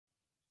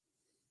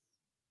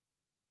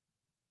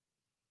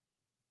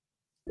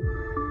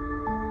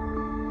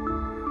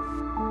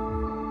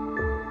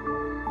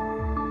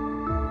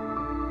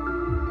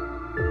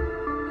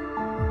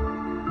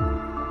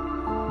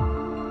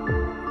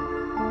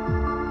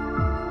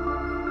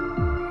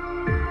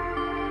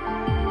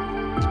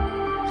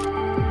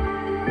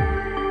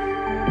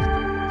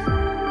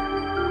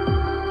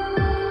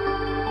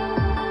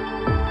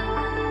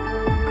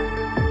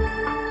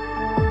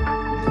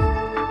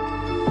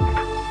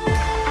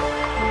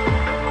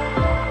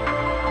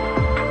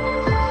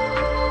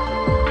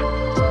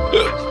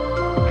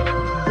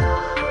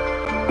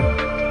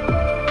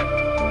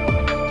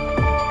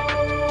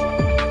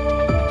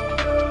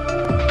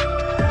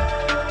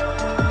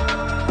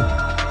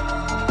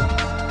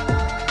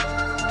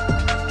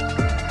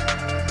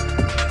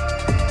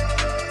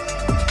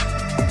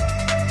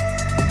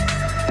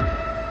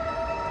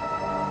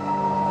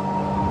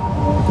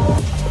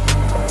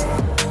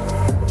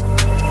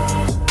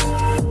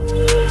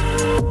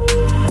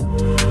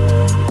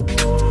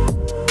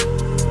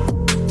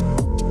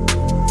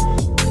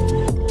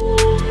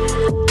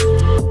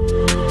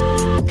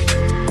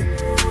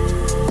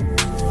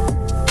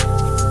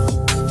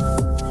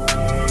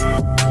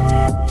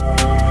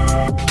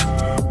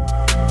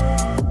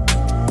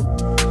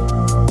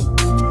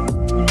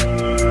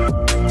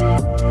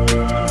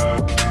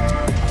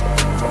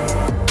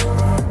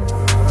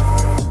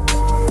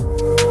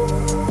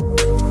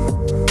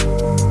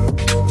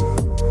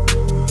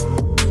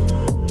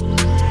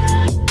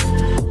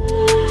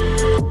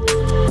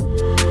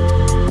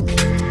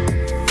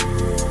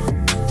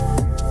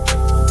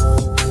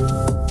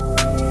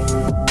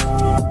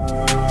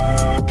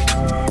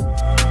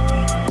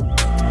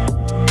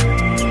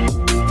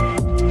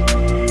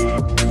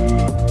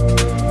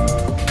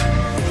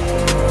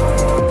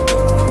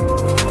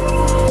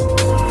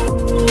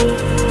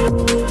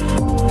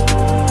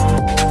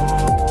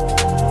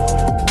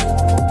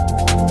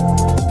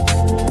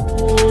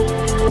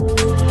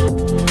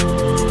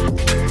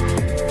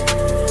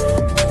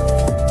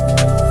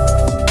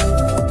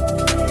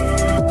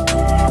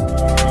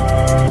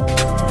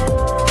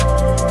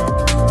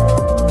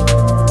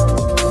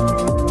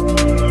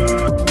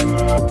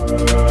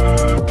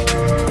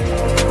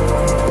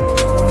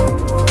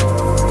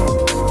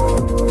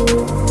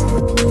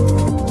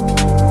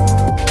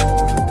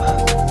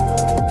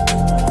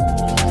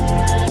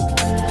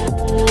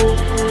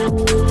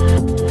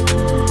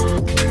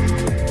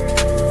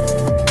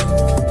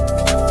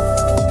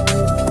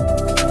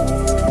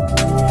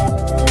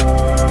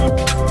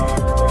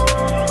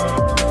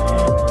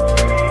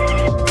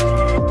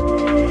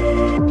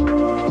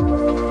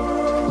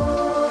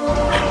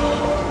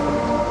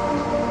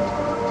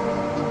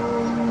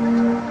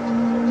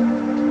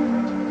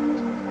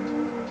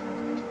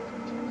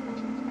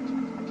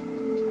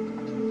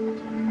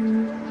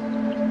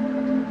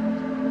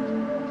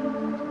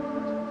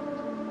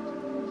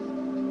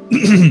Hello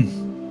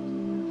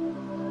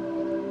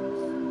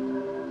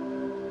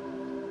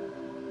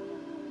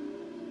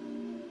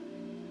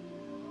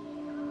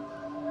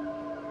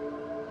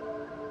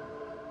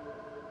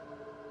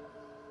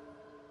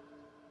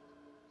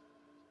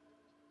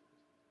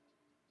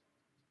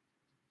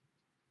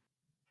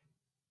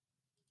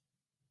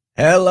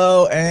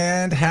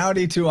and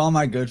howdy to all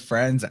my good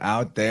friends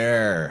out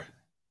there.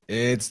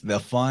 It's the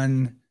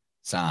fun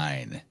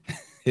sign.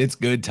 It's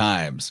good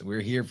times. We're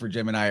here for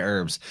Gemini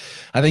Herbs.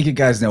 I think you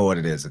guys know what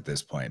it is at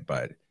this point,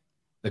 but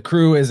the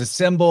crew is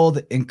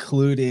assembled,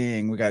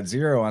 including we got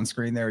Zero on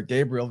screen there with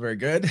Gabriel. Very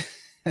good.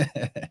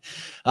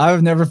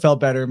 I've never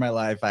felt better in my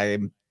life. I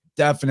am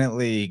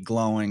definitely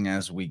glowing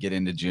as we get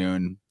into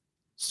June.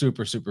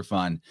 Super, super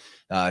fun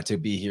to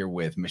be here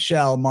with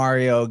Michelle,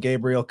 Mario,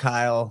 Gabriel,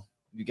 Kyle.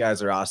 You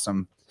guys are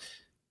awesome.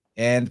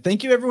 And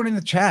thank you, everyone in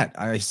the chat.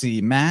 I see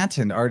Matt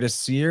and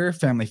Artist Seer,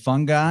 Family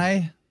Fun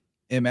Guy,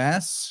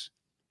 MS,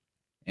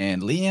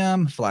 and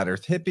Liam, Flat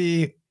Earth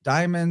Hippie,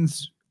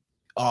 Diamonds.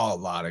 Oh, a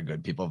lot of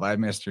good people. If I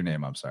missed your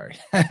name, I'm sorry.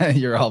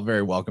 You're all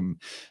very welcome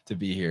to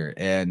be here.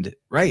 And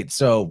right,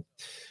 so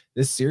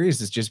this series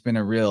has just been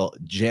a real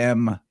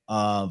gem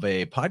of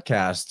a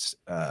podcast,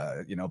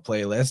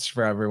 playlist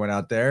for everyone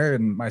out there,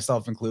 and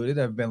myself included.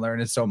 I've been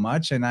learning so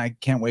much, and I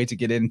can't wait to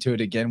get into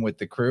it again with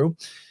the crew.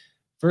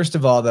 First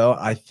of all, though,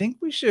 I think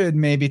we should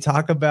maybe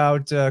talk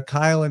about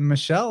Kyle and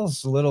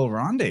Michelle's little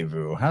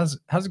rendezvous. How's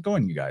it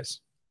going, you guys?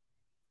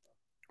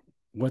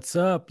 What's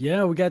up?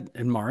 Yeah,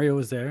 and Mario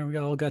was there. We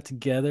all got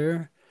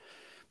together.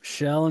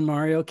 Michelle and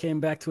Mario came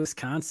back to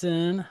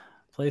Wisconsin,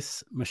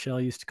 place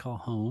Michelle used to call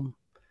home.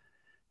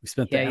 We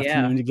spent the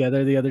afternoon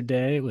together the other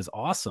day. It was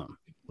awesome.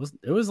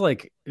 It was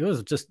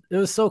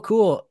so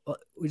cool.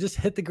 We just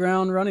hit the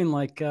ground running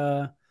like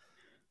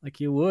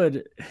you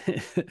would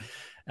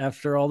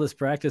after all this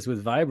practice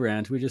with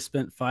Vibrant. We just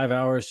spent 5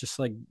 hours just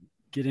like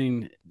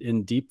getting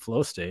in deep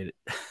flow state.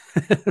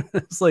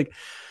 It's like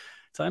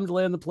time to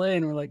land the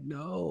plane. We're like,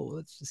 no,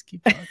 let's just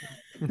keep talking.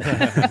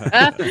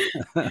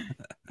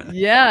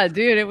 Yeah,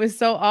 dude, it was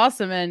so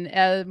awesome.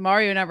 And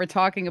Mario and I were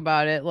talking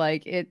about it.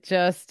 Like it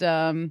just,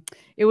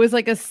 it was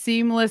like a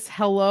seamless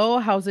hello,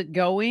 how's it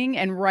going?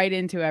 And right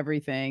into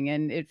everything.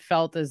 And it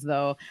felt as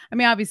though, I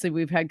mean, obviously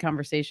we've had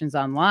conversations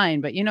online,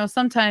 but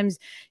sometimes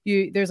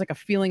there's like a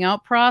feeling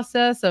out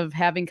process of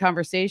having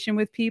conversation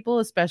with people,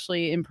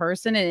 especially in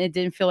person. And it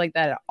didn't feel like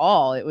that at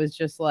all. It was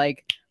just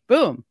like,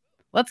 boom.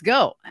 Let's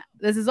go.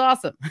 This is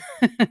awesome.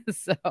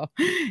 So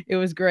it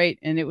was great.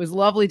 And it was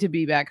lovely to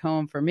be back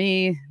home for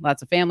me.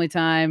 Lots of family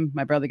time.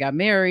 My brother got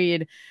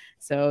married.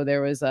 So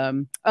there was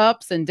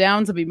ups and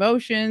downs of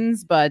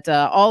emotions, but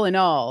all in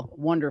all,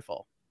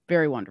 wonderful.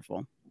 Very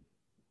wonderful.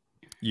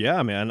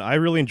 Yeah, man. I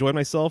really enjoyed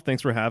myself.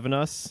 Thanks for having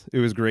us. It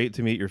was great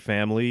to meet your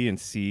family and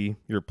see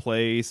your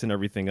place and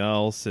everything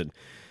else, and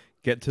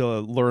get to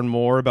learn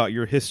more about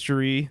your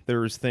history. There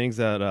was things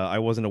that I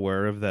wasn't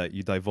aware of that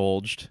you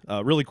divulged.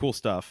 Really cool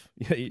stuff,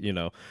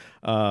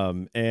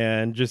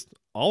 and just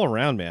all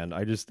around, man.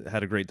 I just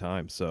had a great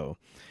time. So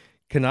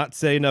cannot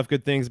say enough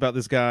good things about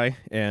this guy,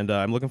 and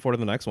I'm looking forward to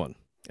the next one.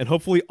 And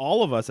hopefully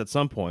all of us at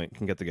some point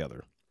can get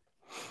together.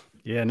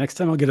 Yeah, next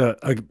time I'll get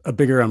a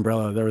bigger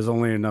umbrella. There was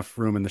only enough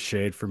room in the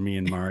shade for me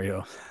and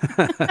Mario.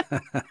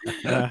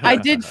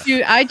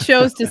 I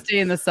chose to stay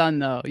in the sun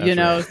though,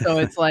 Right. so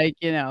it's like,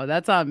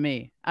 that's on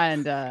me.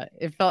 And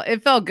it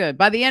felt good.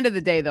 By the end of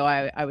the day though,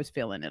 I was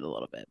feeling it a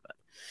little bit, but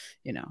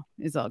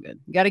it's all good.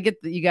 You gotta get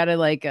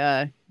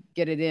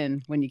it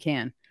in when you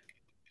can.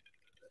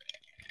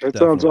 That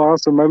sounds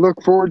awesome. I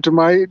look forward to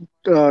my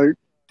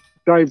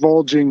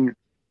divulging.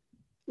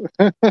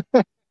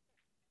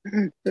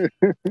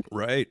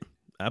 Right.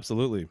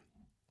 Absolutely.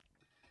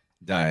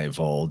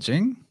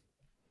 Divulging.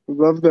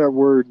 Love that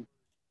word.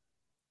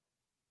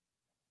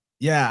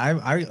 Yeah,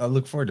 I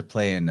look forward to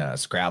playing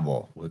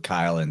Scrabble with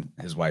Kyle and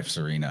his wife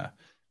Serena.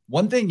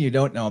 One thing you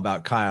don't know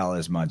about Kyle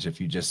as much if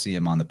you just see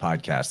him on the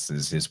podcast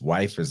is his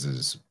wife is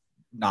as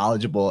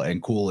knowledgeable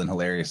and cool and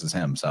hilarious as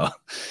him. So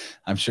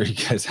I'm sure you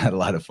guys had a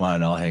lot of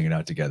fun all hanging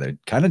out together.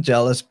 Kind of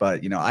jealous,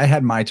 but I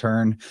had my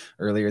turn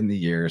earlier in the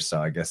year, so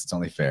I guess it's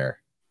only fair.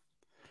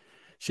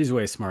 She's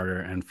way smarter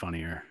and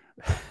funnier.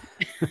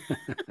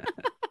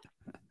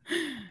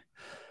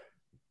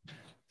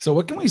 So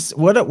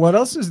what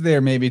else is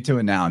there maybe to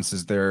announce?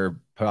 Is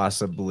there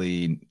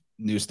possibly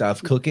new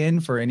stuff cooking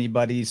for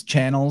anybody's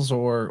channels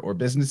or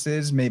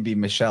businesses? Maybe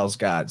Michelle's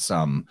got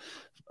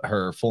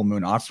her full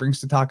moon offerings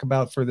to talk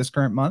about for this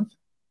current month.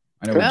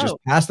 I know we just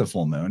passed the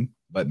full moon,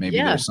 but maybe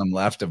there's some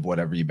left of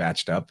whatever you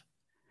batched up.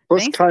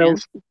 Plus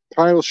Kyle's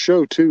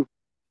show too.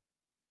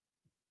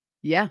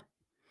 Yeah.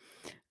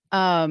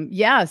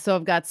 So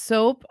I've got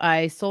soap.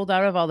 I sold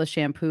out of all the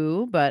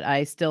shampoo, but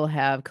I still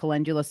have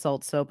calendula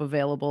salt soap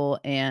available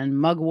and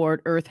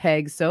mugwort earth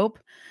hag soap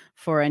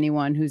for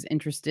anyone who's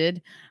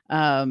interested.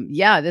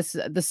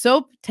 The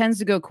soap tends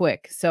to go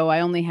quick. So I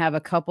only have a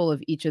couple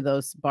of each of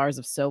those bars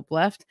of soap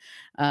left.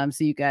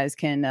 So you guys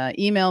can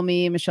email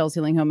me,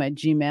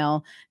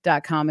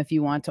 michelleshealinghome@gmail.com if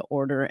you want to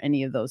order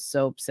any of those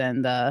soaps.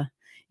 And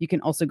You can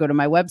also go to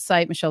my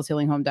website,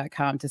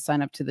 michelleshealinghome.com, to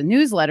sign up to the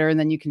newsletter, and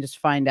then you can just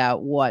find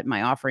out what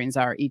my offerings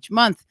are each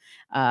month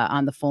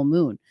on the full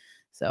moon.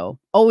 So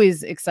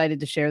always excited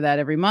to share that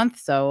every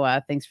month.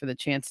 So thanks for the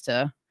chance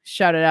to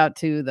shout it out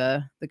to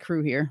the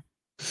crew here.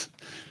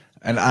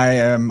 And I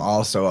am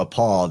also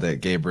appalled at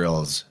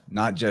Gabriel's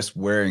not just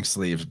wearing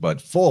sleeves, but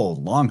full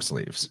long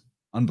sleeves.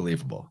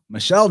 Unbelievable.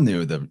 Michelle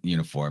knew the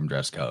uniform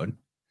dress code.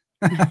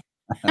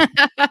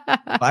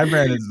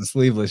 Vibrant is a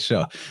sleeveless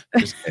show.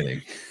 Just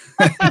kidding.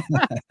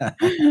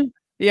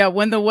 Yeah,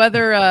 when the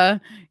weather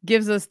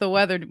gives us the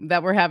weather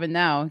that we're having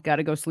now, got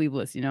to go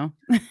sleeveless, you know?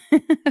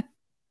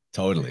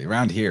 Totally.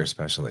 Around here,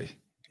 especially.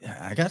 Yeah,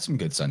 I got some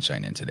good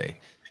sunshine in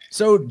today.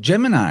 So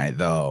Gemini,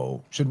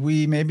 though, should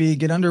we maybe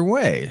get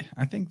underway?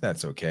 I think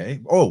that's okay.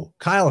 Oh,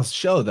 Kyle's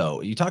show, though.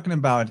 Are you talking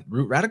about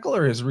Root Radical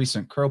or his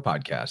recent Crow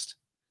podcast?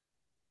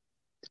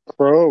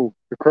 The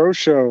Crow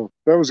show.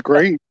 That was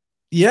great.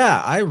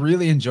 Yeah, I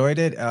really enjoyed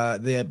it.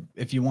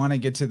 If you want to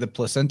get to the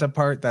placenta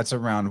part, that's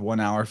around 1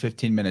 hour,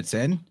 15 minutes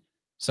in.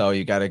 So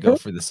you got to go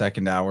for the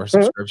second hour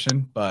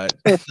subscription, but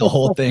the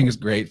whole thing is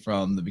great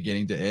from the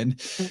beginning to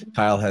end.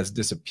 Kyle has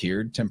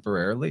disappeared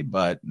temporarily,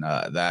 but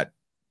that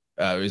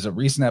is a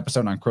recent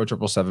episode on Crow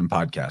 777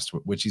 podcast,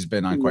 which he's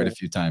been on quite a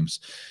few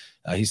times.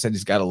 He said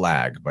he's got a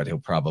lag, but he'll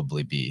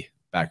probably be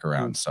back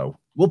around. So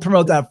we'll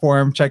promote that for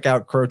him. Check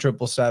out Crow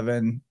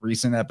 777,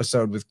 recent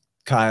episode with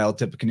Kyle,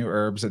 Tippecanoe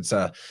Herbs. It's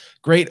a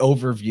great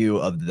overview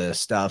of the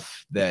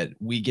stuff that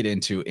we get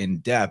into in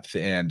depth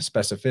and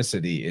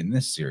specificity in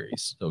this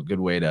series. So a good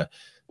way to,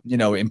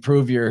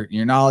 improve your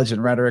knowledge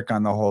and rhetoric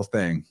on the whole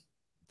thing.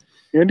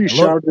 Andy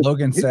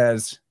Logan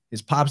says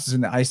his pops is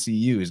in the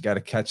ICU. He's got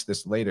to catch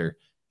this later.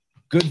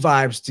 Good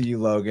vibes to you,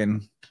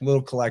 Logan. A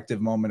little collective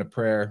moment of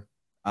prayer.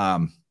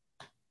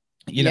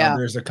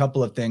 There's a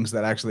couple of things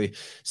that actually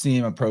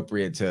seem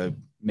appropriate to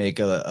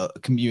make a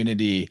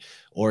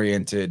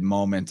community-oriented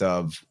moment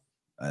of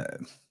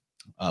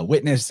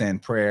witness and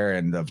prayer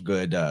and of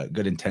good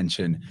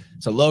intention.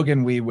 So,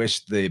 Logan, we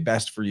wish the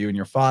best for you and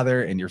your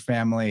father and your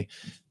family.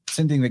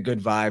 Sending the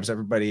good vibes.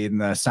 Everybody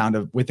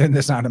within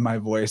the sound of my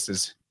voice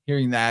is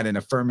hearing that and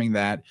affirming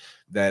that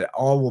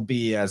all will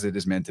be as it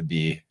is meant to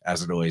be,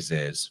 as it always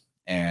is.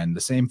 And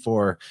the same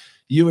for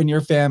you and your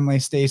family,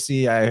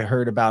 Stacy. I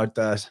heard about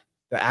the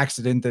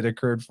accident that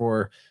occurred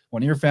for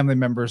one of your family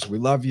members. We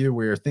love you.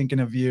 We're thinking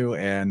of you,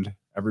 and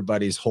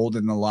everybody's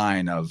holding the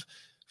line of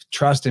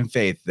trust and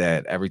faith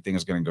that everything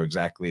is going to go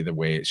exactly the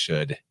way it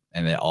should,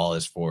 and that all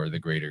is for the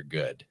greater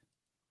good.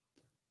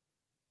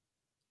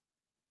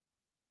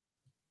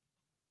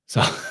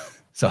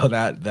 So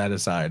that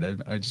aside,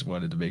 I just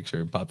wanted to make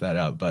sure and pop that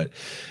out. But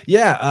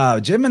yeah,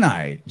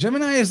 Gemini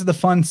is the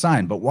fun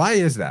sign. But why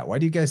is that? Why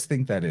do you guys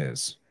think that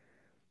is?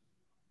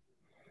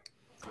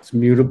 It's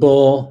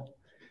mutable.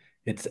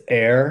 It's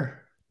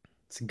air.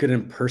 It's a good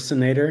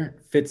impersonator.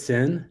 Fits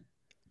in.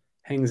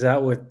 Hangs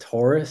out with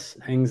Taurus.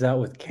 Hangs out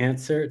with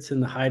Cancer. It's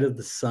in the height of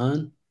the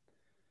sun.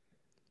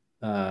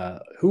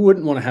 Who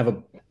wouldn't want to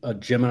have a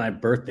Gemini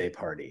birthday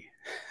party?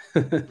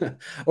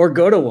 Or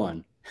go to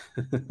one?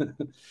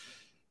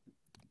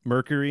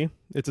 Mercury,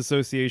 its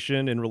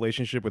association in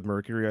relationship with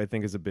Mercury, I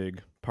think, is a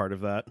big part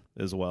of that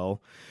as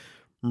well.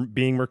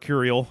 Being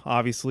mercurial,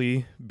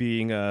 obviously,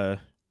 being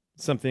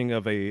something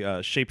of a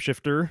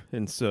shapeshifter,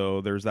 and so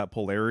there's that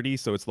polarity.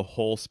 So it's the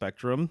whole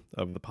spectrum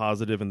of the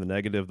positive and the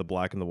negative, the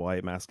black and the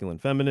white, masculine,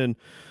 feminine,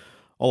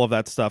 all of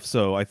that stuff.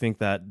 So I think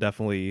that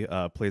definitely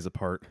plays a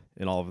part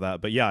in all of that.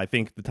 But yeah, I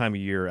think the time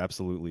of year,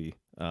 absolutely,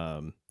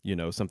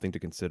 something to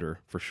consider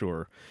for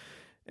sure.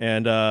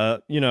 And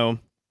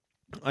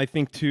I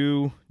think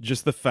too,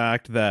 just the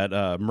fact that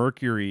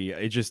Mercury,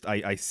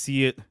 I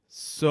see it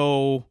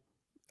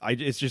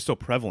it's just so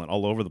prevalent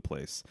all over the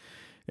place.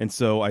 And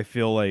so I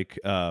feel like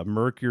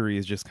Mercury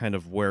is just kind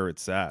of where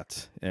it's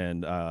at.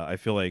 And I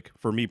feel like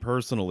for me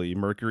personally,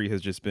 Mercury has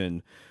just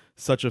been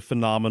such a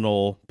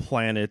phenomenal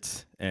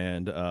planet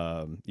and,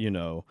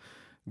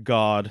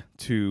 God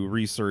to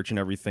research and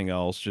everything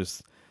else.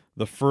 Just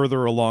the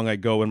further along I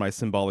go in my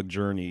symbolic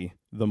journey,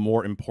 the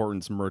more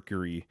importance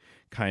Mercury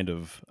kind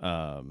of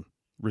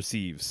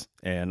receives.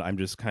 And I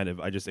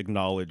just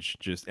acknowledge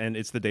and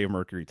it's the day of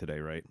Mercury today,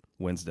 right?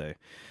 Wednesday.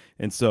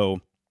 And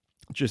so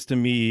just to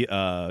me,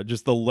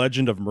 just the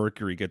legend of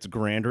Mercury gets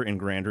grander and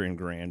grander and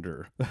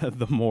grander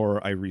the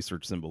more I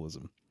research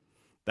symbolism.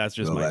 That's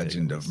just the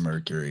legend of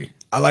Mercury.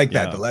 I like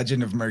that. Yeah. The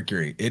legend of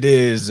Mercury. It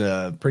is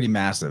pretty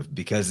massive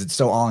because it's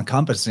so all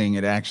encompassing.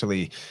 It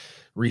actually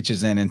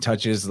reaches in and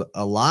touches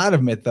a lot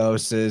of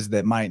mythoses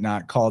that might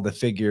not call the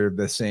figure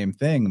the same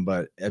thing,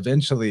 but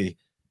eventually,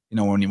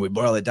 when we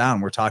boil it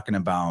down, we're talking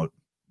about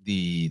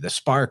the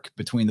spark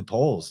between the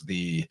poles,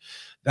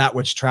 that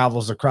which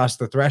travels across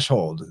the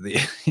threshold,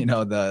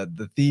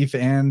 the thief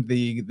and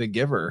the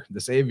giver, the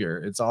savior.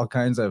 It's all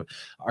kinds of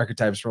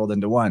archetypes rolled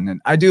into one.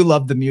 And I do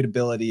love the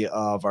mutability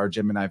of our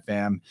Gemini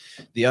fam.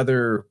 The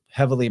other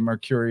heavily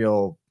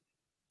mercurial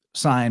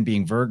sign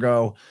being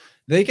Virgo.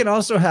 they can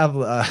also have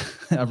a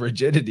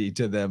rigidity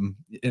to them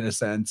in a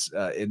sense,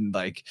 in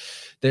like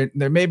they're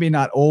maybe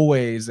not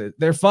always,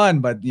 they're fun,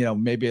 but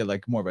maybe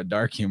like more of a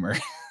dark humor.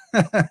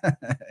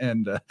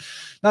 And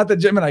not that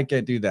Gemini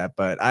can't do that,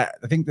 but I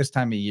think this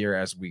time of year,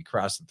 as we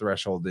cross the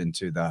threshold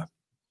into the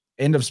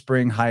end of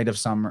spring, height of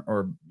summer,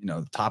 or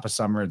top of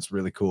summer, it's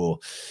really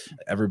cool.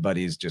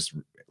 Everybody's just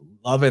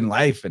loving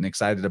life and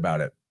excited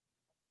about it.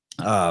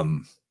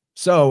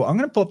 So I'm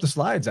going to pull up the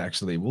slides.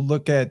 Actually, we'll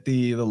look at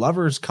the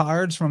lovers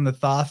cards from the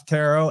Thoth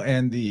Tarot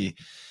and the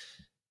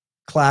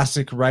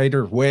classic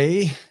Rider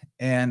Waite.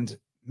 And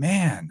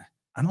man,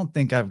 I don't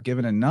think I've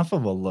given enough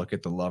of a look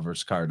at the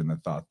lovers card in the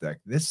Thoth deck.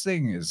 This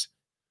thing is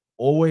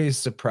always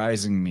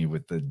surprising me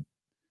with the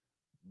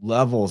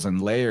levels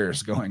and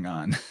layers going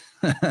on.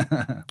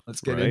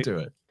 Let's get into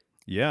it.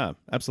 Yeah,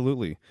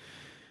 absolutely.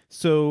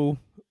 So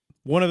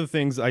one of the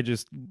things I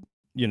just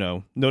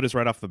notice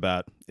right off the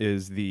bat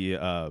is the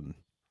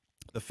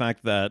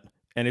fact that,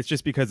 and it's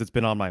just because it's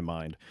been on my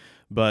mind,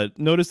 but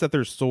notice that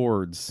there's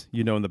swords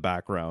in the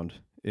background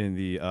in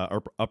the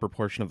upper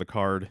portion of the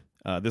card.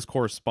 This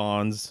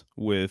corresponds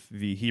with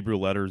the Hebrew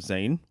letter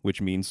Zain,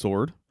 which means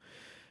sword.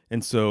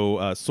 And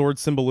so sword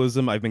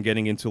symbolism I've been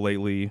getting into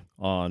lately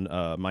on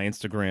my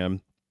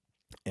Instagram.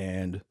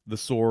 And the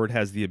sword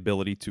has the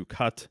ability to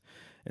cut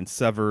and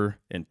sever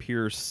and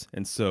pierce.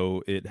 And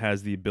so it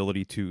has the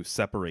ability to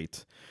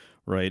separate,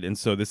 right? And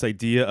so this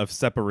idea of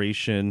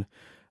separation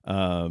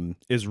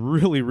is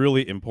really,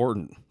 really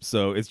important.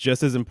 So it's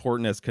just as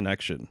important as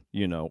connection,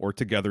 or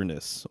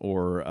togetherness,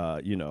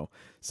 or,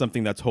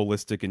 something that's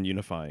holistic and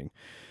unifying.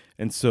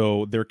 And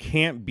so there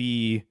can't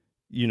be,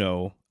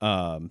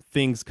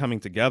 things coming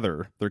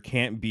together. There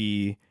can't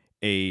be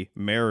a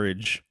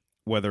marriage,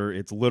 whether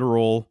it's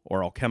literal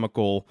or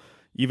alchemical.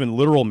 Even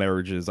literal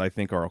marriages, I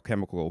think, are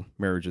alchemical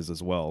marriages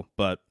as well.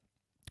 But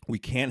we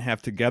can't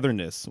have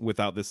togetherness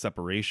without this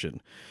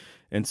separation.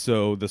 And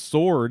so the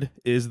sword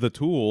is the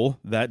tool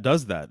that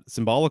does that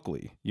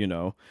symbolically,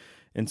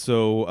 And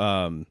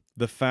so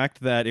the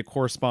fact that it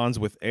corresponds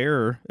with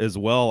air as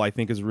well, I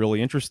think, is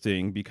really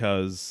interesting,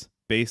 because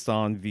based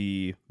on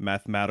the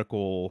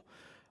mathematical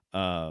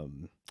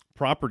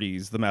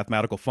properties, the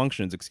mathematical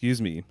functions,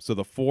 so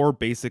the 4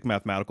 basic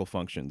mathematical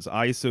functions,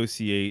 I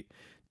associate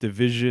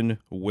division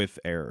with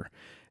air.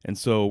 And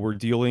so we're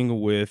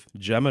dealing with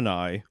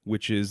Gemini,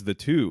 which is the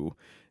 2.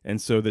 And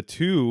so the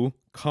 2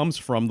 comes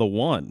from the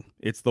 1.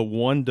 It's the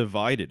 1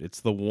 divided. It's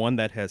the 1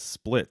 that has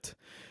split.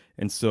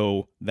 And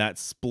so that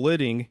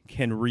splitting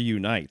can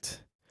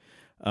reunite.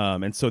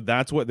 And so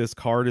that's what this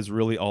card is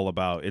really all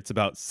about. It's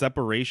about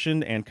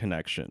separation and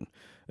connection,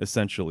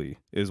 essentially,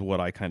 is what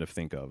I kind of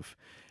think of.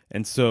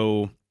 And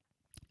so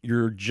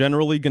you're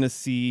generally going to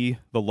see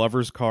the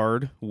Lovers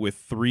card with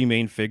 3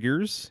 main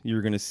figures.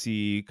 You're going to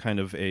see kind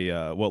of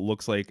a what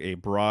looks like a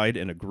bride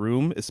and a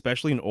groom,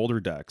 especially in older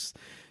decks.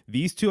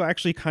 These two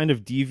actually kind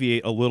of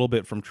deviate a little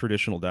bit from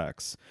traditional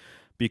decks,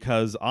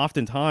 because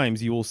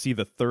oftentimes you will see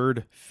the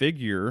 3rd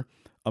figure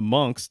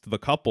amongst the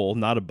couple,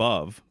 not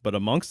above, but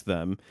amongst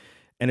them.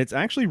 And it's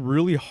actually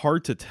really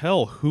hard to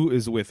tell who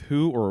is with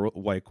who, or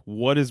like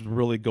what is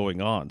really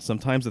going on.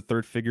 Sometimes the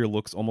 3rd figure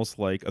looks almost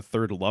like a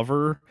 3rd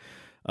lover.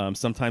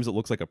 Sometimes it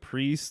looks like a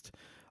priest.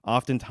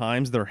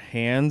 Oftentimes their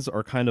hands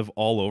are kind of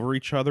all over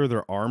each other.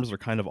 Their arms are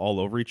kind of all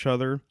over each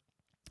other.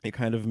 It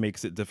kind of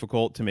makes it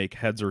difficult to make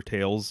heads or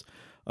tails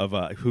of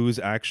who's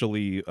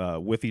actually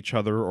with each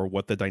other, or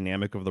what the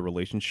dynamic of the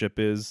relationship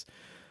is.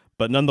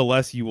 But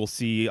nonetheless, you will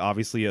see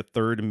obviously a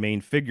 3rd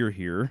main figure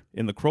here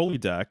in the Crowley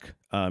deck.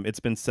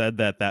 It's been said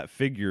that that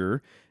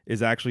figure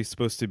is actually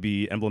supposed to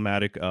be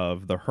emblematic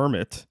of the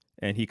hermit,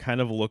 and he kind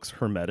of looks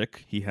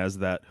hermetic. He has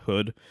that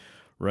hood,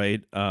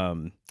 right?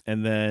 And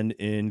then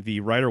in the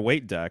Rider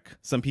Waite deck,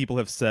 some people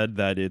have said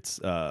that it's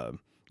a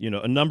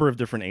number of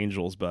different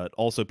angels, but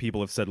also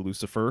people have said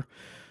Lucifer,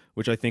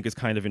 which I think is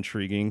kind of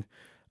intriguing.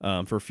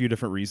 For a few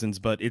different reasons,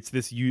 but it's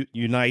this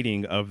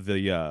uniting of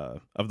the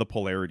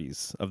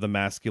polarities of the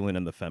masculine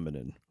and the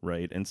feminine,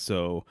 right? And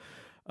so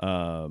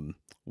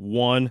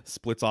 1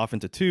 splits off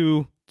into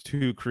 2,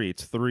 2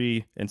 creates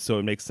 3, and so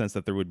it makes sense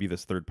that there would be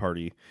this 3rd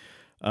party.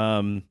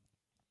 And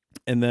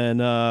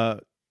then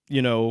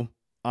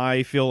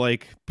I feel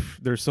like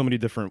there's so many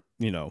different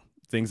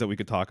things that we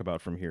could talk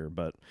about from here,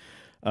 but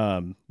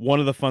one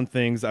of the fun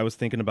things I was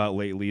thinking about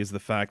lately is the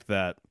fact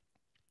that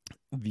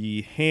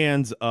the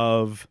hands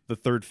of the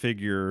 3rd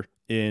figure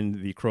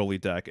in the Crowley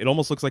deck, it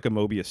almost looks like a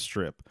Mobius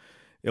strip.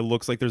 It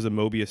looks like there's a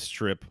Mobius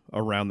strip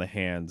around the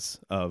hands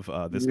of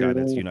this guy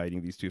that's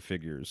uniting these 2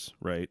 figures,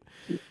 right?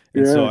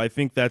 And so I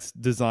think that's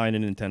design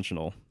and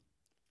intentional.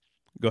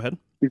 Go ahead.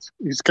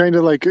 He's kind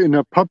of like in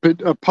a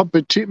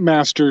puppet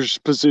master's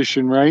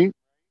position, right?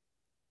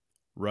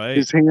 Right.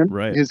 His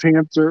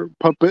hands are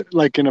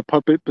like in a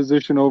puppet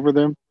position over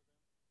them.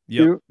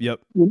 Yep.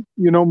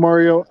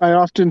 Mario, I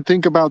often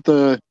think about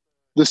the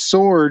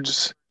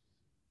swords.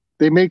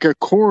 They make a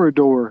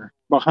corridor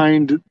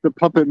behind the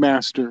puppet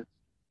master.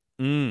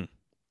 And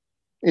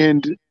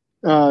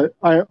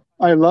I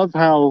love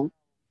how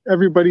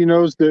everybody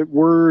knows that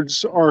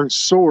words are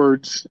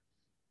swords,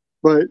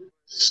 but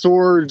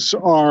swords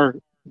are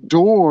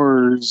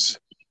doors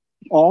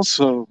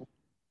also.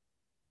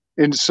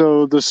 And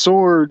so the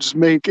swords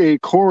make a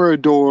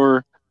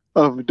corridor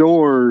of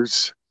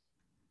doors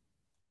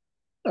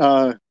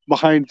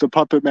behind the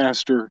puppet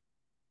master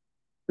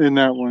in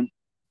that one.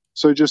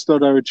 So I just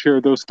thought I would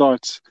share those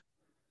thoughts.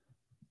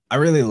 I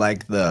really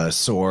like the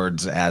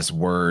swords as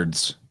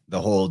words.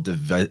 The whole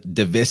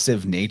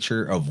divisive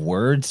nature of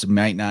words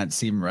might not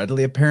seem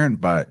readily apparent,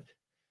 but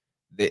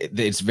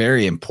it's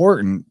very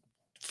important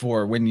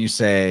for when you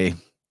say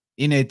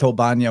 "Ine to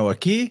baño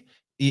aquí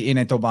y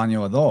ine to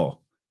baño allá."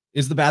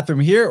 Is the bathroom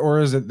here or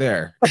is it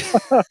there?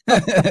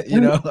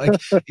 You know, like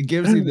it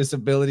gives you this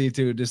ability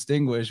to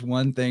distinguish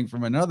one thing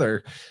from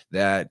another.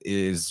 That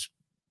is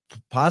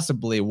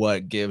possibly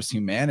what gives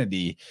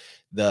humanity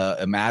the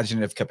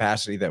imaginative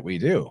capacity that we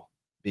do.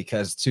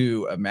 Because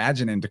to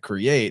imagine and to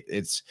create,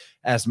 it's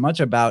as much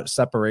about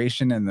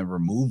separation and the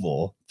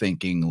removal,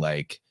 thinking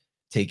like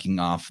taking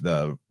off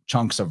the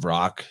chunks of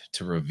rock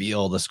to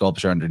reveal the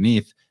sculpture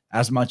underneath,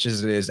 as much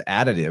as it is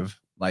additive,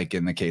 like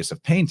in the case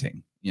of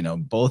painting. You know,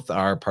 both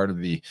are part of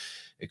the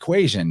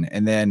equation.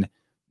 And then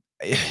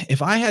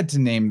if I had to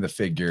name the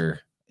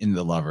figure in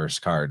the Lover's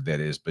card that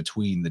is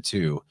between the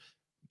two,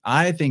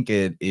 I think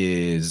it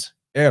is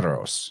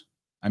Eros.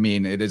 I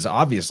mean, it is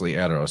obviously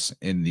Eros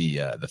in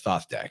the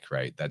Thoth deck,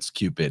 right? That's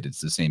Cupid.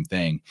 It's the same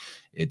thing.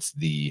 It's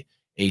the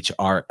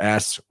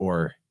HRS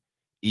or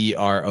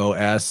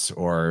EROS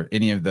or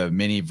any of the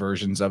many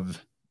versions of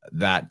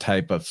that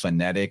type of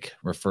phonetic,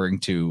 referring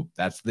to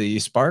that's the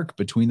spark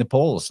between the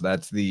poles.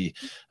 That's the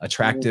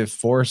attractive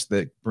force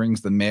that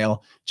brings the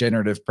male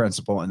generative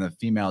principle and the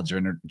female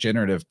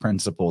generative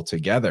principle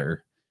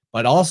together,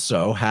 but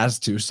also has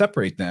to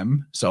separate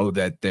them so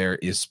that there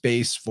is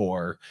space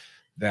for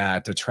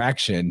that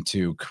attraction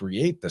to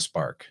create the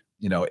spark.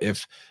 You know,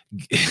 if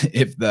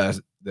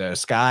the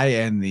sky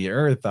and the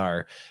earth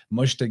are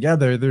mushed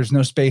together, there's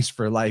no space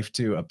for life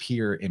to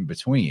appear in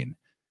between.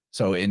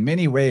 So in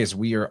many ways,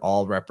 we are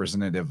all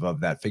representative of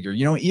that figure.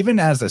 You know, even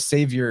as a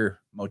savior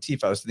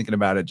motif, I was thinking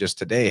about it just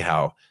today,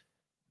 how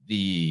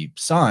the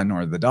son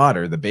or the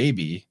daughter, the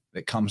baby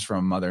that comes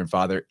from mother and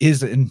father,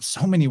 is in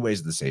so many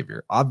ways the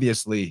savior.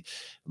 Obviously,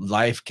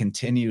 life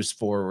continues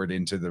forward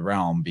into the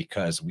realm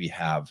because we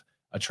have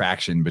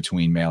attraction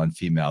between male and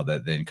female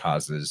that then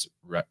causes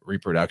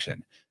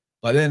reproduction.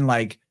 But then,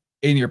 like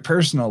in your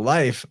personal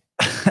life,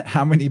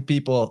 how many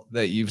people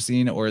that you've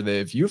seen, or that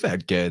if you've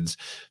had kids,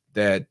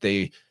 that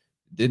they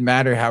didn't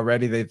matter how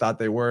ready they thought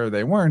they were or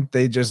they weren't,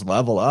 they just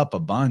level up a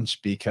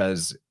bunch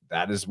because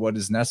that is what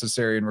is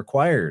necessary and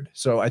required.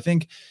 So I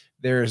think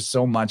there's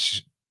so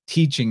much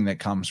teaching that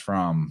comes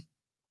from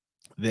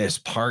this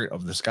part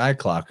of the sky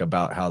clock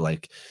about how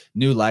like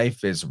new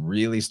life is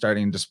really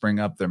starting to spring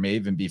up. There may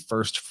even be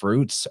first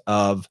fruits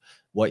of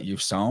what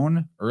you've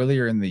sown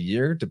earlier in the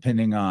year,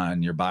 depending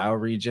on your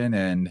bioregion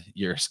and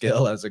your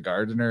skill as a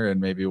gardener and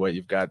maybe what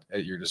you've got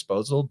at your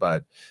disposal.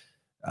 But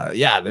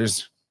yeah,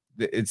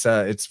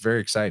 it's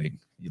very exciting.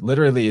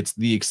 Literally, it's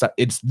the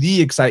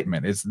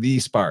excitement. It's the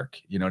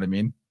spark. You know what I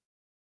mean?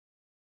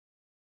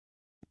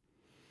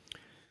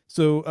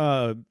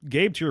 So,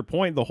 Gabe, to your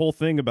point, the whole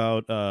thing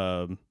about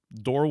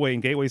doorway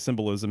and gateway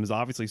symbolism is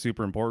obviously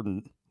super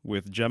important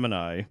with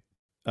Gemini,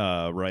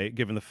 right?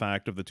 Given the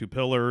fact of the two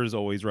pillars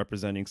always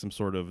representing some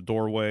sort of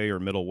doorway or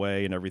middle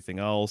way and everything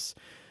else.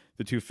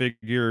 The two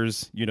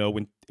figures, you know,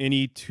 when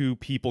any two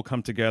people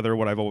come together,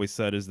 what I've always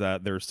said is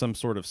that there's some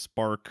sort of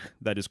spark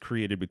that is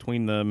created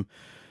between them.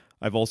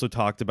 I've also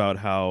talked about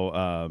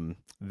how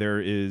there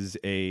is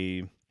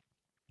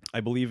I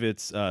believe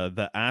it's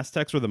the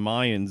Aztecs or the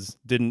Mayans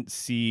didn't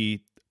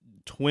see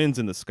twins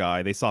in the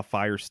sky. They saw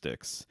fire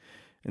sticks.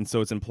 And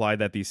so it's implied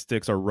that these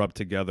sticks are rubbed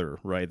together,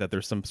 right? That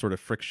there's some sort of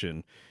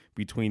friction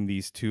between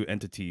these two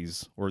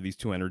entities or these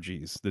two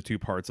energies, the two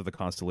parts of the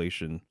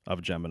constellation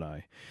of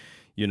Gemini,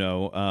 you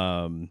know?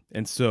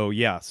 And so,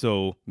 yeah,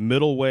 so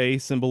middle way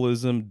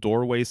symbolism,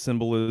 doorway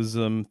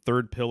symbolism,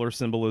 third pillar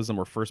symbolism,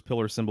 or first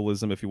pillar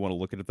symbolism, if you want to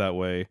look at it that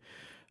way.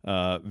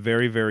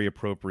 Very, very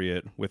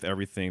appropriate with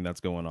everything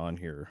that's going on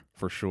here,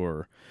 for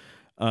sure.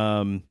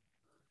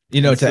 You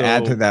know, to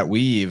add to that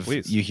weave,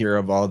 please. You hear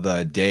of all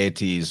the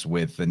deities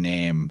with the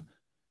name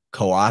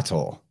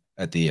Coatl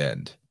at the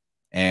end.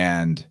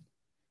 And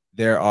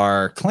there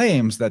are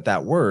claims that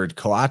that word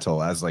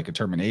Coatl as like a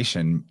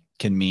termination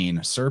can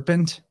mean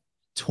serpent,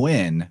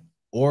 twin,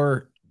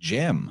 or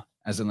gem,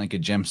 as in like a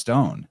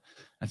gemstone.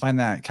 I find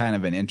that kind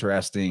of an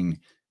interesting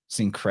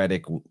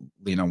syncretic,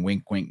 you know,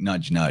 wink, wink,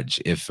 nudge,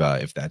 nudge, if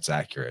that's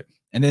accurate.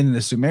 And then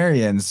the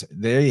Sumerians,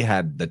 they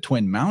had the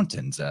twin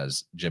mountains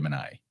as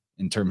Gemini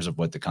in terms of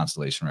what the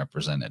constellation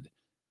represented.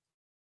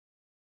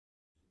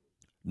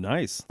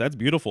 Nice. That's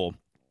beautiful.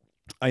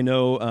 I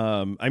know.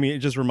 I mean, it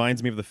just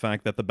reminds me of the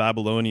fact that the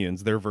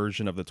Babylonians, their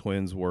version of the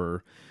twins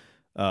were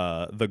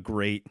the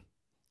great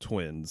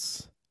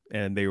twins,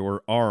 and they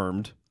were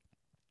armed,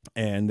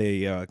 and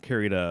they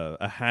carried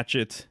a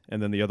hatchet,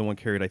 and then the other one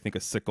carried, I think, a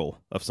sickle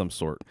of some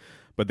sort.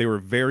 But they were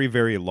very,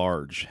 very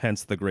large,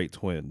 hence the great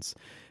twins.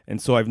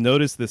 And so I've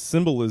noticed this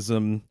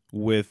symbolism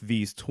with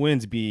these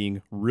twins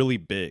being really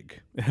big,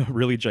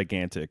 really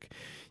gigantic,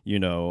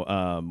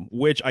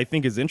 which I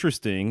think is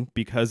interesting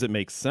because it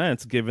makes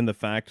sense given the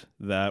fact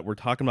that we're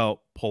talking about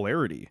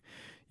polarity,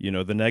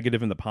 the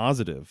negative and the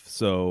positive.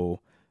 So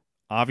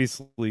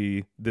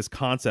obviously this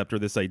concept or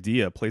this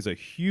idea plays a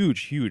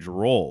huge, huge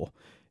role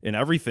in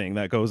everything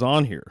that goes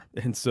on here.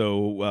 And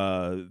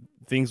so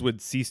things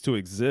would cease to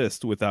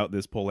exist without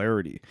this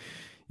polarity.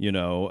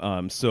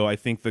 So I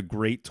think the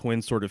great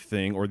twin sort of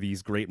thing, or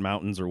these great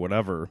mountains or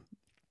whatever,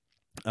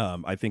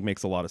 I think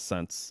makes a lot of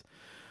sense.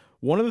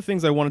 One of the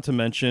things I wanted to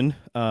mention,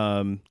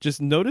 just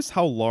notice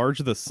how large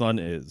the sun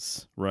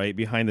is, right,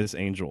 behind this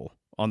angel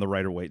on the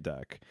Rider-Waite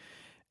deck.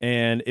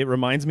 And it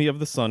reminds me of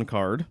the sun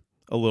card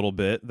a little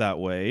bit that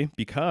way,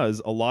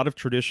 because a lot of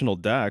traditional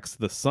decks,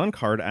 the sun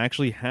card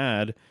actually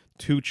had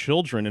two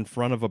children in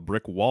front of a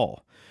brick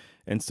wall.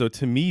 And so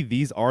to me,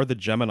 these are the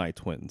Gemini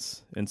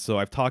twins. And so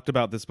I've talked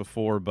about this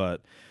before,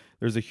 but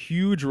there's a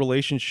huge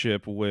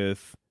relationship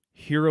with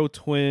hero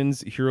twin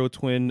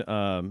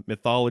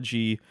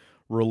mythology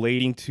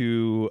relating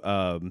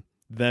to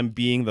them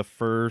being the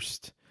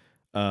first,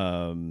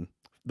 the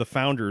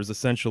founders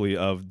essentially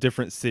of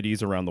different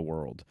cities around the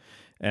world.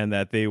 And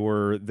that they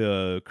were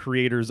the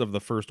creators of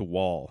the first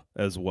wall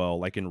as well,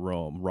 like in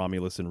Rome,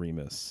 Romulus and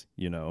Remus,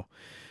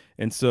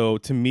 And so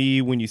to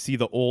me, when you see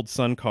the old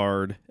sun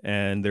card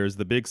and there's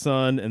the big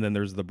sun and then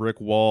there's the brick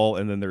wall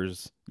and then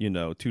there's,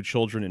 two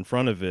children in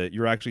front of it,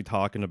 you're actually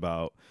talking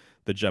about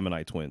the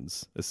Gemini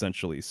twins,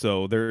 essentially.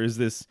 So there is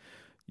this,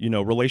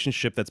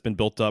 relationship that's been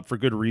built up for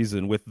good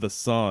reason with the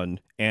sun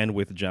and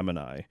with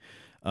Gemini.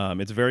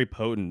 It's very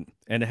potent,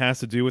 and it has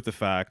to do with the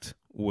fact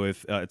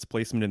with its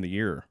placement in the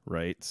year,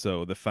 right?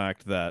 So the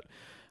fact that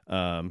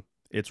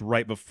it's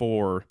right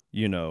before,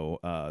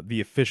 the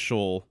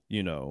official,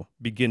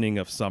 beginning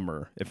of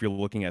summer, if you're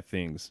looking at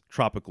things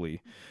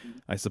tropically,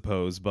 I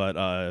suppose.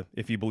 But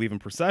if you believe in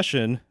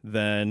precession,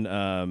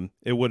 then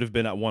it would have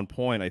been at one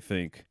point, I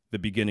think, the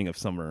beginning of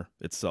summer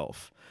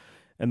itself.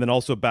 And then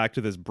also back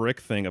to this brick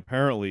thing,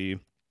 apparently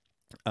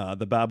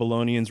the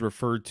Babylonians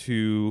referred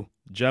to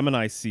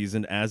Gemini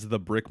season as the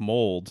brick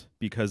mold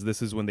because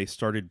this is when they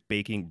started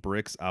baking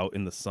bricks out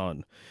in the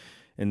sun.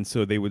 And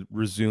so they would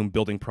resume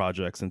building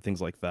projects and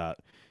things like that,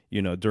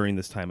 during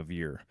this time of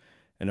year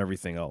and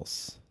everything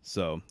else.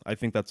 So I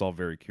think that's all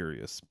very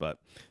curious, but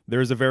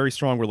there's a very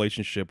strong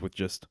relationship with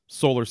just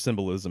solar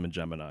symbolism in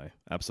Gemini,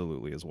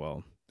 absolutely, as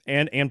well.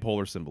 And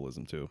polar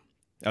symbolism too,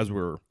 as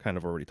we're kind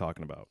of already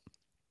talking about.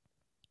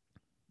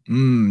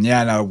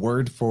 Yeah, and a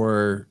word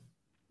for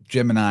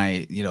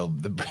Gemini,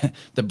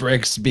 the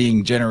bricks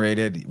being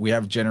generated. We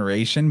have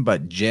generation,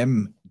 but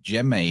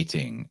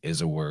gemmating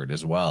is a word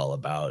as well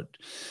about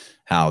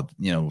how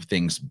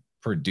things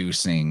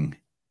producing,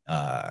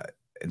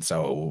 and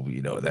so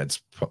that's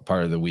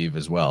part of the weave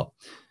as well.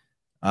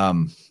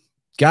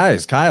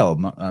 Guys, Kyle,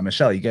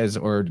 Michelle, you guys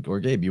or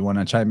Gabe, you want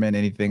to chime in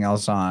anything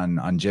else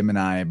on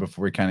Gemini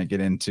before we kind of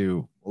get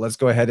into? Well, let's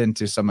go ahead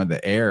into some of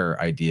the air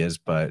ideas,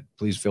 but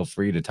please feel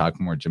free to talk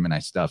more Gemini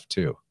stuff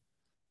too.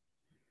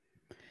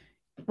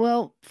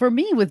 Well, for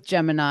me with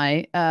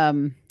Gemini,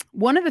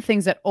 one of the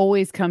things that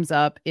always comes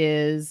up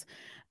is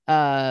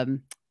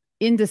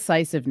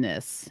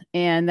indecisiveness.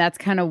 And that's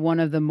kind of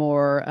one of the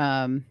more,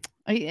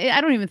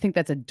 I don't even think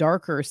that's a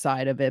darker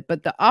side of it,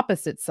 but the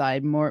opposite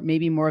side,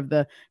 maybe more of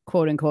the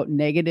quote unquote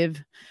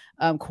negative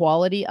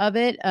quality of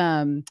it.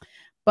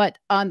 But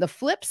on the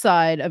flip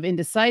side of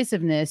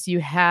indecisiveness, you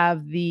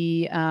have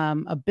the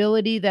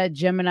ability that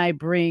Gemini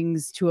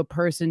brings to a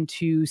person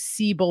to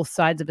see both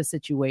sides of a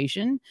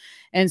situation.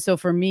 And so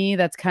for me,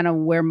 that's kind of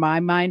where my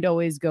mind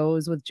always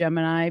goes with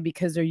Gemini,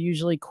 because they're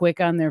usually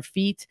quick on their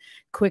feet,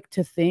 quick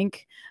to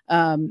think.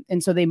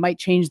 And so they might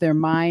change their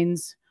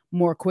minds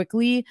more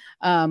quickly.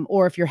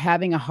 Or if you're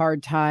having a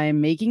hard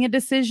time making a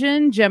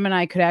decision,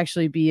 Gemini could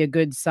actually be a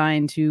good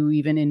sign to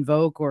even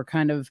invoke or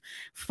kind of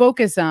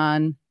focus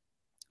on.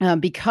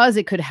 Because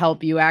it could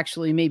help you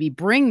actually maybe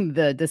bring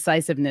the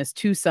decisiveness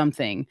to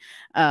something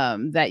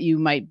that you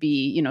might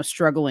be,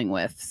 struggling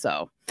with.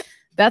 So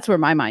that's where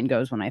my mind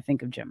goes when I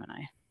think of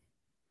Gemini.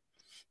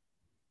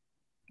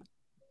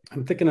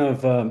 I'm thinking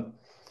of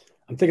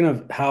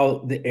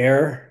how the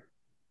air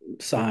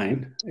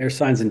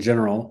signs in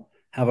general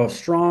have a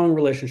strong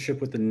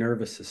relationship with the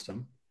nervous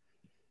system.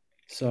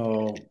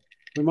 So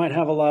we might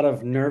have a lot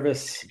of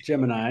nervous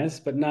Geminis,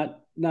 but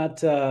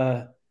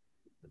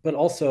but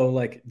also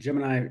like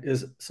Gemini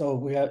is, so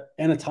we have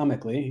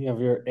anatomically, you have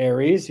your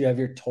Aries, you have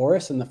your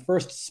Taurus, and the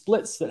first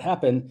splits that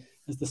happen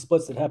is the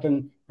splits that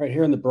happen right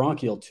here in the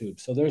bronchial tube.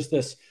 So there's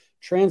this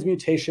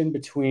transmutation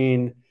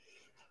between,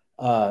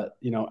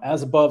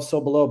 as above,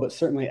 so below, but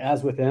certainly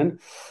as within,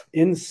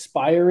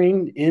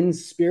 inspiring in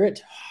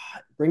spirit,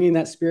 bringing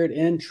that spirit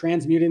in,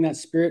 transmuting that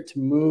spirit to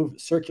move,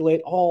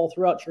 circulate all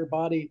throughout your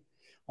body,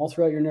 all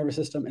throughout your nervous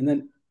system, and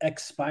then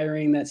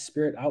expiring that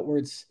spirit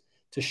outwards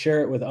to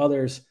share it with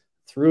others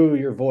through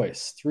your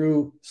voice,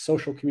 through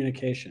social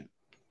communication.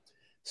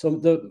 So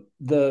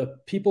the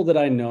people that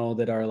I know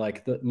that are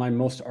like my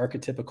most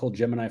archetypical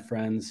Gemini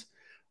friends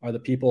are the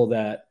people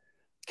that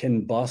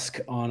can busk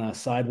on a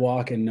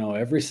sidewalk and know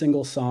every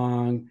single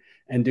song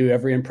and do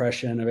every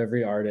impression of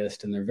every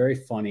artist. And they're very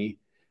funny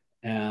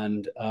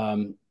and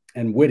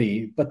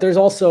witty. But there's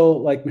also,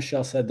 like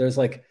Michelle said, there's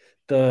like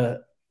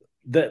the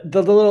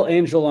little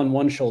angel on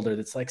one shoulder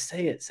that's like,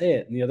 say it.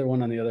 And the other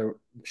one on the other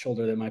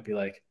shoulder that might be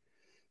like,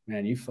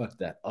 man, you fucked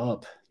that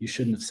up. You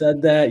shouldn't have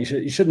said that.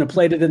 You shouldn't have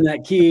played it in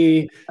that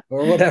key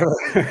or whatever.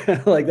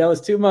 Like that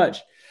was too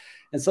much.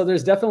 And so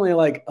there's definitely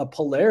like a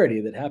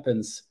polarity that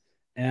happens.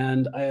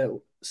 And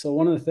so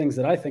one of the things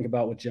that I think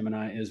about with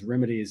Gemini is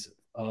remedies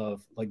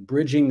of like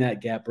bridging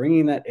that gap,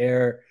 bringing that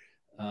air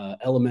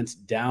elements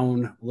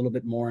down a little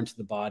bit more into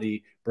the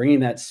body, bringing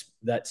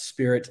that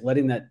spirit,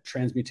 letting that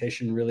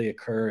transmutation really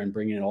occur and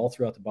bringing it all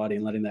throughout the body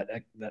and letting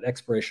that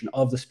expiration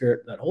of the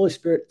spirit, that Holy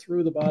Spirit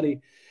through the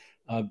body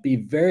be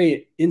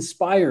very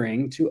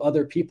inspiring to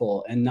other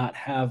people and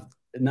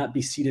not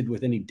be seated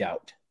with any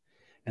doubt.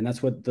 And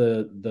that's what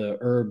the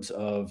herbs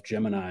of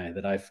Gemini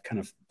that I've kind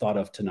of thought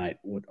of tonight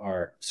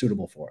are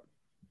suitable for.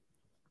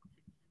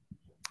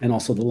 And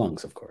also the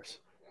lungs, of course.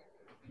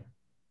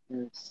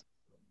 Yes.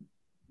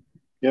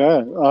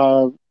 Yeah.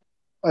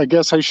 I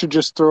guess I should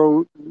just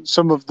throw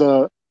some of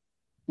the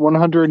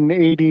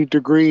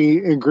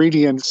 180-degree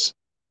ingredients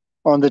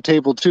on the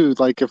table too.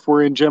 Like if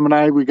we're in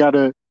Gemini, we got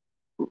to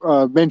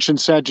mention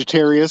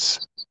Sagittarius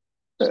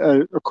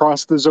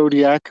across the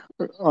zodiac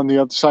on the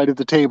other side of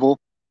the table.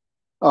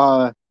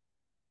 The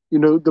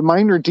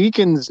minor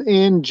decans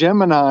in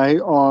Gemini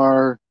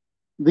are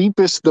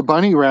Lepus the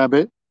bunny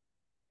rabbit,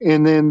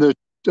 and then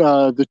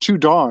the two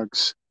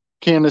dogs,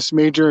 Canis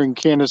major and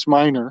Canis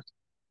minor,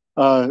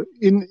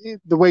 in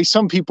the way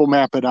some people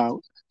map it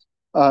out.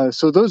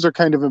 So those are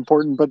kind of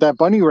important, but that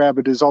bunny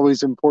rabbit is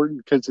always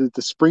important because it's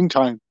the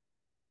springtime.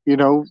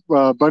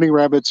 Bunny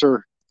rabbits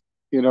are,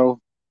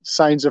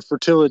 signs of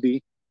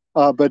fertility.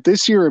 But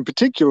this year in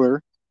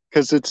particular,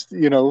 because it's,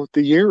 the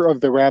year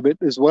of the rabbit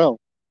as well.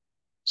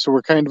 So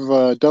we're kind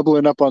of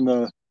doubling up on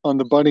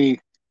the bunny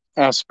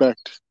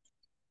aspect.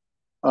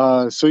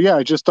 So yeah,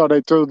 I just thought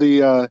I'd throw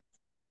the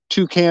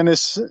two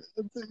Canis,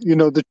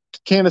 the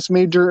Canis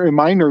major and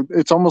minor.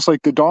 It's almost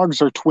like the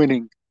dogs are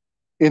twinning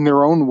in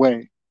their own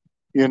way,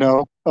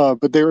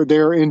 but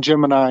they're in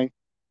Gemini,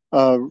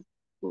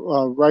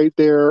 right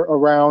there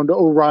around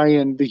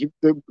Orion, the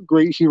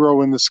great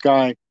hero in the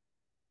sky.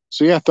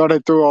 So yeah, I thought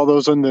I'd throw all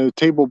those on the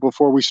table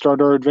before we start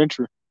our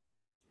adventure.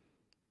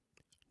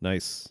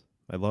 Nice.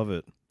 I love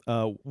it.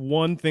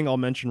 One thing I'll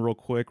mention real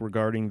quick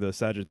regarding the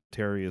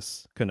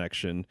Sagittarius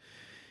connection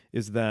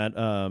is that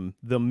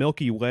the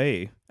Milky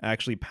Way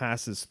actually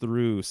passes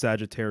through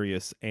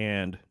Sagittarius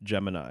and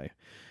Gemini.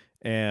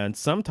 And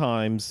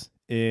sometimes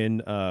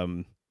in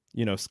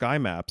sky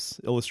maps,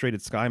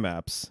 illustrated sky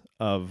maps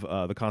of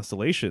the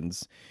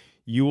constellations,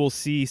 you will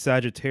see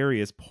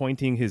Sagittarius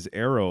pointing his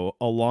arrow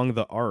along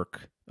the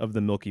arc of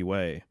the Milky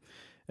Way.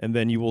 And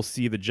then you will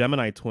see the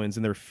Gemini twins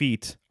and their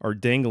feet are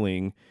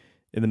dangling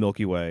in the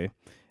Milky Way.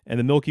 And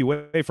the Milky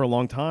Way for a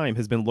long time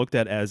has been looked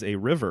at as a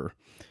river.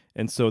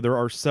 And so there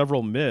are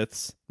several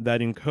myths that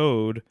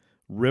encode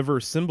river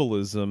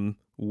symbolism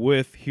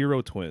with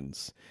hero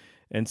twins.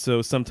 And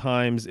so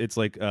sometimes it's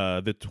like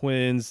the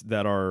twins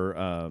that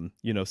are,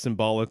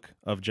 symbolic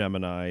of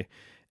Gemini,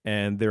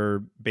 and they're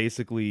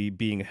basically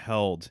being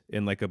held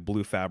in like a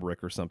blue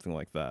fabric or something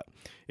like that.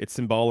 It's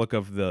symbolic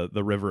of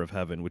the river of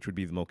heaven, which would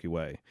be the Milky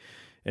Way.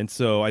 And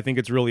so I think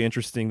it's really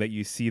interesting that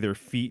you see their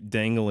feet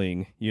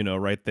dangling,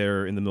 right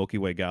there in the Milky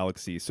Way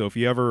galaxy. So if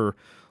you ever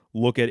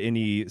look at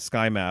any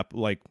sky map,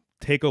 like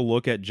take a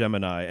look at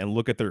Gemini and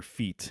look at their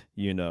feet,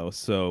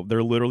 so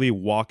they're literally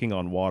walking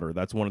on water.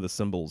 That's one of the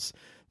symbols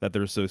that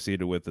they're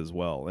associated with as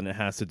well. And it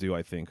has to do,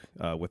 I think,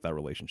 with that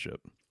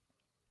relationship.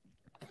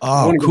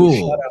 Oh,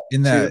 cool. I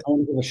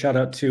want to give a shout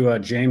out to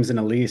James and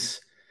Elise,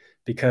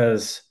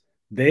 because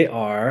they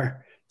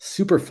are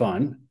super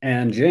fun.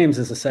 And James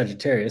is a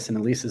Sagittarius and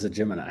Elise is a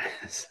Gemini.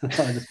 So I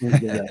just want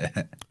to give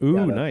that.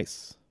 Ooh,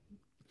 nice.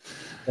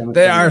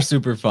 They are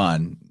super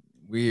fun.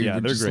 We're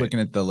just great. looking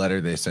at the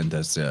letter they sent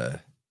us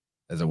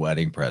as a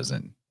wedding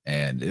present,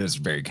 and it was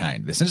very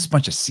kind. They sent us a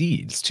bunch of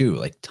seeds too,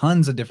 like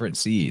tons of different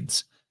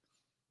seeds.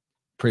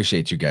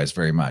 Appreciate you guys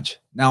very much.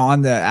 Now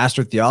on the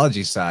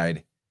astrotheology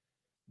side,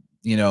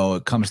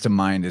 it comes to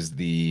mind is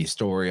the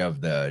story of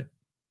the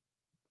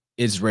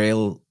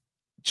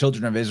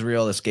children of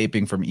Israel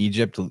escaping from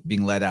Egypt,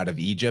 being led out of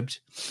Egypt,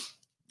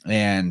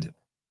 and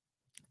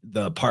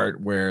the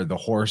part where the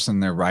horse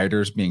and their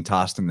riders being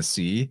tossed in the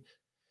sea.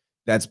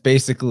 That's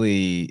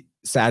basically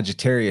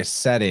Sagittarius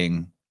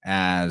setting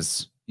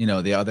as,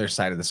 the other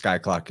side of the sky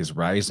clock is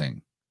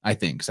rising. I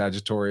think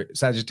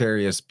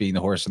Sagittarius being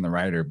the horse and the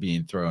rider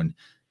being thrown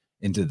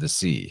into the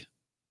sea.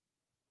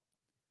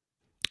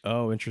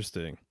 Oh,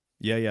 interesting.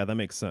 Yeah, that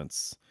makes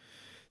sense.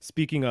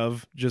 Speaking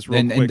of, just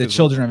real quick, and the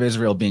children of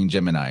Israel being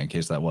Gemini, in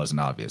case that wasn't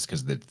obvious,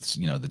 because it's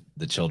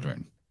the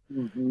children.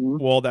 Mm-hmm.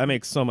 Well, that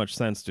makes so much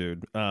sense,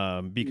 dude.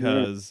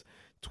 Because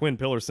twin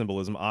pillar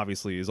symbolism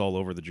obviously is all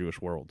over the Jewish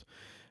world,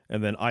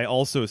 and then I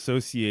also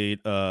associate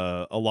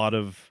a lot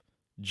of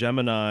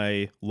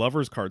Gemini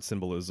lovers card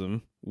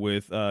symbolism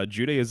with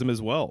Judaism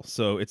as well.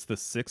 So it's the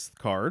 6th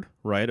card,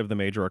 right, of the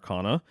major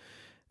arcana.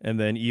 And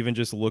then even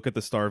just look at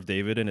the Star of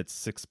David and it's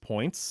 6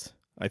 points.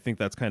 I think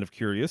that's kind of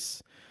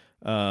curious.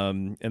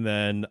 And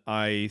then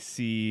I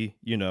see,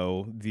 you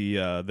know,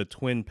 the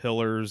twin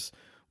pillars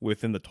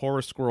within the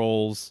Torah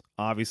scrolls,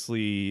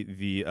 obviously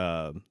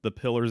the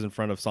pillars in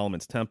front of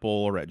Solomon's temple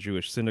or at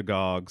Jewish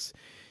synagogues,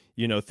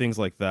 you know, things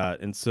like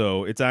that. And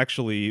so it's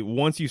actually,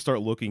 once you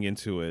start looking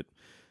into it,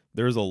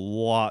 there's a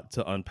lot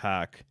to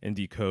unpack and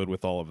decode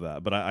with all of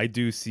that. But I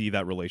do see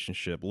that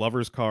relationship.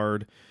 Lover's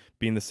card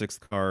being the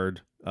 6th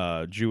card,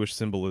 Jewish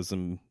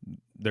symbolism,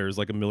 there's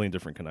like a million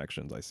different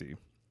connections I see.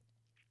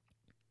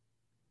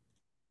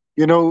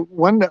 You know,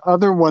 one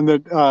other one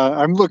that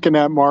I'm looking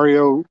at,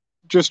 Mario,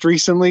 just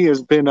recently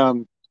has been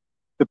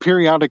the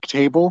periodic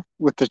table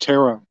with the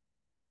tarot.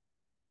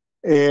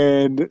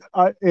 And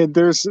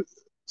there's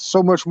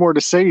so much more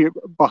to say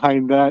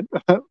behind that.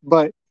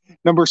 But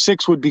number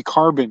 6 would be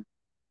carbon.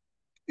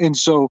 And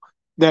so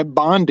that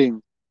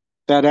bonding,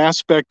 that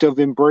aspect of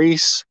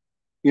embrace,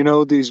 you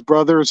know, these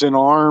brothers in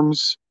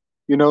arms,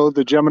 you know,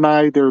 the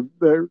Gemini,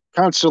 their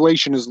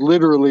constellation is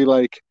literally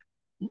like,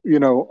 you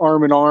know,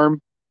 arm in arm.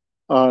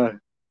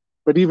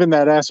 But even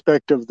that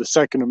aspect of the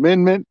Second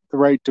Amendment, the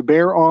right to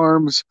bear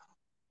arms,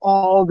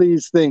 all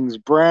these things,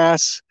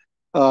 brass,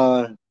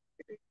 and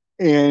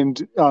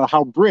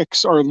how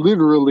bricks are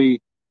literally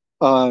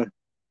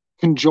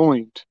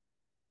conjoined.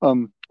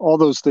 All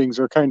those things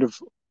are kind of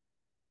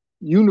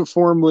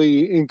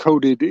uniformly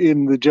encoded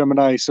in the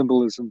Gemini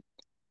symbolism.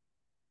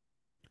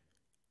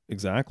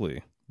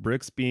 Exactly.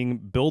 Bricks being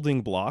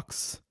building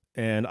blocks,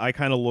 and I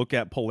kind of look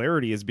at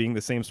polarity as being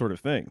the same sort of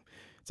thing.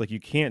 It's like you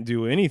can't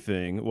do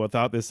anything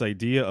without this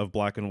idea of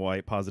black and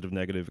white, positive,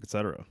 negative,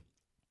 etc.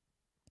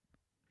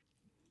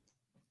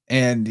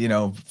 And, you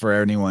know, for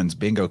anyone's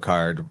bingo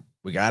card,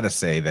 we got to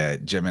say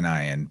that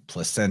Gemini and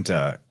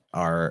placenta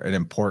are an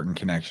important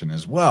connection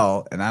as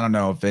well. And I don't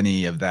know if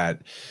any of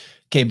that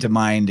came to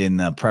mind in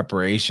the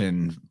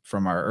preparation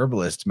from our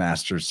herbalist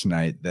masters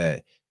tonight,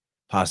 that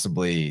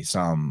possibly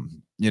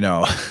some, you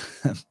know,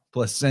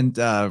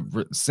 placenta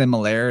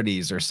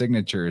similarities or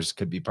signatures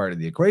could be part of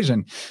the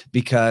equation,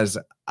 because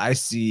I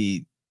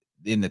see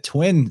in the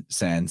twin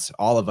sense,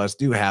 all of us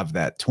do have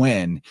that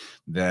twin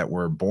that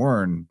we're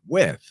born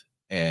with.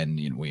 And,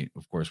 you know,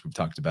 of course, we've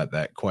talked about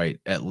that quite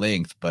at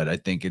length, but I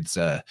think it's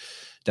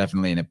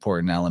definitely an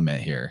important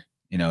element here,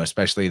 you know,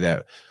 especially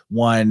that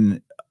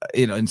one,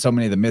 you know, in so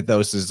many of the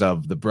mythoses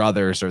of the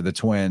brothers or the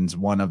twins,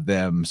 one of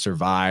them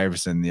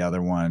survives and the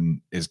other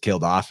one is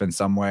killed off in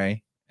some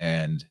way.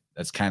 And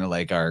that's kind of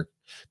like our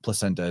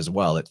placenta as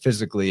well. It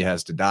physically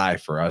has to die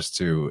for us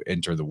to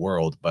enter the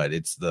world, but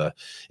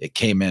it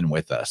came in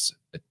with us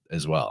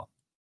as well.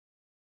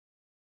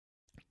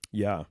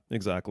 Yeah,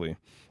 exactly.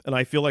 And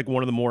I feel like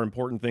one of the more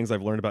important things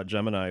I've learned about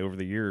Gemini over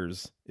the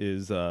years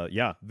is,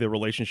 the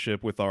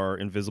relationship with our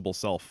invisible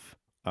self,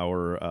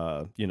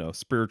 our, you know,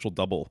 spiritual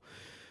double.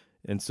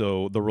 And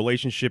so the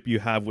relationship you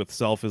have with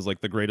self is like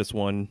the greatest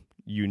one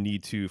you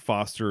need to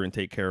foster and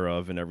take care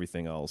of and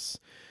everything else.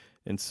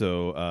 And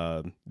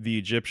so the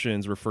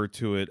Egyptians referred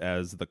to it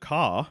as the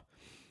Ka,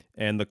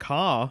 and the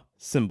Ka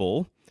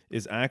symbol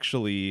is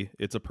actually,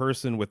 it's a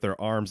person with their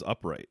arms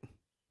upright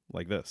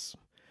like this.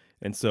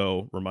 And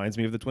so reminds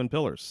me of the twin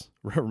pillars,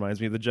 reminds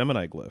me of the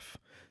Gemini glyph.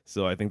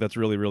 So I think that's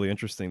really, really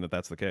interesting that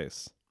that's the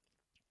case.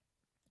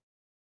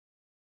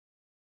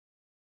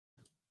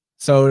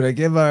 So to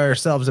give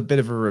ourselves a bit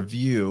of a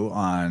review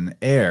on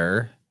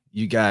air,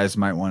 you guys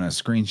might want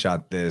to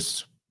screenshot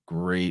this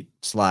great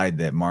slide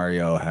that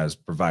Mario has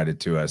provided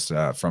to us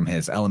from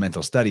his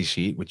elemental study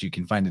sheet, which you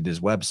can find at his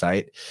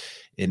website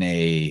in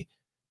a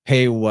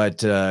pay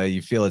what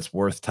you feel it's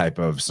worth type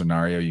of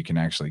scenario. You can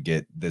actually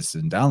get this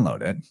and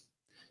download it.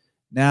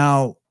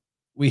 Now,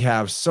 we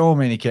have so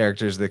many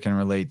characters that can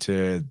relate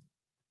to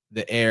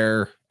the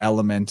air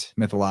element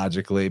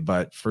mythologically,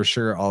 but for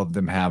sure, all of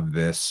them have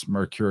this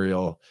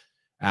mercurial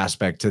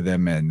aspect to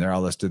them, and they're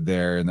all listed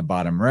there in the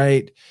bottom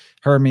right.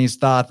 Hermes,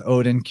 Thoth,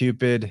 Odin,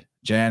 Cupid,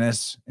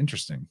 Janus.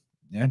 Interesting.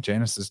 Yeah,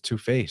 Janus is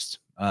two-faced.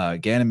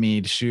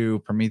 Ganymede, Shu,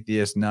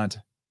 Prometheus, Nut,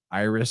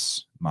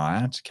 Iris,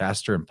 Maat,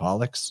 Castor, and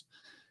Pollux.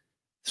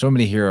 So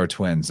many hero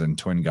twins and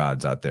twin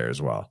gods out there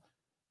as well.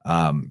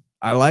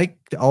 I like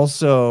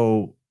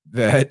also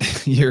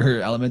that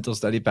your elemental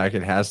study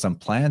packet has some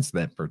plants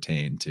that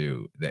pertain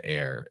to the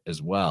air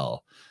as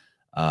well.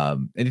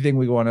 Anything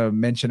we want to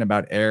mention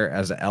about air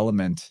as an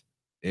element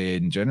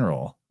in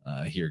general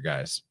here,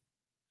 guys?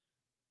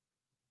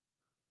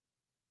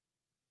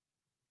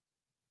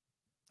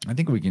 I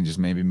think we can just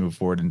maybe move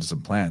forward into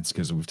some plants,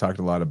 because we've talked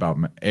a lot about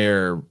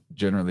air,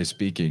 generally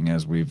speaking,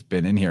 as we've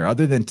been in here,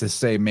 other than to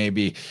say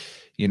maybe,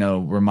 you know,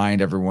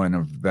 remind everyone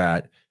of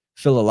that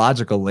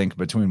philological link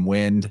between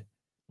wind,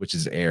 which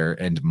is air,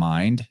 and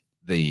mind,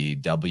 the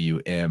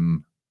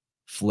WM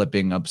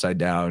flipping upside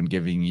down,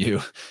 giving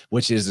you,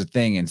 which is a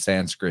thing in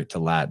Sanskrit to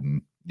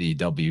Latin. The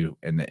W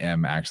and the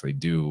M actually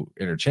do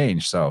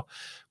interchange. So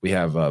we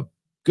have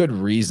good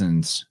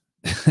reasons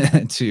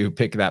to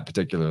pick that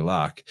particular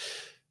lock.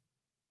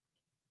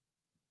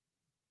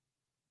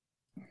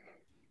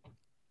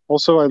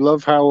 Also, I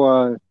love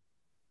how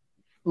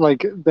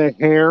like the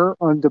hair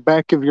on the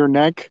back of your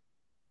neck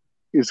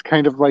is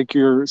kind of like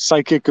your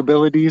psychic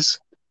abilities,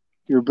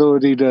 your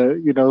ability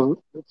to, you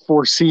know,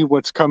 foresee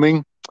what's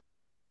coming.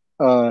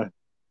 And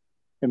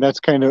that's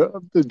kind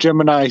of the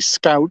Gemini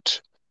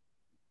scout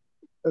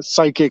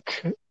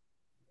psychic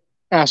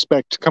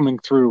aspect coming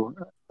through.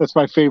 That's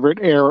my favorite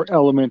air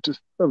element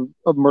of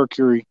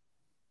Mercury.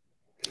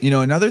 You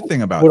know, another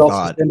thing about Would thought.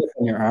 also stand up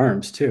on your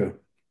arms too.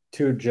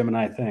 Two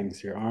Gemini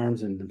things: your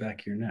arms and the back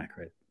of your neck,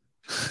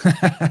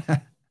 right?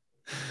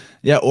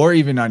 Yeah, or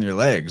even on your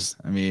legs.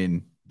 I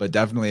mean, but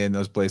definitely in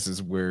those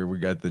places where we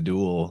got the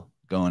dual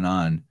going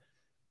on.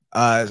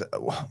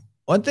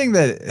 One thing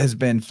that has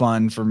been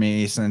fun for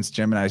me since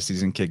Gemini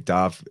season kicked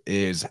off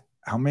is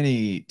how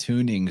many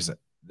tunings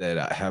that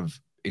I have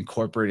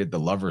incorporated the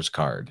Lover's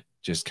card,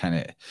 just kind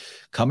of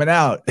coming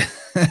out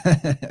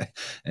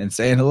and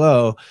saying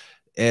hello.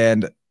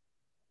 And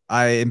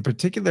I, in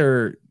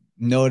particular,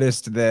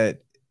 noticed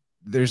that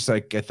there's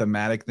like a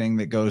thematic thing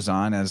that goes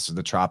on as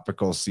the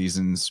tropical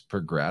seasons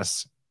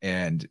progress.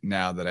 And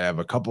now that I have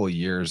a couple of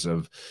years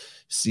of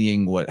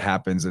seeing what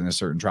happens in a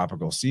certain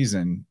tropical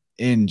season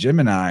in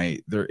Gemini,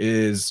 there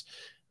is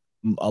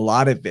a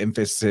lot of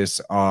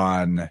emphasis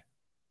on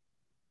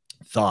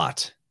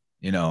thought,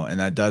 you know, and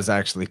that does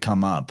actually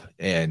come up.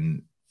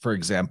 And for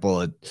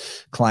example, a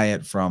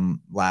client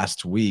from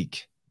last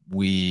week,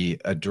 we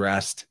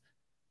addressed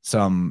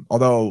some,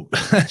 although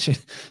she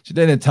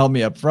didn't tell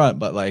me up front,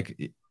 but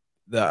like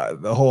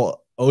the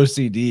whole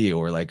OCD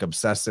or like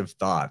obsessive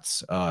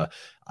thoughts, I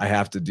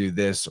have to do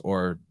this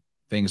or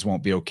things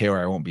won't be okay or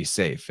I won't be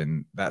safe,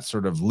 and that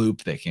sort of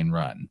loop they can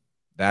run.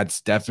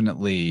 That's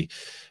definitely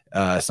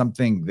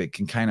something that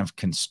can kind of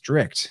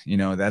constrict, you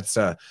know, that's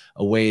a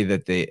way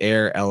that the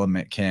air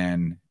element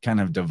can kind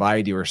of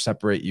divide you or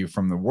separate you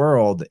from the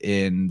world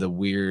in the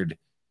weird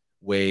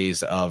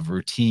ways of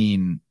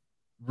routine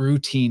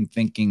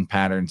thinking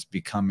patterns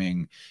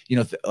becoming, you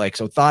know, like,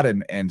 so thought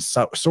and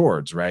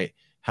swords, right?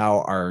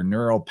 How our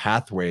neural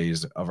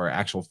pathways of our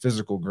actual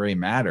physical gray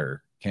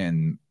matter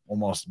can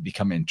almost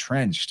become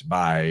entrenched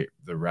by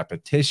the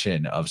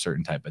repetition of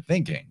certain type of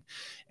thinking,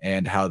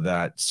 and how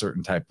that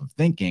certain type of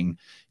thinking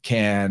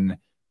can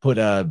put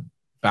a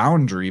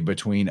boundary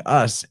between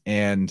us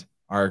and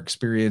our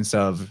experience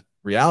of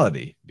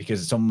reality,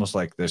 because it's almost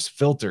like this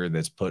filter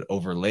that's put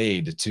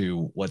overlaid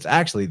to what's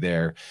actually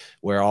there,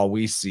 where all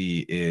we see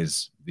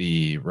is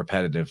the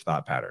repetitive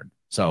thought pattern.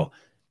 So,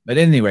 but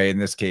anyway, in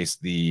this case,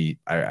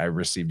 I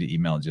received an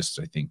email just,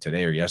 I think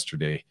today or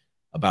yesterday,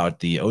 about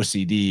the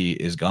OCD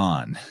is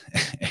gone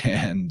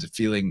and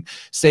feeling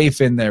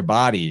safe in their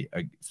body,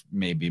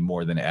 maybe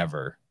more than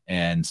ever.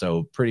 And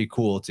so pretty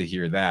cool to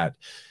hear that,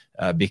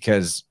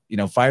 because, you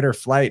know, fight or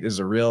flight is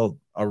a real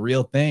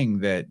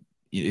thing that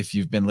if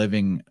you've been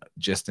living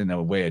just in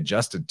a way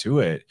adjusted to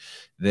it,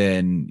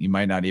 then you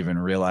might not even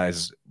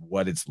realize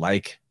what it's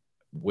like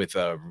with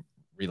a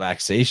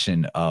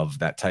relaxation of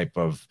that type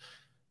of,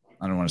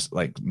 I don't want to,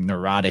 like,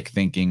 neurotic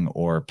thinking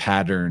or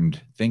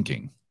patterned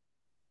thinking.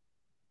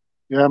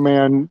 Yeah,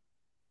 man.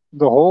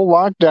 The whole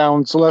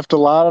lockdown's left a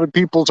lot of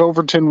people's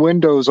Overton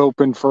windows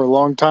open for a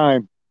long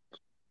time.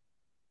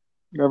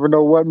 Never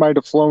know what might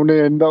have flown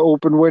in the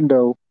open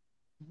window.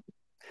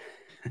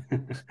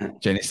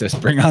 Jenny says,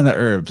 "Bring on the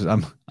herbs."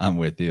 I'm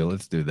with you.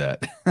 Let's do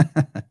that.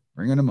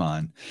 Bringing them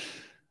on.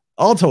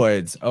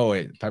 Altoids. Oh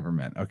wait,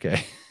 peppermint.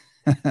 Okay.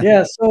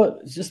 Yeah.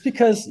 So just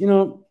because, you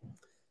know,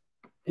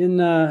 in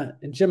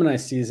Gemini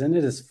season,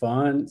 it is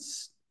fun,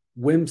 it's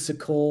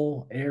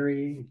whimsical,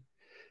 airy,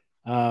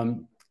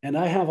 and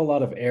I have a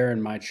lot of air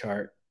in my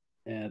chart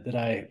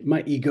that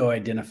my ego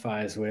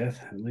identifies with,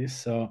 at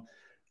least. So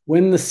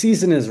when the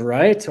season is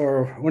right,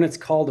 or when it's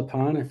called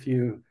upon, if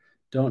you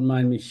don't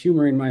mind me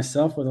humoring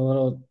myself with a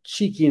little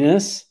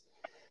cheekiness,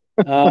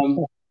 I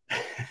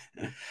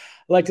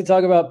like to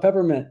talk about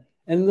peppermint.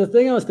 And the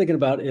thing I was thinking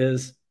about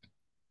is,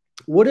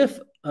 what if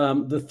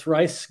the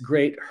thrice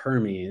great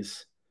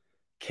Hermes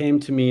came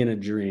to me in a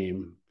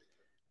dream?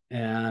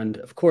 And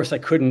of course, I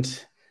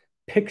couldn't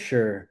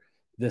picture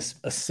this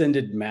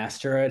ascended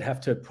master. I'd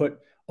have to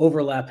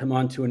overlap him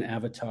onto an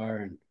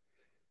avatar.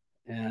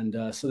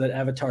 And so that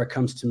avatar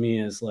comes to me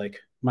as like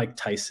Mike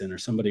Tyson or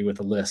somebody with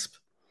a lisp.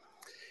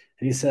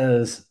 And he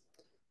says,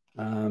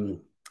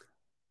 I'm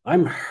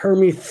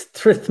Hermes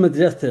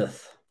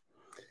Trismegistus,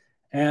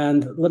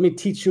 and let me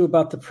teach you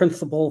about the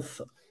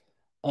principles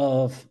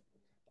of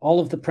all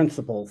of the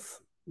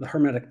principles, the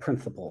Hermetic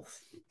principles.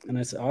 And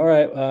I said, all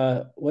right,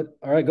 all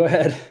right, go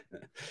ahead.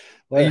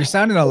 Well, you're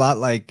sounding a lot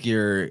like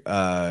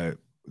the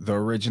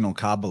original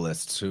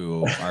Kabbalists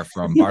who are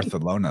from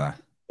Barcelona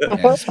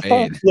and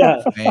Spain.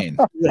 Yeah. Spain.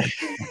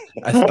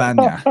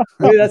 España.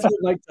 Maybe that's what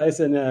Mike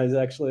Tyson is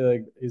actually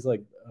like. He's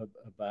like a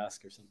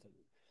Basque or something.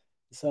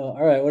 So,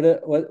 all right, what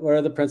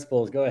are the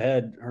principles? Go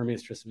ahead,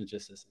 Hermes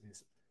Trismegistus.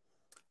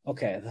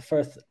 Okay, the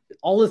first,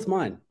 all is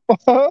mine.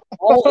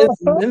 All is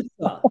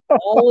Mentha.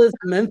 All is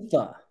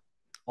Mentha.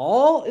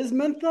 All is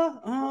mentha?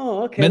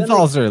 Oh, okay.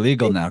 Menthols are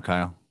illegal now,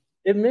 Kyle.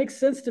 It makes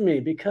sense to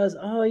me because,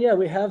 oh yeah,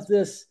 we have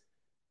this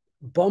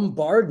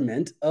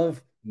bombardment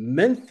of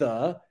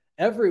mentha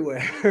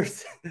everywhere.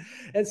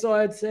 And so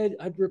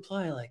I'd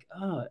reply like,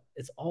 oh,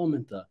 it's all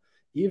mentha.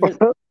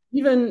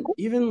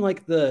 Even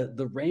like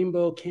the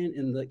rainbow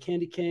and the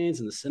candy canes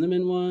and the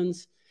cinnamon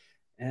ones.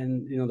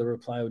 And the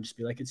reply would just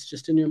be like, it's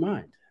just in your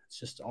mind. It's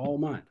just all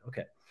mind.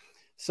 Okay.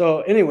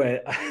 So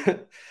anyway,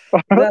 that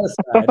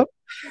aside,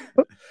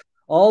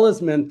 all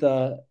is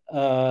mentha.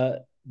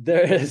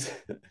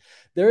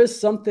 There is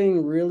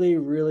something really,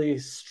 really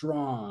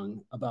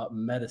strong about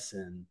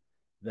medicine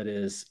that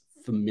is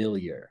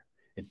familiar.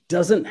 It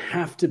doesn't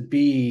have to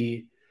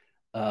be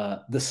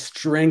the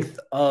strength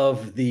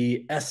of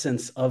the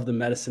essence of the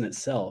medicine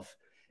itself.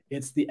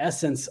 It's the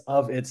essence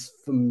of its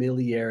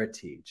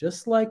familiarity,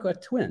 just like a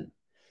twin,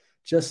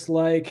 just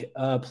like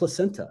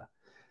placenta.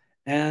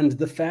 And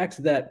the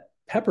fact that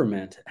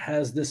peppermint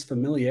has this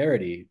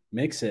familiarity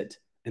makes it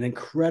an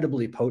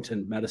incredibly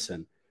potent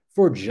medicine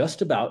for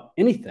just about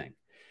anything.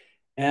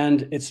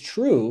 And it's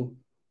true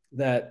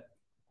that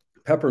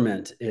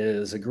peppermint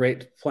is a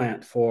great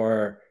plant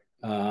for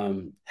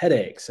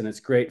headaches, and it's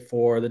great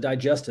for the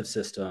digestive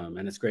system,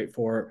 and it's great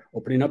for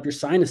opening up your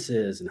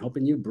sinuses and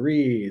helping you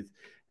breathe,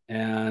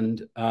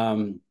 and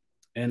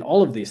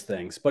all of these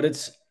things. But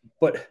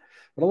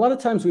a lot of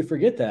times we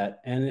forget that.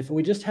 And if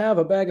we just have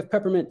a bag of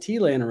peppermint tea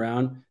laying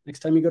around, next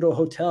time you go to a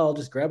hotel,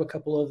 just grab a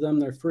couple of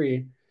them. They're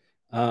free,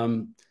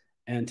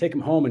 and take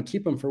them home and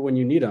keep them for when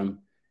you need them.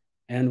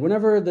 And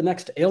whenever the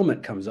next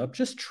ailment comes up,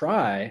 just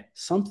try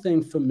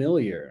something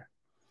familiar.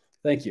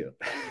 Thank you.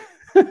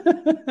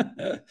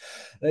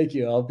 Thank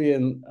you. I'll be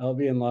in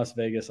Las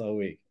Vegas all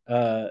week.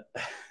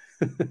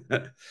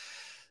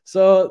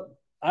 So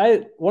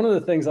one of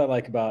the things I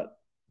like about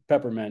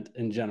peppermint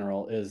in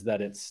general is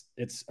that it's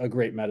a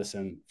great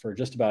medicine for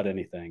just about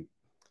anything.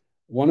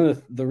 One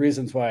of the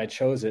reasons why I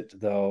chose it,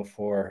 though,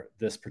 for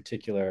this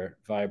particular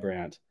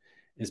Vibrant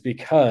is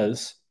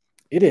because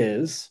it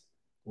is,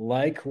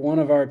 like one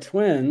of our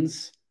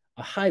twins,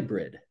 a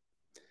hybrid.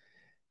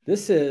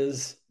 This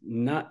is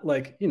not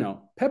like,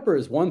 pepper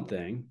is one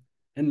thing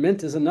and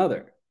mint is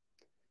another.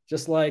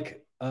 Just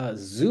like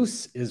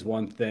Zeus is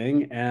one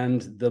thing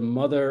and the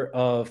mother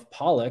of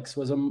Pollux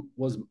was a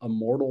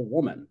mortal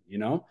woman,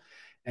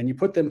 and you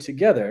put them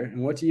together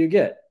and what do you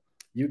get?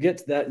 You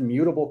get that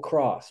mutable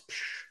cross,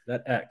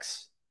 that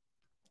X,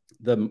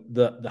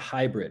 the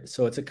hybrid.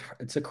 So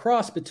it's a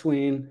cross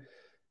between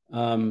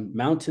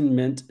mountain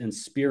mint and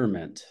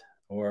spearmint,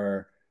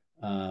 or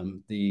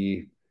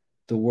the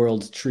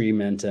world's tree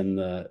mint and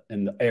the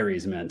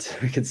Aries mint,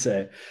 we could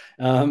say,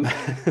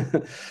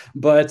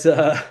 but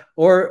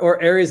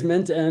or Aries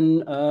mint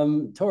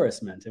and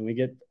Taurus mint, and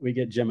we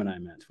get Gemini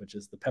mint, which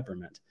is the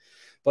peppermint.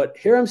 But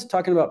here I'm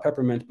talking about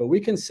peppermint, but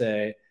we can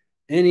say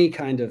any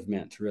kind of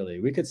mint, really.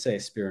 We could say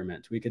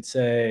spearmint. We could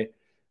say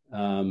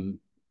all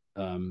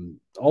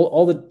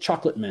the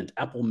chocolate mint,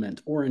 apple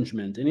mint, orange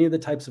mint, any of the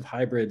types of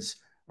hybrids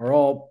are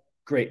all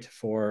great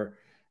for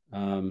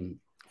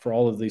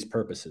all of these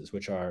purposes,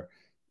 which are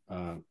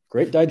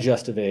great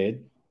digestive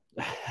aid.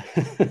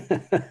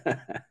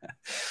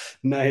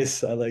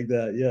 Nice. I like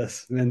that.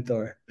 Yes.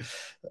 Mentor.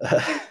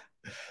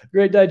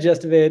 Great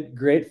digestive aid.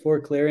 Great for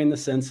clearing the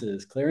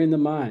senses, clearing the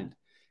mind.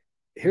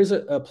 Here's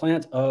a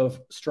plant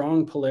of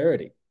strong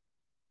polarity.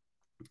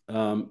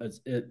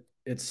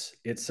 It's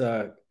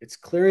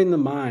clearing the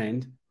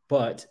mind,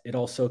 but it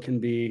also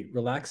can be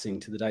relaxing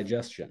to the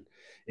digestion.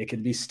 It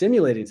can be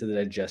stimulating to the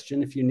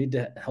digestion if you need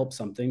to help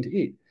something to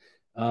eat.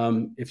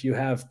 If you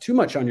have too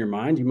much on your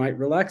mind, you might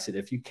relax it.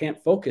 If you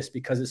can't focus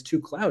because it's too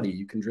cloudy,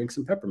 you can drink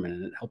some peppermint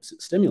and it helps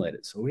it stimulate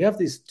it. So we have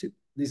these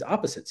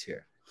opposites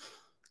here.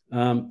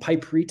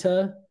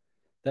 Piperita,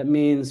 that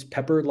means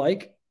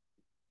pepper-like,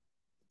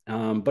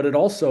 but it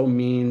also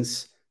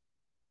means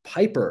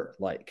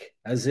piper-like,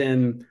 as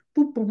in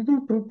boop, boop,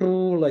 boop, boop,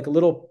 boop,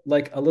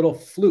 like a little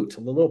flute, a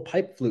little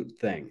pipe flute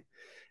thing.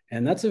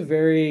 And that's a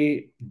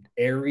very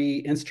airy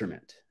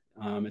instrument.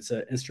 It's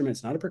an instrument.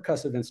 It's not a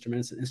percussive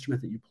instrument. It's an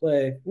instrument that you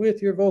play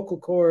with your vocal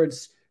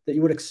cords, that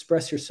you would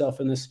express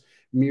yourself in this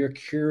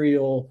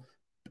mercurial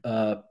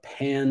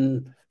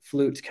pan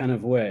flute kind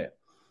of way.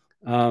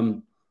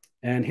 And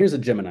here's a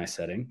Gemini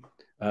saying,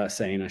 I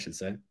should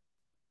say.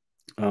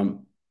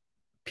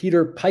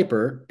 Peter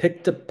Piper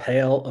picked a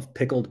pail of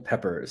pickled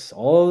peppers.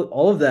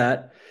 All of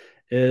that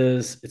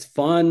it's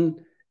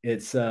fun,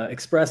 it's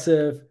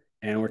expressive,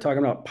 and we're talking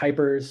about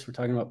pipers. We're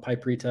talking about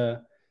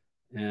piperita.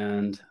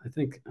 And I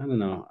don't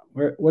know,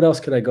 what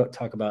else could I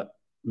talk about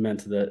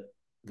mint that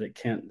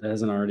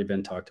hasn't already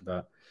been talked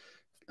about?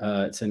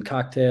 It's in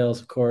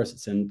cocktails, of course.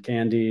 It's in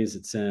candies.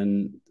 It's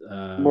in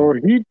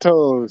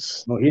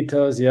mojitos.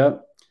 Mojitos,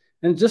 yep.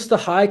 And just the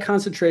high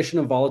concentration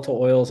of volatile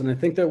oils. And I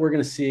think that we're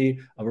going to see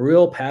a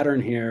real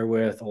pattern here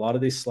with a lot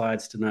of these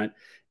slides tonight,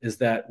 is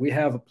that we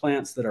have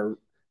plants that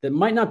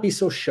might not be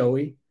so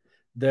showy.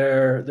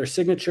 Their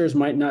signatures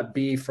might not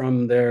be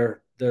from the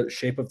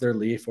shape of their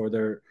leaf or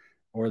their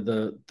or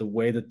the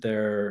way that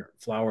their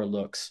flower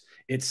looks.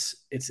 It's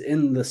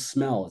in the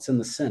smell, it's in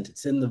the scent,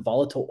 it's in the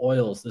volatile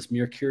oils, this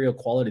mercurial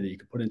quality that you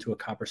can put into a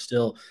copper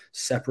still,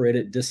 separate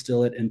it,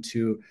 distill it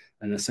into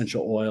an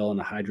essential oil and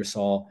a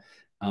hydrosol.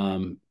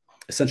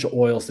 Essential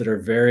oils that are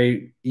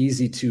very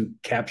easy to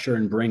capture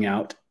and bring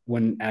out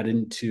when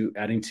adding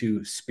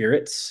to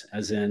spirits,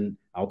 as in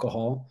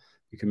alcohol.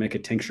 You can make a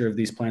tincture of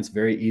these plants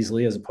very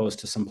easily, as opposed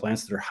to some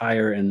plants that are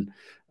higher in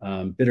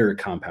bitter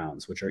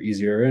compounds, which are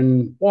easier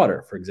in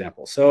water, for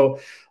example. So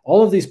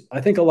all of these, I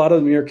think a lot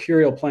of the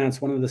mercurial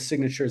plants, one of the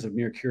signatures of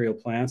mercurial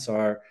plants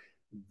are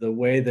the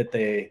way that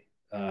they're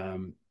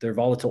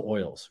volatile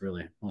oils,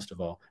 really, most of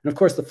all. And of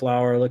course, the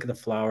flower, look at the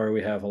flower.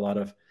 We have a lot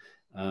of,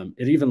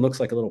 it even looks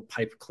like a little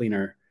pipe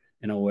cleaner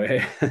in a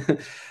way.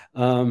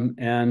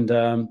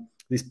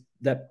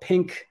 That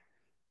pink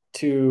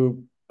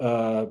to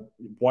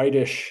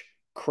whitish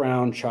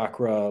crown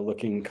chakra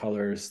looking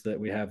colors that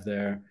we have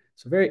there.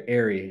 So very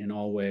airy in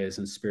all ways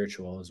and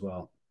spiritual as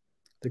well.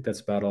 I think that's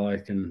about all I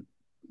can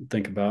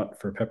think about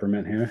for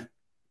peppermint here.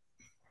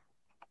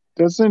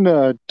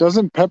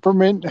 Doesn't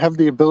peppermint have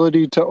the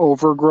ability to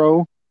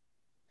overgrow?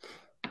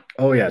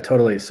 Oh yeah,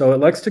 totally. So it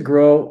likes to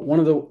grow. One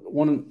of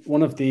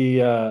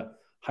the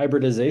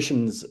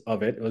hybridizations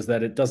of it was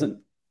that it doesn't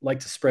like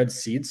to spread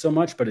seeds so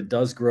much, but it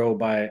does grow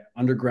by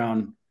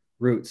underground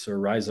roots or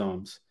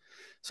rhizomes.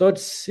 So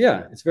it's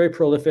very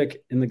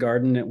prolific in the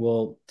garden. It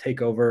will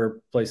take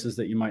over places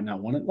that you might not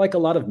want it, like a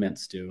lot of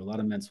mints do. A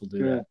lot of mints will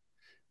do that.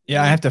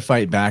 Yeah, I have to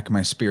fight back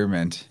my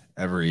spearmint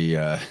every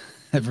year.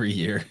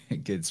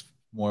 It gets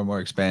more and more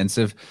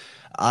expensive.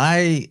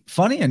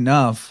 Funny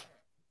enough,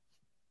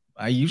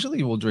 I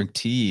usually will drink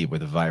tea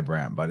with a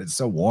Vibrant, but it's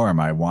so warm.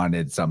 I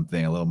wanted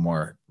something a little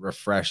more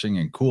refreshing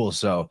and cool.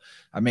 So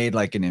I made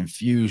like an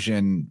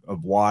infusion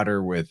of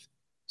water with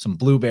some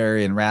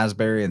blueberry and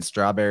raspberry and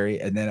strawberry,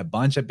 and then a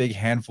bunch of big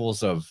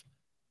handfuls of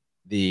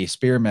the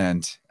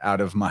spearmint out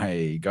of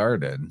my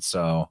garden.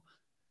 So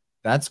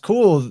that's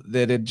cool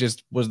that it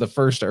just was the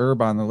first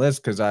herb on the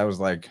list, because I was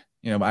like,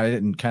 I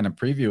didn't kind of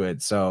preview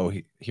it. So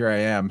here I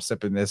am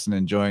sipping this and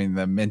enjoying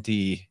the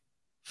minty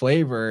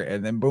flavor,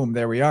 and then boom,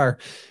 there we are.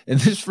 And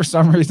this for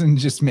some reason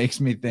just makes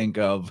me think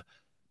of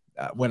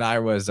when I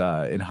was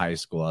in high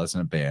school. I was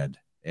in a band,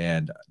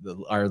 and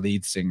our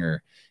lead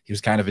singer, he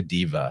was kind of a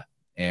diva,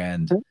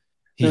 and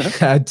he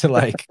had to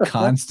like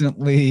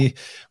constantly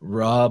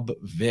rub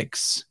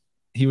Vicks.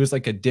 He was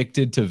like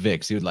addicted to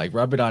Vicks. He would like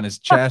rub it on his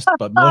chest,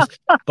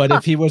 but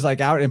if he was like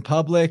out in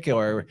public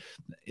or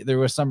there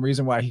was some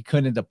reason why he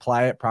couldn't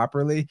apply it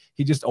properly,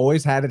 he just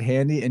always had it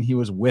handy, and he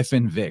was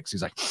whiffing Vicks.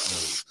 He's like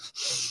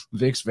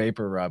Vicks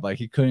vapor rub, like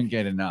he couldn't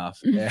get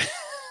enough.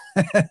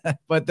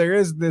 But there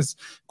is this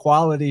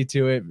quality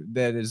to it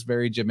that is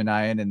very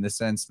Geminian, in the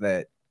sense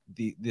that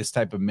this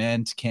type of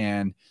mint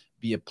can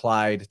be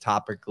applied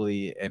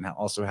topically and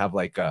also have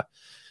like a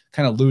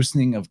kind of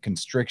loosening of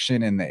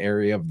constriction in the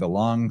area of the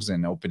lungs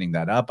and opening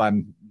that up.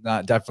 I'm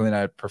definitely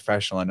not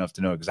professional enough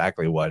to know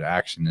exactly what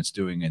action it's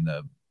doing in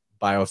the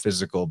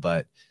biophysical,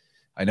 but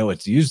I know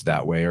it's used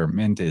that way, or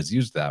mint is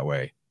used that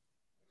way.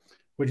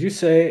 Would you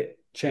say,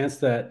 Chance,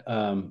 that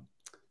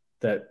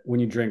that when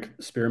you drink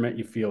spearmint,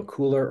 you feel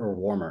cooler or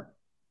warmer?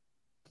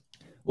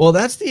 Well,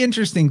 that's the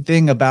interesting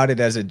thing about it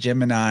as a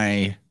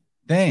Gemini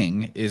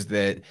thing, is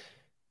that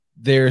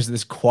there's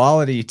this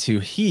quality to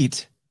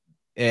heat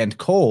and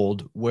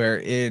cold, where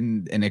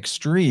in an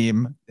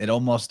extreme, it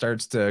almost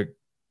starts to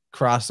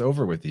cross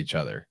over with each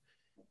other.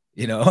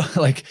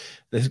 Like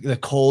the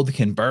cold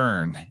can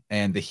burn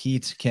and the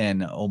heat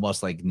can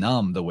almost like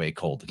numb the way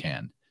cold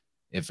can,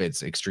 if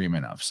it's extreme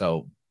enough.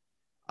 So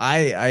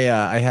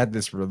I had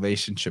this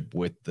relationship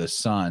with the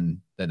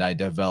sun that I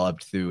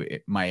developed through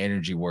my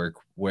energy work,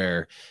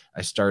 where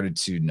I started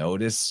to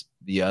notice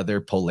the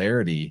other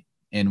polarity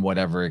in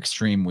whatever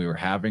extreme we were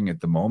having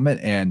at the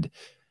moment. And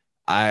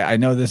I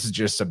know this is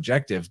just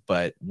subjective,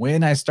 but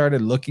when I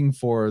started looking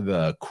for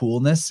the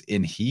coolness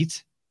in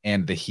heat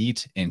and the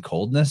heat in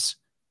coldness,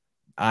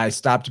 I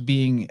stopped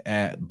being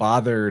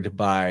bothered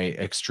by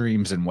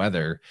extremes in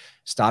weather,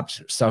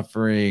 stopped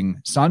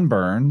suffering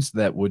sunburns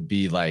that would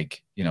be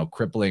like,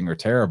 crippling or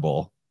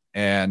terrible,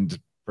 and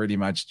pretty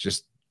much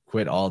just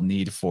quit all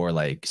need for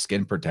like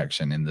skin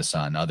protection in the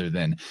sun, other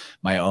than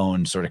my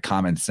own sort of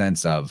common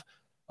sense of,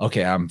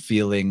 okay, I'm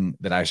feeling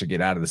that I should get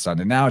out of the sun.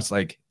 And now it's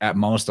like, at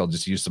most, I'll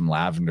just use some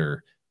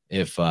lavender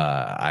if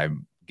I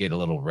get a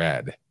little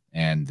red,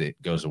 and it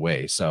goes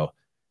away. So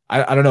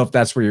I don't know if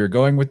that's where you're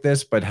going with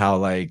this, but how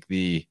like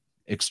the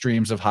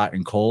extremes of hot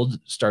and cold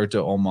start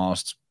to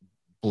almost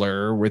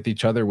blur with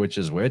each other, which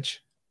is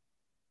which.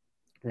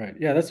 Right.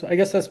 Yeah, I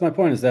guess that's my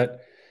point, is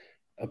that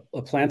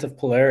a plant of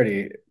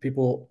polarity,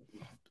 people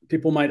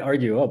might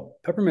argue, oh,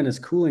 peppermint is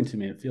cooling to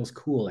me. It feels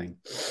cooling.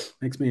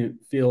 Makes me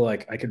feel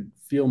like I could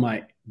feel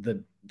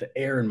the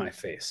air in my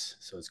face.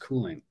 So it's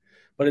cooling.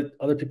 But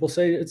other people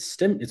say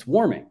it's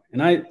warming.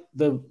 And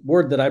the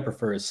word that I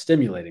prefer is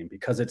stimulating,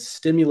 because it's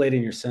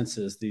stimulating your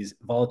senses. These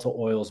volatile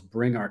oils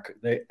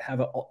they have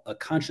a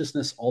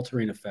consciousness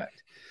altering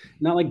effect.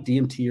 not like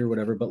DMT or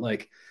whatever, but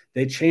like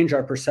they change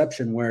our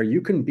perception where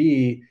you can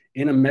be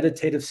in a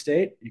meditative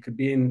state. You could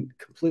be in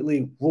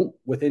completely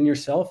within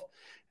yourself.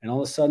 And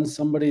all of a sudden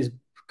somebody's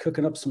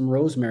cooking up some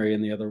rosemary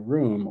in the other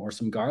room or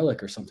some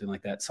garlic or something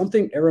like that,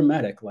 something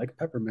aromatic like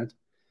peppermint.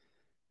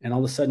 And all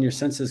of a sudden your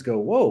senses go,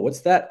 whoa,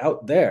 what's that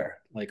out there?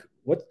 Like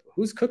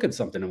who's cooking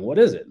something and what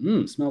is it?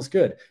 Smells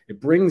good. It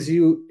brings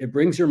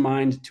your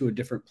mind to a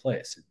different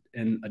place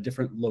and a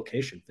different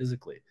location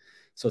physically.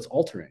 So it's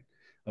altering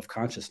of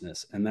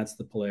consciousness. And that's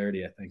the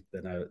polarity I think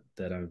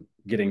that I'm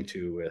getting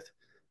to with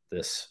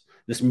this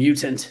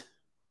mutant.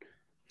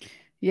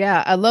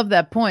 Yeah, I love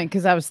that point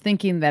because I was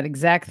thinking that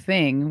exact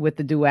thing with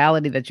the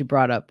duality that you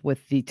brought up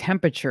with the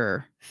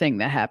temperature thing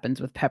that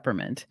happens with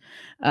peppermint.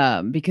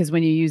 Because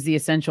when you use the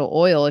essential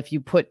oil, if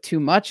you put too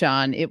much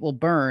on, it will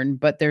burn,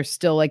 but there's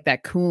still like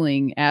that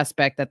cooling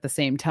aspect at the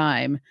same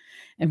time.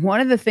 And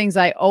one of the things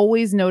I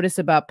always notice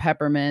about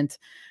peppermint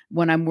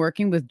when I'm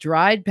working with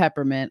dried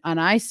peppermint, and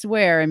I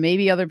swear, and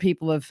maybe other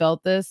people have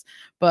felt this,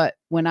 but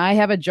when I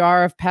have a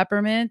jar of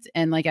peppermint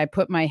and like I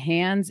put my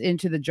hands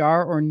into the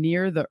jar or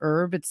near the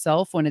herb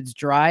itself when it's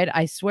dried,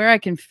 I swear I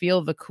can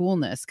feel the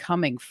coolness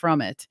coming from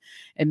it.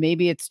 And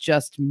maybe it's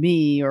just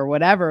me or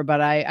whatever,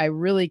 but I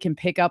really can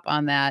pick up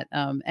on that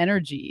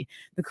energy,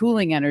 the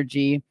cooling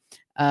energy.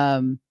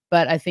 But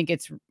I think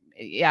it's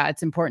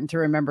important to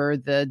remember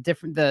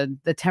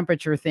the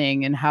temperature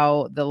thing and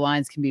how the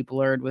lines can be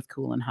blurred with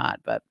cool and hot.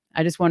 But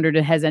I just wondered,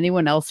 has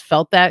anyone else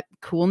felt that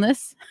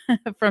coolness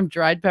from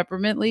dried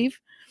peppermint leaf?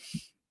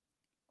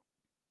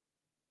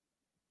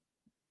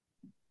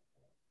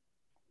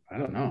 I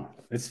don't know.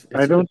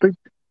 I don't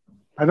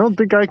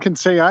think I can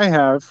say I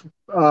have,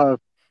 but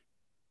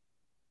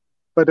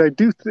I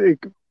do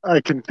think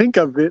I can think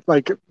of it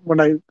like when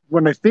I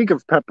think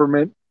of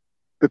peppermint,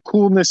 the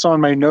coolness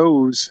on my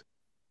nose.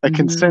 I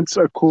can sense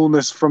a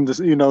coolness from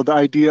the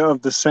idea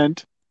of the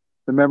scent,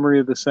 the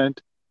memory of the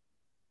scent.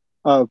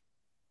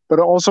 But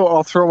also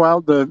I'll throw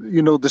out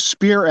the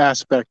spear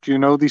aspect.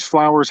 These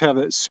flowers have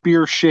a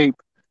spear shape.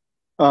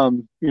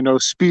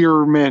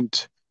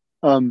 Spearmint.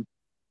 The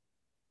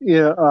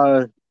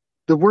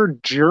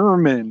word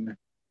German,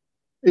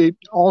 it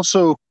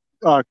also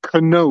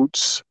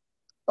connotes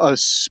a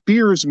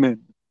spearsman,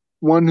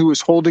 one who is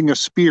holding a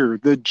spear.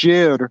 The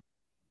Ger,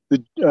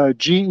 the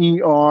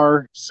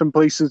G-E-R, some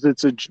places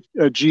it's a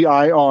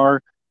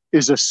G-I-R,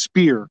 is a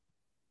spear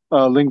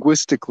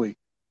linguistically.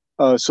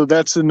 So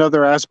that's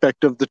another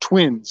aspect of the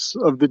twins,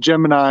 of the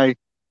Gemini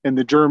and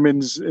the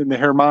Germans and the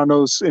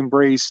Hermanos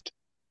embraced.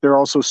 They're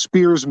also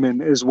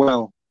spearsmen as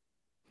well.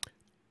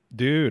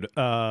 Dude,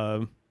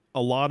 a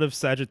lot of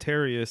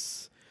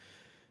Sagittarius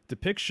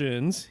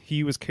depictions,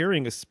 he was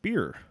carrying a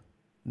spear,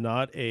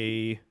 not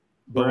a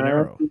bow and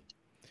arrow.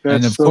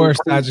 And of course,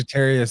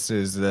 Sagittarius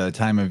is the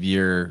time of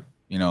year,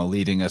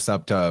 leading us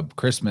up to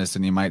Christmas,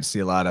 and you might see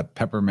a lot of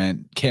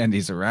peppermint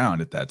candies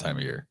around at that time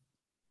of year.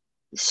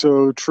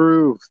 So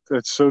true.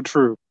 That's so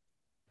true.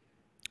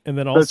 And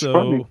then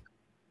also,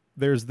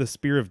 there's the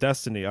Spear of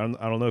Destiny. I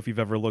don't know if you've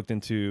ever looked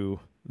into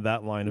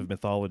that line of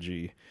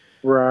mythology.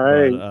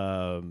 Right.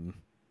 But,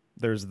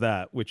 there's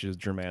that, which is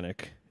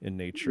Germanic in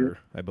nature,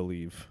 I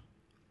believe.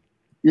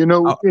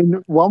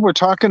 While we're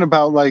talking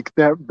about like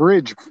that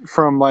bridge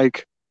from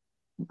like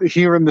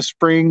here in the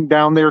spring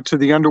down there to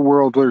the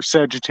underworld where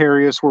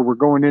Sagittarius, where we're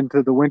going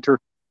into the winter,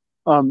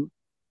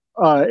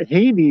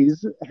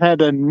 Hades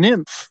had a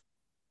nymph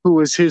who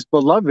was his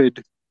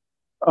beloved.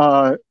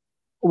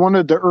 One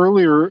of the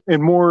earlier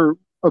and more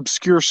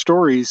obscure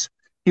stories,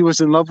 he was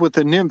in love with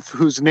a nymph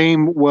whose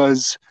name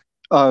was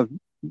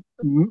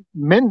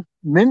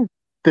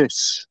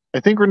Menthis. I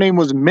think her name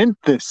was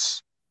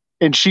Menthis,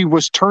 and she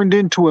was turned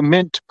into a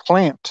mint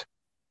plant.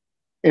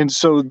 And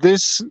so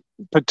this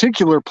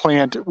particular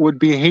plant would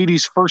be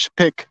Hades' first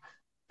pick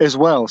as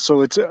well.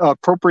 So it's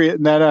appropriate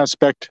in that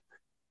aspect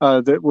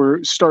that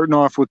we're starting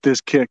off with this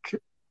kick.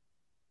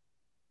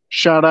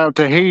 Shout out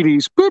to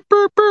Hades. Boop,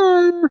 boop,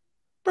 boop.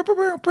 Boop,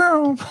 boop, boop,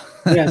 boop.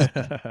 Yes.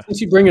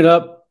 Since you bring it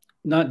up,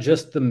 not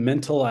just the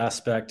mental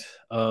aspect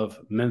of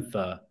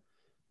Mentha,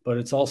 but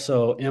it's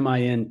also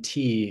MINT,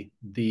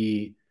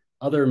 the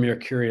other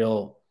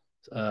mercurial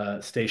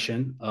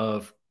station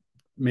of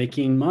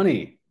making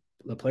money,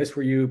 the place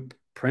where you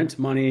print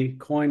money,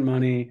 coin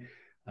money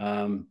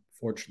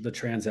for the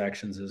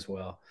transactions as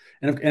well.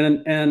 And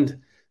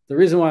the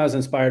reason why I was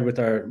inspired with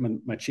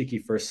my cheeky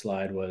first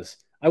slide was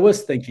I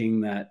was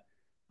thinking that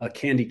a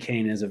candy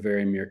cane is a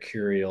very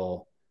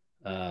mercurial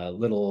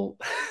little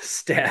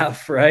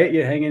staff, right?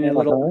 You hang in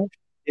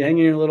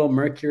your little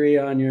Mercury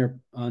on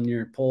your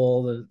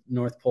pole, the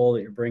North Pole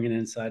that you're bringing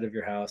inside of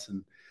your house,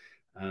 and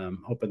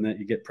hoping that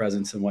you get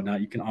presents and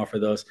whatnot. You can offer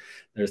those.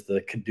 There's the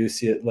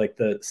caduceus, like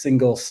the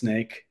single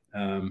snake,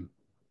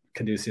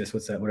 caduceus,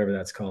 whatever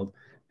that's called,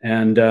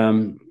 and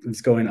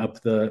it's going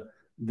up the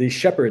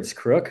shepherd's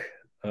crook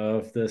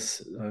of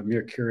this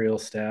mercurial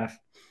staff.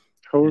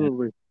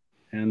 Totally.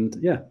 And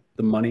yeah,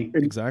 the money.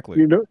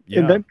 Exactly. Yeah.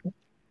 And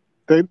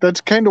that's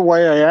kind of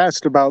why I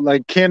asked about,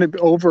 like, can it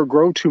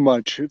overgrow too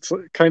much? It's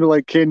kind of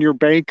like, can your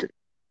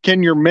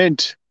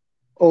mint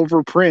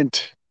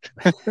overprint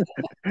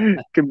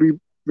can be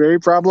very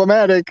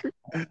problematic.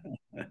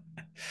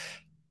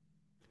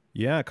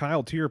 Yeah,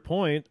 Kyle, to your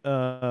point,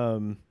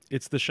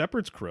 it's the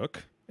shepherd's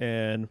crook.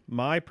 And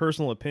my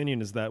personal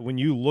opinion is that when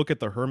you look at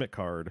the Hermit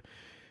card,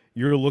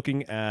 you're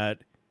looking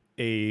at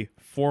a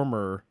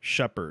former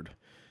shepherd,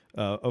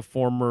 a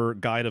former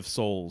guide of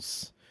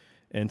souls.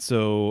 And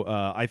so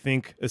I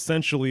think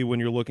essentially when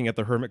you're looking at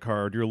the Hermit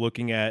card, you're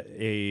looking at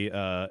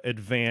a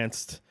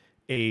advanced,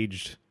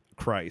 aged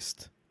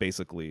Christ,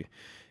 basically.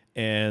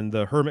 And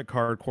the Hermit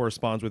card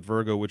corresponds with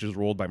Virgo, which is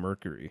ruled by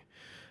Mercury.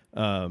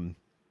 And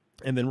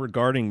then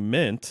regarding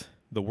mint,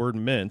 the word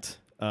mint,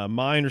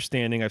 my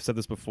understanding, I've said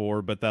this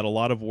before, but that a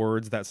lot of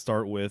words that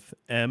start with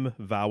M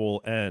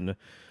vowel N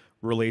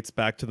relates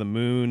back to the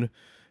moon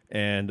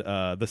and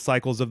the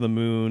cycles of the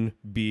moon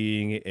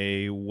being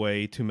a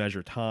way to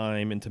measure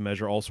time and to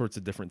measure all sorts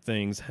of different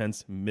things,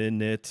 hence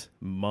minute,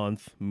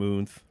 month,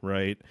 moonth,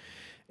 right?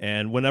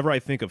 And whenever I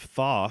think of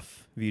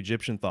Thoth, the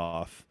Egyptian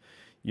Thoth,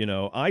 you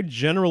know, I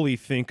generally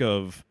think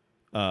of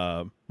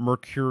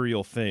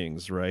mercurial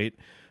things, right?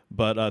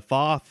 But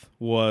Thoth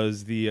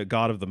was the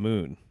god of the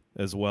moon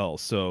as well.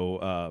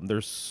 So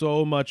there's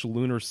so much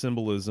lunar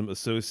symbolism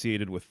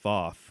associated with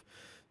Thoth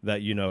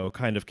that, you know,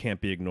 kind of can't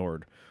be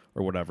ignored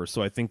or whatever.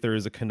 So I think there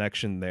is a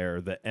connection there.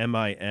 The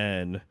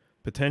MIN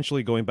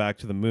potentially going back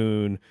to the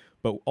moon,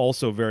 but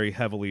also very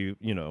heavily,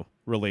 you know,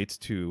 relates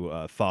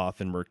to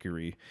Thoth and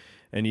Mercury.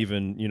 And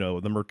even, you know,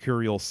 the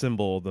mercurial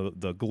symbol,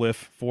 the glyph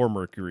for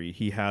Mercury,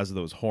 he has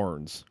those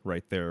horns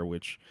right there,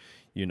 which,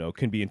 you know,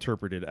 can be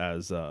interpreted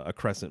as a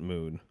crescent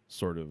moon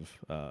sort of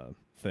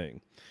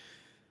thing.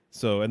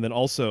 So, and then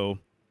also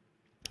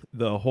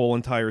the whole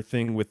entire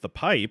thing with the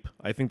pipe,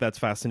 I think that's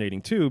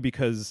fascinating too,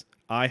 because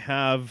I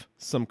have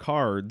some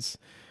cards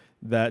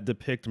that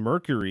depict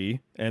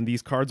Mercury, and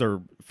these cards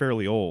are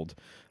fairly old,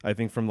 I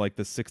think from like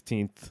the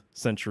 16th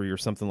century or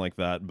something like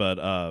that.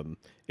 But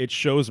it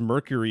shows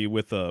Mercury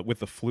with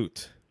a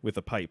flute, with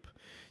a pipe,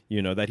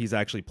 you know, that he's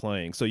actually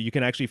playing. So you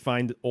can actually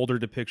find older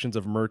depictions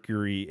of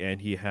Mercury, and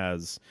he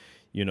has,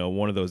 you know,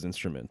 one of those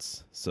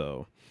instruments.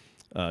 So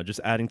just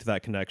adding to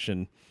that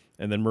connection.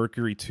 And then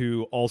Mercury,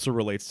 too, also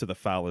relates to the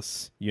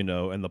phallus, you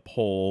know, and the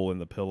pole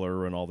and the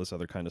pillar and all this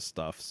other kind of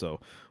stuff. So,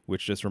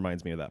 which just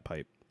reminds me of that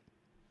pipe.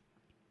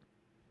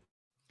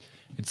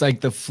 It's like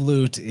the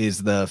flute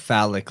is the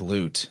phallic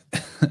lute,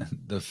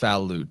 the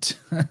phallute.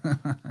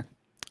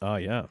 Oh,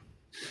 yeah,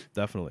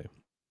 definitely.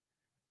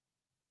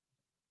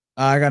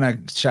 I gotta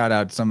shout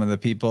out some of the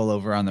people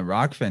over on the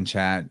Rockfin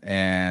chat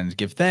and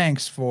give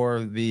thanks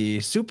for the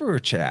super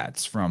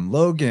chats from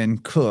Logan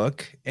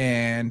Cook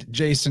and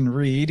Jason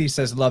Reed. He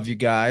says, love you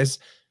guys.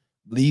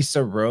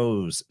 Lisa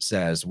Rose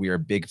says, we are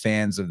big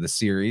fans of the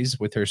series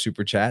with her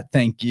super chat.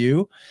 Thank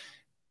you.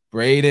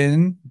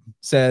 Braden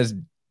says,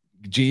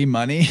 G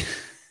money.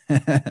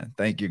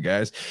 Thank you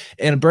guys.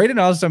 And Braden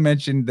also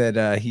mentioned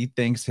that he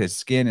thinks his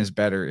skin is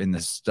better in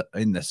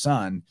the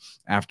sun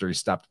after he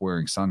stopped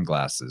wearing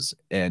sunglasses.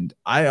 And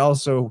I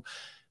also,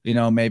 you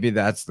know, maybe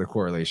that's the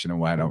correlation of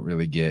why I don't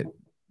really get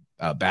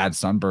bad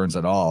sunburns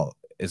at all,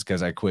 is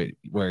because I quit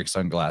wearing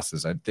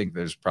sunglasses. I think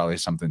there's probably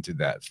something to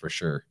that for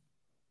sure.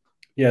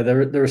 Yeah, the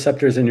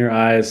receptors in your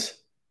eyes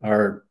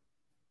are,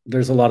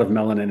 there's a lot of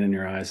melanin in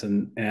your eyes,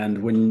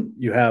 and when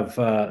you have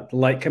the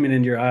light coming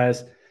into your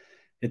eyes,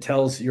 it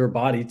tells your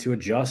body to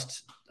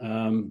adjust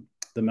the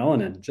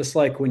melanin. Just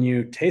like when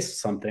you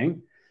taste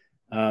something,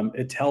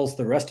 it tells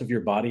the rest of your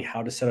body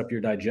how to set up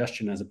your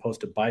digestion, as opposed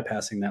to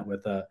bypassing that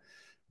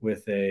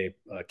with a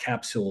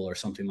capsule or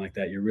something like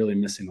that. You're really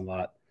missing a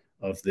lot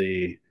of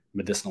the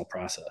medicinal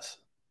process.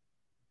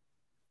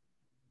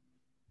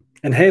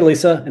 And hey,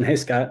 Lisa, and hey,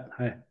 Scott.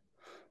 Hi.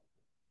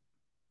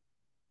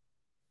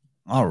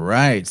 All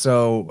right.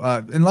 So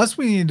unless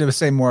we need to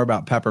say more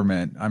about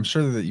peppermint, I'm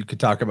sure that you could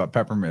talk about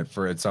peppermint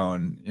for its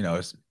own, you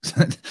know,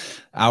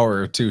 hour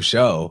or two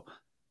show.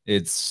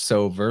 It's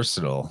so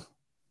versatile.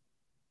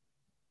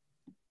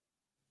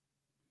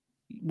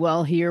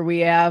 Well, here we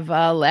have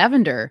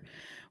lavender,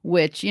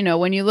 which, you know,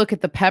 when you look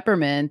at the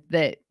peppermint,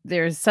 that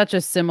there's such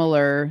a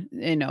similar,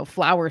 you know,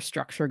 flower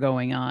structure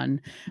going on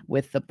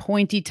with the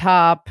pointy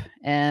top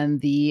and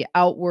the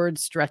outward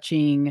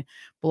stretching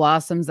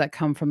blossoms that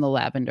come from the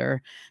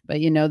lavender.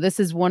 But, you know, this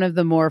is one of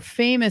the more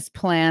famous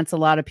plants a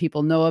lot of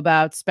people know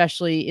about,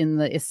 especially in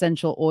the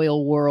essential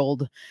oil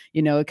world.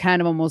 You know, it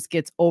kind of almost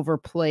gets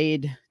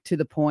overplayed to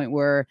the point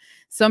where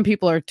some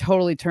people are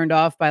totally turned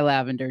off by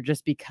lavender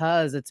just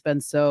because it's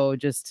been so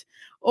just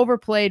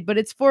overplayed. But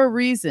it's for a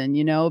reason,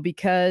 you know,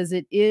 because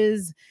it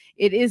is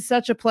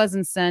such a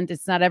pleasant scent.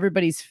 It's not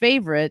everybody's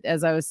favorite,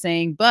 as I was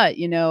saying, but,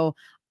 you know,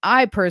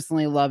 I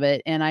personally love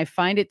it. And I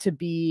find it to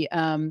be,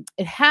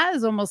 it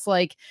has almost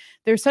like,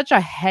 there's such a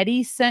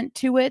heady scent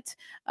to it.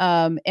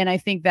 And I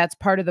think that's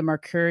part of the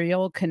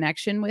mercurial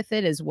connection with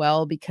it as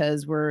well,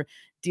 because we're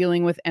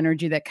dealing with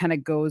energy that kind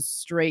of goes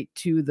straight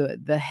to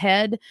the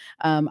head.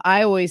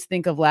 I always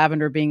think of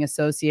lavender being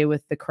associated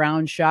with the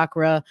crown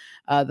chakra,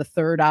 the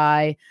third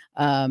eye.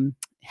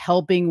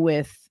 helping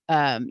with,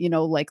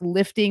 like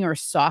lifting or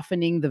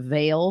softening the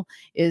veil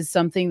is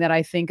something that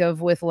I think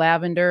of with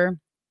lavender.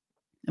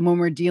 And when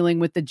we're dealing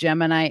with the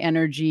Gemini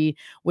energy,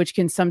 which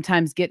can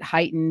sometimes get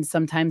heightened,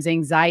 sometimes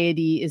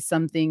anxiety is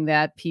something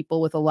that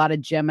people with a lot of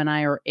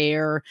Gemini or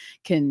air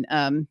can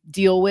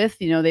deal with.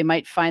 They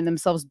might find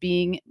themselves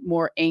being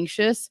more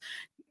anxious.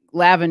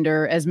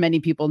 Lavender, as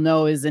many people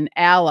know, is an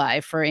ally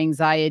for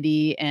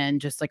anxiety and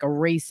just like a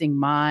racing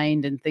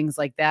mind and things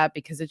like that,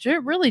 because it's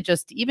really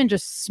just, even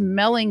just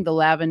smelling the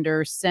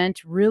lavender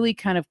scent really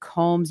kind of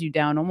calms you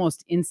down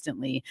almost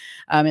instantly,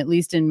 at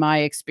least in my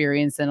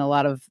experience and a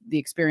lot of the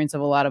experience of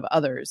a lot of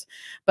others.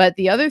 But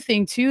the other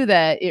thing too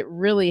that it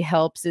really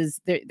helps is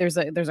there's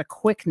a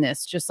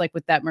quickness, just like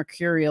with that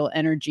mercurial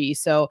energy.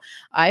 So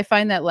I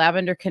find that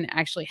lavender can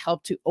actually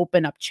help to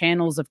open up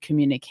channels of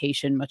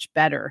communication much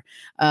better.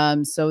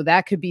 So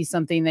that could be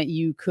something that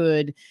you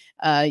could,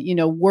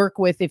 work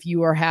with if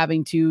you are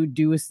having to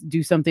do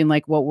something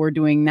like what we're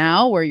doing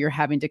now, where you're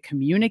having to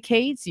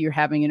communicate. So you're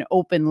having an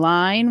open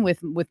line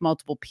with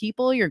multiple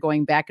people. You're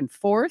going back and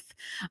forth.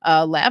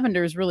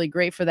 Lavender is really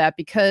great for that,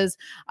 because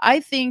I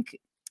think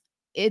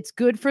it's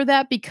good for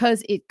that,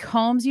 because it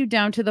calms you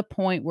down to the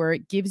point where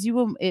it gives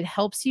you it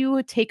helps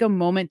you take a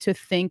moment to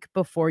think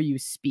before you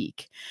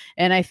speak.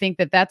 And I think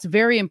that that's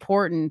very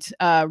important,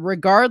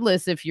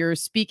 regardless if you're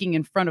speaking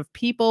in front of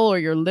people, or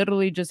you're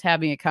literally just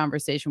having a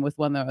conversation with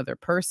one other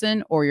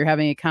person, or you're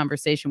having a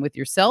conversation with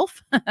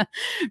yourself.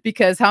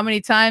 Because how many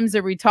times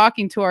are we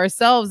talking to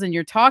ourselves, and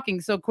you're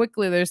talking so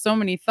quickly, there's so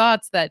many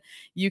thoughts that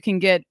you can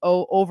get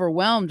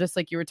overwhelmed, just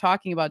like you were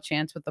talking about,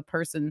 Chance, with the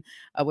person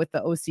with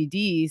the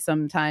OCD.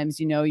 Sometimes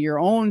your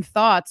own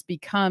thoughts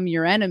become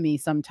your enemy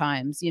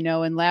sometimes,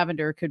 and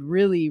lavender could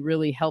really,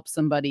 really help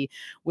somebody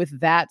with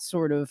that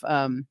sort of,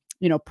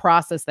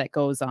 process that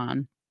goes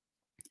on.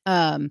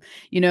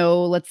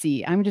 Let's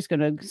see. I'm just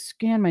going to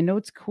scan my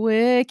notes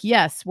quick.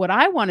 Yes, what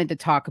I wanted to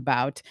talk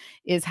about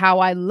is how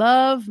I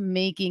love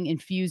making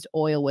infused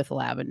oil with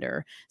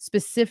lavender,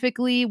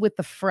 specifically with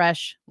the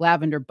fresh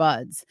lavender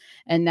buds.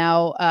 And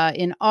now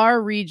in our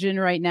region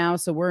right now,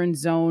 so we're in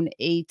zone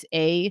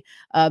 8A,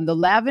 the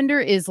lavender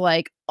is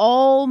like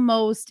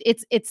almost,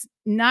 it's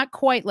not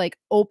quite like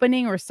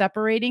opening or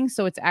separating.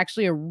 So it's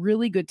actually a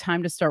really good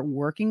time to start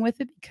working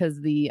with it,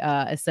 because the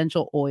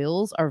essential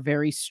oils are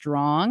very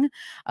strong.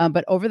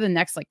 But over the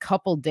next like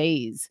couple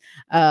days,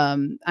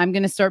 I'm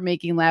going to start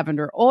making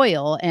lavender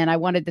oil. And I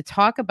wanted to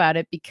talk about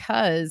it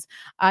because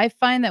I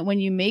find that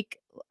when you make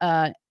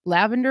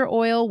lavender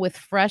oil with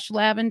fresh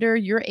lavender,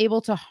 you're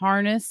able to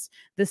harness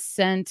the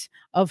scent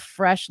of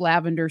fresh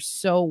lavender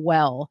so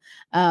well.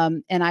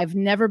 And I've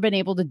never been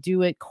able to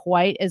do it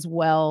quite as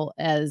well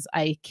as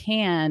I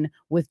can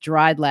with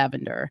dried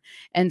lavender.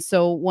 And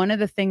so one of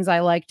the things I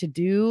like to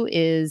do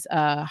is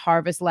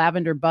harvest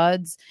lavender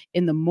buds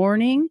in the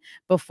morning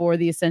before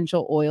the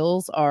essential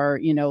oils are,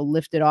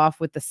 lifted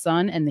off with the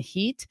sun and the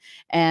heat,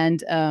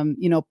 and,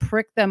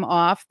 prick them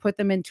off, put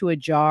them into a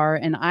jar.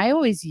 And I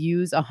always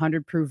use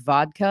 100 proof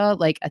vodka,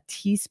 like a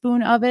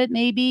teaspoon of it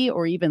maybe,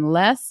 or even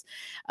less,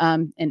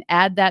 and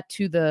add that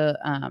to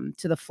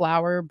the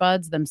flower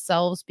buds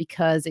themselves,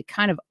 because it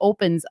kind of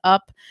opens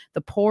up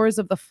the pores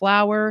of the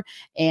flower,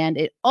 and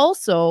it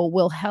also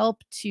will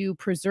help to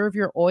preserve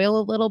your oil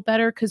a little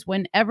better, because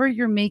whenever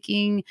you're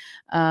making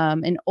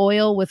an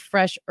oil with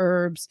fresh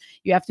herbs,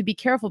 you have to be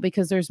careful,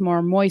 because there's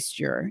more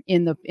moisture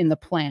in the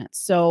plant.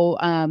 So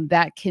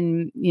that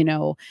can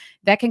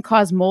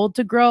cause mold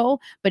to grow.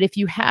 But if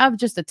you have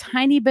just a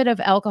tiny bit of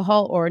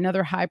alcohol or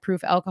another high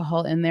proof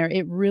alcohol in there,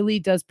 it really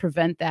does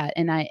prevent that.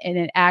 And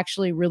it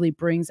actually really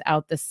brings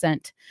out the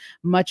scent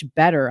much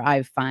better,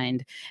 I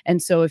find.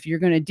 And so if you're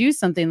going to do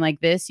something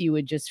like this, you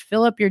would just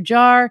fill up your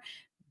jar,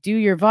 do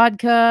your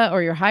vodka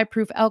or your high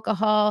proof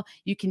alcohol.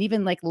 You can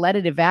even like let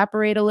it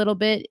evaporate a little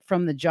bit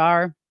from the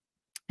jar,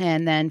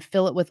 and then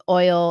fill it with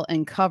oil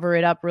and cover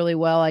it up really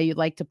well. I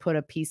like to put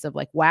a piece of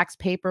like wax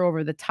paper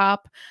over the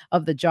top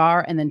of the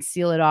jar, and then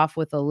seal it off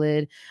with a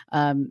lid.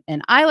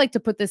 And I like to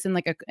put this in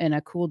in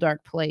a cool,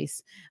 dark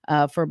place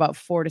for about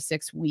 4 to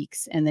 6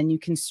 weeks, and then you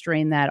can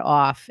strain that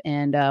off.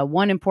 And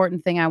one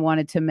important thing I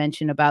wanted to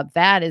mention about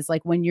that is,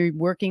 like, when you're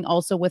working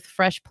also with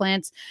fresh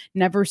plants,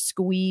 never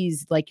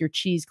squeeze like your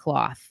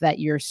cheesecloth that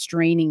you're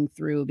straining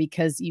through,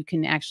 because you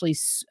can actually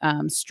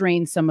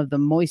strain some of the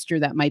moisture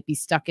that might be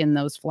stuck in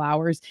those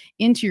flowers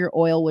into your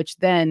oil, which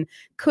then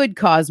could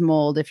cause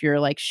mold if you're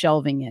like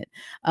shelving it.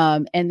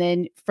 And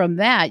then from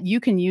that,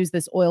 you can use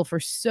this oil for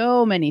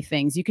so many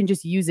things. You can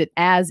just use it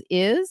as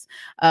is,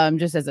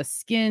 just as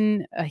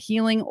a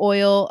healing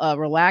oil, a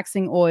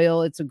relaxing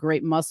oil. It's a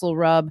great muscle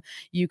rub.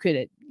 You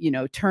could,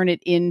 turn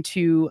it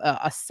into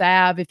a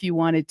salve if you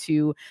wanted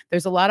to.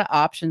 There's a lot of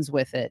options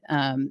with it.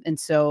 And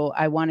so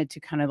I wanted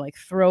to kind of like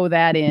throw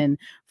that in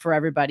for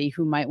everybody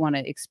who might want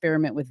to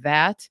experiment with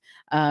that.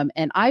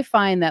 And I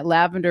find that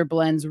lavender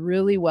blends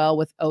really well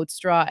with oat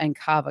straw and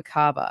kava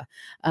kava.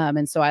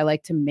 And so I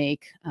like to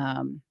make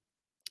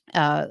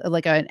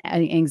like an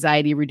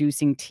anxiety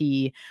reducing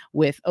tea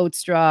with oat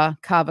straw,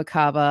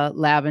 kava,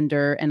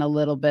 lavender, and a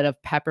little bit of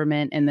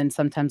peppermint. And then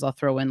sometimes I'll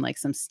throw in like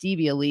some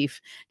stevia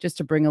leaf just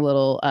to bring a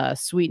little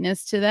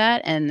sweetness to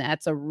that. And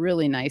that's a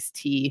really nice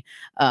tea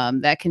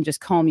that can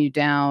just calm you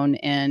down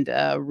and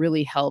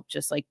really help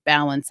just like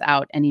balance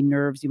out any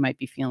nerves you might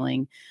be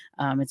feeling.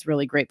 It's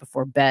really great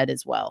before bed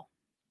as well.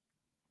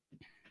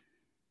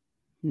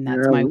 And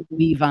that's my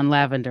weave on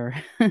lavender.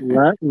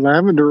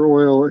 Lavender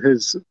oil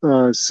has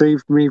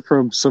saved me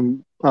from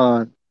some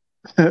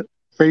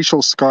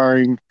facial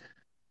scarring.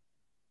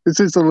 This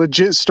is a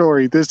legit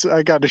story.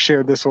 I got to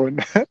share this one.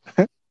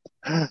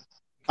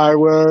 I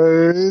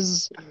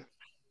was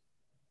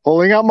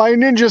pulling out my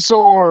ninja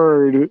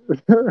sword.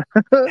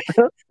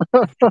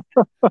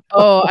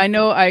 Oh, I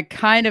know. I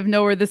kind of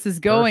know where this is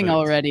going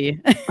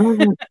already.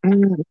 And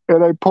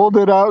I pulled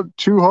it out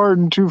too hard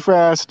and too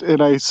fast,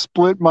 and I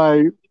split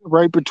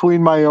right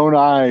between my own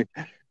eye.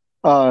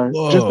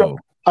 Whoa.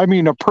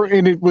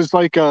 And it was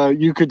like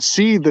you could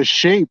see the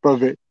shape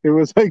of it. It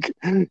was like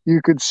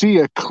you could see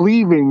a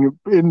cleaving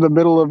in the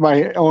middle of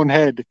my own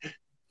head.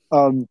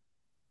 And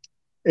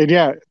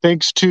yeah,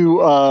 thanks to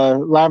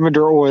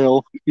lavender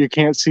oil, you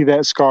can't see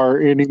that scar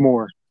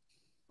anymore.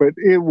 But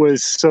it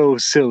was so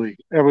silly.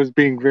 I was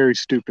being very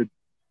stupid.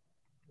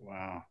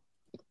 Wow.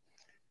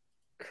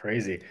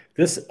 Crazy.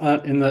 This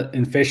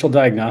in facial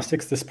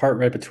diagnostics, this part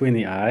right between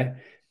the eye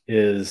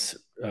is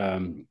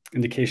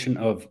indication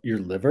of your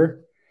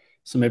liver.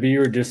 So maybe you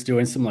were just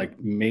doing some like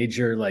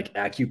major like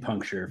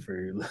acupuncture for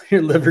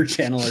your liver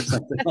channel or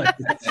something like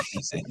that.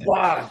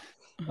 Wow.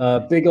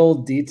 Big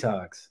old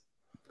detox.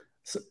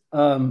 So,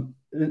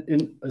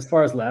 as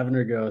far as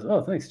lavender goes,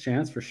 oh, thanks,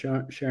 Chance, for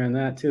sharing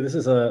that too. This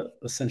is a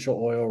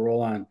essential oil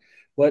roll-on.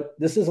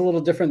 This is a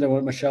little different than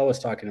what Michelle was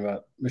talking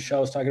about.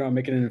 Michelle was talking about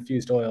making an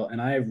infused oil, and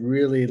I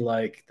really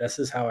this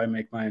is how I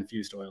make my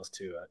infused oils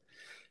too.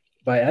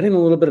 By adding a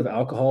little bit of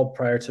alcohol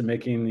prior to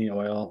making the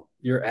oil,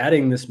 you're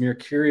adding this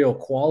mercurial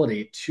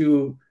quality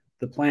to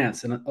the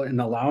plants and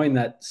allowing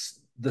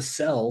the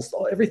cells,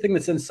 everything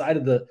that's inside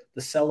of the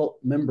cell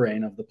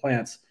membrane of the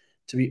plants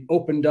to be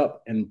opened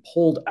up and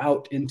pulled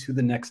out into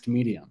the next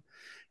medium.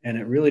 And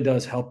it really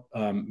does help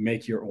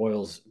make your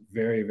oils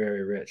very,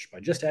 very rich by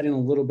just adding a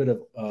little bit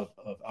of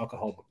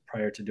alcohol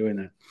prior to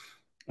doing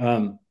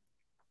that.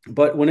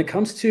 But when it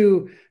comes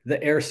to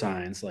the air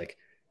signs like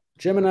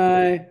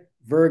Gemini,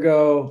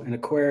 Virgo, and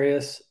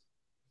Aquarius,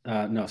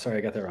 no, sorry,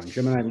 I got that wrong.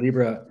 Gemini,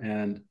 Libra,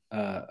 and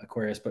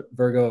Aquarius, but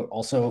Virgo,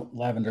 also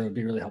lavender would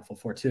be really helpful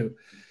for too,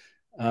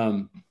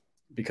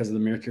 because of the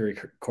Mercury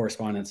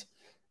correspondence.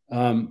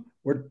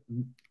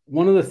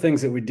 One of the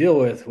things that we deal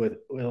with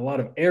a lot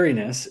of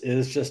airiness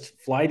is just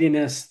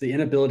flightiness, the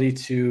inability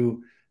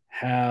to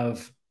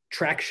have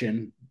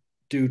traction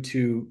due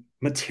to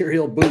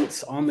material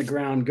boots on the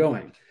ground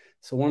going.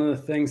 So one of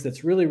the things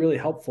that's really, really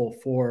helpful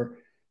for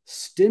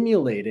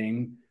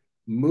stimulating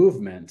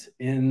movement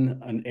in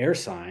an air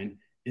sign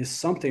is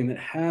something that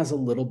has a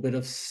little bit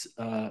of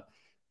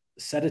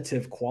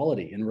sedative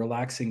quality and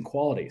relaxing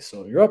quality.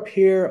 So you're up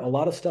here, a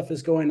lot of stuff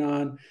is going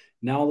on.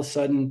 Now all of a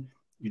sudden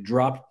you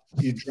drop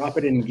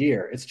it in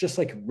gear. It's just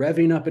like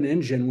revving up an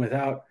engine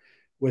without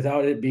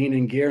it being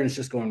in gear, and it's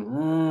just going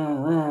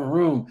vroom, vroom,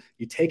 vroom.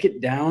 You take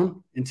it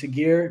down into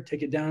gear,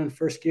 take it down in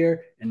first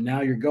gear, and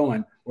now you're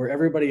going where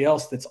everybody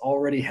else that's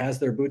already has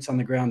their boots on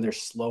the ground, they're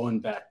slowing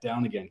back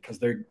down again because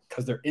they're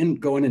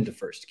going into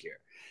first gear.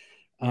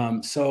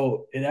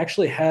 So it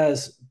actually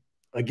has,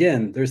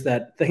 again, there's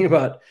that thing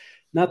about,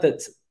 not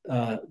that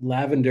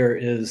lavender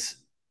is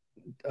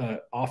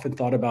often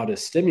thought about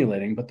as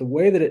stimulating, but the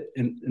way that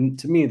and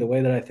to me, the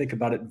way that I think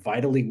about it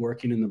vitally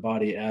working in the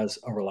body as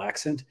a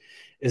relaxant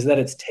is that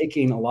it's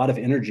taking a lot of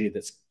energy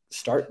that's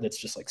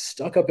just like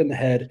stuck up in the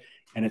head,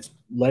 and it's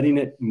letting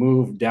it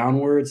move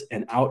downwards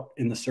and out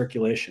in the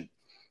circulation.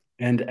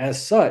 And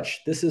as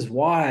such, this is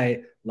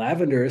why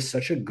lavender is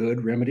such a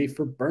good remedy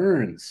for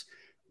burns.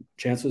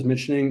 Chance was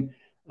mentioning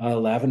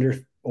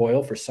lavender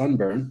oil for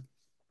sunburn.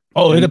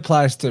 Oh, it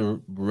applies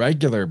to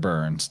regular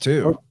burns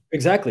too.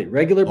 Exactly.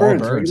 Regular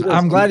burns.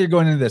 I'm glad you're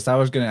going into this. I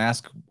was going to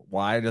ask,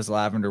 why does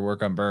lavender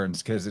work on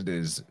burns? Because it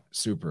is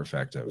super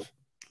effective.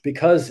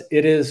 Because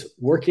it is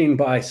working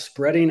by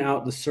spreading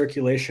out the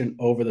circulation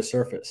over the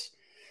surface.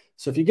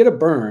 So if you get a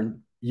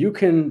burn, you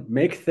can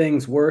make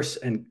things worse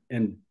and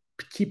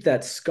keep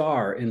that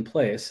scar in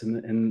place.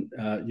 And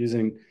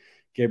using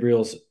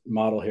Gabriel's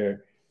model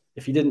here,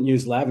 if you didn't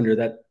use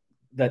lavender,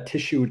 that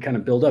tissue would kind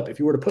of build up. If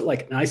you were to put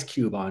like an ice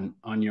cube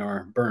on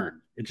your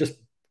burn, it just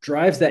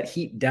drives that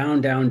heat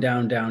down,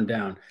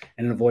 and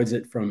it avoids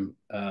it from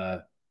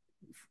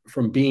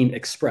being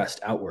expressed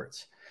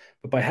outwards.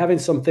 But by having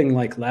something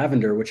like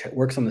lavender, which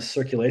works on the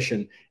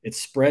circulation, it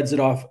spreads it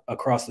off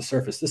across the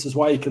surface. This is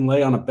why you can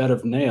lay on a bed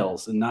of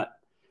nails and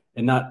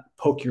not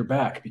poke your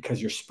back,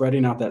 because you're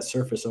spreading out that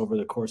surface over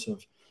the course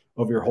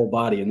of your whole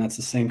body. And that's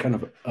the same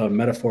kind of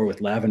metaphor with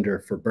lavender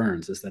for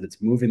burns, is that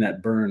it's moving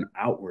that burn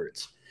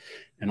outwards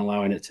and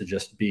allowing it to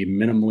just be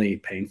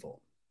minimally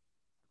painful.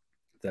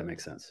 If that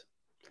makes sense.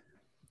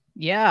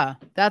 Yeah,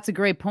 that's a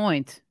great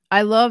point.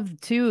 I love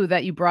too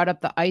that you brought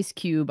up the ice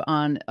cube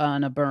on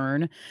a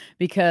burn,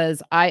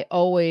 because I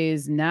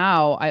always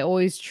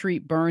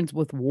treat burns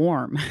with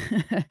warm.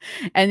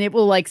 And it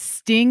will like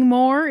sting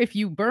more if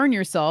you burn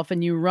yourself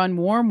and you run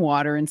warm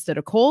water instead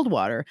of cold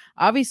water.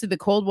 Obviously the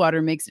cold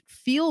water makes it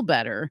feel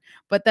better,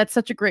 but that's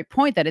such a great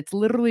point that it's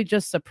literally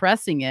just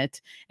suppressing it.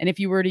 And if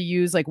you were to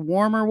use like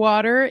warmer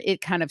water, it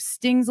kind of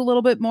stings a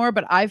little bit more,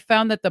 but I've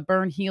found that the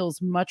burn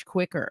heals much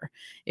quicker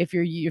if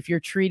you're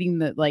treating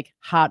the like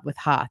hot with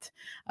hot,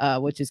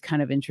 which is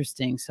kind of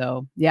interesting.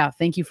 So yeah,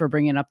 thank you for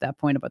bringing up that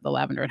point about the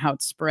lavender and how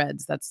it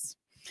spreads. That's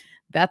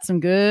some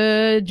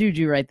good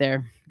juju right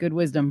there. Good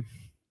wisdom.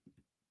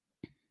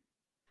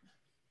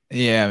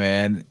 Yeah,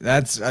 man.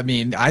 I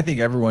mean, I think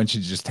everyone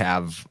should just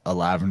have a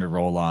lavender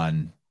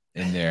roll-on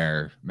in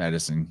their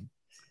medicine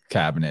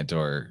cabinet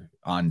or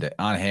on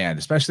hand,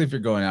 especially if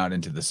you're going out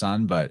into the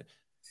sun. But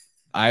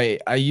I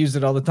use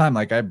it all the time.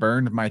 Like I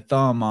burned my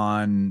thumb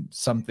on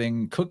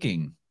something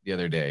cooking the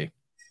other day,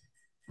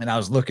 and I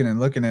was looking and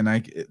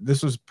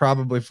this was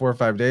probably 4 or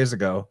 5 days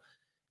ago,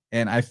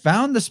 and I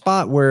found the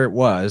spot where it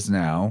was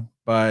now,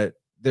 but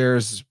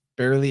there's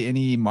barely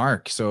any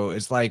mark. So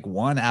it's like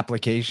one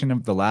application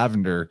of the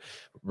lavender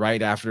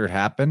right after it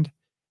happened,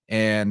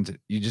 and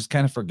you just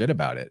kind of forget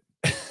about it.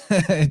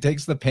 It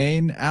takes the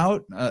pain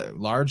out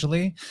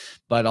largely,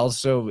 but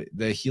also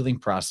the healing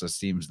process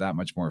seems that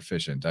much more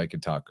efficient. I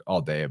could talk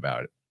all day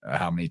about it,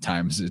 how many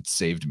times it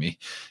saved me.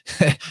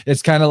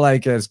 It's kind of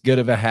like as good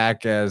of a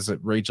hack as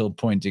Rachel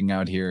pointing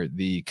out here,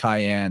 the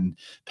cayenne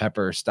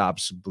pepper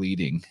stops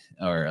bleeding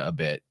or a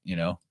bit, you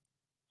know?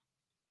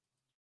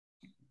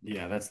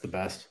 Yeah, that's the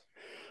best.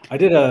 I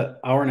did a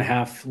 1.5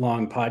 hour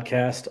long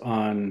podcast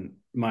on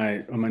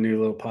my new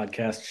little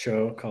podcast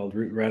show called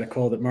Root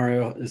Radical that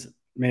Mario has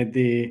made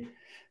the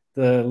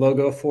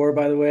logo for,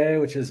 by the way,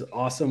 which is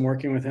awesome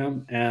working with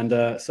him. And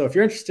so if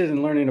you're interested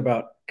in learning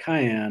about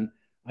cayenne,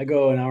 I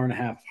go 1.5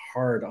 hours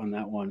hard on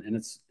that one, and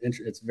it's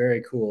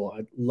very cool.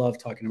 I love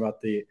talking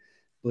about the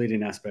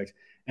bleeding aspect.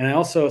 And I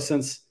also,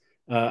 since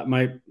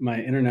my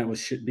internet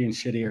was being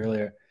shitty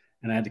earlier,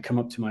 and I had to come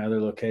up to my other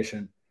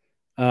location,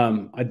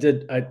 when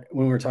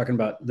we were talking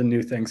about the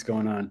new things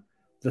going on,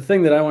 the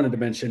thing that I wanted to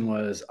mention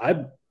was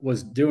I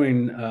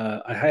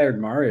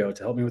hired Mario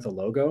to help me with a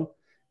logo,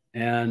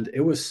 and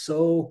it was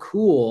so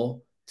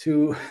cool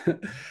to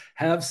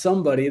have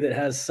somebody that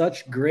has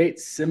such great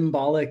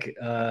symbolic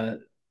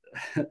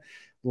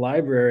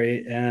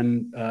library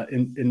and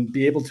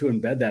be able to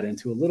embed that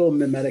into a little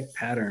mimetic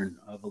pattern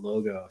of a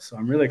logo. So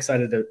I'm really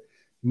excited to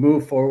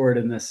move forward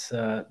in this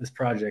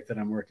project that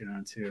I'm working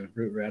on too,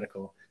 Root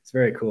Radical. It's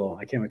very cool.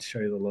 I can't wait to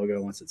show you the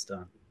logo once it's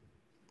done.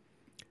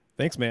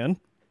 Thanks, man.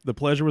 The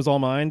pleasure was all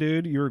mine,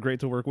 dude. You were great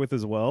to work with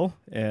as well,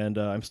 and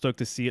I'm stoked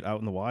to see it out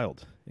in the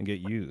wild and get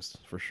used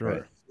for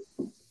sure.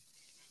 Right.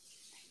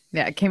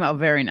 Yeah, it came out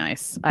very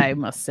nice, I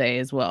must say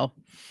as well.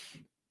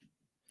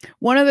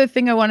 One other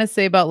thing I want to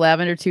say about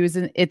lavender too is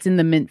it's in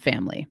the mint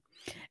family.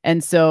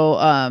 And so,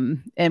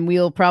 and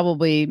we'll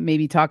probably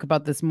maybe talk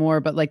about this more,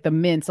 but like the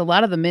mints, a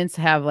lot of the mints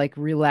have like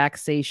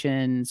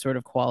relaxation sort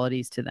of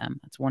qualities to them.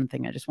 That's one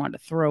thing I just wanted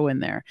to throw in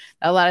there.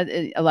 A lot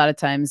of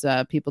times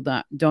people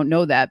don't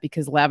know that,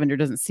 because lavender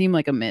doesn't seem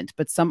like a mint,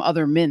 but some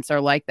other mints are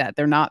like that.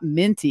 They're not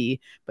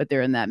minty, but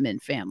they're in that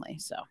mint family.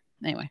 So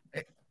anyway.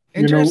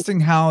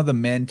 Interesting how the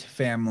mint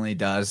family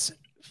does,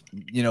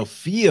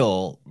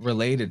 feel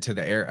related to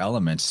the air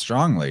element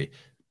strongly.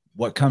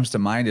 What comes to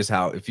mind is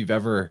how, if you've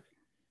ever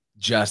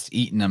just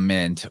eaten a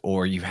mint,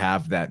 or you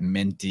have that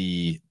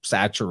minty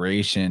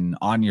saturation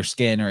on your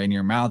skin or in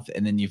your mouth,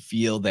 and then you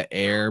feel the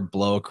air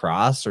blow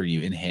across, or you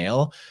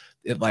inhale,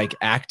 it like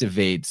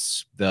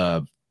activates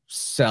the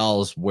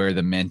cells where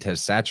the mint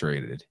has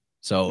saturated.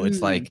 So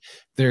it's like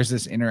there's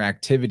this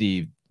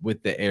interactivity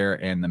with the air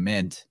and the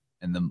mint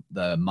and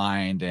the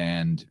mind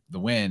and the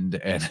wind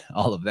and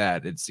all of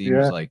that. It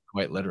seems like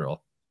quite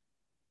literal.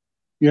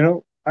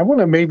 I want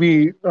to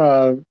maybe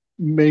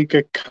make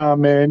a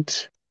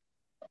comment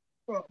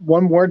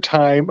one more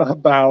time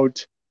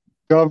about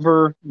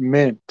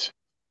government,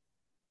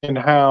 and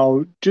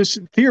how, just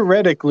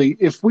theoretically,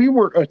 if we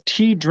were a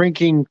tea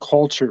drinking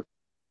culture,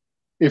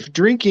 if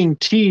drinking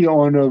tea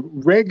on a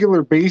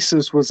regular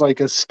basis was like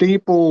a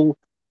staple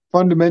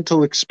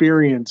fundamental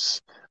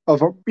experience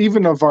of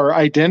even of our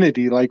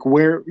identity, like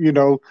where,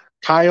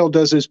 Kyle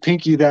does his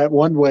pinky that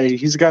one way,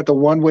 he's got the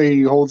one way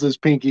he holds his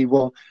pinky,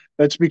 well,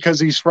 that's because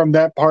he's from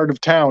that part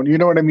of town, you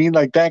know what I mean,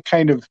 like that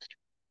kind of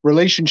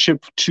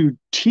relationship to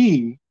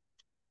tea,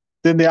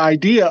 then the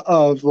idea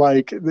of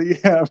like,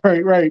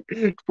 right,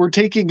 we're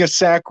taking a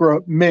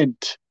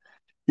sacrament,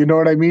 you know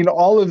what I mean,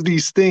 all of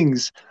these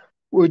things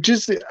would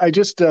I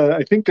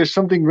think there's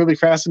something really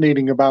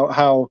fascinating about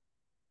how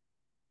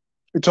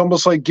it's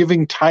almost like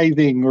giving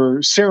tithing,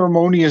 or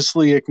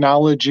ceremoniously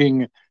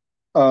acknowledging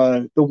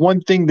the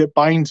one thing that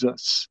binds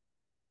us.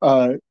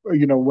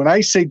 When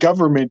I say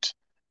government,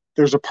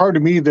 there's a part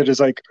of me that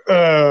is like,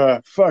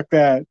 fuck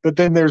that. But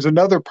then there's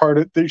another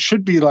part that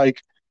should be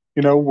like,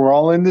 we're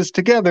all in this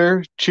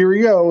together,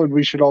 cheerio, and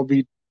we should all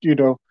be,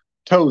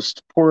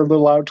 toast, pour a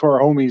little out to our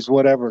homies,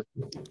 whatever.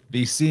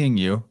 Be seeing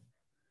you.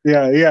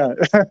 Yeah.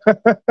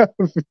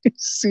 Be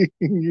seeing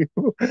you.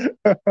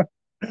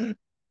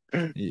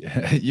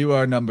 You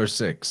are number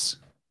 6.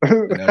 I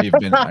know you've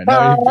been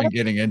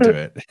getting into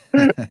it.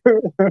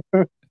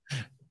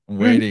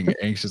 Waiting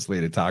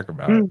anxiously to talk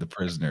about the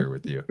prisoner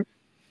with you.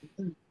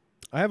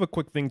 I have a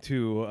quick thing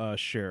to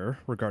share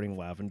regarding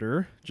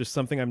lavender, just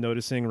something I'm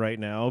noticing right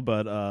now.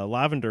 But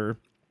lavender,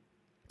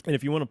 and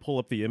if you want to pull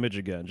up the image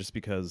again, just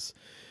because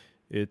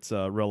it's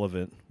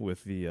relevant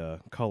with the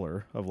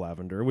color of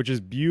lavender, which is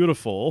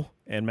beautiful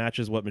and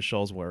matches what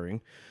Michelle's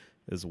wearing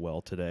as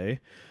well today.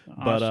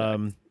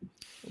 But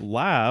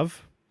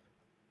lav,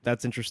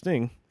 that's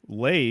interesting.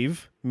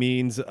 Lave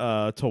means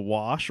to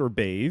wash or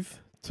bathe,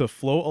 to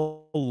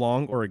flow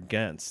along or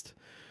against,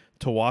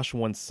 to wash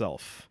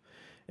oneself.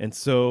 And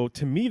so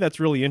to me, that's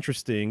really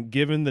interesting,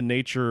 given the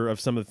nature of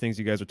some of the things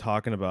you guys are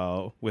talking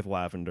about with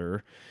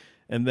lavender.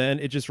 And then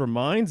it just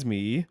reminds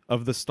me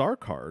of the star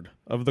card,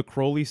 of the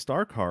Crowley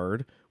star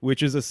card,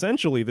 which is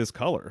essentially this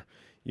color,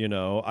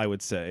 I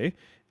would say.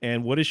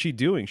 And what is she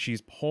doing?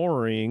 She's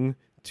pouring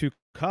 2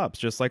 cups,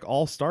 just like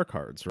all star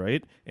cards,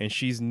 right? And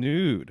she's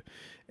nude.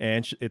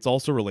 And it's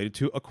also related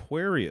to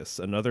Aquarius,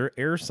 another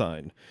air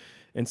sign.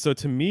 And so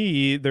to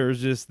me,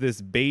 there's just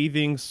this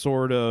bathing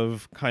sort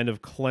of kind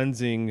of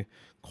cleansing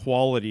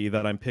quality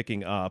that I'm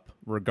picking up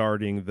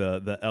regarding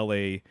the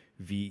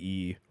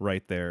LAVE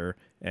right there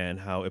and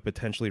how it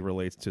potentially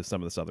relates to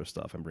some of this other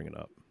stuff I'm bringing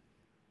up.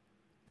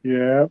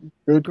 Yeah,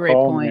 good Great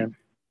call, point. man.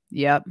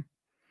 Yep.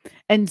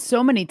 And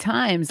so many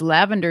times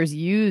lavender's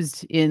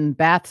used in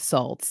bath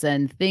salts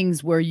and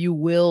things where you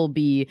will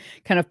be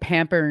kind of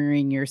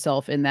pampering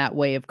yourself in that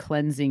way of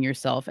cleansing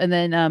yourself. And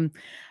then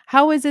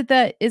how is it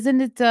that,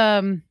 isn't it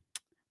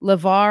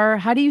lavar?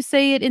 How do you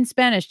say it in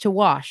Spanish? To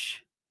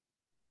wash?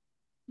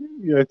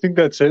 Yeah, I think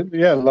that's it.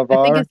 Yeah, lavar.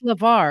 I think it's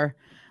lavar.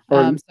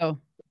 So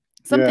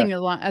something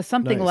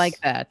something Nice. like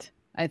that.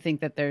 I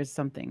think that there's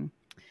something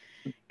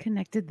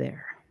connected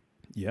there.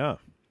 Yeah.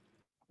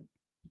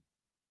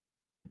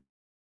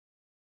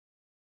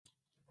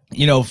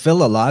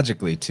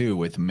 Philologically too,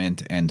 with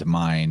mint and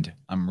mind,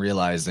 I'm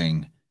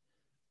realizing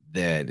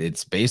that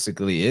it's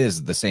basically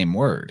is the same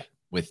word,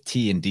 with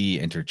T and D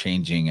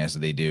interchanging as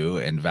they do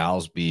and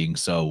vowels being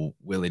so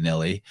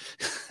willy-nilly.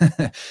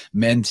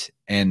 Mint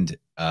and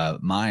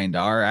mind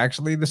are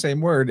actually the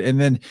same word. And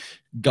then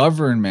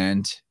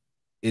government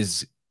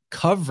is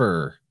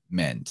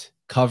coverment,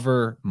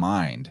 cover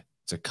mind.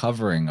 It's a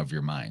covering of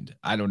your mind.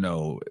 I don't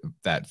know if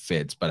that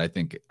fits, but I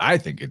think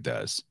it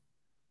does.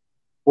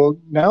 Well,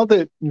 now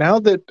that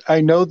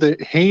I know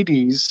that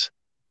Hades'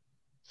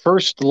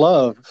 first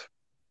love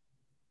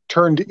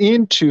turned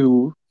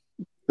into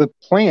the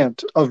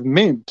plant of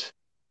mint,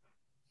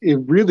 it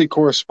really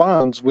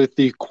corresponds with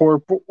the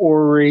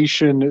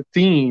corporation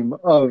theme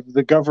of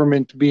the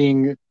government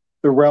being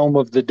the realm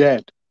of the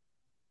dead.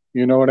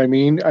 You know what I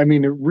mean? I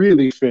mean, it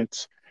really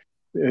fits.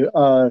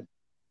 Yeah,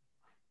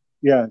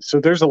 so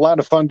there's a lot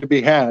of fun to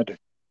be had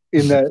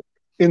in that,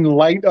 in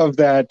light of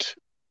that.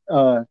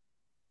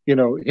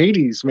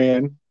 Hades,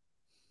 man,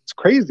 it's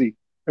crazy.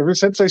 Ever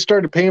since I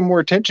started paying more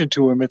attention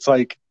to him, it's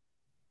like,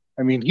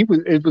 I mean, it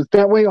was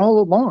that way all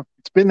along.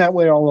 It's been that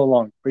way all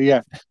along. But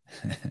yeah,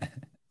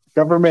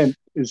 government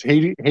is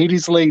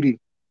Hades' lady.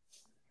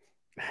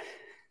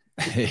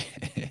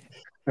 It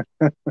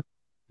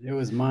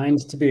was mine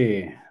to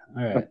be.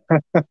 All right.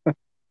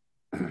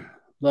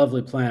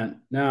 Lovely plant.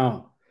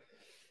 Now,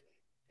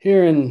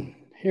 here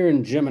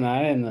in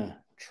Gemini, in the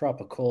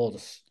tropical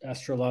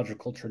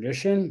astrological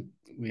tradition,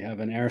 we have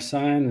an air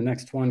sign. The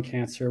next one,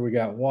 Cancer, we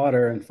got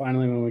water. And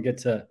finally, when we get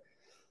to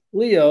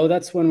Leo,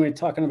 that's when we're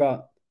talking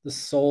about the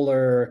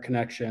solar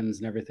connections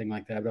and everything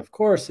like that. But of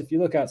course, if you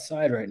look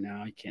outside right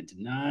now, you can't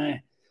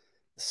deny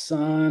the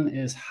sun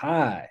is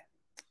high.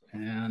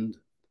 And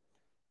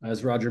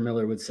as Roger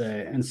Miller would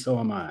say, and so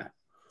am I.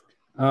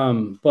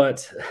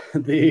 But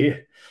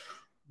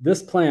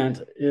this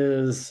plant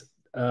is,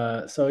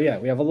 so yeah,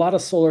 we have a lot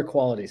of solar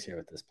qualities here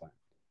with this plant.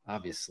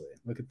 Obviously,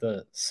 look at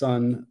the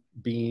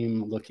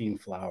sunbeam looking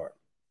flower.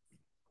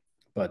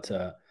 But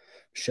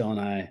Michelle and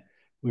I,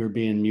 we were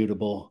being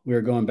mutable. We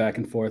were going back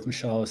and forth.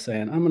 Michelle was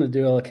saying, I'm going to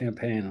do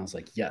Elecampane. I was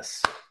like,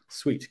 yes,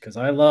 sweet. Because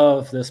I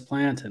love this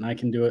plant and I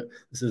can do it.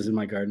 This is in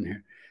my garden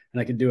here.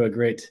 And I could do a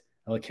great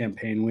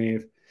Elecampane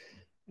weave.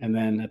 And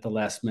then at the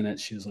last minute,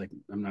 she was like,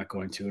 I'm not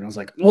going to. And I was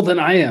like, well, then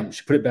I am.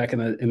 She put it back in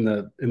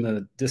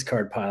the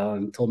discard pile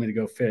and told me to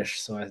go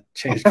fish. So I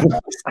changed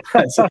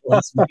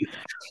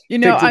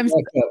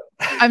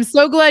I'm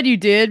so glad you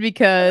did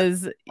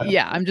because,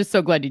 yeah, I'm just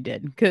so glad you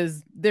did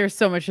because there's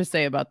so much to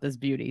say about this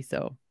beauty.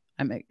 So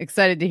I'm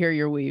excited to hear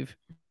your weave.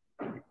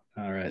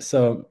 All right.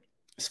 So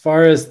as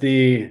far as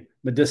the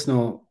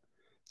medicinal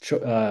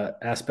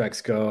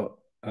aspects go,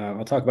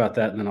 I'll talk about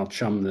that and then I'll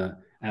chum the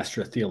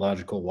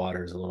astrotheological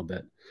waters a little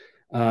bit.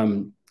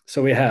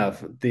 So we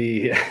have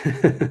a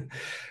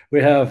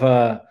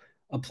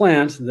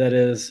plant that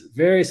is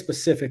very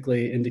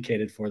specifically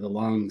indicated for the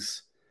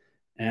lungs.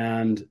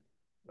 And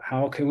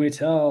how can we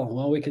tell?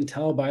 Well, we can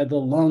tell by the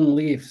lung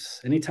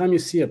leaves. Anytime you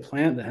see a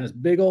plant that has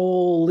big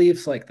old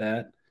leaves like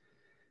that,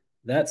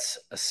 that's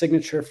a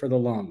signature for the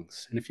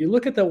lungs. And if you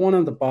look at that one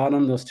on the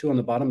bottom, those two on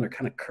the bottom, they're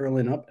kind of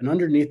curling up. And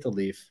underneath the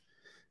leaf,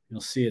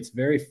 you'll see it's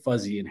very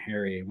fuzzy and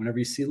hairy. Whenever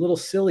you see little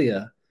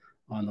cilia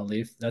on the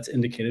leaf, that's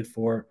indicated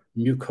for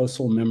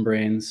mucosal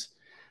membranes.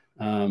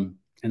 And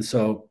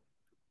so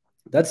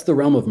that's the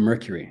realm of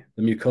Mercury,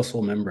 the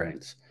mucosal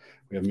membranes.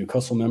 We have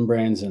mucosal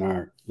membranes in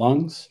our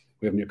lungs.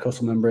 We have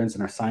mucosal membranes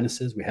in our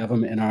sinuses. We have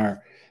them in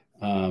our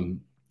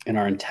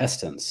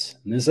intestines.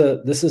 And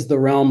this is the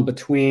realm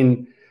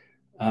between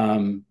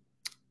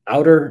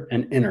outer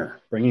and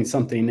inner, bringing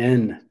something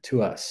in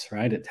to us,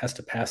 right? It has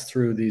to pass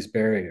through these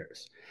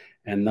barriers.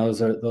 And those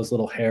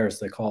little hairs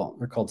they're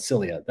called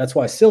cilia. That's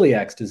why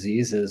celiac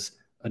disease is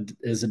a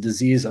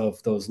disease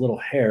of those little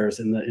hairs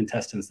in the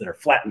intestines that are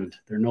flattened.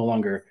 They're no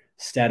longer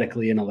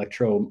statically and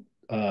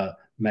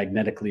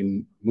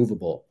electromagnetically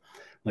movable,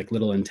 like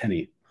little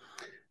antennae.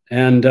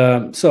 And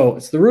so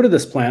it's the root of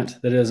this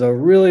plant that is a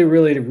really,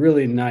 really,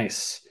 really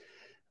nice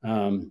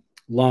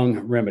lung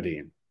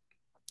remedy.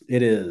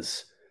 It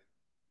is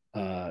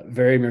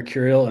very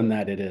mercurial in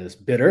that it is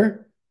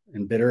bitter,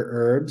 and bitter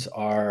herbs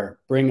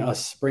bring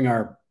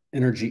our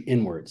energy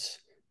inwards.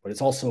 But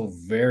it's also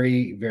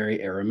very,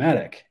 very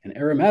aromatic, and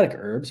aromatic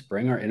herbs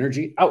bring our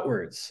energy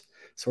outwards.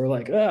 So we're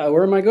like,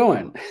 where am I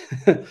going?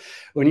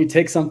 When you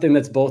take something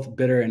that's both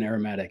bitter and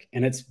aromatic,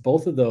 and it's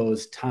both of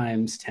those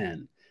times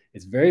 10.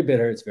 It's very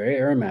bitter, it's very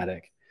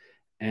aromatic,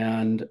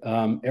 and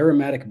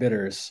aromatic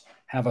bitters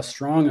have a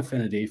strong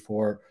affinity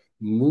for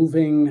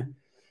moving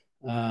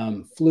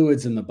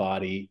fluids in the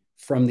body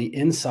from the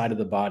inside of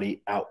the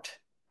body out.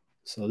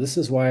 So this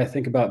is why I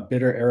think about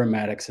bitter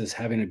aromatics as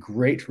having a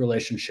great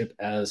relationship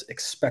as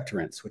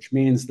expectorants, which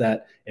means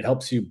that it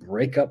helps you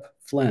break up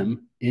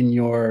phlegm in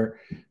your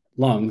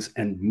lungs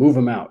and move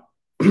them out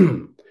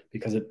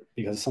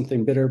because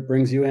something bitter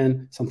brings you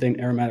in, something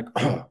aromatic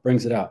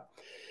brings it out.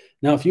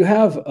 Now, if you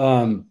have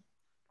phlegm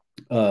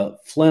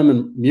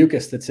and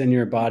mucus that's in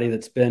your body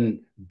that's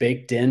been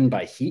baked in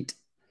by heat,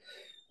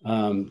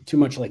 too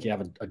much, like you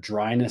have a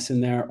dryness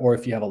in there, or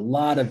if you have a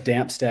lot of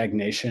damp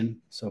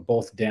stagnation, so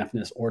both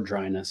dampness or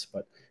dryness,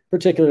 but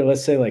particularly,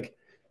 let's say like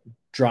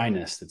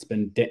dryness that's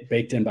been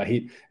baked in by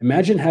heat.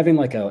 Imagine having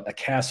like a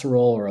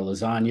casserole or a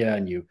lasagna,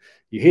 and you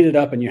heat it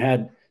up and you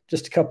had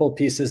just a couple of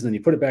pieces, and then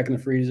you put it back in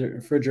the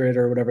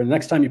refrigerator or whatever. The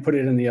next time you put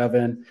it in the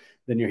oven,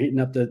 then you're heating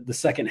up the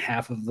second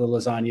half of the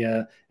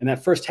lasagna. And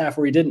that first half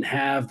where you didn't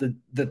have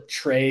the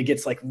tray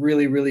gets like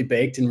really, really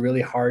baked and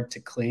really hard to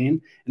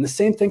clean. And the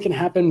same thing can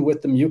happen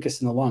with the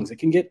mucus in the lungs. It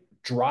can get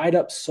dried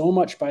up so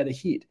much by the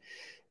heat.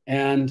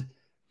 And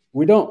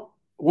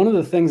one of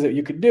the things that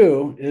you could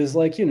do is,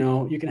 like,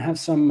 you can have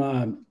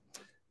some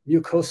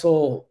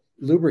mucosal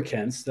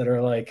lubricants that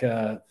are like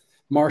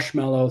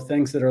marshmallow,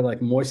 things that are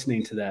like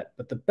moistening to that.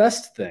 But the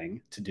best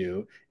thing to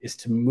do is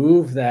to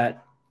move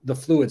the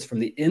fluids from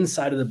the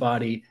inside of the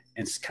body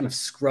and kind of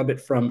scrub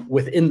it from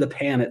within the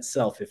pan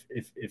itself,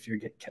 if you're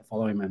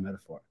following my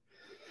metaphor.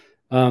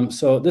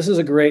 So this is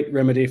a great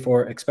remedy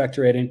for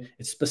expectorating.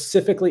 It's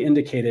specifically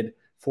indicated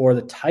for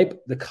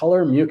the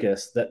color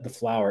mucus that the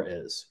flower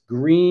is,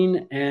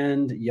 green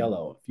and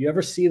yellow. If you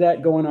ever see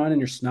that going on in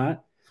your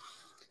snot,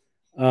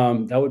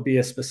 that would be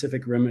a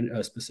specific remedy,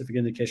 a specific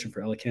indication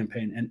for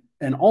Elecampane,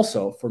 and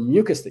also for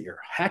mucus that you're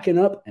hacking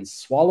up and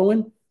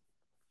swallowing,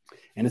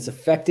 and it's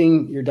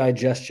affecting your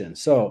digestion.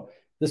 So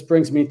this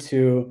brings me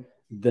to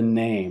the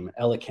name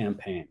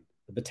Elecampane.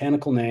 The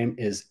botanical name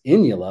is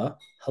Inula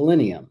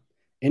helenium.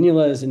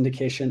 Inula is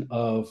indication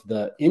of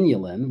the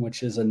inulin,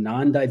 which is a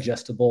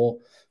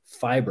non-digestible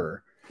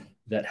fiber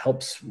that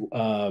helps.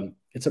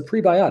 It's a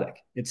prebiotic.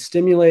 It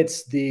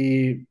stimulates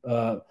the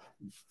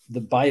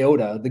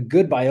biota, the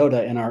good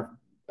biota in our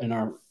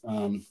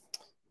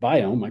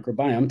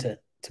microbiome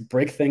to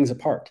break things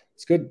apart.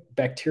 It's good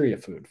bacteria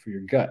food for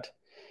your gut.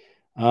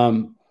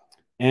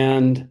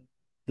 And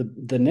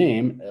the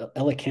name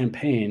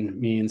Elecampane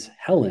means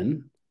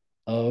Helen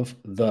of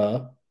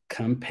the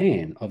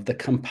campaign, of the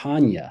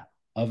campagna,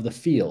 of the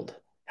field.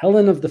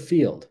 Helen of the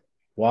field.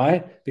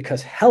 Why?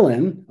 Because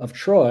Helen of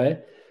Troy,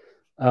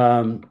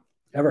 ever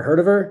heard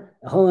of her?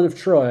 Helen of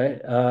Troy.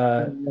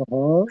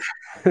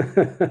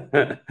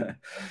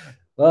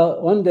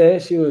 Well, one day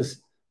she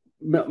was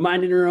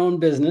minding her own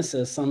business,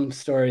 as some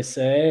stories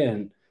say,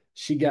 and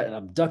she got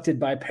abducted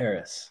by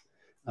Paris.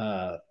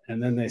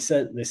 And then they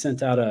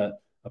sent out a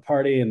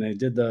party, and they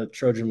did the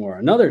Trojan War.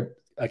 Another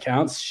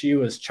accounts, she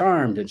was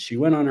charmed and she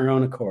went on her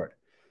own accord.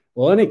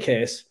 Well, in any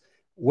case,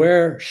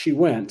 where she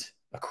went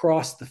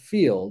across the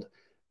field,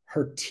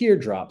 her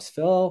teardrops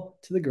fell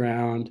to the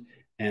ground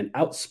and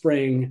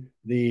outsprang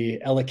the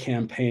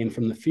Elecampane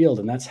from the field.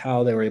 And that's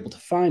how they were able to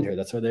find her.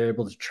 That's how they were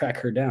able to track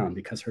her down,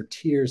 because her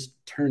tears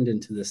turned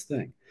into this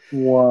thing.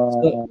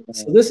 Wow.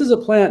 So this is a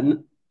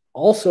plant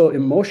also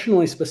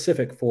emotionally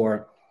specific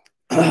for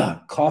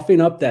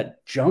coughing up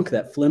that junk,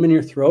 that phlegm in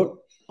your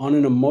throat on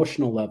an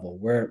emotional level,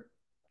 where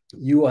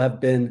you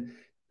have been,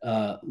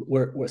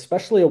 where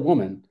especially a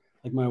woman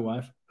like my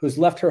wife, who's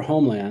left her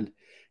homeland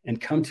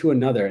and come to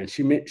another, and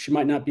she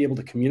might not be able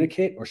to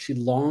communicate, or she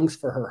longs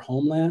for her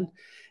homeland,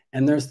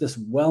 and there's this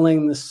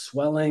welling, this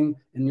swelling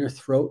in your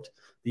throat,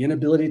 the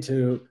inability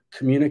to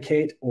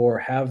communicate or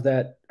have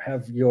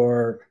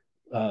your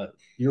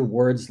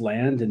words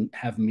land and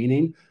have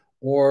meaning,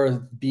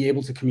 or be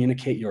able to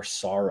communicate your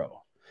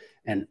sorrow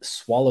and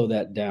swallow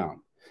that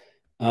down.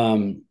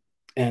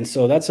 And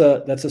so that's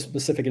a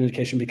specific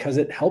indication, because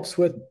it helps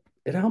with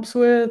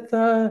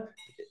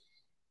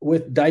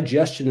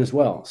digestion as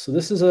well. So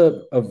this is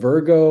a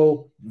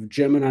Virgo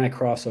Gemini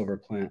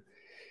crossover plant.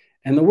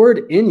 And the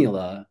word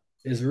inula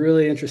is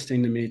really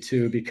interesting to me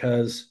too,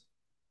 because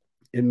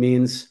it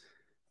means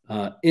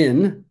or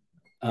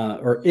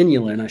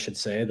inulin, I should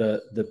say,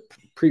 the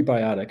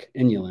prebiotic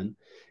inulin.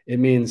 It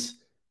means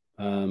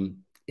inula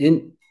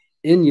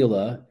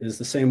is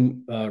the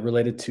same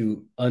related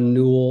to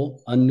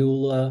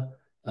annula,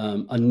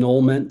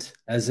 annulment,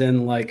 as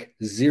in like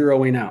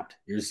zeroing out.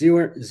 You're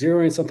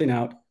zeroing something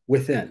out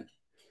within.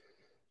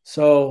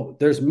 So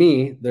there's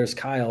me, there's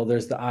Kyle,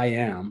 there's the I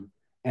am,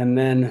 and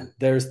then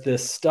there's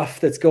this stuff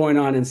that's going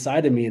on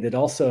inside of me that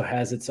also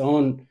has its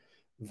own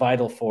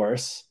vital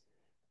force,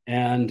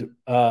 and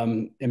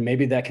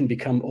maybe that can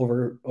become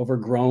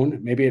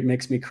overgrown. Maybe it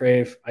makes me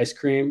crave ice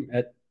cream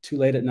at too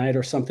late at night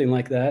or something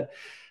like that.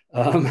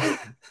 And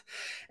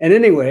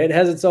anyway, it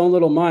has its own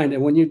little mind,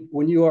 and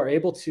when you are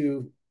able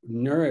to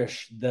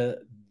nourish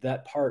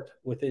that part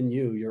within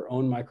you, your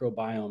own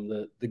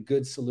microbiome, the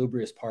good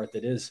salubrious part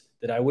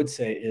that I would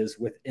say is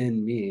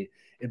within me,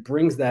 it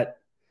brings that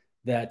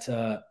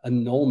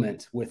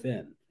annulment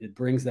within. It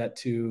brings that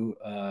to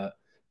a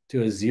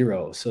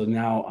zero. So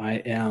now I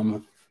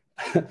am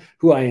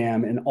who I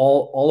am, and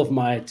all of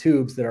my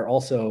tubes that are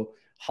also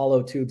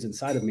hollow tubes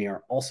inside of me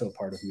are also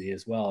part of me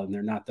as well, and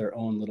they're not their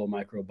own little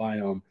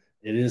microbiome.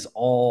 It is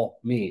all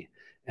me.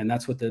 And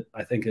that's what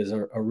I think is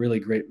a really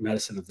great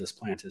medicine of this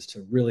plant, is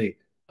to really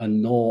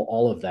annul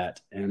all of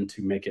that and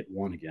to make it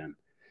one again.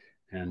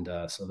 And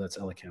so that's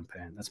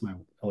Elecampane. That's my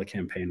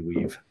Elecampane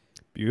weave.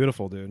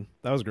 Beautiful, dude.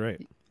 That was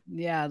great.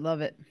 Yeah, I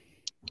love it.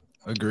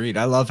 Agreed.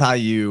 I love how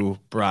you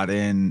brought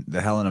in the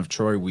Helen of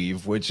Troy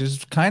weave, which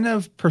is kind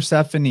of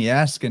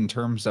Persephone-esque in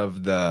terms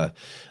of the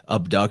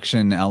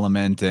abduction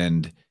element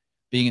and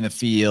being in the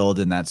field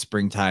and that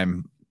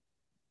springtime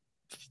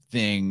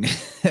thing.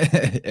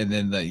 And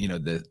then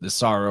the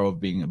sorrow of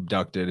being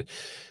abducted.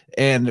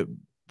 And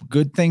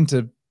good thing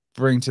to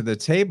bring to the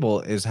table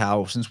is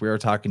how, since we are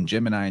talking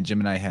Gemini, and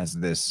Gemini has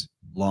this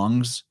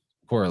lungs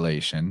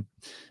correlation,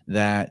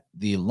 that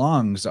the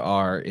lungs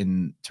are,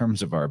 in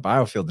terms of our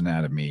biofield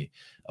anatomy,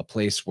 a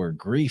place where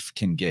grief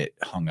can get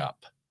hung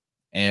up.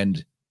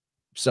 And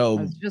so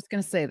I was just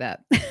going to say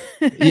that.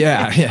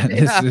 yeah.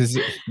 This is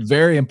a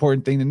very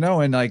important thing to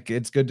know. And like,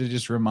 it's good to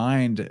just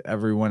remind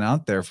everyone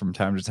out there from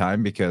time to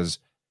time, because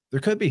there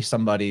could be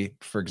somebody,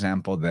 for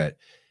example, that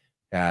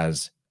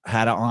has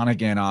had an on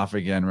again, off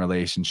again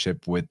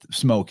relationship with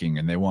smoking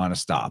and they want to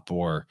stop,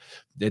 or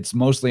it's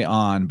mostly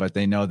on, but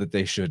they know that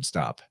they should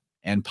stop.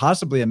 And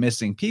possibly a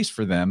missing piece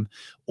for them,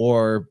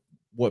 or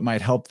what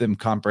might help them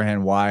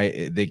comprehend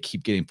why they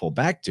keep getting pulled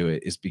back to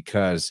it, is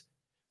because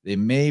they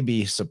may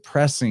be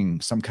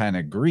suppressing some kind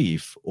of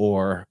grief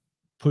or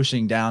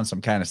pushing down some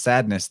kind of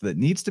sadness that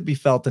needs to be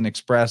felt and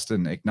expressed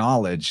and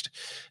acknowledged.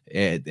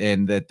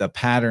 And that the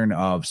pattern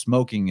of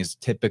smoking is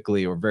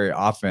typically, or very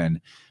often,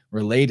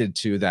 related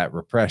to that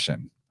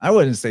repression. I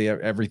wouldn't say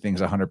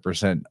everything's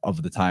 100%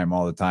 of the time,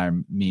 all the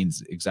time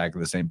means exactly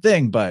the same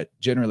thing. But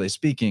generally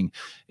speaking,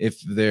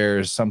 if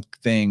there's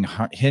something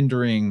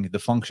hindering the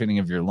functioning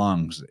of your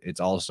lungs,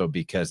 it's also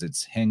because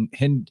it's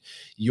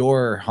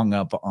you're hung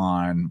up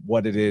on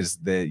what it is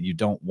that you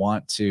don't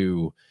want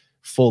to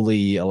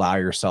fully allow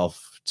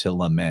yourself to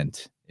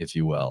lament, if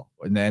you will.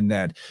 And then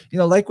that,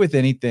 like with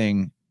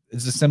anything,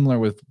 it's similar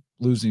with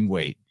losing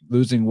weight.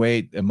 Losing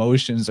weight,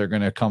 emotions are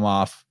going to come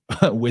off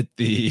with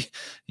the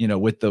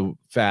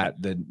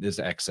fat that is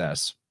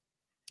excess.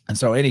 And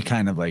so any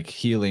kind of like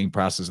healing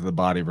process of the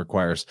body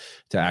requires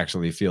to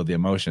actually feel the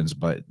emotions.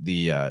 But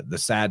the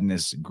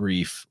sadness,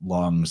 grief,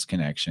 lungs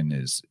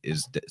connection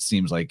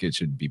seems like it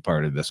should be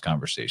part of this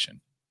conversation.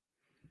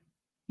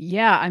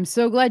 Yeah, I'm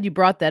so glad you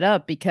brought that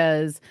up,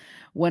 because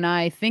when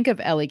I think of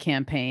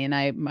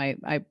Elecampane,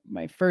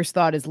 my first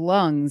thought is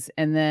lungs,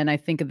 and then I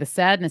think of the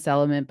sadness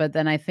element, but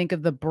then I think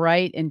of the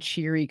bright and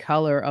cheery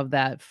color of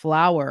that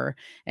flower,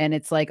 and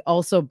it's like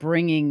also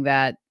bringing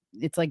that.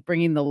 It's like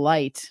bringing the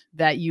light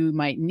that you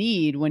might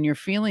need when you're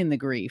feeling the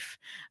grief.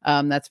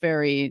 That's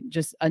very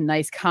just a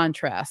nice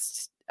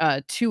contrast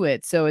to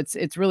it. So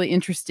it's really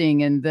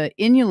interesting, and the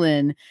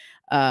inulin.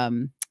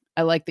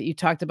 I like that you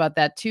talked about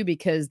that too,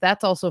 because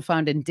that's also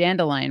found in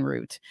dandelion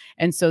root.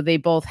 And so they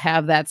both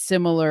have that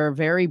similar,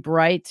 very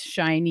bright,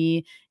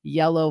 shiny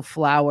yellow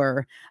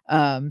flower.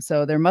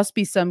 So there must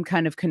be some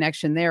kind of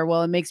connection there.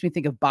 Well, it makes me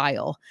think of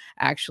bile,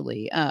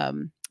 actually,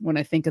 when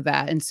I think of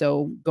that. And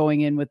so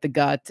going in with the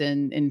gut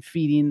and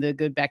feeding the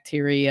good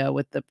bacteria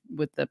with the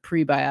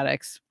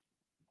prebiotics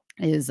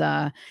is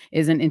an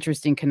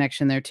interesting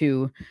connection there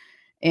too.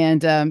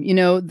 And,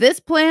 this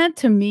plant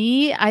to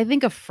me, I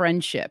think of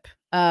friendship.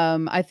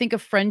 I think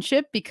of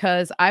friendship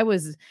because I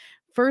was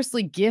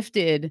firstly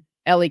gifted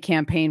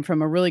Elecampane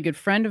from a really good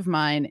friend of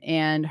mine,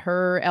 and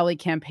her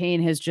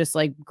Elecampane has just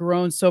like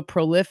grown so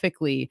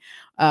prolifically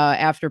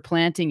after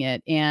planting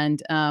it.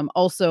 And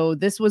also,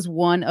 this was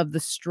one of the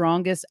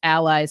strongest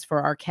allies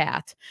for our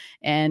cat.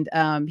 And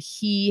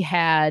he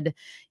had,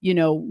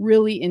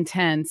 really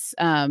intense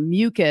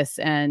mucus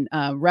and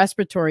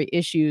respiratory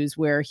issues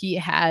where he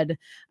had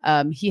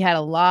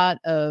a lot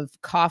of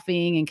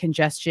coughing and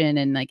congestion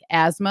and like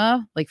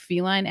asthma, like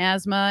feline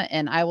asthma.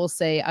 And I will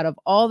say, out of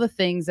all the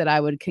things that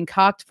I would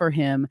concoct for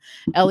him,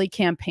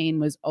 Elecampane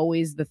was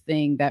always the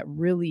thing that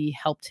really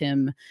helped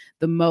him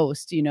the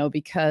most,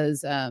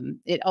 because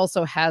it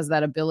also has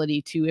that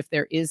ability to, if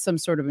there is some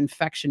sort of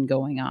infection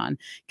going on,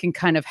 can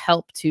kind of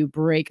help to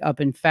break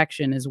up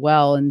infection as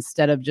well.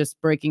 Instead of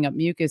just breaking up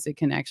mucus, it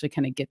can actually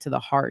kind of get to the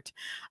heart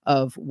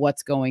of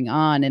what's going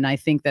on. And I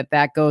think that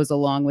that goes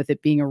along with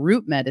it being a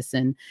root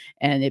medicine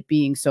and it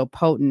being so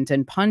potent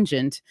and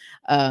pungent,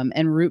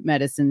 and root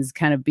medicines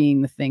kind of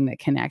being the thing that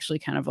can actually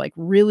kind of like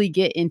really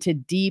get into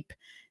deep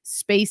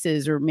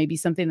spaces, or maybe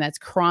something that's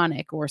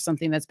chronic or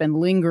something that's been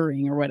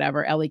lingering or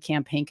whatever.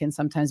 Elecampane can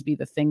sometimes be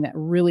the thing that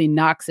really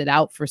knocks it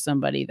out for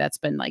somebody that's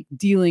been like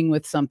dealing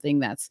with something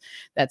that's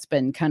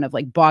been kind of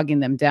like bogging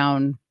them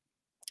down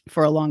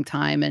for a long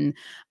time. And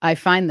I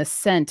find the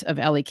scent of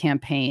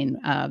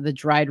Elecampane, the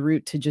dried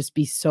root, to just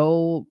be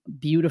so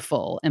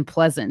beautiful and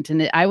pleasant.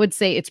 And I would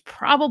say it's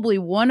probably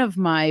one of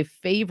my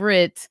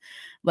favorite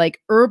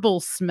like herbal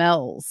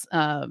smells.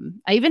 I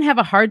even have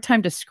a hard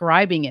time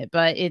describing it,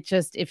 but it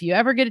just, if you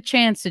ever get a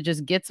chance to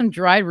just get some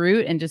dried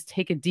root and just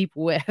take a deep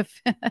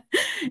whiff,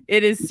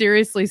 it is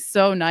seriously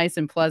so nice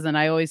and pleasant.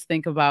 I always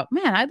think about,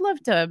 man, I'd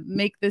love to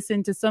make this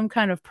into some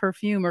kind of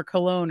perfume or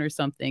cologne or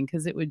something,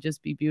 because it would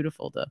just be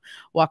beautiful to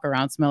walk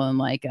around smelling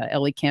like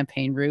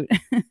Elecampane root.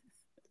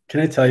 Can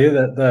I tell you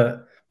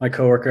that my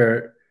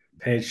coworker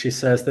Paige, she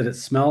says that it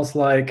smells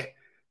like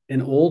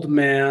an old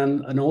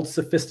man, an old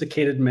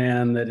sophisticated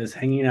man that is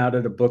hanging out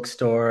at a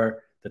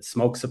bookstore that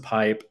smokes a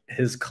pipe,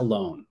 his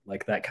cologne,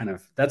 like that kind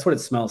of, that's what it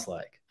smells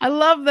like. I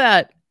love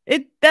that.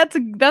 That's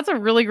a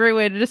really great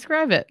way to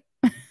describe it.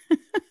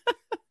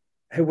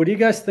 Hey, what do you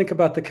guys think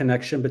about the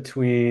connection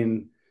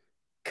between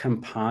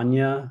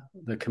Campania,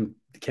 the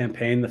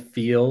campaign, the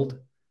field,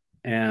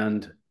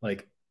 and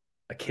like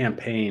a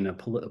campaign, a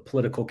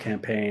political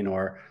campaign,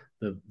 or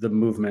the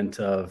movement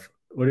of,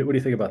 what do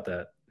you think about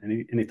that?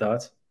 Any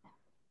thoughts?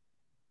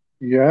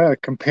 Yeah,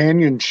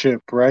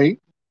 companionship, right?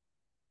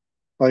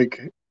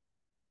 Like,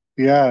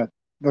 yeah,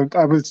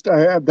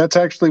 that's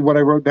actually what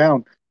I wrote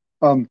down.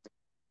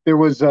 There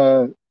was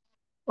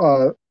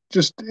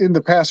just in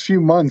the past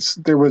few months,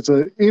 there was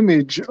an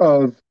image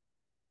of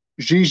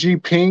Xi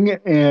Jinping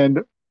and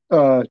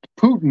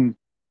Putin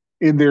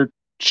in their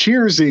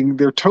cheersing,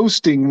 they're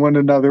toasting one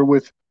another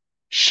with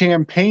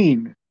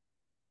champagne.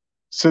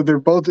 So they're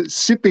both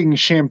sipping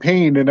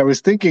champagne. And I was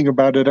thinking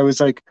about it. I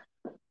was like,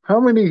 how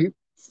many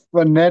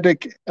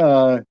phonetic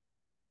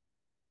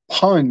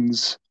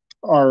puns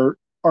are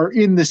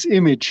in this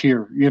image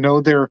here?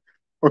 They're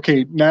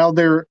okay. Now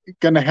they're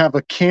going to have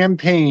a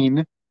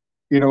campaign,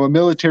 a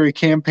military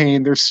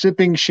campaign. They're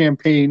sipping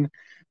champagne.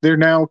 They're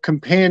now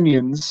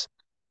companions.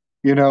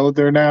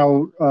 They're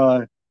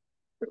now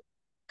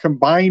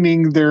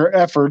combining their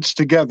efforts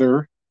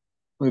together.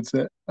 What's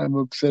that? I'm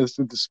obsessed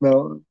with the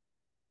smell.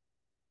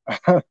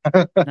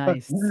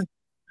 Nice.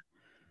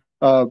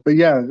 But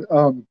yeah,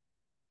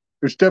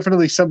 there's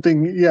definitely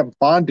something,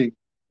 bonding.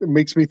 It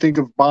makes me think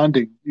of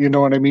bonding. You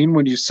know what I mean?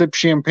 When you sip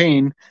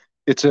champagne,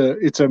 it's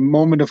a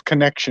moment of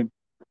connection,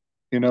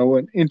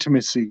 and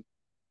intimacy.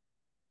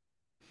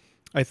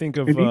 I think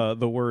of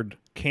the word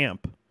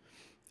camp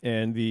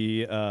and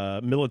the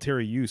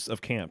military use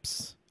of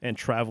camps and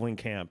traveling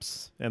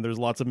camps. And there's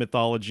lots of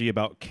mythology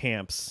about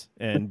camps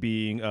and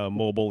being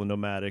mobile and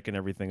nomadic and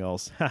everything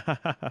else.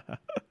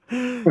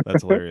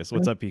 That's hilarious.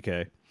 What's up,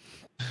 PK?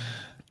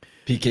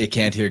 PK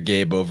can't hear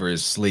Gabe over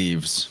his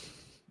sleeves.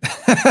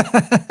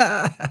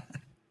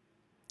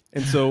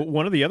 And so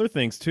one of the other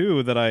things,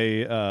 too, that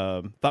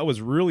I thought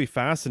was really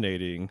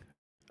fascinating,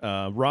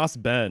 Ross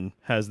Ben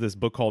has this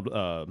book called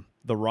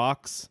The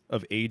Rocks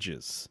of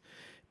Ages,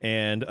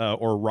 and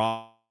or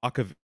Rock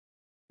of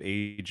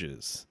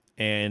Ages.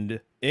 And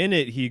in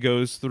it, he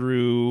goes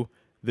through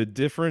the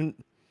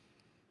different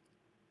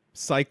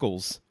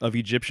cycles of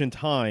Egyptian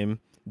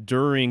time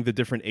during the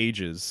different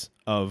ages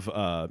of,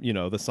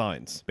 the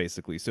signs,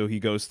 basically. So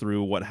he goes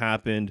through what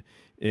happened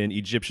in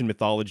Egyptian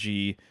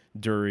mythology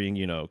during,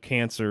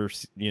 Cancer,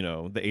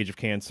 the age of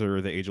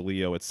Cancer, the age of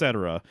Leo,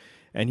 etc.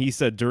 And he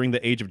said during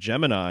the age of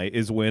Gemini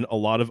is when a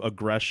lot of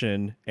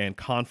aggression and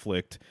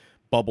conflict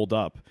bubbled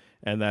up,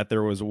 and that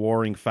there was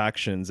warring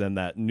factions and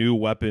that new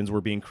weapons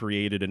were being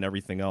created and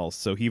everything else.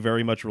 So he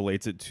very much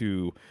relates it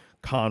to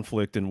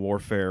conflict and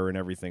warfare and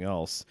everything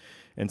else.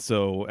 And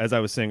so, as I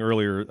was saying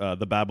earlier,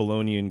 the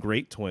Babylonian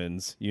great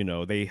twins,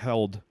 they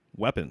held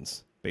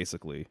weapons,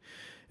 basically.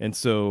 And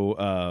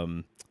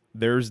so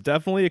there's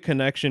definitely a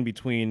connection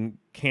between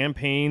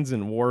campaigns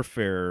and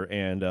warfare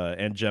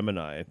and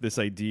Gemini. This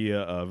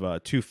idea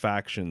of two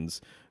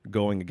factions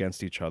going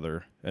against each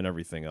other and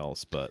everything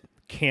else. But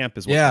camp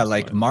is what Yeah, comes to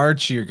like mind.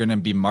 March, you're going to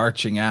be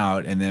marching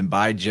out, and then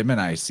by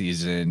Gemini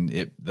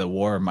season, the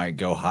war might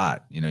go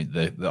hot. You know,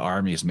 the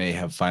armies may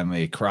have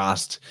finally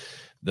crossed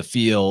the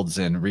fields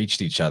and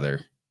reached each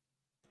other.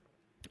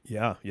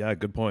 Yeah,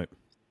 good point.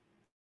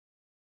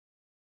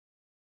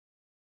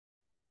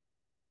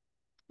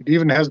 It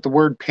even has the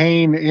word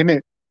pain in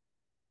it.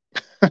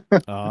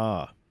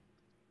 Ah,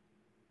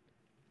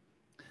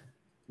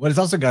 Well, it's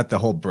also got the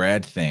whole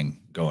bread thing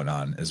going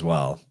on as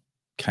well.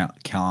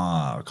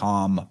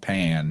 Calm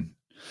pan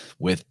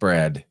with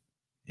bread,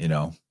 you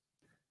know.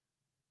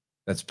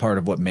 That's part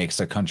of what makes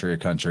a country a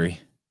country.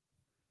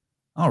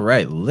 All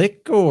right,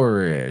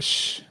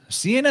 licorice.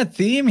 Seeing a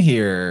theme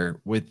here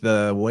with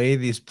the way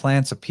these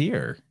plants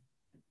appear.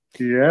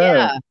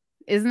 Yeah.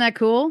 Isn't that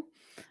cool?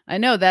 I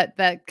know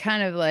that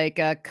kind of like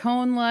a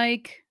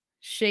cone-like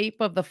shape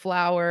of the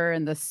flower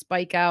and the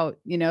spike out,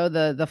 you know,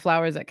 the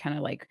flowers that kind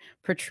of like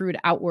protrude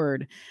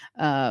outward,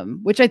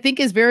 which I think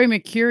is very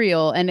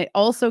mercurial, and it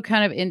also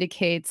kind of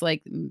indicates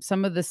like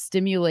some of the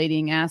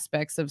stimulating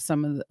aspects of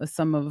some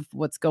of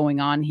what's going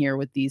on here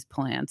with these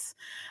plants.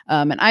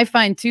 And I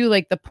find too,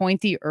 like the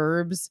pointy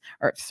herbs,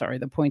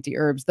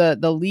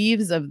 the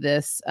leaves of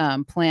this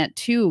plant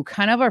too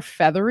kind of are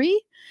feathery,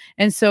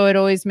 and so it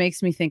always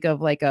makes me think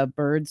of like a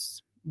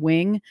bird's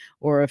wing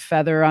or a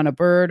feather on a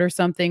bird or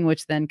something,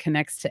 which then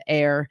connects to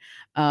air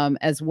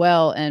as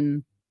well.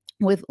 And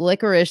with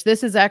licorice,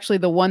 this is actually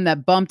the one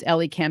that bumped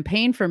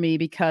Elecampane for me,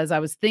 because I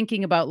was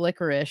thinking about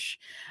licorice,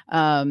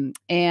 and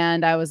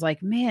I was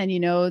like, man,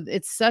 you know,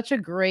 it's such a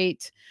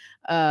great,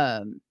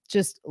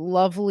 just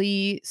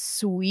lovely,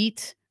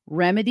 sweet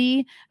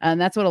remedy,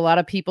 and that's what a lot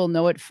of people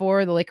know it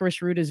for. The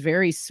licorice root is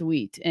very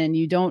sweet, and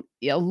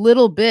a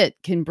little bit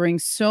can bring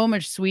so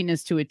much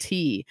sweetness to a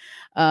tea.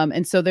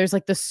 And so there's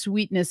like the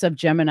sweetness of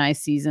Gemini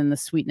season, the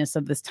sweetness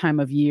of this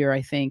time of year,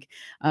 I think,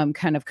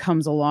 kind of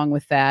comes along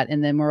with that.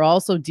 And then we're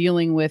also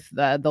dealing with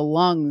the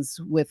lungs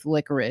with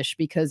licorice,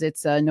 because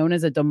it's known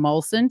as a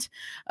demulcent.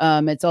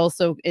 It's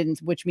also,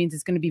 which means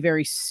it's going to be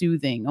very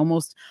soothing,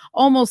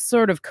 almost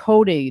sort of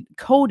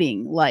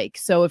coating like.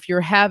 So if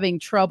you're having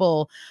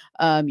trouble,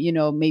 you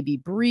know, maybe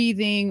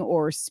breathing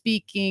or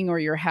speaking, or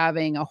you're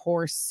having a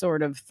hoarse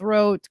sort of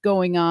throat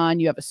going on,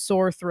 you have a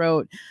sore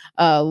throat,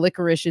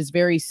 licorice is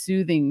very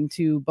soothing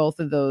to both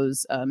of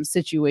those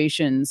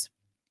situations.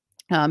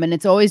 And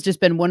it's always just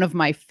been one of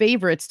my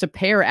favorites to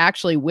pair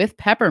actually with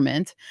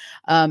peppermint.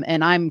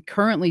 And I'm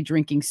currently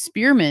drinking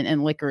spearmint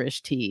and licorice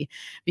tea,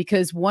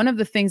 because one of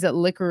the things that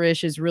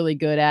licorice is really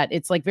good at,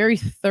 it's like very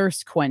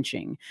thirst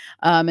quenching.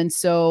 And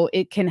so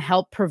it can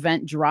help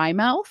prevent dry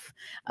mouth.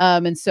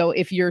 And so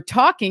if you're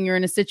talking, you're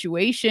in a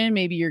situation,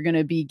 maybe you're going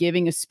to be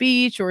giving a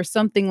speech or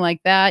something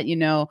like that, you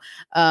know,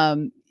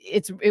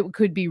 it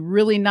could be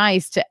really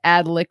nice to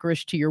add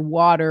licorice to your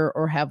water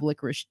or have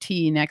licorice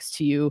tea next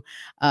to you,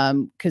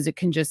 because it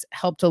can just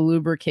help to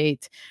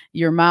lubricate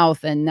your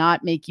mouth and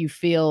not make you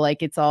feel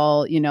like it's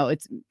all, you know,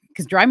 it's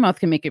because dry mouth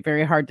can make it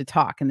very hard to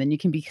talk, and then you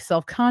can be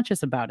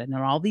self-conscious about it and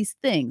all these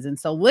things. And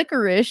so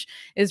licorice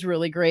is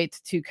really great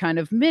to kind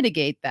of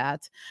mitigate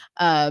that.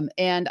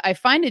 And I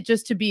find it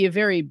just to be a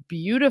very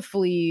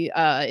beautifully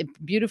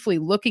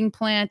looking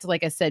plant.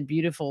 Like I said,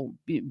 beautiful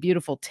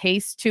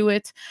taste to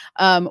it.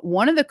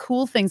 One of the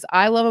cool things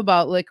I love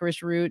about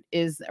licorice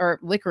is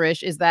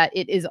that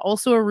it is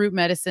also a root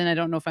medicine. I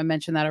don't know if I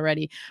mentioned that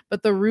already,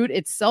 but the root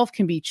itself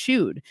can be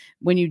chewed.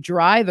 When you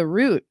dry the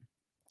root,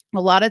 a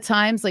lot of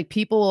times, like,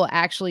 people will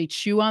actually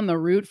chew on the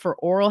root for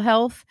oral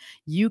health.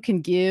 You can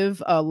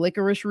give a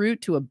licorice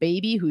root to a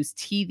baby who's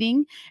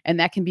teething, and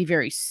that can be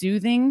very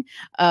soothing.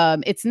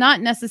 It's not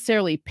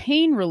necessarily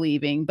pain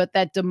relieving, but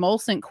that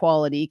demulcent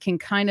quality can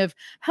kind of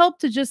help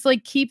to just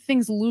like keep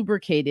things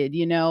lubricated,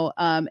 you know?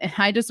 And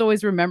I just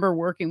always remember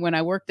when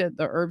I worked at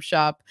the herb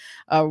shop,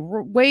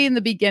 way in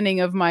the beginning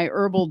of my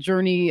herbal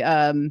journey,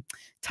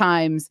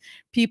 times,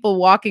 people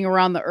walking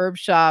around the herb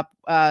shop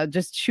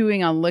just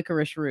chewing on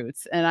licorice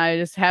roots. And I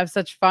just have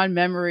such fun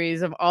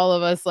memories of all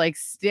of us like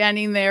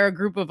standing there, a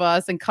group of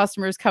us, and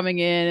customers coming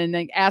in and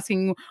like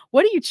asking,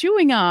 what are you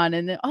chewing on?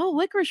 And then, oh,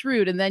 licorice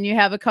root. And then you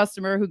have a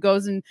customer who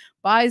goes and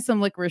buys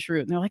some licorice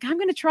root, and they're like, I'm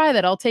going to try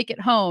that. I'll take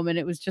it home. And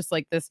it was just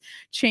like this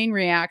chain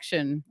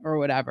reaction or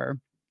whatever.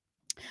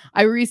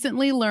 I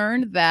recently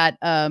learned that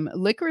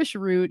licorice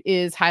root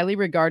is highly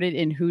regarded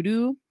in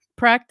hoodoo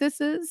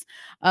practices,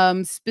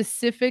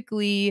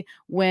 specifically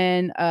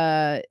when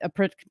a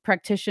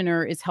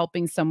practitioner is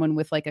helping someone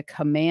with like a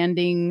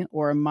commanding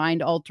or a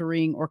mind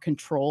altering or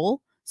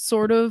control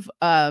sort of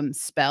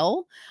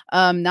spell.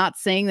 Not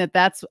saying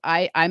that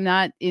I'm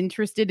not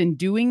interested in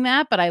doing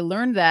that, but I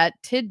learned that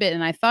tidbit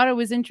and I thought it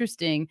was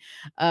interesting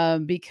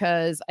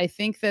because I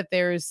think that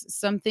there's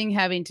something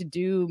having to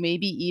do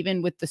maybe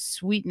even with the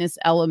sweetness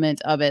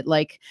element of it.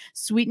 Like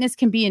sweetness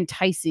can be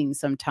enticing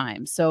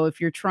sometimes. So if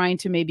you're trying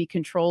to maybe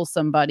control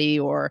somebody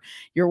or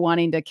you're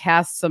wanting to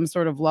cast some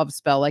sort of love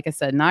spell, like I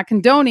said, not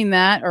condoning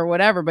that or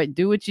whatever, but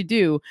do what you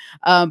do.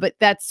 But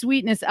that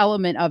sweetness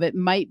element of it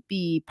might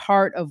be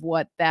part of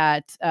what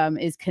that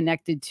is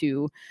connected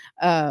to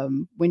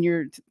when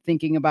you're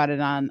thinking about it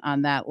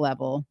on that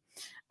level.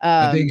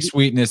 I think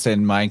sweetness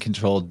and mind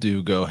control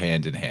do go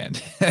hand in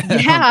hand.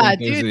 Yeah,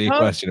 there's any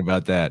question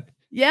about that.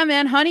 Yeah,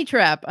 man, honey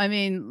trap. I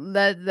mean,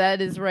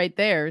 that is right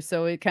there.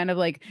 So it kind of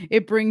like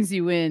it brings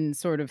you in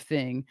sort of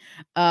thing.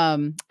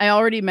 I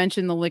already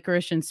mentioned the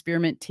licorice and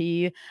spearmint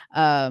tea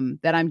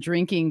that I'm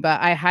drinking, but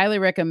I highly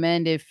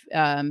recommend if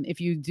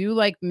you do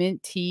like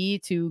mint tea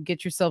to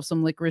get yourself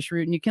some licorice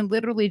root, and you can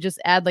literally just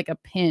add like a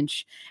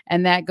pinch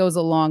and that goes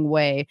a long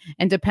way.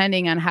 And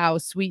depending on how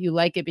sweet you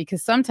like it,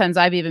 because sometimes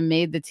I've even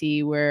made the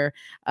tea where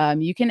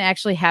you can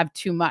actually have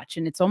too much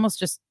and it's almost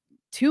just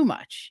too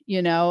much,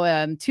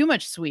 too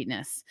much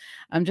sweetness.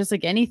 Just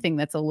like anything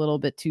that's a little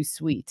bit too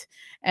sweet.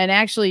 And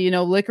actually,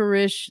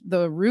 licorice,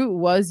 the root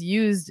was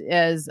used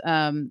as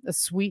a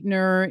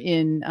sweetener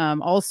in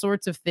all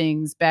sorts of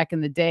things back in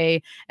the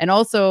day. And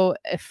also,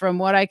 from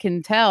what I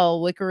can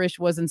tell, licorice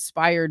was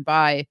inspired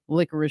by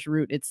licorice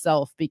root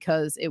itself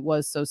because it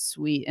was so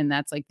sweet. And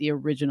that's like the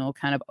original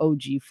kind of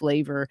OG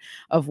flavor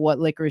of what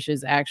licorice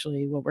is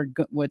actually,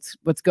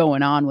 what's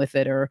going on with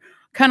it, or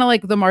kind of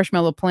like the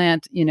marshmallow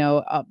plant,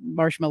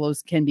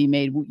 marshmallows can be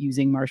made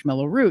using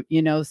marshmallow root,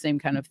 same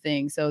kind of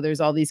thing. So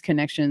there's all these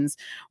connections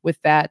with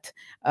that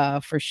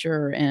for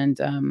sure.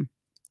 And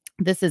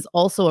this is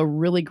also a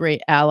really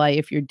great ally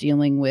if you're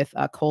dealing with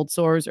cold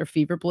sores or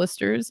fever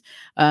blisters.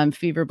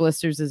 Fever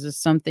blisters is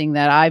just something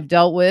that I've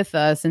dealt with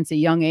since a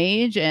young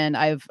age. And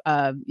I've,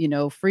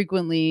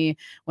 frequently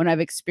when I've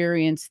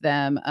experienced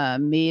them,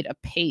 made a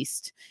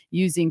paste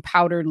using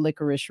powdered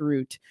licorice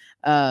root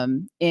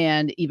and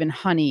even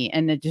honey,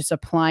 and just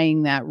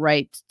applying that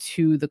right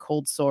to the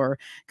cold sore.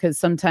 Because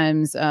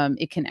sometimes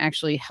it can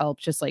actually help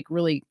just like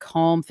really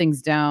calm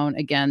things down.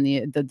 Again,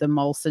 the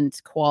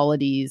demulcent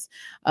qualities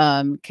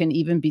can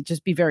even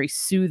be very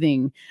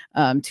soothing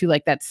to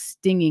like that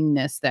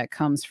stingingness that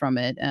comes from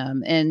it.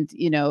 And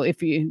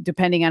if you,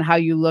 depending on how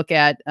you look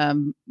at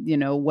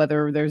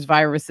whether there's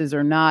viruses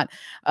or not,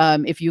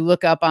 if you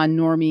look up on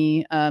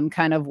normie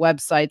kind of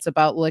websites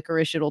about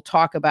licorice, it'll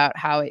talk about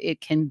how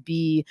it can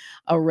be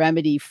a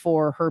remedy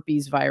for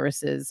herpes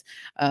viruses.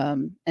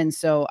 And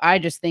so I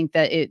just think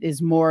that it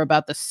is more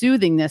about the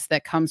soothingness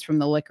that comes from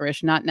the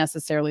licorice, not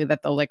necessarily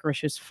that the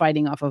licorice is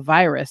fighting off a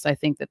virus. I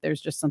think that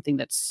there's just something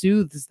that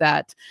soothes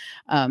that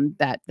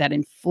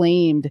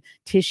inflamed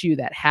tissue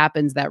that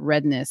happens, that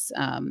redness.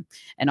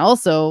 And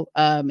also,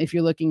 if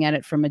you're looking at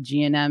it from a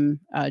GNM,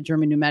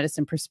 German New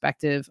Medicine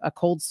perspective, a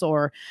cold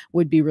sore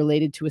would be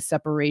related to a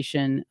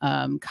separation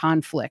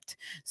conflict.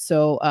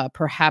 So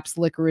perhaps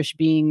licorice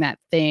being that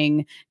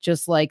thing,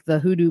 just like the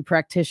hoodoo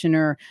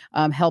practitioner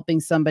helping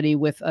somebody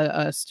with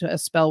a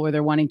spell where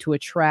they're wanting to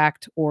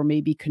attract or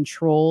maybe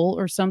control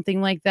or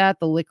something like that.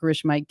 The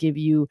licorice might give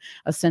you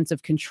a sense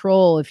of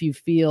control if you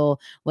feel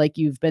like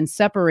you've been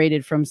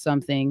separated from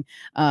something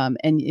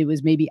and it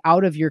was maybe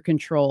out of your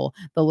control.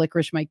 The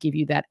licorice might give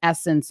you that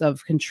essence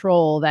of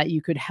control that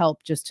you could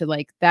help just to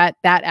like that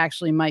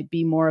actually might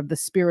be more of the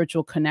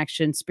spiritual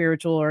connection,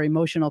 spiritual or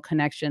emotional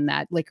connection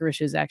that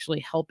licorice is actually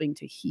helping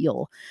to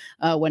heal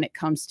when it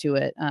comes to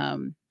it.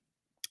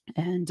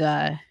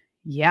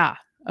 Yeah,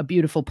 a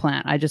beautiful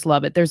plant. I just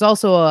love it. There's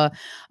also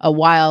a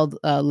wild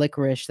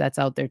licorice that's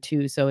out there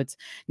too. So it's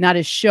not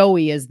as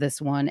showy as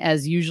this one,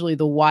 as usually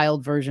the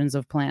wild versions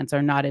of plants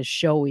are not as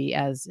showy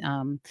as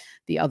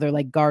the other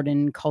like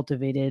garden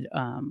cultivated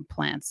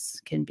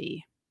plants can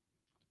be.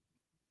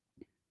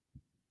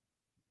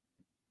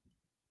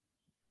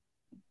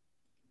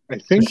 I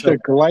think the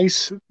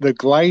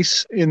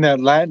glice in that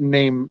Latin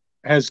name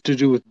has to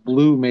do with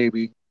blue,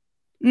 maybe.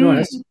 No,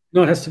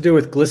 it has to do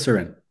with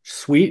glycerin.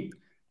 Sweet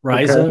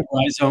rhizome,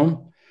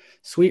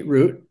 sweet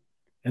root,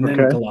 and then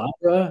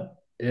glabra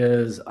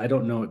is, I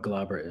don't know what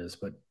glabra is,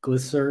 but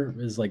glycer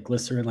is like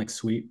glycerin, like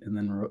sweet, and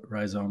then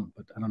rhizome,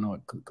 but I don't know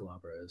what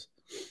glabra is.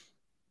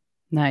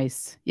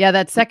 Nice. Yeah,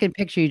 that second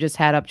picture you just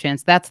had up,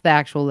 Chance, that's the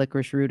actual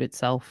licorice root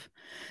itself.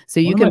 So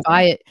you can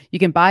buy it. You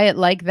can buy it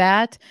like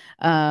that.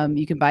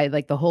 You can buy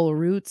like the whole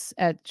roots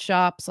at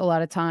shops a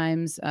lot of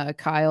times.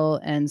 Kyle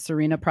and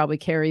Serena probably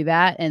carry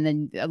that. And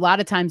then a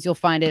lot of times you'll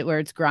find it where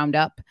it's ground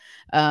up.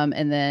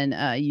 And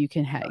then you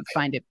can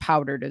find it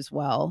powdered as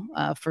well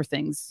for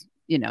things,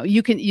 you know,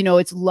 you can, you know,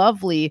 it's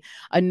lovely.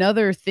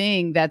 Another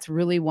thing that's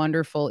really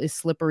wonderful is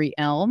slippery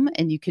elm,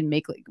 and you can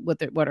make like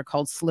what are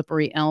called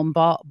slippery elm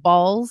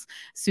balls.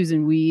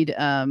 Susan Weed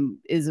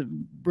is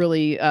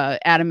really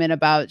adamant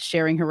about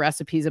sharing her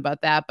recipes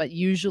about that, but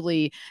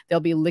usually there'll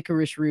be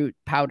licorice root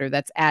powder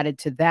that's added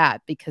to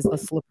that, because the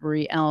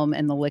slippery elm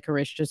and the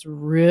licorice just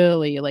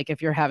really, like,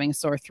 if you're having a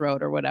sore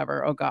throat or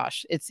whatever, oh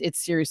gosh, it's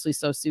seriously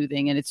so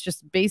soothing. And it's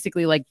just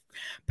basically like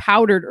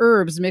powdered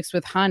herbs mixed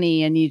with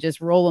honey, and you just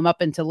roll them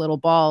up into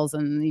little balls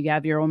and you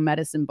have your own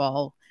medicine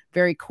ball.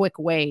 Very quick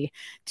way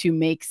to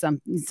make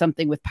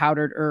something with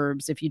powdered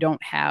herbs. If you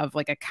don't have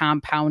like a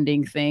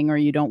compounding thing, or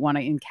you don't want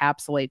to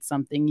encapsulate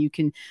something, you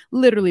can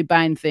literally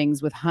bind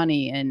things with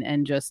honey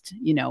and just,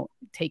 you know,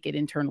 take it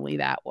internally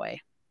that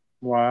way.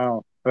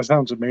 Wow, that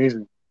sounds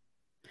amazing.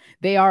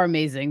 They are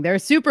amazing. They're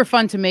super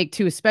fun to make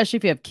too, especially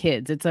if you have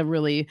kids. It's a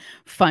really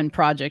fun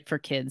project for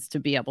kids to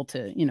be able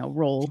to, you know,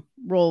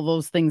 roll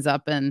those things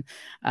up, and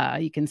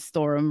you can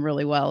store them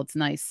really well. It's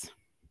nice.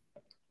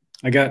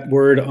 I got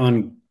word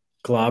on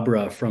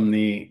glabra from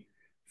the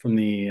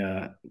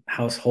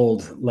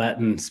household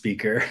Latin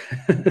speaker.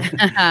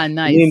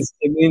 Nice.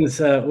 It means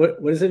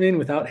what does it mean,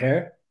 without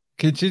hair?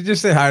 Could you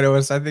just say hi to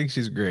us? I think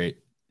she's great.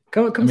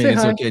 Come I mean, say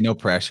it's hi. okay, no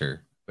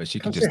pressure, but she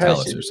can Come just say hi.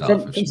 tell us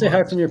herself. Come say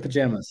hi from your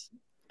pajamas.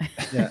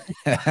 Yeah.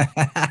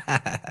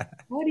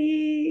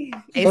 Howdy.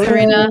 Hey,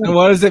 Serena. And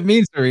what does it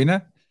mean,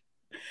 Serena?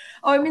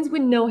 Oh, it means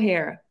with no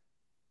hair,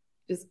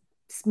 just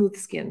smooth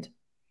skinned.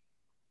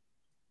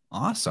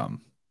 Awesome.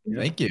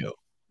 Thank you.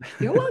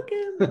 You're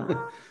welcome.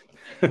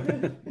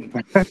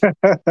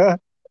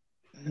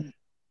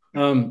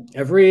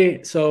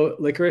 So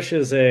licorice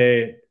is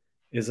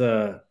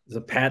a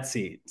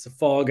patsy. It's a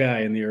fall guy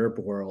in the herb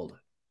world.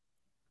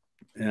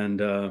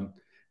 And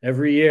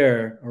every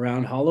year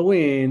around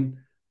Halloween,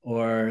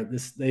 or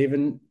they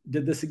even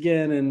did this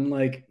again in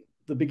like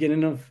the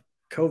beginning of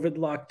COVID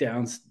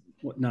lockdowns,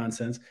 what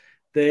nonsense.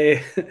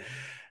 There's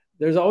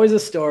always a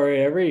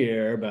story every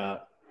year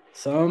about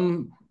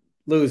some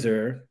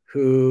loser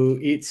who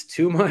eats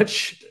too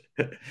much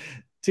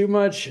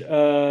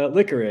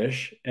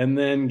licorice, and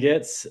then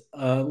gets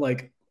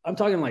like, I'm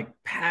talking like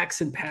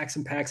packs and packs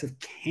and packs of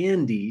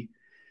candy,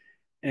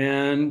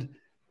 and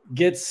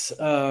gets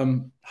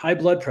high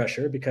blood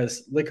pressure,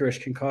 because licorice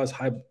can cause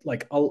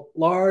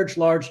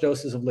large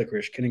doses of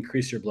licorice can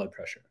increase your blood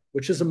pressure,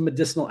 which is a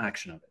medicinal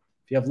action of it.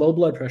 If you have low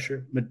blood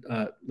pressure,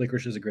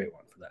 licorice is a great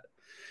one for that.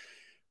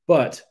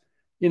 But,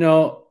 you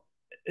know,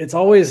 it's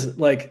always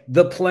like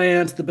the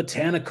plant, the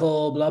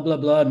botanical, blah, blah,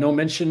 blah. No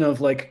mention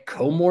of like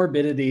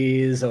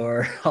comorbidities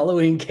or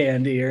Halloween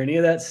candy or any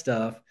of that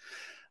stuff.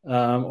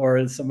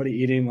 Or somebody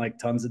eating like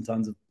tons and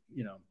tons of,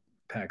 you know,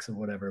 packs of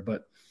whatever.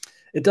 But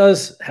it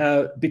does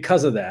have,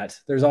 because of that,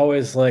 there's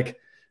always like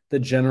the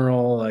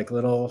general like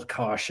little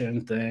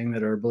caution thing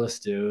that herbalists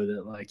do,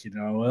 that like, you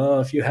know, well,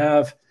 if you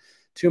have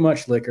too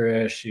much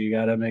licorice, you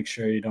got to make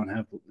sure you don't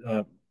have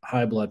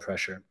high blood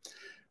pressure.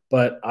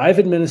 But I've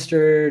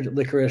administered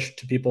licorice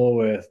to people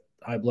with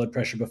high blood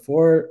pressure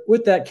before,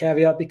 with that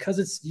caveat,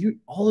 because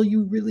all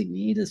you really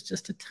need is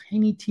just a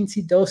tiny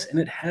teensy dose, and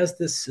it has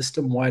this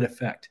system-wide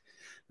effect.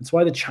 That's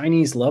why the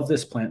Chinese love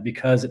this plant,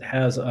 because it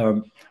has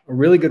a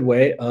really good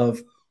way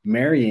of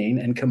marrying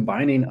and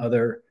combining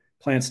other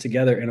plants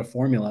together in a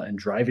formula and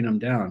driving them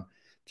down,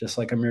 just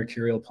like a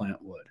mercurial plant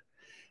would.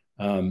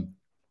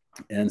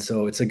 And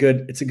so it's a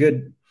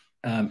good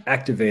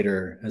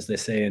activator, as they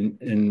say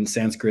in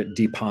Sanskrit,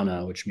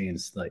 dipana, which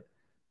means like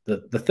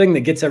the thing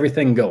that gets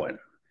everything going,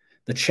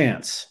 the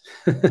chance.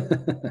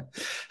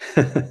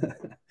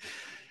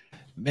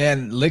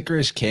 Man,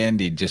 licorice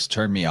candy just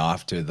turned me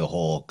off to the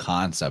whole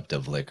concept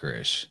of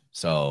licorice.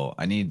 So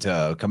I need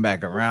to come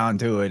back around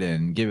to it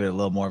and give it a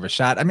little more of a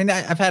shot. I mean,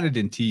 I've had it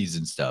in teas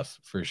and stuff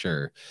for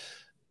sure,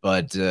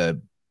 but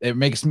it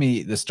makes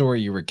me, the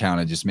story you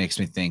recounted just makes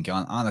me think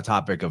on the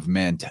topic of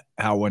mint,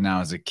 how when I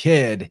was a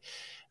kid,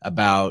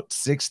 about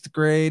 6th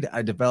grade,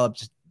 I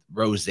developed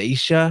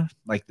rosacea,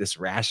 like this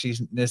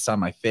rashiness on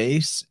my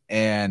face,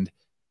 and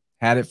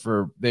had it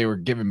they were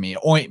giving me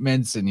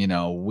ointments and, you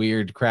know,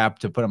 weird crap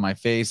to put on my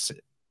face,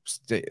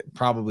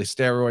 probably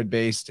steroid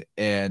based,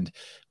 and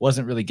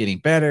wasn't really getting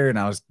better. And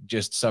I was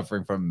just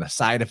suffering from the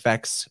side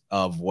effects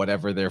of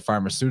whatever their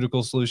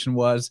pharmaceutical solution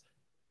was.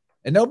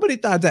 And nobody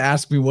thought to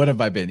ask me, what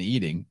have I been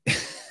eating?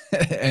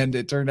 And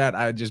it turned out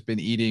I had just been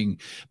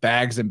eating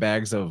bags and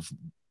bags of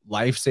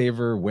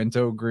Lifesaver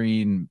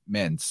wintergreen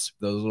mints,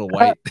 those little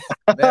white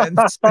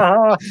mints.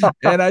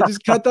 And I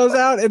just cut those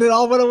out and it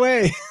all went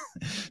away.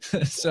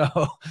 So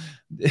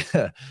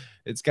yeah,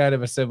 it's kind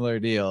of a similar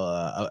deal.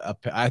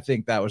 I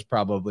think that was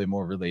probably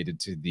more related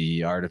to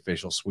the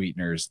artificial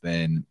sweeteners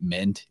than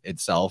mint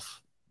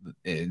itself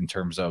in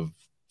terms of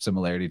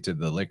similarity to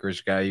the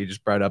licorice guy you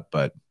just brought up.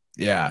 But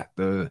yeah,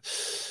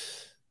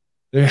 there's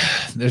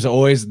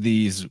always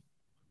these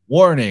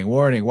warning,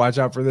 watch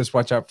out for this,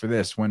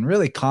 when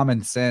really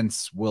common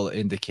sense will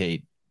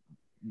indicate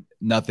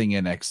nothing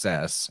in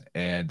excess,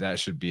 and that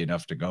should be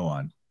enough to go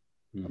on.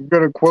 I'm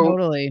going to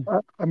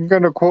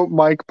quote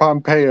Mike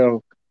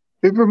Pompeo.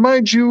 It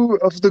reminds you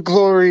of the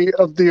glory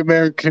of the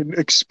American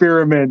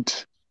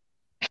experiment.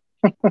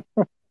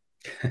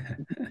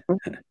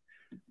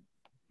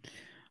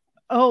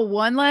 Oh,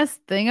 one last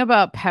thing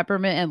about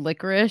peppermint and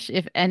licorice.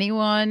 If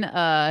anyone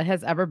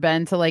has ever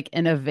been to like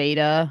an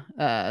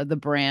Aveda, the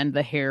brand,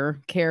 the hair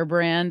care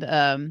brand,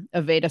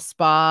 Aveda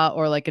Spa,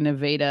 or like an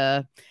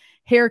Aveda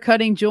hair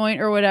cutting joint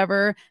or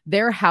whatever,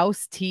 their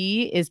house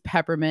tea is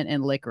peppermint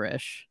and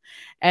licorice.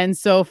 And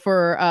so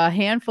for a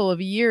handful of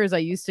years, I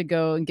used to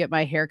go and get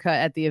my haircut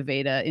at the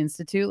Aveda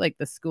Institute, like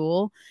the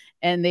school,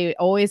 and they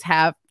always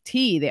have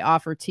tea. They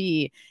offer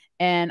tea.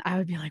 And I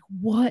would be like,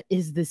 what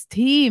is this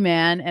tea,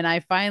 man? And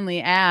I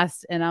finally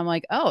asked, and I'm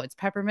like, oh, it's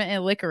peppermint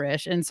and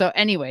licorice. And so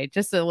anyway,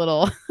 just a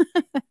little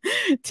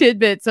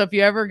tidbit. So if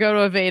you ever go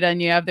to Aveda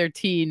and you have their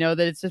tea, know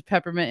that it's just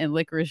peppermint and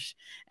licorice.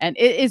 And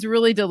it is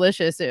really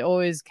delicious. It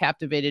always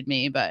captivated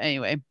me. But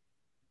anyway,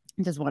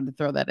 I just wanted to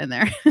throw that in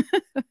there.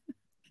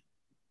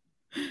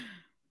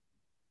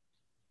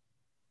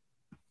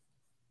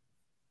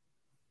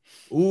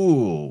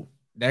 Ooh,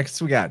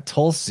 next we got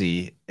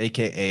Tulsi,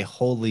 aka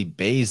Holy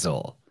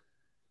Basil.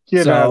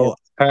 Get out So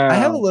of town. I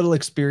have a little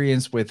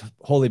experience with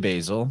Holy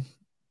Basil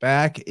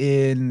back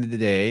in the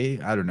day.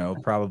 I don't know,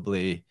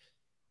 probably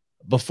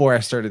before I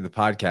started the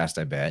podcast,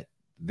 I bet.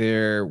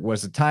 There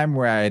was a time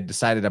where I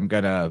decided I'm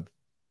going to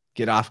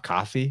get off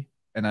coffee,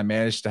 and I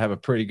managed to have a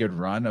pretty good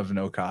run of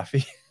no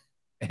coffee.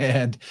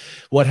 And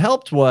what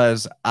helped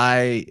was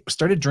I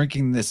started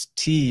drinking this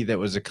tea that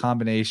was a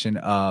combination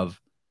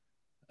of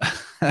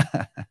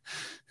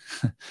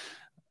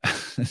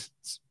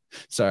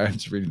sorry, I'm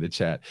just reading the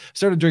chat.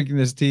 Started drinking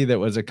this tea that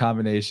was a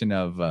combination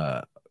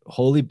of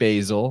holy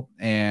basil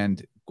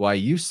and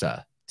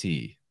guayusa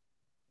tea.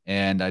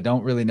 And I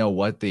don't really know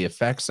what the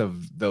effects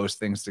of those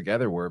things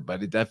together were,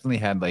 but it definitely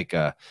had like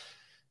a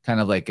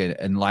kind of like an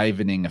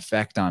enlivening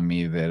effect on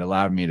me that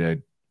allowed me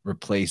to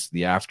replace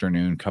the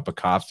afternoon cup of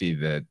coffee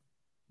that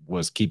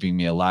was keeping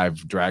me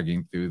alive,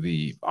 dragging through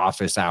the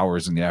office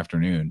hours in the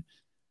afternoon.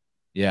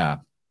 Yeah.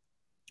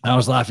 I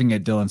was laughing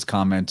at Dylan's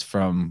comment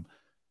from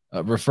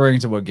referring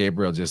to what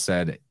Gabriel just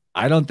said.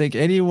 I don't think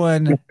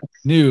anyone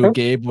knew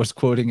Gabe was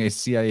quoting a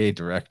CIA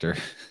director.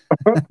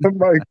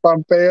 Mike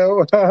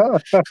Pompeo.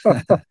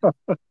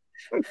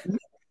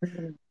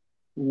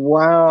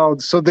 Wow.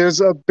 So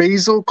there's a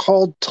basil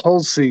called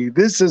Tulsi.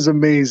 This is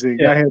amazing.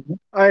 Yeah.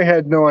 I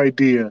had no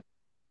idea.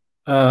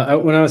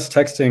 When I was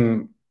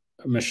texting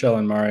Michelle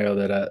and Mario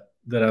that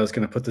I was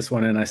going to put this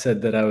one in, I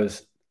said that I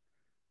was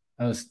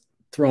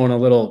throwing a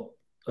little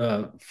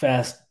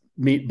fast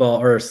meatball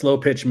or a slow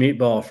pitch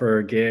meatball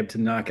for Gabe to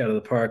knock out of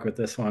the park with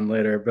this one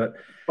later. But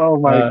oh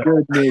my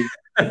goodness.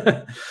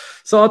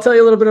 So I'll tell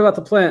you a little bit about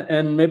the plant,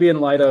 and maybe in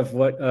light of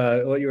what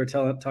you were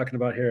talking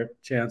about here,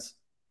 Chance.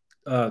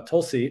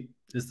 Tulsi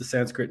is the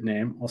Sanskrit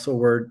name.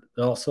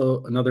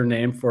 Also another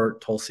name for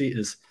Tulsi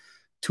is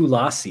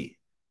Tulasi,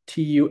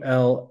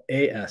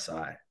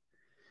 Tulasi.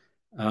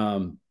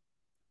 And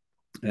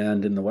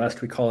in the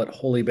West we call it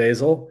holy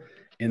basil.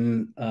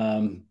 In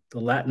the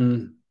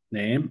Latin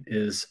name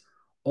is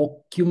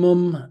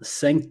Ocimum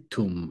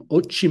sanctum.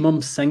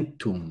 Ocimum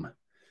sanctum.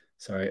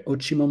 Sorry,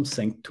 Ocimum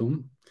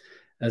sanctum,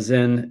 as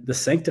in the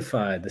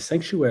sanctified, the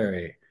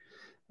sanctuary.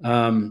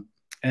 And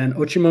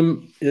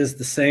Ocimum is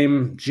the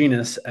same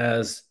genus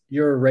as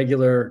your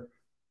regular,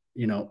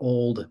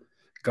 old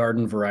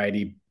garden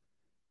variety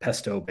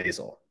pesto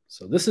basil.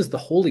 So this is the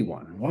holy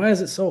one. Why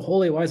is it so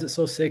holy? Why is it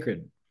so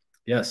sacred?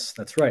 Yes,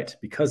 that's right,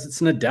 because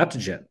it's an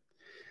adaptogen.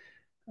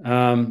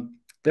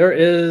 There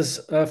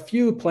is a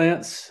few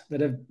plants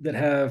that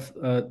have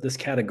this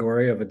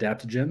category of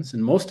adaptogens,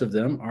 and most of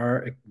them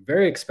are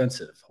very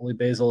expensive. Holy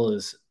basil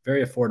is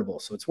very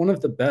affordable, so it's one of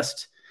the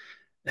best,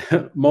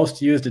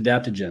 most used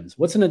adaptogens.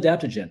 What's an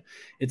adaptogen?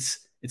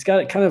 It's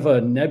got kind of a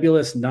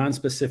nebulous,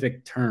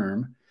 non-specific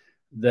term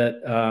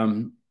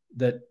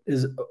that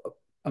is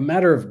a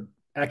matter of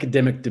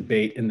academic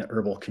debate in the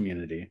herbal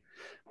community.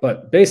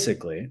 But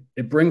basically,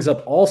 it brings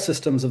up all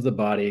systems of the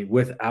body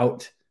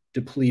without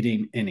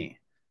depleting any.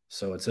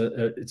 So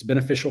it's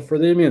beneficial for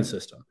the immune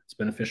system. It's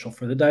beneficial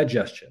for the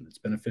digestion. It's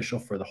beneficial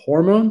for the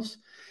hormones.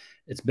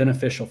 It's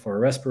beneficial for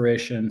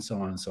respiration, so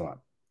on and so on.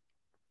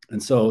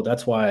 And so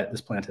that's why this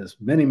plant has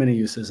many, many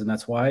uses, and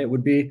that's why it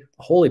would be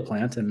a holy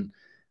plant in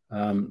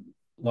a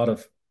lot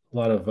of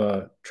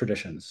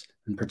traditions,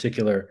 in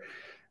particular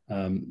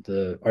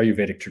the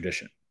Ayurvedic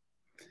tradition.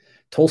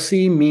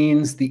 Tulsi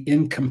means the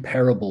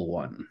incomparable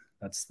one.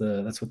 That's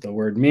what the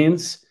word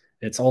means.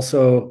 It's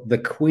also the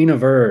queen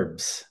of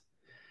herbs.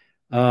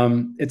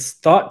 It's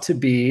thought to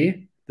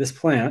be, this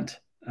plant,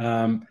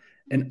 an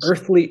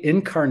earthly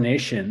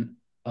incarnation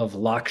of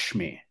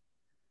Lakshmi,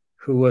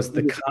 who was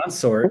the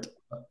consort.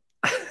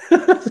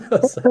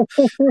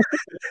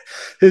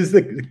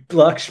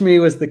 Lakshmi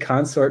was the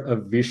consort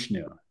of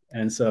Vishnu.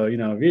 And so,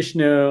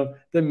 Vishnu,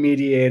 the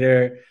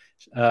mediator,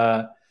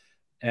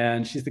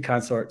 and she's the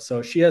consort.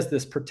 So she has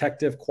this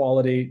protective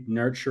quality,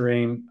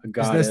 nurturing, a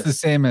goddess. Is this the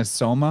same as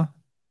Soma?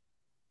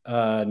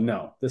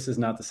 No, this is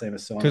not the same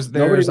as Soma. Because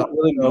nobody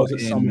really knows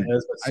what Soma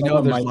is. But I know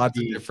Soma there's lots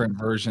be of different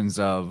versions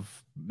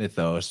of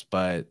mythos,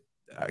 but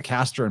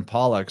Castor and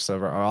Pollux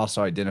are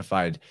also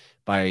identified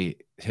by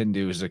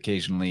Hindus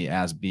occasionally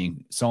as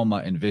being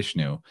Soma and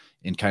Vishnu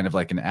in kind of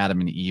like an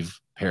Adam and Eve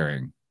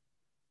pairing.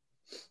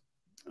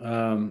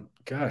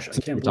 Gosh, I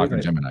Since can't we're believe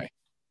talking Gemini.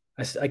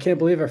 I can't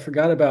believe I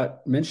forgot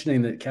about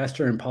mentioning that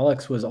Castor and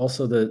Pollux was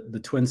also the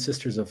twin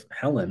sisters of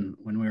Helen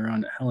when we were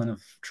on Helen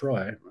of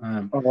Troy.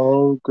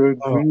 Oh, good.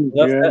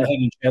 Yeah.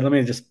 Let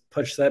me just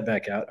push that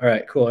back out. All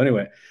right, cool.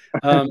 Anyway,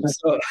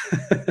 so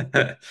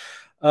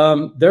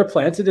they're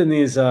planted in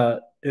these in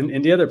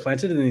India. They're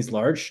planted in these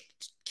large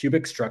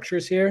cubic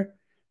structures here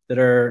that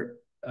are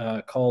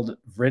called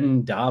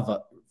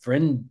vrindavans.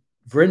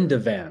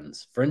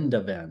 Vrindavans.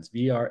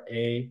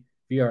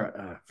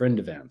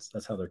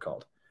 That's how they're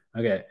called.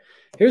 Okay,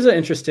 here's an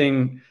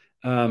interesting.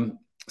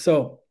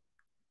 So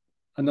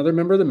another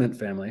member of the mint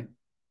family.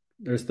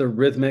 There's the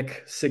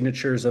rhythmic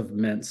signatures of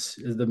mints.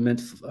 Is the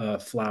mint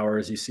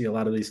flowers? You see a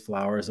lot of these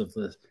flowers of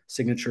the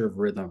signature of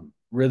rhythm.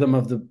 Rhythm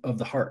of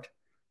the heart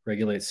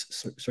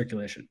regulates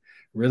circulation.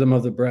 Rhythm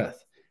of the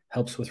breath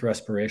helps with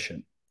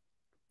respiration.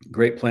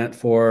 Great plant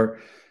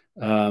for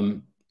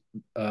binding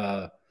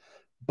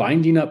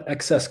up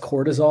excess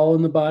cortisol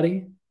in the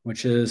body,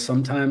 which is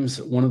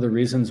sometimes one of the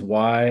reasons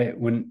why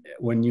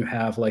when you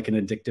have like an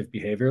addictive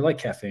behavior, like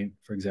caffeine,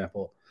 for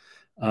example,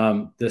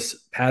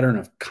 this pattern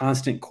of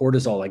constant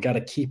cortisol, I got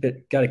to keep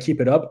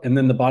it up. And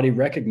then the body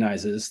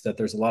recognizes that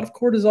there's a lot of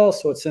cortisol.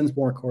 So it sends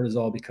more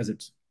cortisol because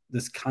it's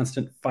this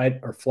constant fight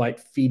or flight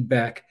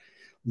feedback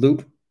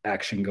loop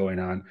action going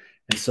on.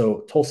 And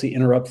so Tulsi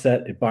interrupts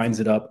that, it binds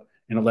it up,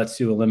 and it lets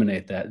you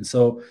eliminate that. And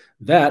so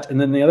that,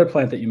 and then the other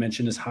plant that you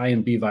mentioned is high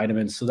in B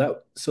vitamins. So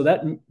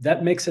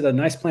that makes it a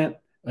nice plant,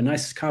 a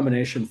nice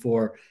combination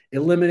for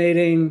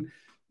eliminating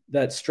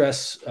that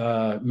stress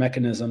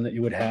mechanism that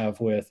you would have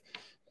with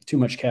too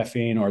much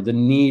caffeine or the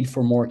need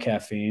for more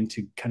caffeine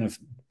to kind of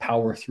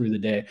power through the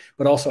day,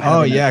 but also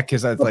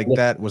because that's like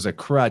that was a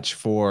crutch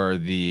for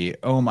the,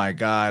 oh my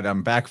God,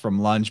 I'm back from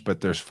lunch,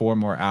 but there's 4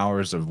 more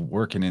hours of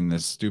working in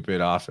this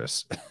stupid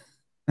office.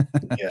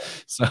 Yeah.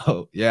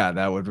 So yeah,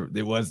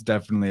 it was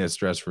definitely a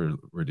stress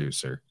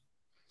reducer.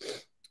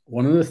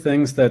 One of the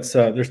things that's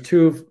there's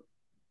two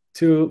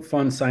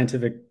fun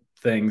scientific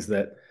things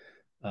that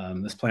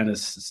this plant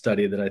is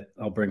studied that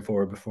I'll bring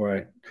forward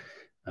before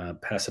I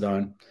pass it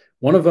on.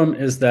 One of them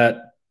is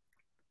that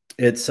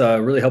it's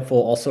really helpful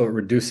also at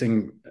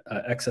reducing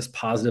excess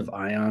positive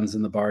ions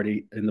in the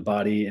body,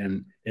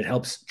 and it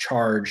helps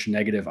charge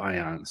negative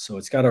ions. So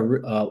it's got a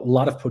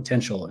lot of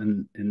potential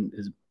and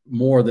is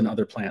more than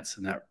other plants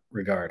in that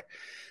regard.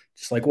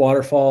 Just like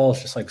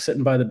waterfalls, just like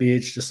sitting by the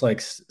beach, just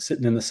like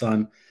sitting in the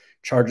sun,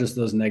 charges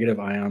those negative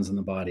ions in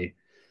the body.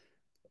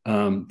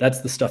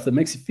 That's the stuff that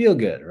makes you feel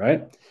good,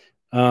 right?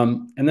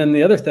 And then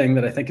the other thing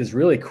that I think is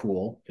really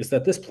cool is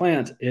that this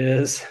plant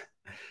is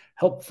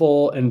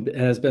helpful and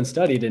has been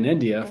studied in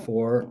India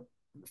for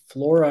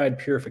fluoride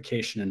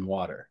purification in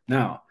water.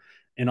 Now,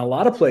 in a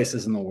lot of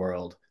places in the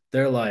world,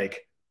 they're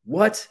like,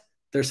 what?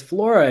 There's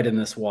fluoride in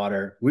this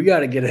water. We got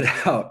to get it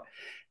out.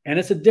 And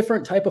it's a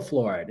different type of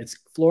fluoride. It's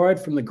fluoride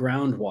from the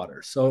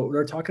groundwater. So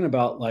we're talking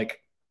about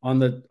like on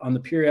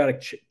the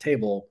periodic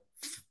table,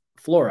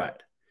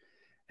 fluoride.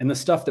 And the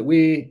stuff that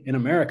we in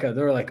America,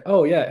 they're like,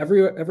 oh yeah,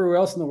 everywhere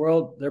else in the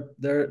world,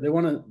 they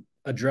want to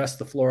address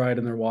the fluoride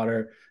in their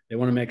water. They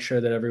want to make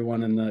sure that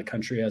everyone in the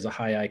country has a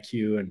high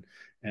IQ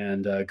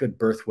and good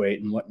birth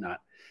weight and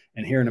whatnot.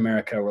 And here in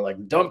America, we're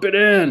like, dump it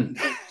in,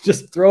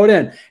 just throw it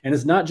in. And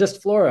it's not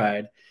just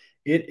fluoride.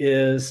 It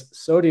is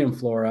sodium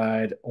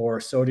fluoride or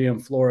sodium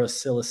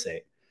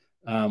fluorosilicate,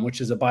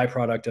 which is a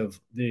byproduct of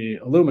the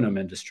aluminum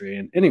industry.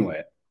 And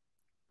anyway,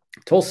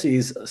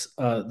 Tulsi's,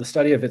 the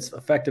study of its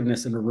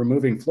effectiveness in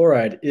removing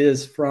fluoride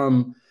is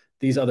from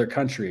these other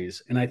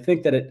countries. And I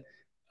think that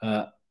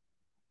a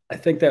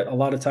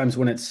lot of times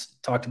when it's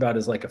talked about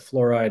as like a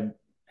fluoride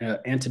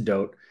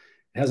antidote,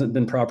 it hasn't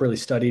been properly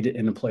studied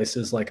in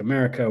places like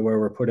America where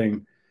we're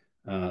putting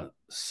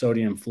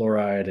sodium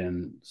fluoride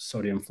and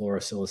sodium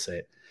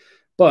fluorosilicate.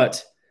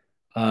 But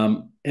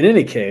in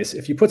any case,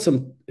 if you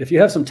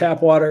have some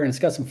tap water and it's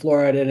got some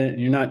fluoride in it and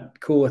you're not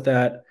cool with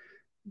that,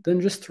 then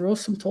just throw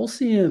some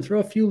Tulsi in, throw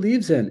a few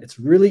leaves in. It's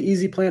a really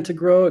easy plant to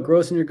grow. It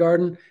grows in your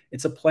garden.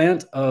 It's a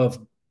plant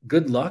of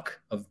good luck,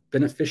 of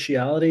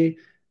beneficiality.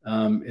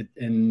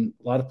 In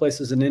a lot of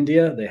places in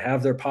India, they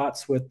have their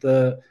pots with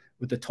the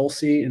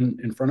Tulsi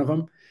in front of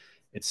them.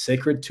 It's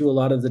sacred to a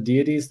lot of the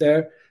deities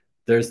there.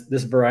 There's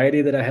this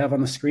variety that I have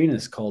on the screen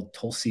is called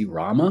Tulsi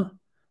Rama.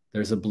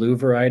 There's a blue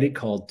variety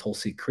called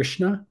Tulsi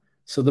Krishna.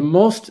 So the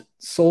most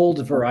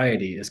sold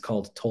variety is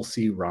called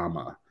Tulsi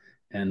Rama.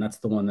 And that's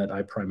the one that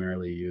I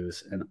primarily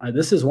use. And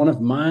this is one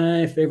of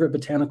my favorite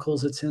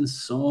botanicals. It's in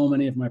so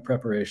many of my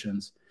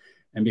preparations.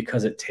 And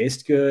because it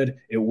tastes good,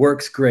 it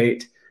works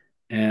great.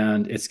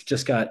 And it's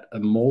just got a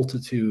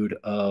multitude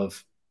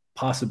of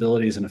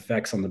possibilities and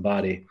effects on the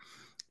body.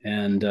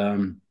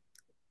 And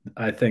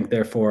I think,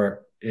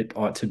 therefore, it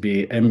ought to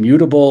be a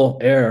mutable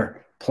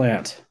air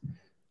plant.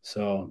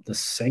 So the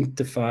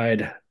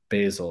sanctified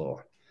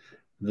basil.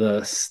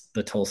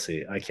 the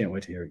Tulsi. I can't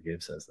wait to hear what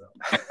Gabe says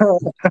though.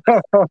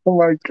 Oh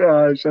my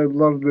gosh, I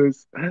love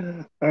this.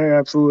 I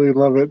absolutely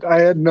love it.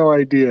 I had no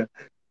idea.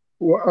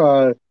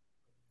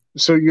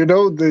 So you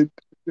know that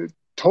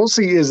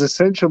Tulsi is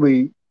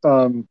essentially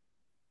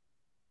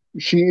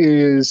she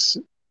is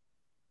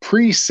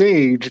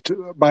presaged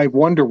by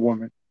Wonder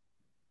Woman.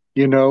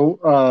 You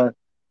know,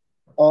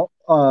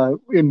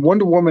 in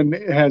Wonder Woman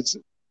has,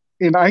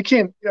 and I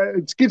can't.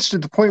 It gets to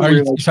the point Are where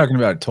you like, talking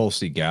about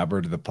Tulsi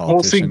Gabbard, the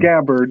Tulsi politician?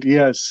 Gabbard,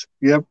 yes,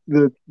 yep,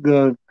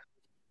 the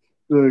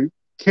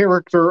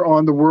character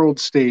on the world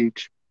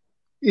stage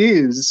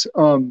is,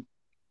 I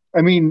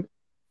mean,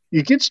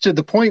 it gets to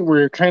the point where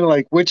you're kind of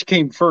like, which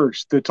came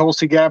first, the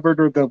Tulsi Gabbard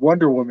or the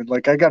Wonder Woman?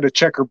 Like, I got to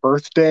check her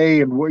birthday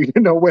and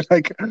you know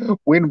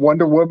when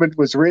Wonder Woman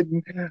was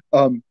written.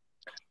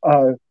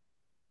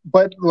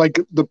 But like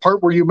the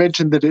part where you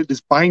mentioned that it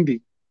is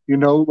binding, you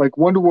know, like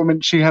Wonder Woman,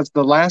 she has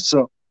the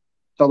lasso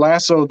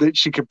that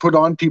she can put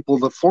on people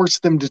to force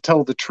them to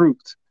tell the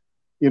truth.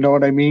 You know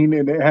what I mean?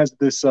 And it has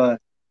this I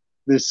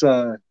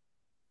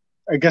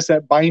guess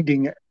that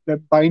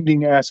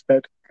binding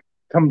aspect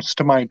comes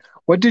to mind.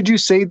 What did you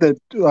say the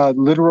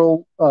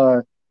literal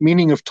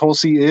meaning of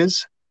Tulsi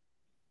is?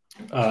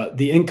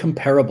 The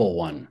incomparable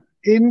one.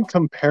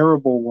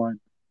 Incomparable one.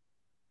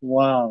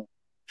 Wow.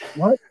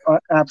 What an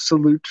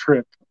absolute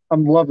trip.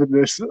 I'm loving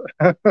this.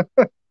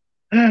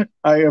 I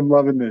am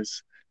loving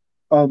this.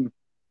 So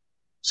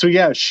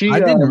yeah, I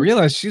didn't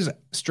realize she's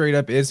straight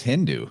up is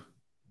Hindu.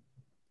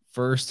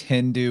 First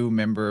Hindu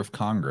member of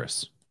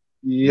Congress.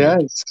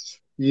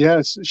 Yes.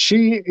 Yes.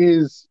 She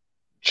is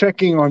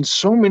checking on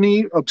so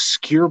many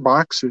obscure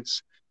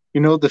boxes.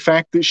 You know, the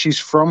fact that she's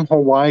from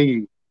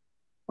Hawaii.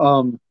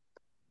 The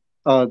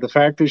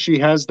fact that she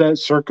has that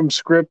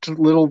circumscript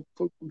little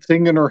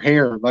thing in her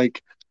hair,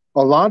 like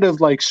a lot of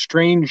like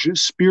strange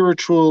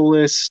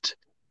spiritualist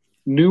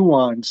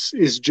nuance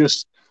is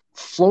just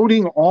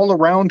floating all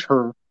around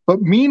her.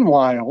 But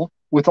meanwhile,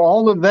 with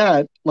all of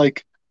that,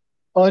 like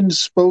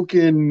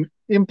unspoken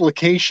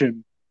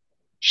implication,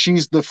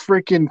 she's the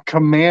freaking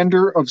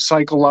commander of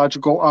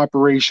psychological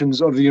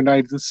operations of the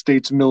United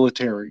States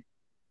military.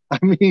 I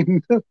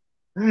mean,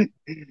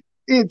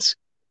 it's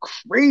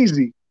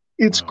crazy.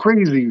 It's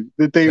crazy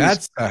that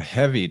That's a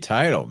heavy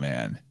title,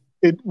 man.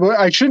 Well,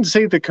 I shouldn't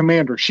say the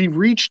commander. She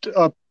reached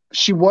up.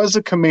 She was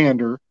a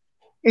commander,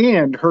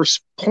 and her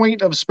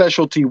point of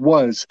specialty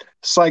was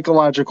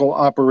psychological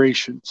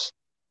operations.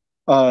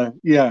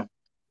 Yeah,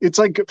 it's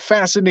like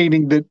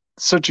fascinating that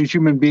such a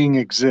human being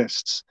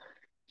exists.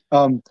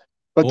 But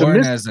born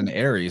as an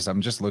Aries,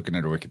 I'm just looking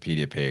at her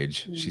Wikipedia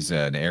page. She's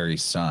an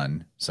Aries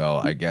sun, so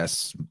I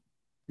guess.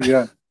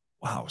 Yeah.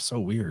 Wow,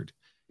 so weird.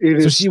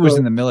 So she was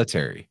in the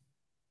military.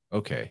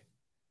 Okay.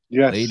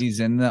 Yes. Ladies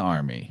in the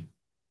army.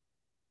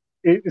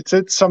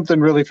 It's something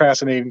really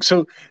fascinating.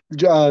 So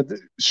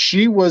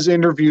she was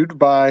interviewed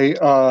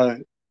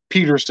by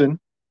Peterson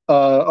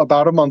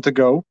about a month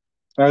ago.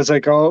 I was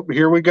like, oh,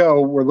 here we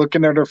go. We're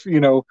looking at her, you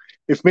know,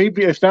 if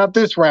not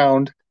this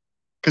round,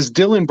 because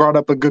Dylan brought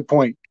up a good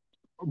point.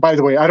 By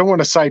the way, I don't want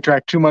to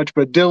sidetrack too much,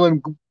 but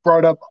Dylan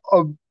brought up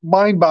a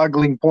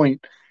mind-boggling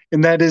point,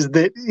 and that is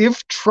that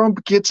if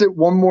Trump gets it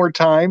one more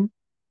time,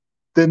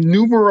 then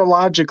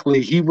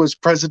numerologically he was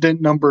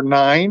president number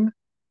 9.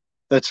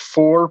 That's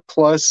 4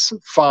 plus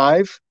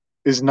 5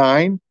 is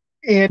 9.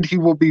 And he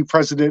will be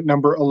president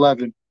number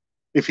 11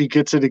 if he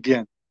gets it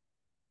again.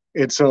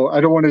 And so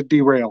I don't want to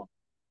derail.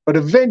 But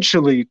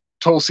eventually,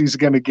 Tulsi's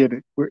going to get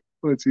it.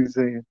 What's he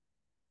saying?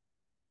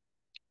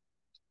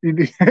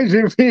 He's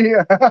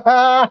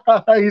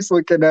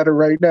looking at her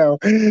right now.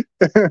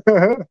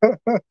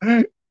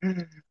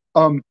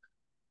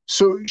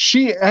 So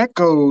she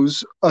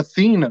echoes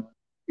Athena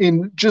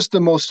in just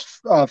the most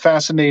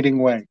fascinating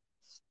way.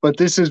 But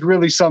this is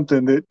really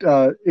something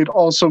that it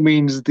also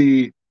means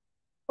the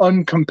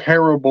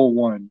uncomparable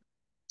one.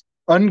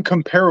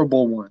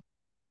 Uncomparable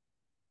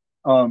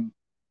one.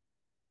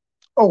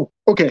 Oh,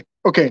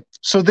 okay.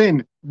 So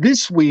then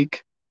this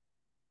week,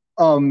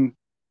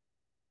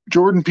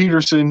 Jordan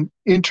Peterson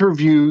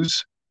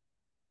interviews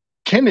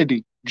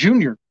Kennedy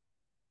Jr.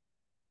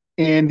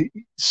 And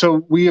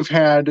so we have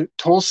had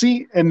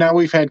Tulsi, and now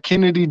we've had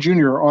Kennedy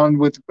Jr. on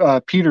with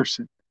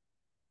Peterson.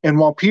 And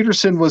while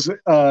Peterson was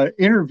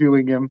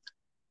interviewing him,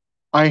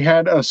 I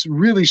had a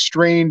really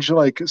strange,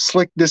 like,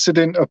 Slick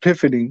Dissident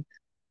epiphany.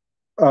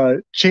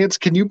 Chance,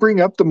 can you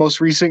bring up the most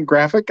recent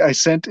graphic I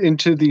sent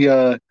into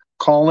the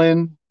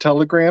call-in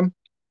Telegram?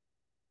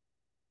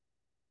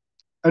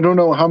 I don't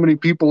know how many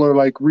people are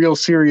like real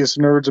serious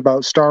nerds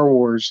about Star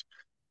Wars,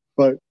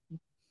 but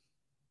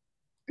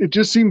it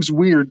just seems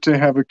weird to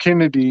have a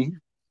Kennedy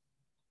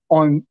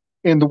and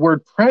the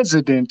word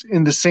president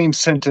in the same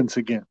sentence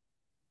again.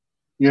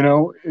 You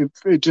know, it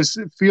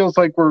feels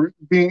like we're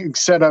being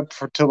set up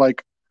to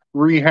like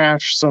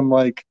rehash some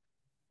like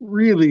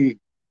really,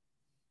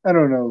 I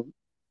don't know,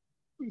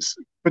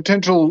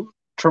 potential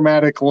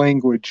traumatic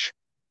language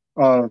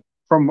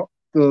from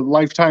the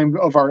lifetime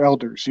of our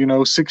elders. You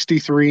know,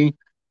 63,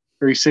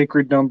 very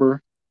sacred number.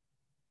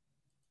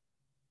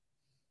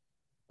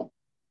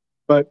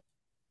 But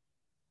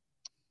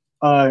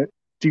do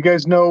you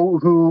guys know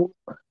who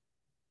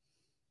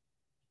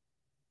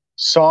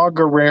Saw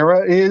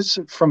Gerrera is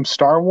from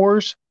Star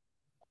Wars?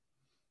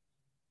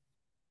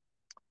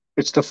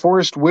 It's the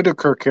Forrest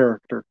Whitaker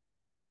character.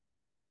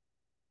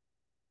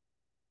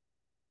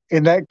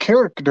 And that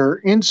character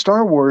in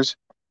Star Wars,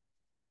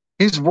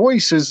 his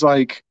voice is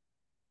like,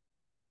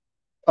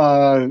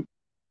 it's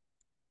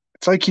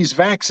like he's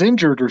vax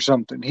injured or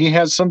something. He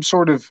has some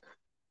sort of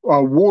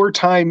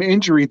wartime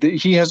injury that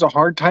he has a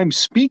hard time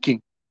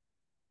speaking.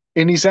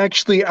 And he's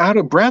actually out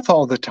of breath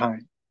all the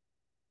time.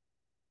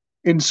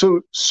 And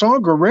so Saw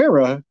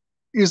Gerrera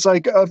is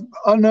like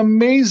an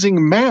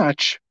amazing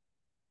match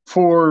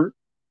for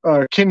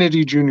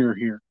Kennedy Jr.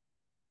 here.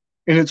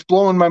 And it's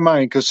blowing my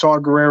mind because Saw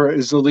Gerrera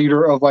is the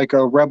leader of like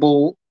a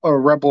rebel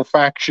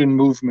faction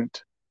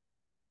movement.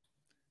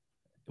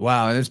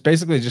 Wow, and it's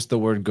basically just the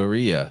word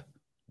guerrilla,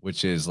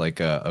 which is like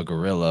a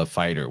guerrilla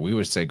fighter. We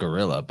would say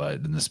gorilla, but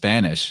in the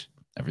Spanish,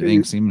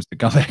 everything seems to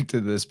come back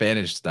to the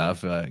Spanish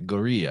stuff.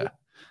 Guerrilla,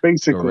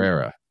 basically.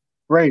 Guerrera.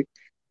 Right.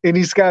 And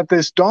he's got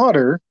this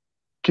daughter.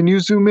 Can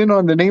you zoom in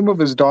on the name of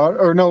his daughter?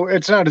 Or no,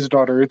 it's not his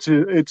daughter. It's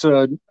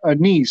a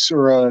niece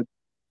or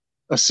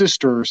a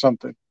sister or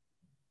something.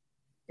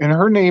 And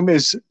her name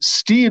is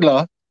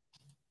Stila,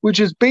 which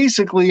is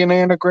basically an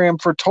anagram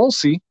for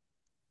Tulsi.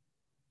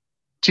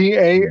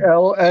 Talsee.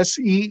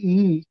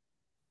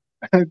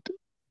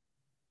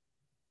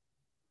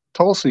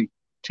 Tulsi.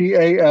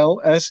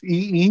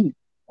 Talsee.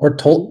 Or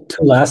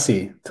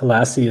Tulasi.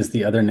 Tulasi is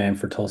the other name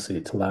for Tulsi.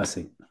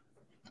 Tulasi.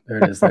 There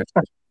it is. There,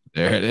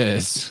 there it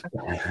is.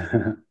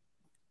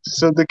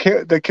 So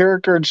the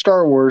character in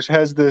Star Wars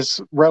has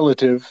this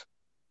relative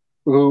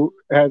who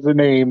has a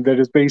name that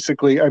is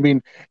basically, I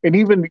mean, and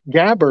even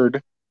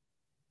Gabbard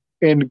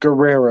and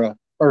Gerrera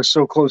are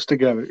so close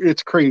together.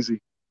 It's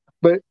crazy.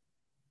 But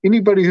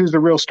anybody who's a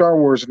real Star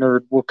Wars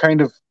nerd will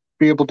kind of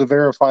be able to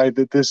verify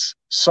that this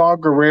Saw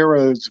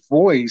Gerrera's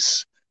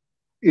voice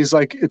is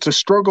like, it's a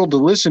struggle to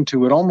listen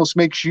to. It almost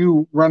makes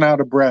you run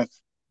out of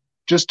breath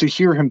just to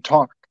hear him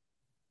talk.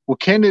 Well,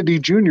 Kennedy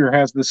Jr.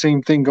 has the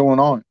same thing going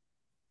on,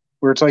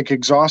 where it's like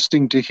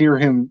exhausting to hear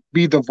him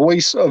be the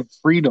voice of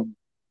freedom.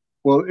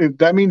 Well,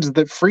 that means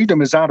that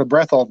freedom is out of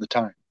breath all the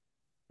time.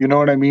 You know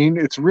what I mean?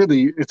 It's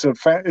really, it's a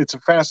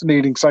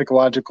fascinating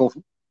psychological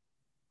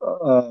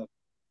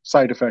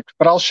side effect.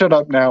 But I'll shut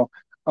up now.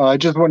 I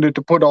just wanted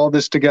to put all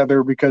this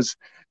together because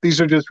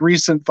these are just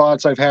recent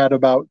thoughts I've had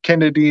about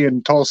Kennedy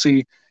and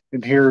Tulsi,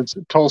 and here's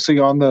Tulsi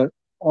on the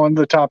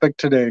topic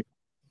today.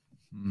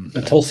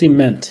 The Tulsi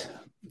Mint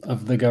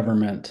of the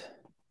government.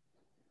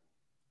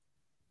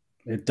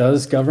 It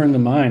does govern the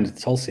mind,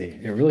 Tulsi.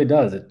 It really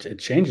does. It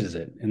changes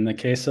it in the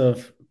case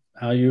of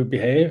how you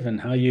behave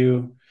and how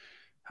you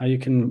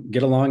can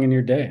get along in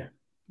your day.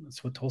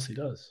 That's what Tulsi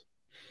does.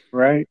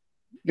 Right.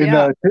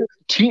 Yeah.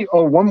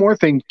 One more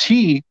thing.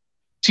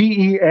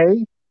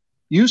 TEA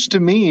used to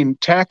mean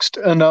taxed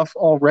enough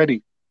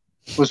already.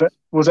 Was an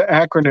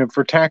acronym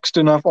for taxed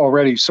enough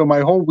already. So my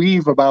whole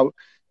weave about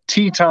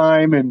tea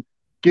time and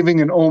giving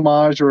an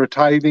homage or a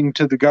tithing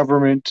to the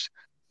government,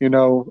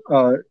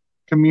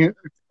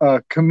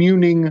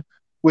 communing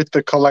with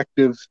the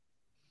collective.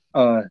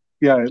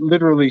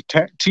 Literally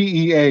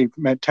TEA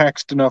meant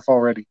taxed enough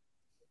already.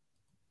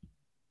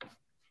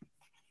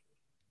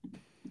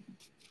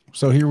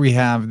 So here we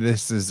have,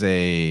 this is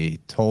a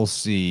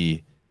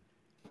Tulsi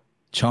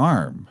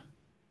charm.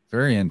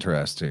 Very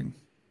interesting.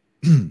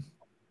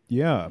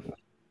 Yeah.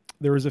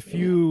 There was a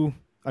few,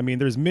 I mean,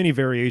 there's many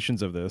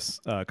variations of this.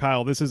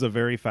 Kyle, this is a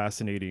very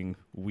fascinating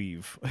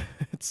weave.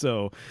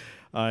 So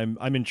I'm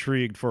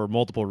intrigued for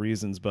multiple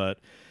reasons, but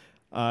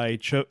I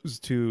chose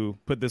to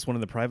put this one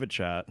in the private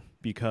chat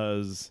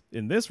because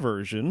in this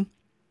version,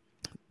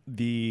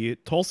 the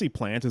Tulsi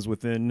plant is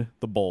within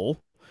the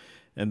bowl,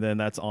 and then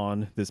that's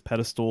on this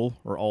pedestal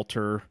or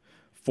altar,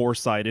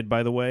 four-sided,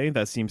 by the way.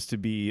 That seems to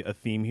be a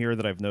theme here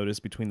that I've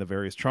noticed between the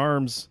various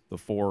charms, the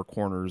four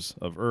corners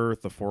of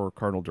Earth, the four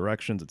cardinal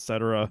directions,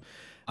 etc.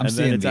 I'm and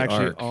seeing then it's the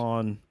actually arc.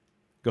 on.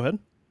 Go ahead.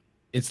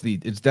 It's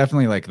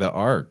definitely like the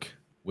arc,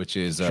 which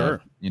is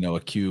Sure. a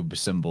cube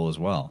symbol as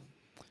well.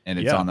 And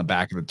it's Yeah. on the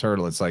back of the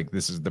turtle. It's like,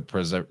 this is the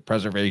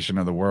preservation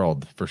of the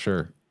world for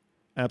sure.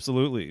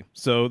 Absolutely.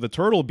 So the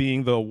turtle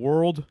being the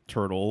world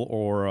turtle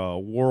or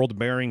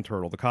world-bearing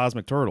turtle, the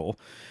cosmic turtle.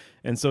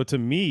 And so to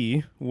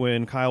me,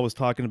 when Kyle was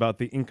talking about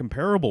the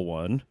incomparable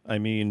one, I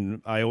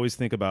mean, I always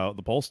think about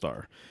the pole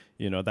star.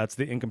 That's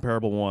the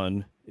incomparable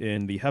one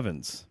in the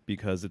heavens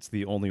because it's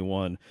the only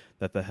one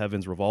that the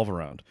heavens revolve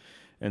around.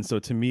 And so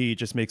to me, it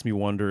just makes me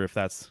wonder if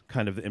that's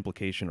kind of the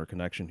implication or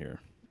connection here.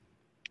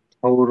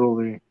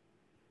 Totally.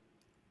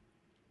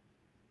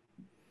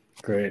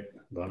 Great.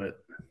 Love it.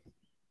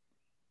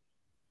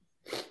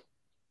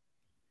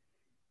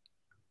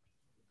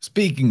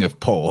 Speaking of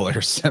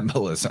polar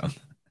symbolism,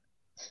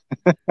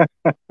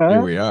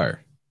 here we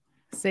are.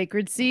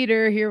 Sacred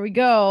Cedar, here we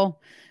go.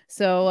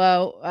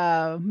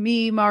 So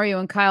me, Mario,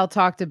 and Kyle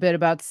talked a bit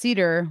about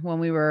Cedar when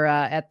we were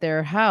at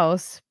their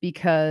house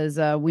because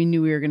we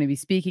knew we were going to be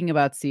speaking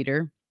about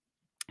Cedar.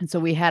 And so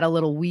we had a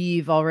little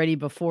weave already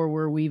before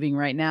we're weaving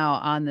right now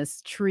on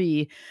this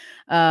tree.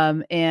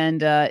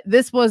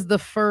 This was the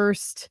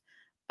first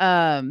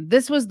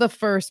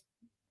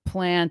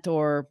plant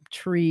or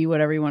tree,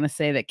 whatever you want to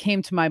say, that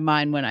came to my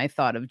mind when I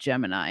thought of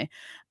Gemini,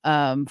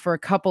 for a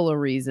couple of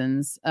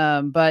reasons.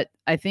 But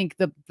I think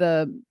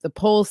the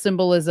pole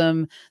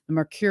symbolism, the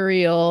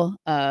mercurial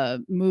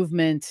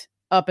movement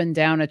up and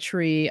down a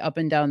tree, up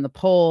and down the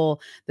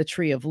pole, the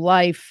tree of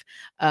life,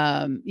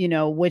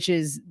 which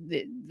is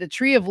the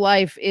tree of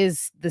life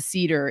is the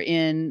cedar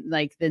in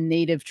like the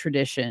native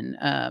tradition.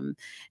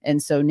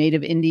 And so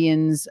Native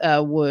Indians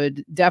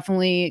would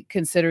definitely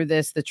consider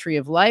this the tree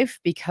of life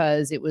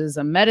because it was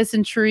a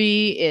medicine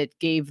tree. It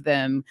gave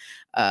them,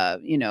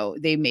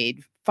 they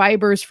made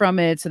fibers from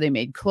it. So they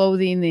made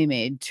clothing, they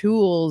made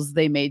tools,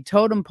 they made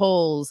totem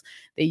poles,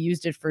 they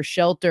used it for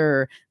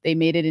shelter, they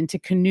made it into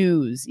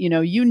canoes,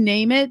 you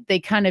name it, they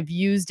kind of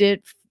used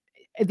it.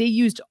 They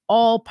used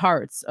all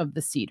parts of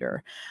the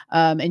cedar.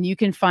 And you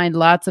can find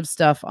lots of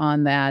stuff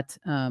on that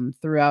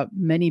throughout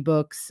many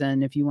books.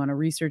 And if you want to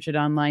research it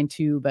online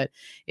too, but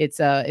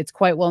it's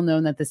quite well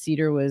known that the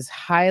cedar was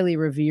highly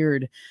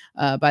revered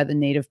by the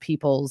native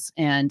peoples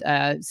and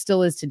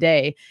still is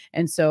today.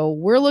 And so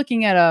we're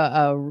looking at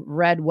a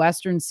red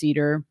Western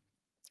cedar.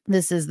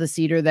 This is the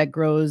cedar that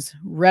grows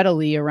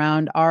readily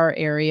around our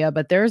area,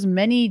 but there's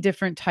many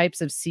different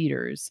types of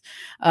cedars.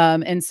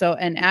 And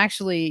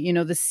actually,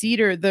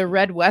 the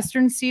red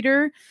Western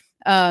cedar,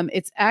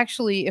 it's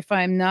actually, if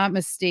I'm not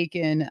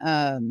mistaken,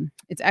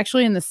 it's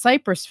actually in the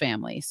cypress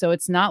family. So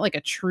it's not like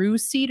a true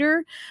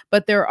cedar,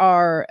 but there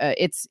are,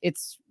 it's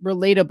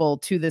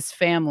relatable to this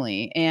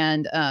family.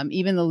 And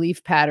even the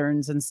leaf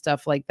patterns and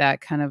stuff like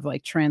that kind of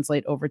like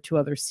translate over to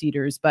other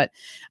cedars. But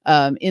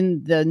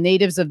in the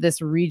natives of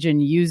this region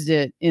used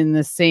it in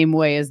the same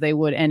way as they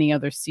would any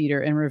other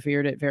cedar and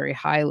revered it very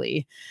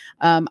highly.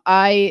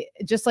 I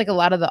just like a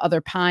lot of the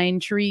other pine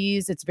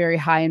trees, it's very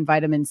high in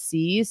vitamin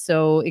C.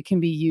 So it can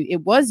be,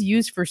 it was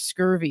used for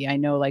scurvy. I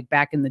know like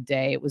back in the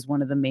day, it was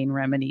one of the main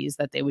remedies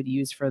that they would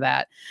use for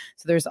that.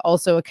 So there's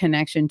also a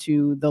connection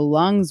to the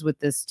lungs with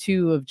this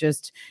too, of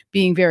just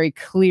being very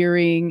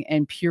clearing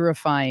and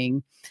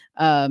purifying.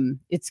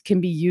 It can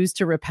be used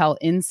to repel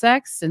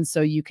insects. And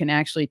so you can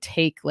actually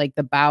take like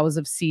the boughs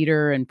of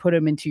cedar and put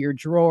them into your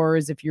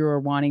drawers if you're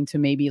wanting to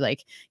maybe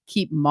like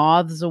keep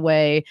moths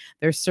away.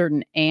 There's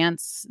certain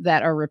ants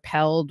that are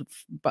repelled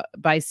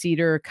by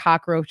cedar,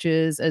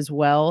 cockroaches as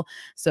well.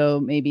 So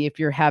maybe if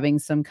you're having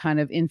some kind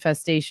of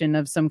infestation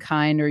of some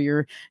kind, or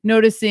you're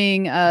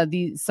noticing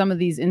some of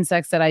these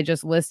insects that I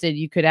just listed,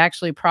 you could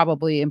actually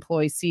probably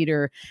employ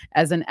cedar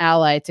as an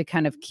ally to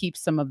kind of keep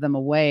some of them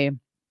away,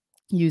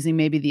 using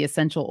maybe the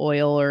essential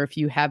oil, or if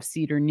you have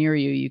cedar near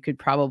you, you could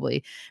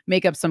probably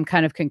make up some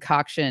kind of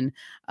concoction.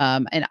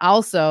 And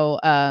also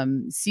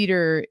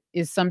cedar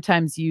is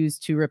sometimes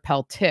used to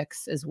repel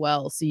ticks as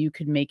well. So you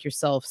could make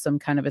yourself some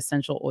kind of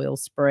essential oil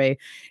spray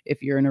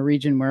if you're in a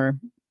region where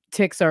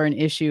ticks are an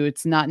issue.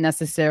 It's not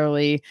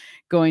necessarily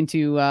going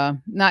to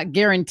not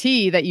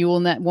guarantee that you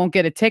won't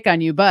get a tick on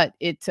you, but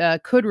it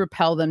could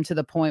repel them to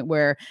the point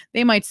where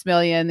they might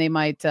smell you and they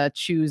might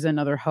choose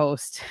another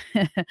host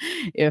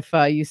if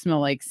you smell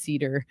like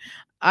cedar.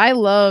 I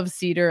love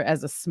cedar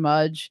as a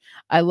smudge.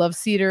 I love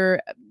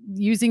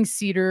using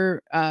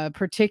cedar,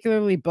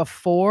 particularly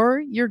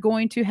before you're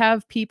going to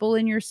have people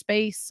in your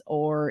space,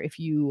 or if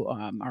you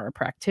are a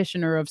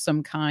practitioner of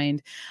some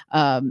kind.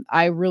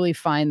 I really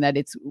find that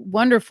it's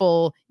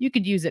wonderful. You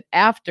could use it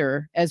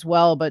after as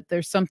well, but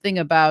there's something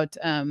about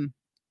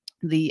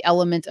the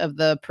element of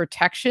the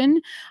protection,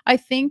 I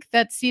think,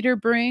 that cedar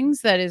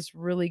brings that is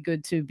really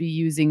good to be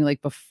using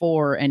like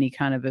before any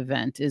kind of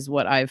event, is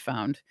what I've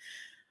found.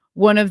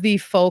 One of the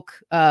folk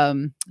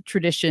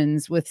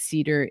traditions with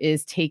cedar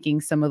is taking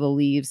some of the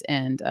leaves,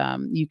 and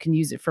you can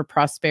use it for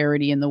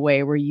prosperity in the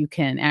way where you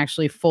can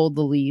actually fold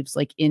the leaves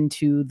like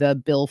into the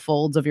bill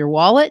folds of your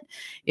wallet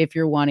if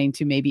you're wanting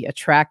to maybe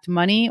attract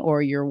money,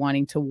 or you're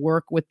wanting to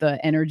work with the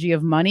energy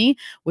of money,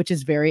 which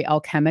is very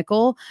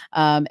alchemical.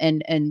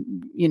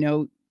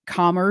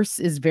 Commerce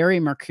is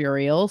very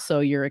mercurial, so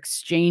you're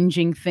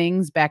exchanging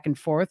things back and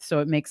forth. So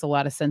it makes a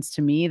lot of sense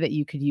to me that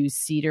you could use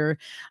cedar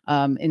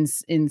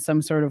in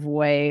some sort of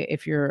way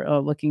if you're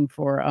looking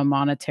for a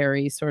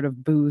monetary sort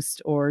of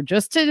boost, or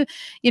just to,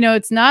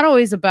 it's not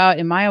always about,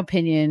 in my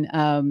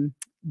opinion,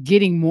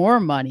 getting more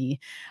money.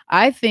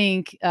 I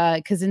think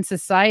because in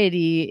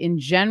society in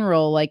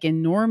general, like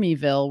in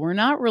Normieville, we're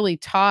not really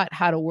taught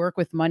how to work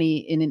with money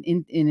in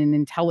an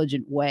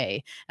intelligent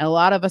way. And a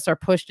lot of us are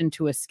pushed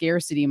into a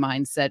scarcity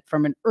mindset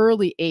from an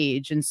early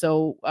age. And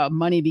so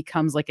money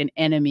becomes like an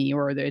enemy,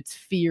 or it's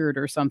feared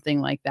or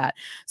something like that.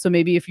 So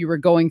maybe if you were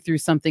going through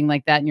something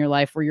like that in your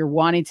life, where you're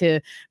wanting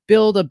to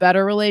build a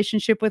better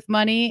relationship with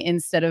money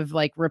instead of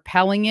like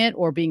repelling it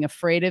or being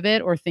afraid of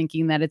it or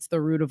thinking that it's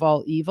the root of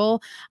all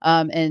evil,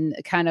 and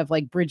kind of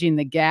like bridging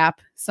the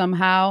gap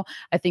somehow,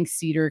 I think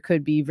cedar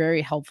could be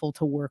very helpful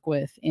to work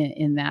with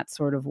in that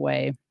sort of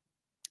way.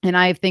 And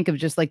I think of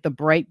just like the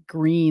bright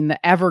green,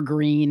 the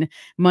evergreen.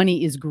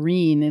 Money is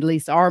green. At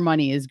least our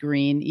money is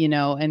green, you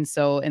know. And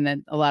so, and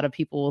then a lot of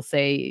people will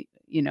say,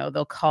 you know,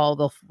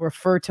 they'll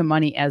refer to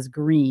money as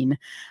green.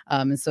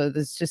 And so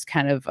there's just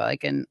kind of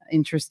like an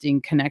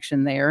interesting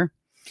connection there.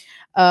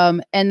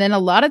 And then a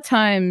lot of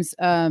times,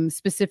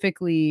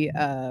 specifically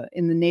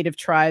in the native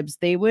tribes,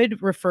 they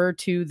would refer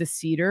to the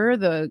cedar,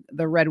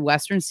 the red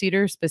western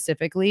cedar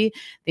specifically.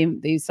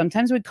 They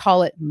sometimes would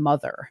call it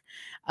mother,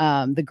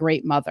 the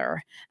great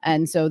mother.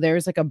 And so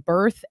there's like a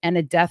birth and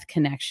a death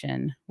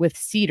connection with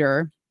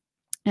cedar.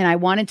 And I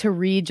wanted to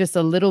read just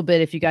a little bit,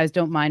 if you guys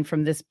don't mind,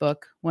 from this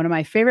book. One of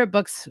my favorite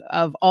books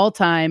of all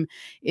time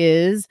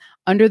is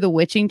Under the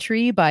Witching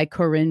Tree by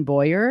Corinne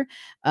Boyer.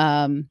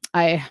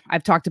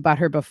 I've talked about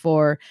her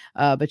before,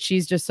 but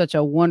she's just such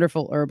a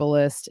wonderful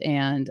herbalist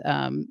and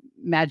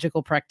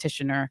magical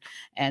practitioner.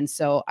 And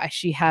so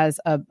she has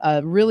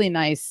a really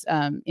nice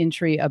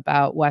entry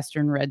about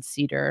Western red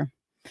cedar.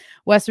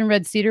 Western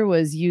red cedar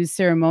was used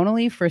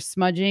ceremonially for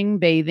smudging,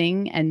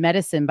 bathing, and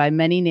medicine by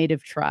many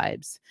native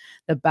tribes.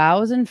 The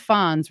boughs and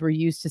fronds were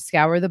used to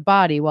scour the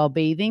body while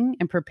bathing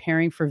and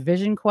preparing for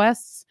vision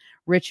quests,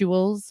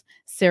 rituals,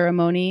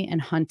 ceremony, and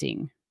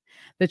hunting.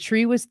 The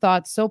tree was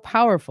thought so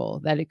powerful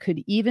that it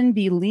could even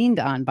be leaned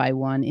on by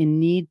one in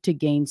need to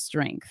gain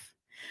strength.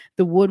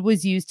 The wood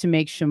was used to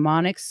make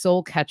shamanic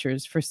soul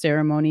catchers for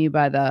ceremony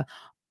by the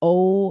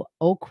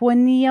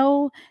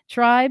Oquineo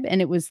tribe,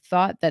 and it was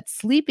thought that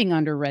sleeping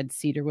under red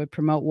cedar would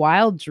promote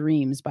wild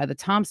dreams by the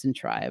Thompson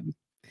tribe.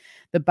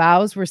 The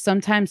boughs were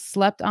sometimes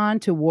slept on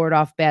to ward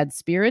off bad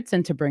spirits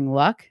and to bring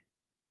luck.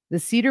 The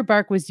cedar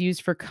bark was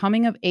used for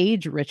coming of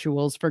age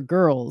rituals for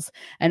girls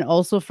and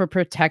also for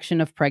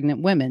protection of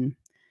pregnant women.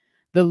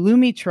 The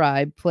Lumi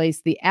tribe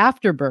placed the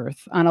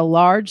afterbirth on a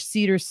large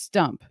cedar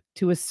stump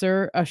to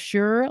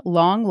assure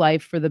long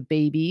life for the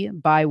baby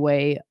by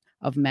way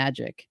of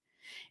magic.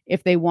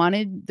 If they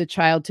wanted the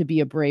child to be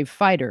a brave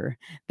fighter,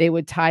 they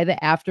would tie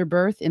the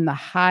afterbirth in the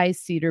high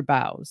cedar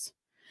boughs.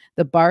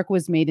 The bark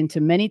was made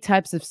into many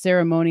types of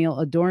ceremonial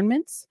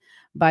adornments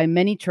by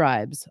many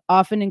tribes,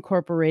 often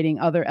incorporating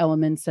other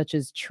elements such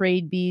as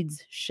trade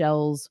beads,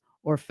 shells,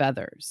 or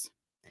feathers.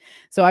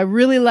 So I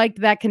really liked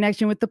that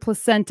connection with the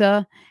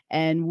placenta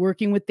and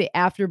working with the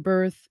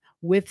afterbirth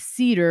with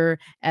cedar,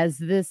 as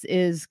this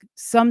is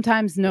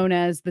sometimes known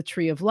as the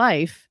tree of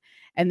life.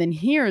 And then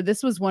here,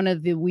 this was one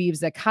of the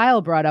weaves that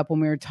Kyle brought up when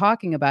we were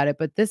talking about it,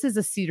 but this is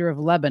a cedar of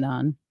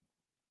Lebanon.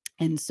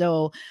 And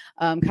so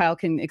Kyle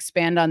can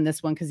expand on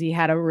this one because he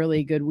had a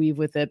really good weave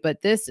with it.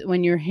 But this,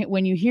 when you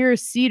hear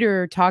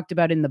cedar talked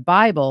about in the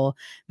Bible,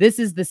 this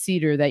is the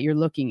cedar that you're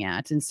looking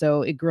at. And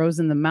so it grows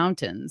in the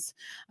mountains.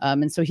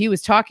 And so he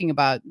was talking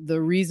about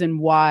the reason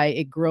why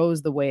it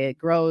grows the way it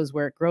grows,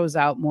 where it grows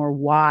out more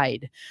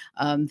wide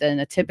than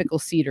a typical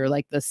cedar.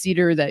 Like the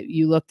cedar that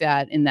you looked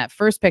at in that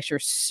first picture,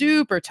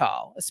 super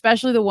tall,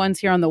 especially the ones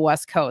here on the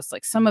West Coast.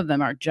 Like some of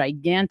them are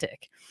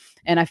gigantic.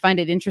 And I find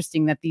it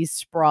interesting that these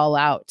sprawl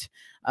out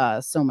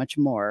so much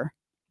more.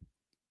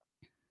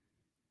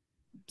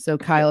 So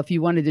Kyle, if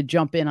you wanted to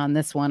jump in on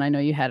this one, I know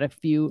you had a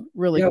few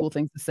really cool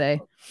things to say.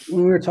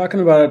 When we were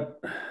talking about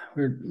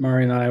it,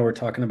 Mari and I were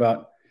talking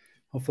about,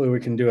 hopefully we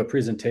can do a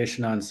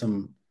presentation on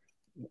some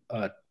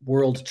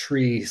world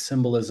tree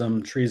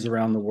symbolism, trees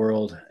around the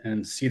world,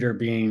 and cedar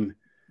being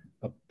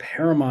a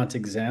paramount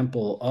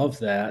example of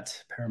that.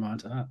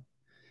 Paramount,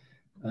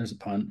 there's a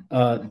pun.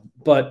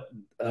 But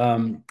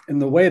in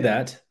the way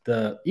that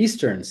the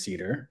Eastern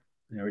cedar,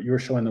 you were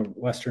showing the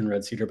Western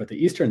red cedar, but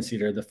the Eastern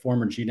cedar, the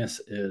former genus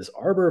is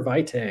Arbor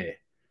Vitae.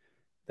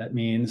 That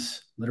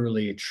means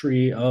literally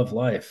tree of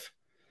life.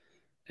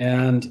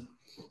 And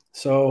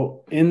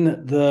so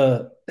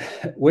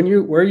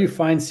where you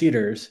find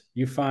cedars,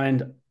 you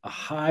find a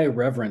high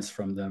reverence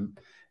from them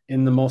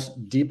in the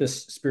most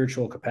deepest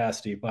spiritual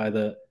capacity by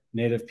the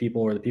native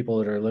people or the people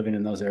that are living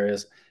in those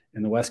areas.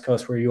 In the West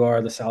Coast where you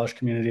are, the Salish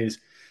communities,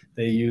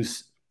 they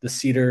use the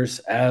cedars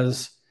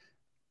as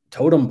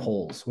totem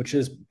poles, which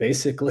is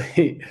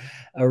basically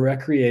a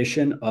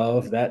recreation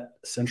of that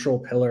central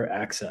pillar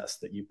access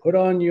that you put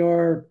on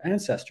your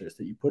ancestors,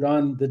 that you put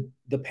on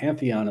the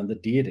pantheon of the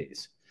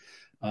deities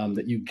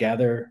that you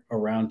gather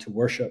around to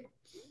worship.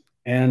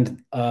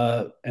 And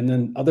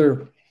then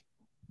other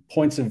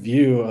points of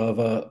view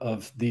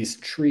of these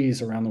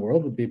trees around the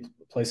world would be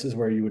places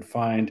where you would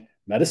find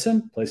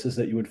medicine, places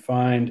that you would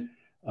find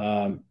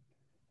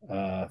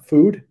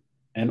food,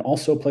 and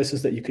also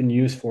places that you can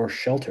use for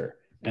shelter.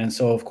 And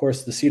so, of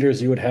course, the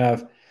cedars, you would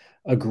have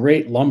a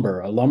great lumber,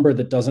 a lumber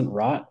that doesn't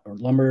rot, or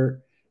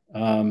lumber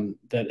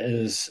that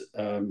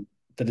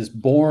is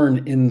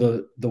born in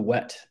the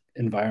wet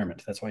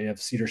environment. That's why you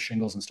have cedar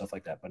shingles and stuff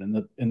like that. But in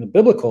the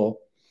biblical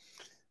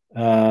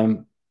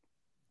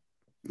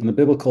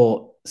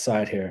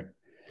side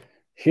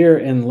here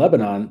in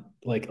Lebanon,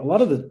 like a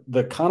lot of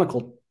the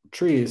conical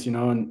trees,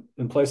 in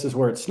places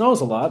where it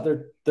snows a lot,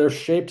 they're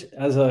shaped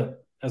as a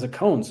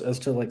cones, as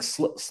to like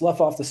slough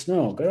off the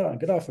snow.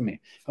 Get off of me.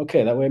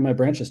 Okay, that way my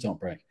branches don't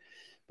break.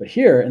 But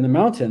here in the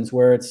mountains,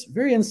 where it's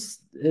very,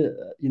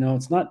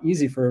 it's not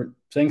easy for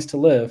things to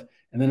live.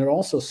 And then it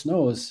also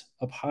snows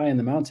up high in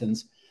the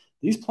mountains.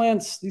 These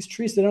plants, these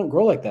trees, they don't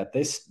grow like that.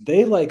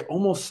 They like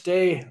almost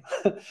stay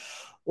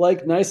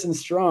like nice and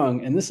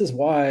strong. And this is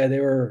why they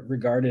were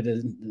regarded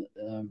as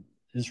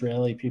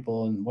Israeli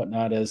people and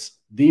whatnot as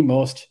the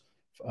most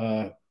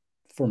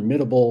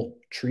formidable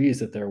trees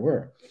that there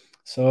were.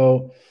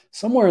 So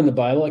somewhere in the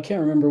Bible, I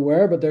can't remember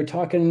where, but they're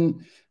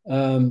talking,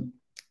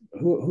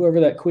 whoever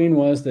that queen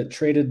was that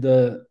traded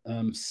the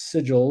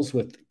sigils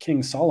with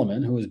King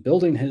Solomon, who was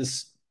building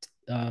his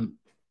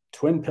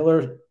twin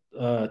pillar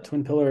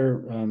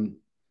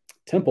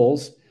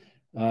temples.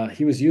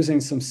 He was using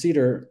some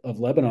cedar of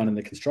Lebanon in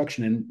the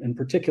construction. And in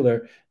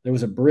particular, there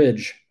was a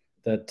bridge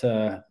that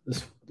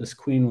this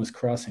queen was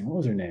crossing. What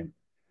was her name?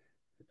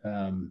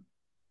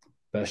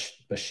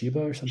 Bathsheba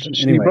or something?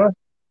 Sheba? Anyway.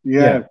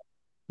 Yeah.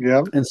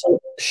 And so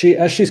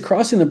as she's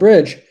crossing the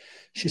bridge,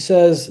 she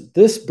says,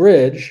 this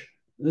bridge,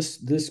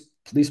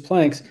 these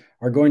planks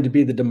are going to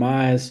be the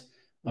demise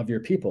of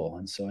your people.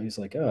 And so he's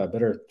like, oh, I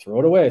better throw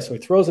it away. So he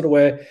throws it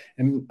away,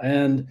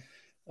 and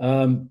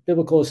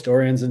biblical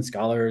historians and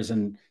scholars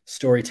and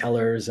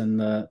storytellers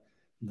and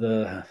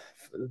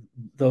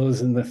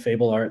those in the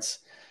fable arts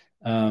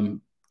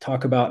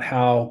talk about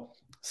how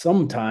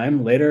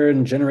sometime later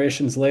and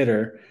generations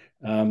later,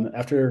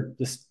 after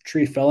this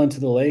tree fell into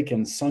the lake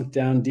and sunk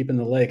down deep in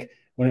the lake,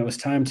 when it was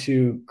time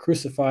to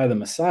crucify the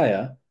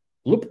Messiah,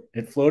 bloop,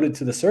 it floated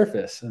to the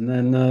surface. And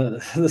then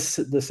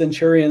the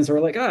centurions were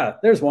like,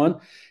 there's one.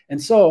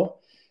 And so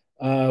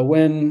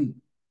when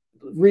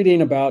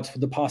reading about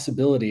the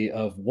possibility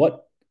of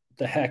what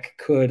the heck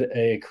could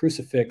a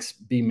crucifix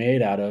be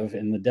made out of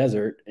in the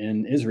desert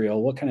in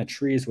Israel, what kind of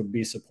trees would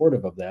be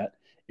supportive of that?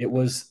 It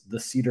was the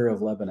cedar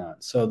of Lebanon.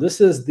 So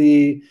this is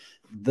the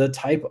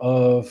type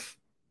of,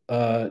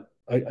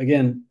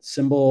 again,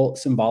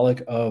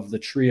 symbolic of the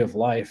tree of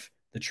life,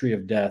 the tree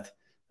of death.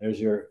 There's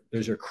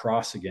your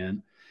cross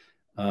again.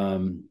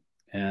 So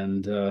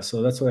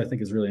that's what I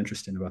think is really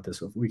interesting about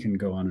this. We can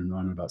go on and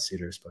on about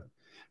cedars, but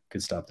we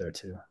could stop there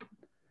too.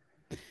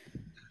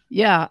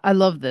 Yeah, I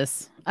love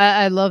this.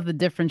 I love the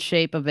different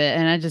shape of it.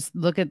 And I just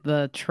look at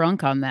the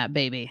trunk on that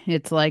baby.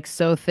 It's like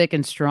so thick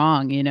and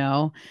strong,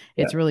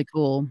 it's really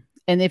cool.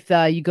 And if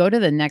you go to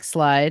the next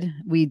slide,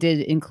 we did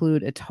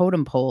include a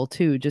totem pole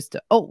too.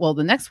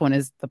 The next one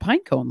is the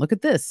pine cone. Look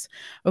at this.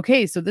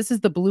 Okay, so this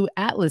is the blue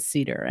Atlas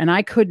cedar. And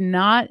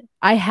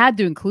I had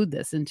to include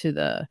this into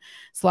the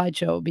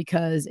slideshow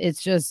because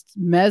it's just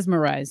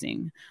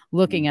mesmerizing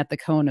looking at the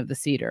cone of the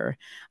cedar.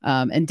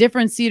 And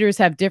different cedars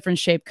have different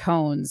shaped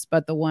cones,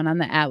 but the one on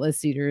the Atlas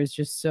cedar is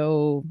just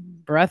so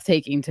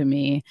breathtaking to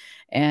me.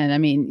 And I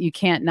mean, you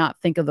can't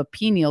not think of the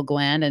pineal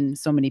gland, and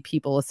so many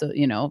people,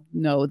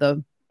 know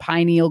the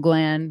pineal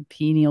gland,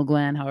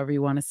 however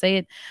you want to say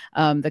it,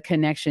 the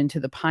connection to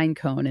the pine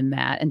cone in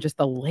that, and just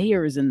the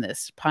layers in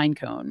this pine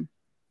cone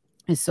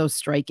is so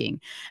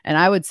striking. And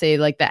I would say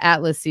like the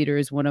Atlas cedar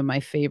is one of my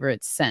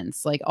favorite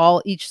scents. Like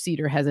each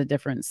cedar has a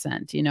different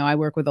scent. I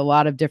work with a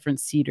lot of different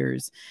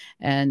cedars,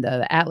 and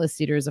the Atlas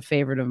cedar is a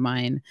favorite of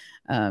mine.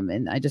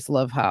 And I just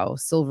love how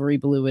silvery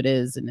blue it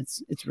is, and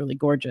it's really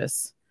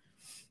gorgeous.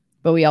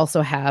 But we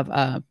also have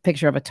a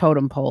picture of a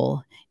totem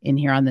pole in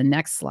here on the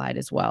next slide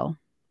as well.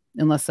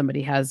 Unless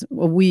somebody has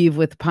a weave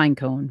with pine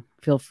cone,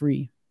 feel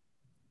free.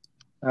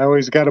 I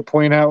always got to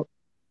point out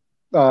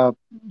the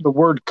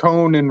word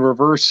cone in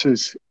reverse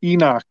is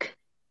Enoch.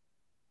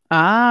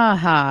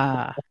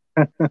 Aha.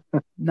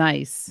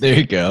 Nice. There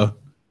you go.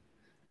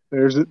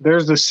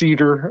 There's a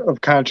cedar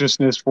of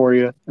consciousness for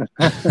you.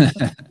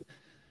 I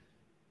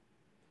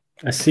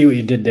see what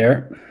you did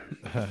there.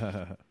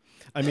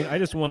 I mean, I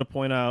just want to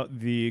point out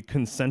the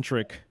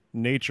concentric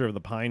nature of the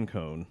pine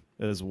cone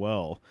as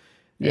well.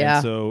 Yeah.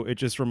 And so it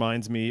just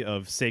reminds me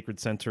of sacred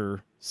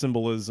center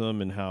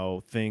symbolism and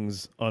how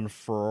things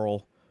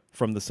unfurl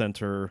from the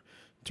center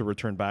to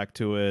return back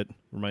to it.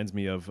 Reminds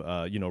me of,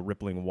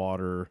 rippling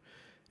water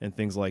and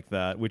things like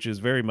that, which is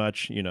very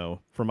much,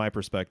 from my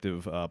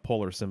perspective,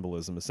 polar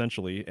symbolism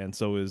essentially. And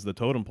so is the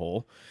totem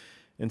pole.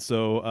 And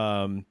so,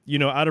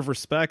 out of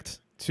respect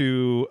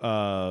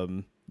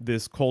to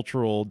this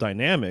cultural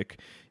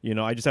dynamic,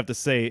 I just have to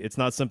say it's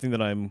not something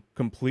that I'm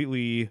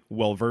completely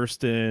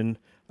well-versed in.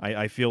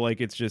 I feel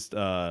like it's just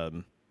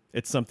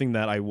it's something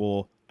that I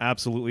will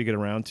absolutely get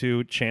around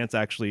to. Chance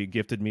actually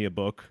gifted me a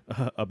book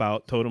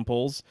about totem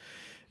poles,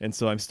 and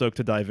so I'm stoked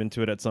to dive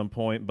into it at some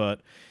point.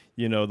 But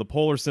the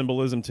polar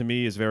symbolism to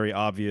me is very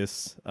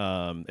obvious.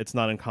 It's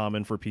not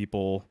uncommon for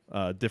people,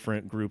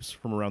 different groups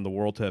from around the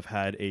world, to have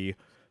had a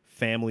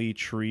family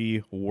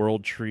tree,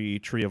 world tree,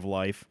 tree of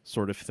life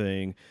sort of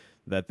thing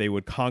that they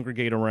would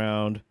congregate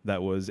around.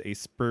 That was a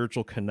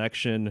spiritual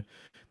connection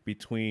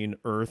between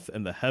earth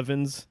and the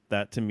heavens.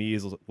 That to me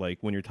is like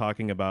when you're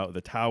talking about the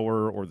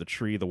tower or the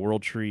tree, the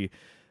world tree,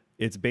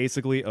 it's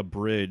basically a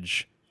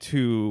bridge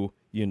to,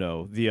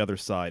 the other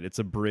side. It's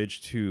a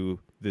bridge to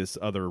this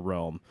other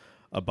realm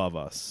above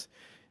us,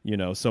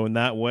 so in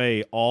that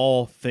way,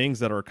 all things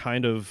that are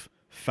kind of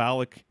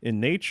phallic in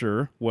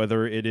nature,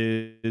 whether it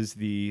is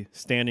the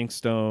standing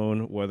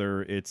stone,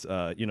 whether it's,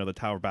 the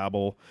Tower of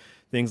Babel,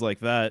 things like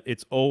that,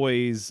 it's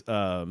always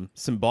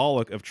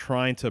symbolic of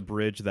trying to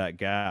bridge that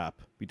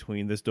gap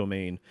between this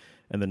domain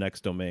and the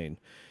next domain.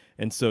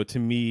 And so to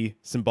me,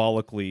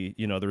 symbolically,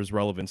 you know, there's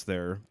relevance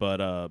there.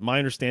 But my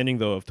understanding,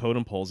 though, of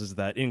totem poles is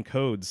that it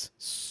encodes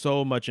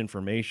so much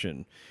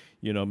information,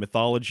 you know,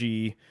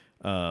 mythology,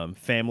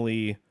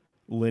 family,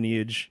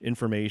 lineage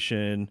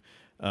information,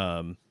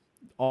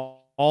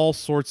 all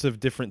sorts of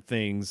different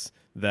things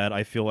that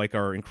I feel like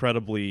are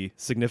incredibly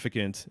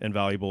significant and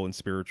valuable and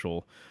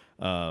spiritual.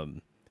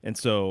 And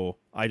so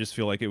I just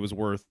feel like it was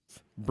worth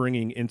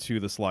bringing into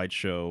the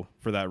slideshow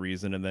for that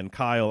reason. And then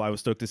Kyle, I was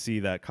stoked to see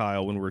that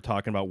Kyle, when we were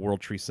talking about world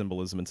tree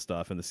symbolism and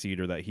stuff and the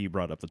cedar, that he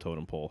brought up the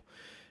totem pole.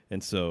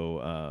 And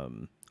so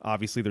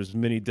obviously there's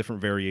many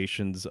different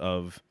variations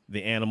of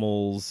the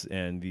animals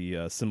and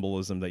the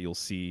symbolism that you'll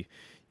see,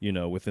 you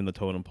know, within the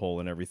totem pole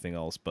and everything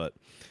else. But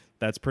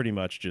that's pretty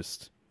much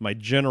just my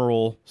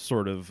general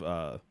sort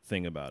of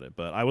thing about it.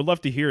 But I would love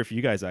to hear if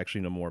you guys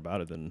actually know more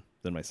about it than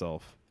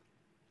myself.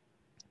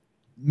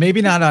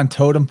 Maybe not on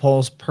totem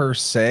poles per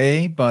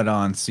se, but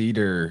on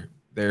cedar,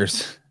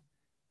 there's,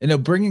 you know,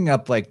 bringing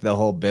up like the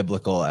whole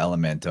biblical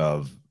element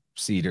of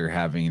cedar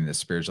having the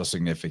spiritual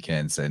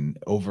significance, and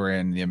over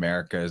in the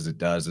Americas it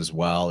does as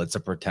well. It's a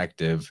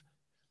protective,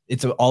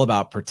 it's all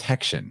about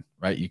protection,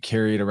 right? You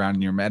carry it around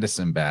in your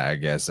medicine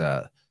bag as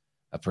a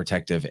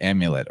protective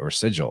amulet or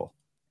sigil.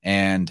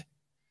 And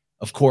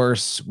of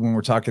course, when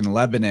we're talking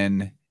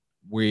Lebanon,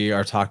 we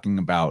are talking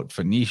about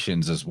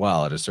Phoenicians as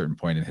well at a certain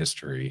point in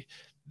history.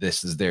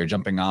 This is their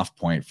jumping off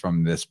point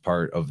from this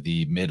part of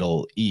the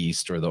Middle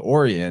East or the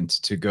Orient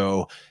to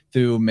go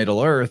through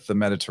Middle Earth, the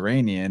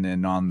Mediterranean,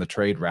 and on the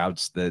trade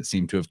routes that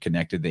seem to have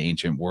connected the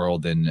ancient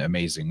world in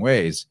amazing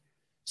ways.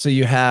 So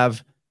you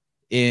have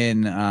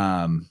in,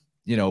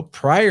 you know,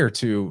 prior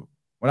to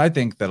what I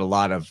think that a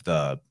lot of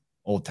the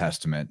Old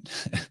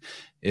Testament,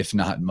 if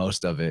not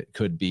most of it,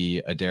 could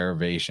be a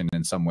derivation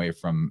in some way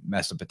from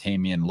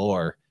Mesopotamian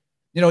lore.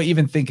 You know,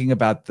 even thinking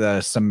about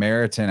the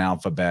Samaritan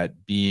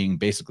alphabet being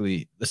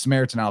basically the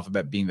Samaritan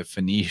alphabet being the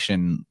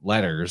Phoenician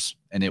letters,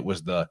 and it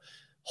was the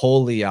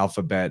holy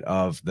alphabet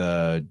of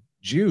the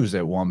Jews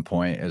at one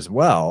point as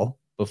well,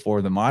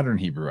 before the modern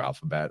Hebrew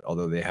alphabet,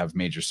 although they have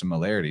major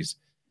similarities.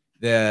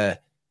 The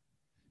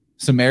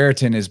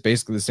Samaritan is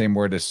basically the same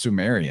word as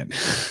Sumerian.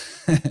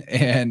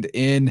 And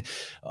in,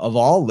 of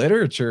all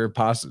literature,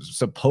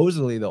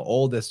 supposedly the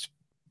oldest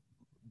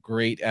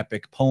great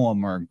epic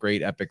poem or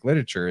great epic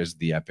literature is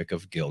the Epic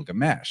of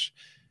Gilgamesh.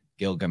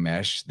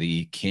 Gilgamesh,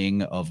 the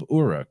king of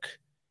Uruk.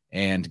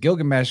 And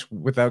Gilgamesh,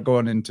 without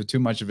going into too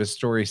much of his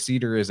story,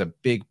 cedar is a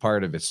big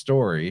part of his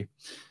story.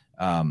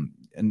 And,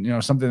 you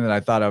know, something that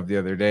I thought of the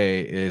other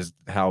day is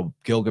how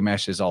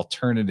Gilgamesh's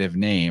alternative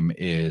name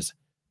is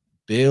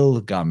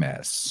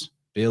Bilgames,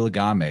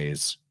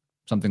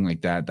 something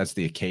like that. That's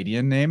the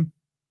Akkadian name.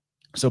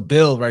 So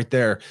Bill right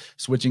there,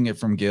 switching it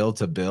from Gil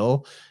to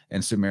Bill,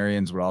 and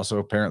Sumerians would also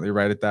apparently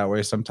write it that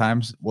way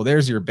sometimes. Well,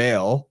 there's your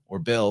Baal or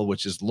Bill,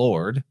 which is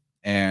Lord,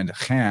 and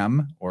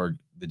Ham, or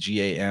the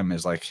G-A-M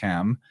is like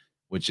Ham,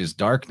 which is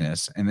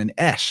darkness, and then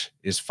Esh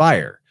is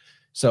fire.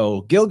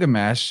 So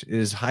Gilgamesh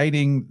is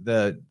hiding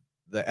the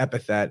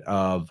epithet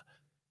of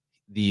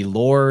the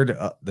Lord,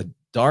 the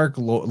Dark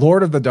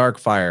Lord of the Dark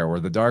Fire,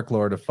 or the Dark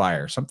Lord of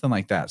Fire, something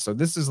like that. So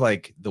this is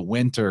like the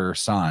winter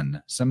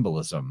sun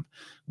symbolism,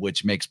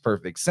 which makes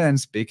perfect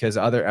sense because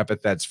other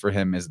epithets for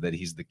him is that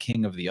he's the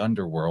king of the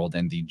underworld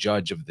and the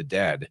judge of the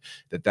dead,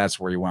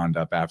 that's where he wound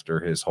up after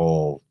his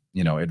whole,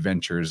 you know,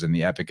 adventures in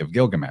the Epic of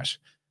Gilgamesh.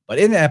 But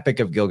in the Epic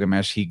of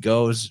Gilgamesh, he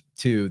goes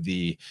to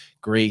the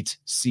great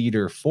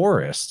cedar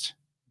forest,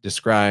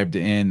 described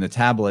in the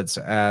tablets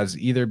as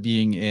either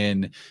being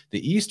in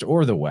the east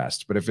or the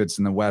west. But if it's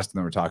in the west,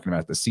 then we're talking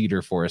about the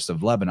cedar forest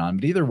of Lebanon.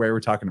 But either way, we're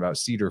talking about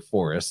cedar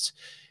forests.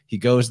 He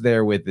goes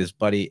there with his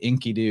buddy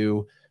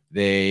Enkidu.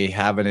 They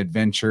have an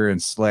adventure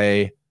and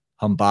slay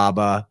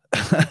Humbaba.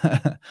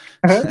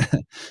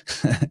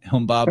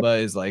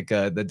 Humbaba is like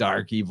the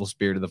dark evil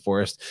spirit of the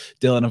forest.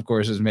 Dylan, of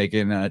course, is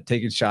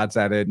taking shots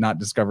at it, not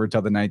discovered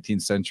till the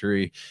 19th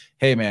century.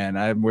 Hey man,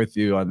 I'm with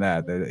you on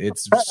that.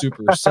 It's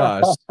super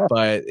sus,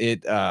 but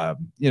it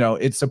you know,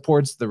 it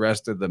supports the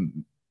rest of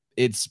them.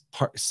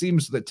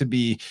 Seems to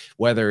be,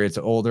 whether it's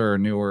older or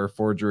newer,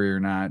 forgery or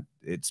not,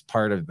 it's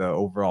part of the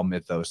overall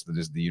mythos that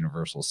is the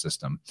universal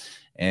system.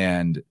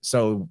 And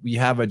so we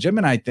have a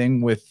Gemini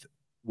thing with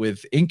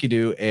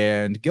Enkidu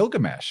and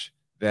Gilgamesh,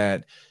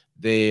 that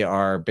they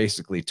are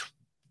basically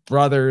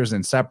brothers,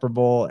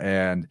 inseparable,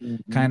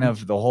 and kind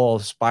of the whole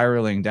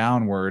spiraling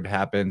downward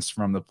happens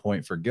from the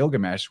point for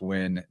Gilgamesh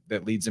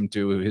that leads him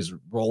to his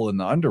role in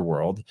the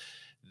underworld,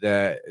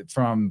 that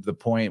from the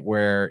point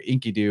where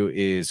Enkidu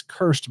is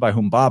cursed by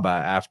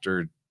Humbaba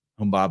after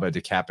Humbaba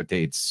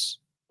decapitates,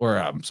 or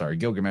I'm sorry,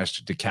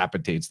 Gilgamesh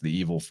decapitates the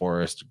evil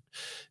forest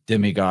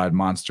demigod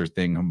monster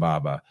thing,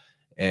 Humbaba.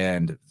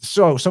 And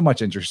so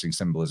much interesting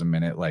symbolism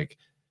in it. Like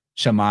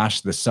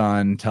Shamash, the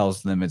sun,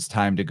 tells them it's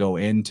time to go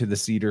into the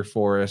cedar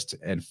forest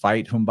and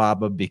fight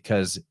Humbaba,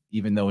 because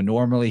even though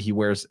normally he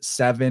wears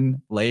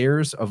 7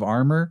 layers of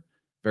armor,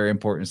 very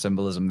important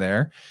symbolism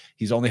there.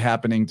 He's only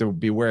happening to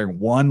be wearing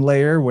one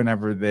layer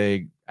whenever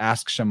they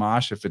ask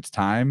Shamash if it's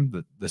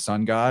time. The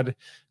sun god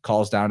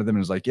calls down to them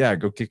and is like, yeah,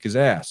 go kick his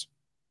ass.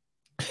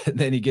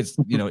 Then he gets,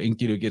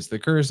 Enkidu gets the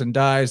curse and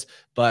dies.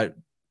 But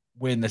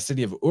when the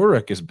city of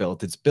Uruk is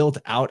built, it's built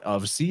out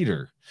of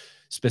cedar,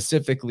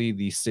 specifically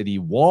the city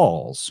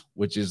walls,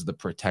 which is the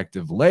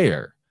protective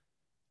layer.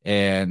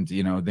 And,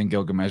 then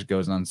Gilgamesh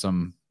goes on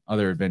some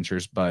other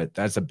adventures, but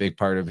that's a big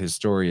part of his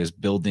story, is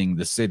building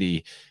the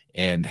city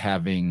and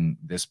having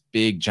this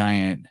big,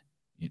 giant,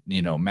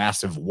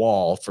 massive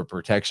wall for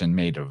protection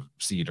made of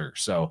cedar.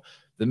 So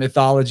the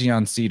mythology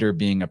on cedar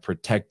being a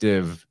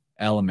protective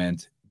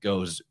element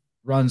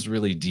runs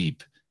really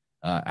deep.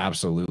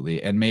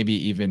 Absolutely. And maybe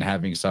even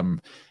having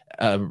some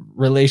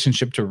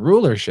relationship to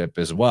rulership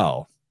as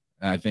well.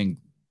 And I think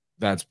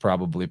that's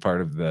probably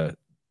part of the,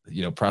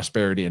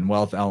 prosperity and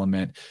wealth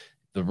element.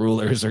 The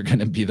rulers are going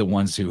to be the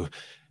ones who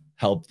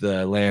help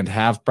the land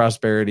have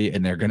prosperity,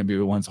 and they're going to be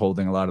the ones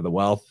holding a lot of the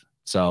wealth.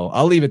 So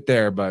I'll leave it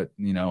there, but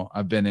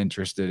I've been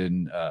interested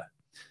in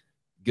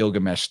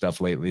Gilgamesh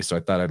stuff lately, so I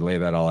thought I'd lay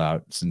that all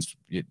out since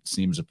it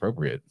seems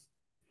appropriate.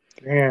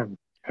 Damn,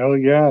 hell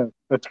yeah.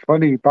 That's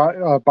funny.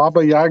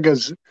 Baba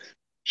Yaga's,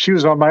 she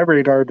was on my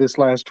radar this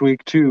last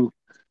week too.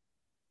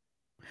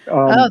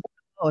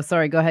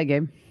 Sorry. Go ahead,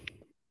 Gabe.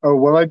 Oh,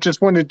 well, I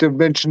just wanted to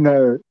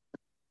mention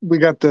we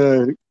got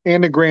the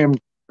anagram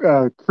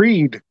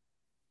creed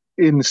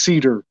in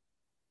Cedar.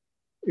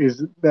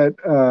 Is that,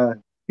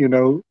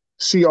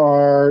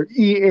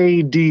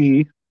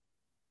 CREAD,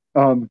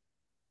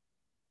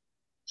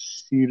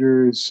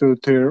 Cedar,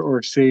 Soter,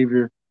 or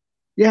Savior.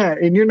 Yeah,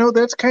 and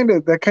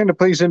that kind of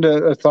plays into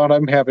a thought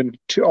I'm having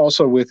too,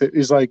 also with it,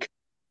 is like,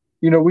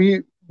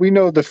 we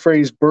know the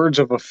phrase birds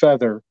of a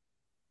feather,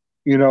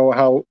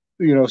 how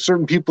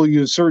certain people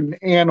use certain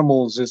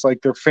animals as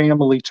like their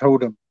family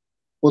totem.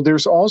 Well,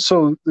 there's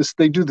also this,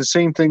 they do the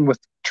same thing with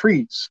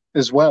trees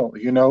as well.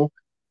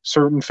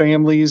 Certain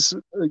families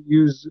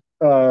use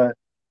the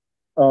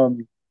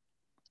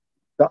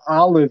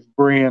olive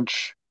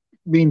branch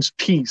means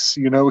peace.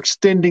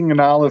 Extending an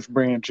olive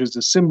branch is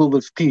a symbol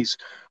of peace.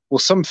 Well,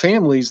 some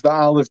families, the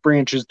olive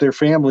branch is their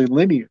family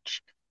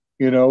lineage,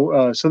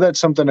 so that's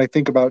something I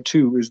think about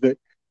too, is that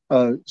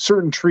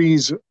certain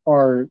trees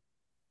are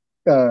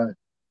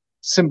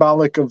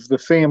symbolic of the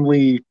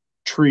family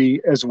tree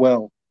as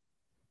well.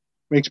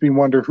 Makes me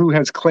wonder who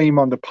has claim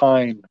on the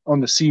pine, on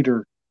the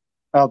cedar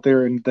out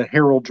there in the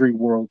heraldry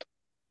world.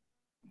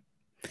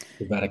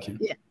 The Vatican.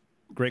 Yeah.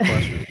 Great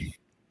question.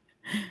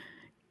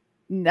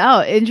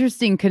 No,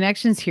 interesting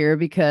connections here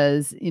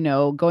because,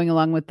 going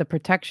along with the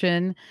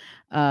protection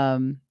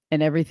and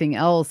everything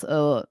else,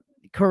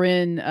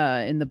 Corinne,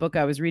 in the book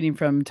I was reading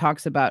from,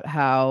 talks about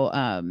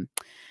how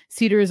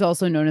cedar is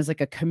also known as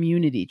like a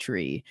community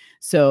tree.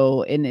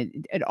 So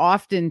it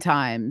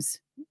oftentimes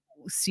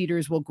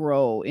cedars will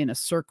grow in a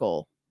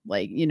circle.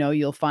 Like,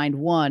 you'll find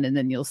one and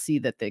then you'll see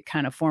that they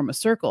kind of form a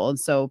circle. And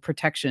so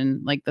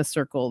protection, like the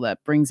circle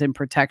that brings in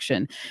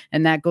protection.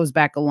 And that goes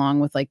back along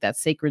with like that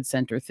sacred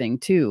center thing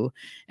too.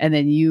 And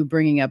then you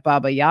bringing up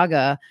Baba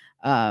Yaga,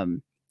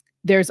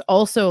 there's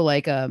also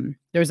like,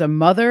 there's a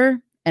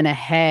mother and a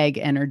hag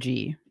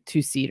energy to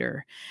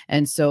cedar.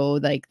 And so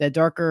like the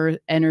darker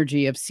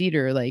energy of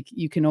cedar, like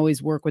you can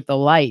always work with the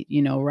light,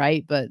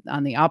 right? But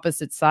on the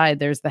opposite side,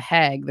 there's the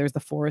hag, there's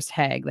the forest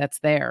hag that's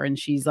there. And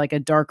she's like a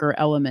darker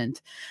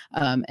element.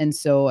 And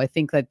so I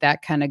think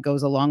that kind of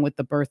goes along with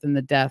the birth and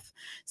the death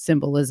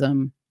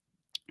symbolism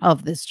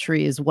of this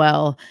tree as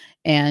well.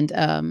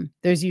 And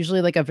there's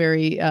usually like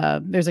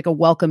there's like a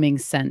welcoming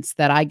sense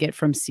that I get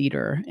from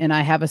cedar. And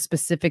I have a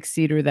specific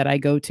cedar that I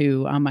go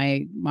to on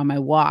my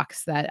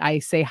walks that I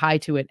say hi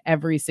to it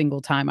every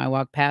single time I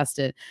walk past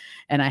it.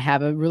 And I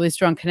have a really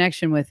strong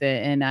connection with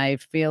it. And I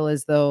feel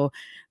as though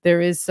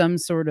there is some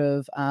sort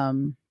of,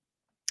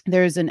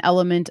 there's an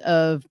element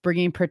of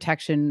bringing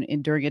protection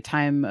during a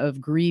time of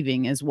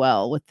grieving as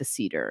well with the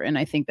cedar. And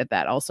I think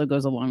that also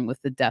goes along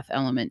with the death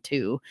element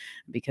too,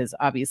 because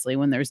obviously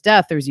when there's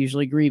death, there's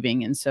usually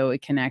grieving. And so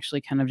it can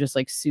actually kind of just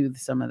like soothe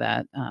some of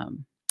that,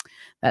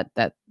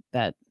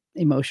 that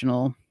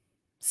emotional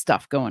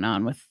stuff going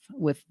on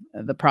with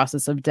the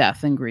process of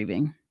death and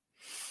grieving.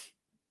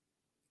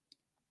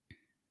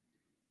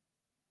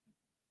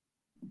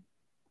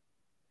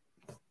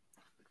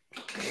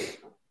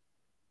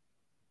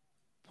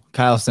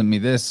 Kyle sent me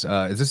this.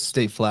 Is this a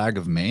state flag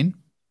of Maine?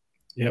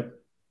 Yep.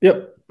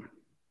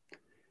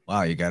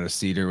 Wow, you got a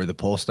cedar with a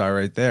pole star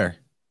right there.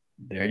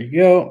 There you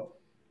go.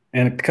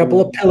 And a couple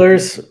of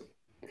pillars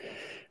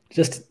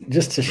just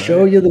to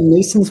show you the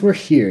Masons were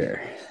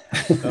here.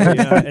 Oh,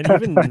 yeah. And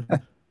even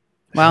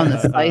wow, and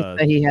the spice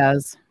that he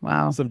has.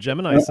 Wow. Some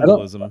Gemini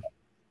symbolism.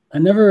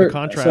 The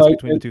contrast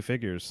between the two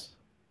figures.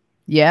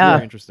 Yeah.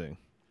 Very interesting.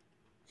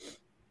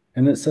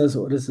 And it says,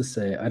 what does this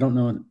say? I don't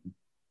know.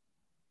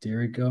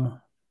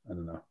 Dirigo? I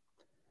don't know.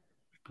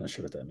 Not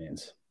sure what that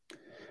means.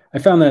 I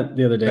found that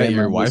the other day.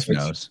 Your wife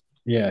knows.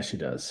 Yeah, she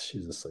does.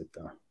 She's asleep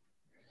though.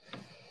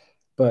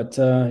 But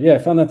I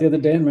found that the other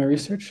day in my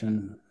research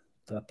and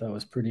thought that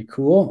was pretty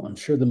cool. I'm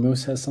sure the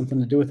moose has something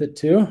to do with it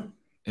too.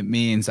 It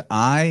means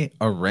I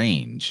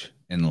arrange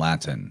in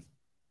Latin.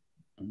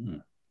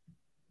 Mm.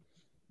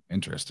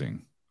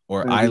 Interesting.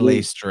 Or I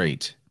lay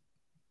straight.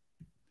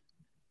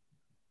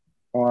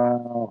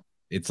 Wow.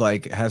 It's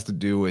like it has to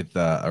do with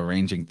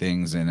arranging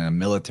things in a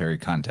military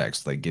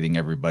context, like getting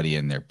everybody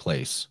in their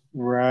place.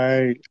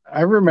 Right.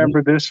 I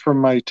remember this from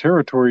my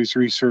territories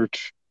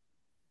research.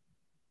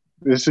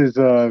 This is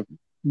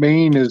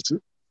Maine is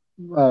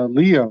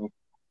Leo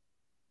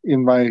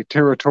in my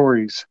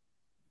territories.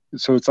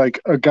 So it's like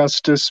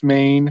Augustus,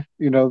 Maine.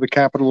 You know, the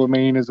capital of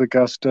Maine is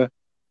Augusta.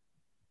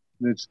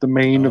 It's the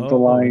mane of the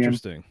lion.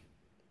 Interesting.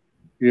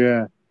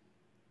 Yeah.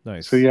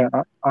 Nice. So yeah,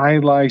 I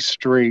lie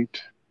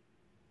straight.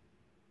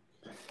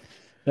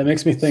 That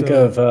makes me think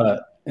of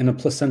in a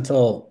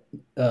placental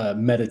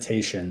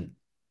meditation.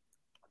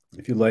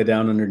 If you lay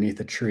down underneath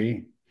a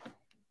tree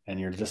and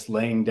you're just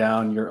laying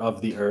down, you're of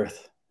the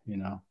earth, you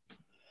know,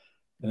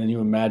 and then you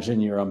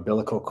imagine your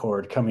umbilical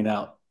cord coming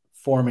out,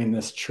 forming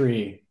this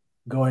tree,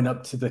 going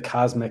up to the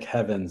cosmic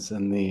heavens,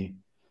 and the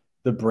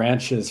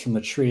branches from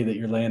the tree that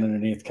you're laying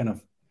underneath kind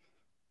of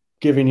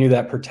giving you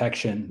that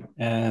protection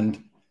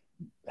and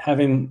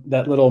having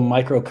that little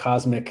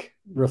microcosmic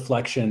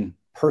reflection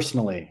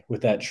personally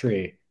with that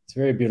tree. It's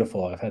very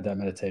beautiful. I've had that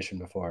meditation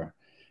before.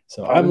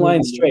 So I'm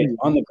lying straight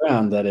on the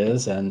ground, that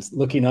is, and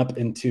looking up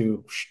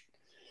into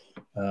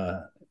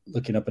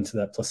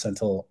that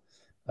placental,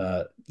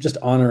 just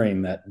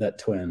honoring that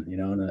twin, you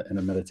know, in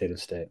a meditative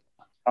state.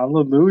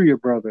 Hallelujah,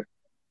 brother.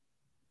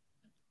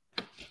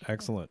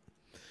 Excellent.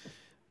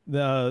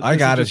 I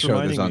got to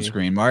show this on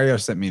screen. Mario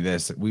sent me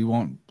this. We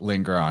won't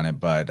linger on it,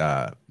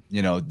 but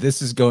you know,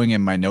 this is going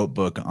in my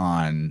notebook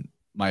on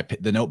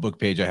the notebook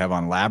page I have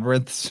on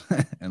labyrinths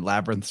and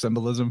labyrinth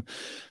symbolism.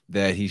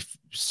 That he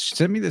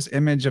sent me this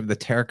image of the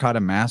terracotta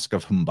mask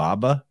of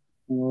Humbaba,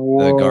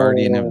 the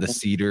guardian of the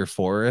cedar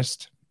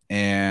forest,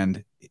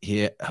 and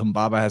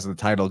Humbaba has the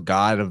title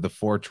God of the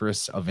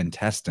Fortress of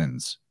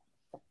Intestines.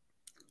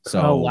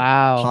 So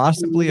wow,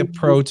 possibly a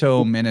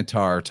proto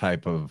minotaur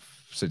type of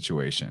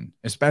situation,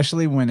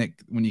 especially when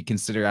you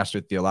consider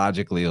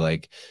astrotheologically,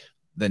 like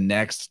the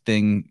next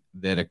thing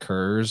that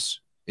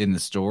occurs in the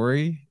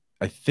story.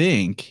 I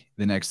think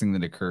the next thing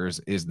that occurs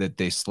is that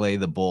they slay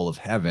the bull of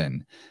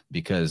heaven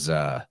because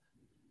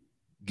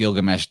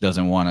Gilgamesh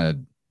doesn't want to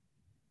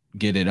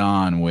get it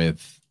on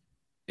with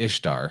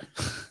Ishtar.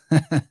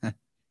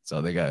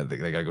 So they got to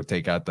go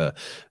take out the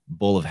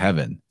bull of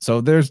heaven.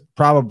 So there's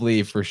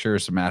probably for sure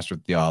some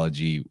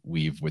astrotheology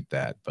weave with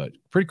that, but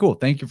pretty cool.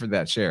 Thank you for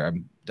that share.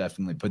 I'm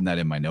definitely putting that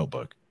in my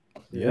notebook.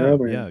 Yeah,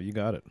 you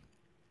got it.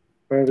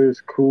 That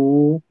is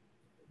cool.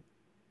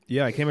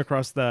 Yeah, I came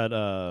across that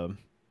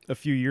a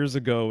few years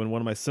ago in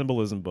one of my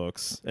symbolism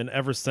books, and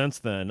ever since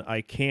then,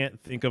 I can't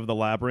think of the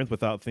labyrinth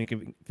without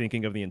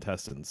thinking of the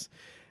intestines.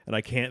 And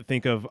I can't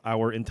think of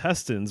our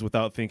intestines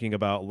without thinking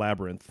about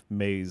labyrinth,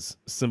 maze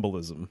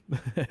symbolism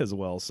as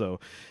well. So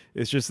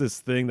it's just this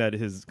thing that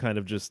is kind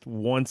of just,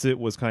 once it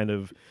was kind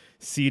of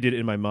seated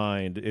in my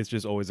mind, it's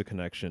just always a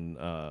connection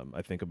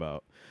I think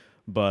about.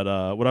 But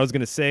what I was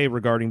going to say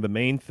regarding the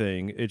main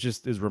thing, it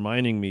just is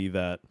reminding me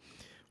that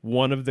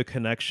one of the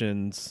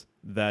connections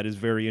that is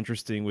very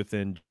interesting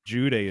within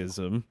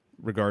Judaism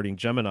regarding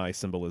Gemini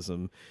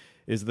symbolism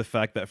is the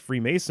fact that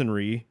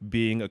Freemasonry,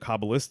 being a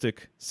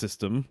Kabbalistic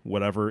system,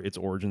 whatever its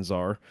origins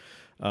are,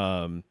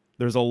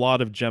 there's a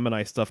lot of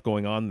Gemini stuff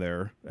going on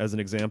there. As an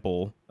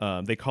example,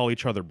 they call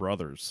each other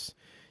brothers,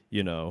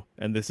 you know,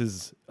 and this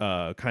is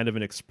kind of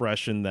an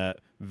expression that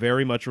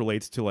very much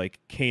relates to like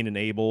Cain and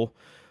Abel,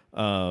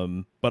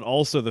 but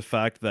also the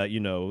fact that, you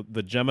know,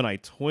 the Gemini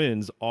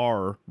twins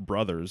are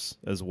brothers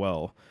as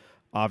well,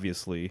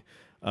 obviously.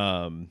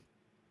 And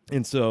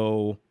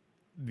so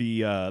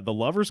the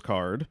Lover's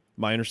card,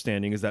 my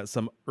understanding is that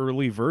some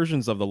early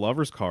versions of the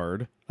Lover's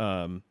card,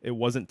 it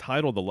wasn't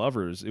titled the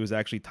Lovers, it was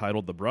actually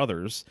titled the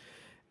Brothers.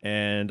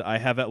 And I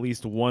have at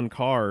least one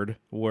card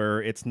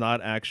where it's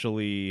not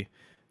actually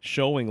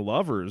showing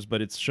lovers,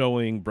 but it's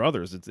showing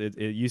brothers. It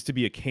used to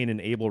be a Cain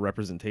and Abel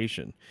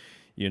representation,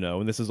 you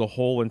know, and this is a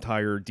whole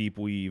entire deep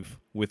weave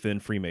within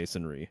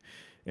Freemasonry.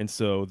 And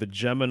so the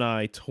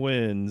Gemini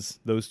twins,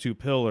 those two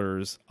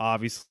pillars,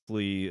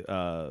 obviously,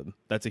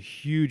 that's a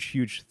huge,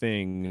 huge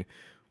thing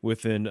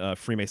within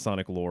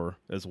Freemasonic lore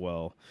as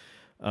well.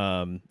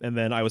 And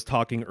then I was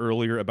talking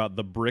earlier about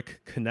the brick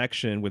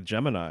connection with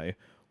Gemini.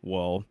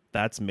 Well,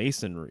 that's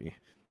masonry,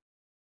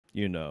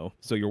 you know.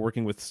 So you're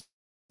working with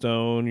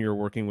stone, you're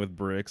working with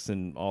bricks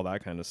and all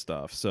that kind of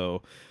stuff.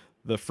 So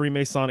the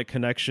Freemasonic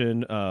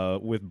connection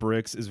with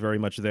bricks is very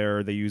much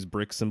there. They use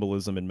brick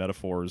symbolism and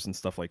metaphors and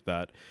stuff like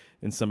that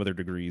in some of their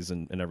degrees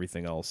and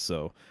everything else.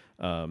 So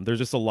there's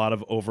just a lot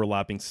of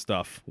overlapping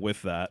stuff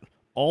with that.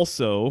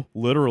 Also,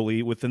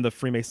 literally within the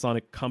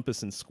Freemasonic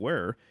compass and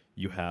square,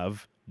 you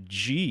have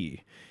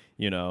G,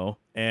 you know,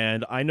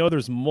 and I know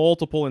there's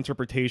multiple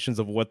interpretations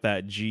of what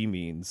that G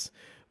means,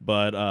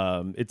 but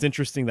it's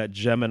interesting that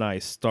Gemini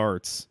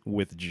starts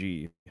with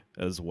G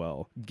as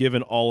well,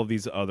 given all of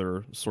these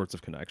other sorts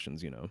of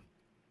connections, you know.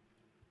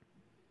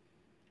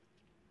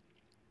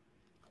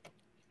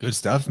 Good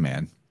stuff,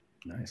 man.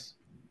 Nice.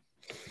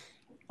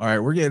 All right,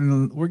 we're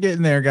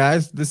getting there,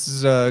 guys. This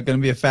is going to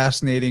be a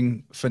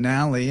fascinating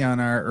finale on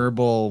our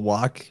herbal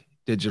walk,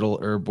 digital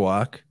herb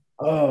walk.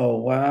 Oh,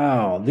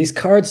 wow. These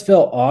cards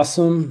feel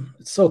awesome.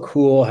 It's so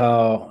cool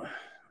how,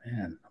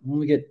 man, when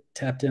we get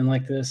tapped in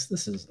like this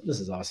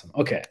is awesome.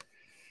 Okay.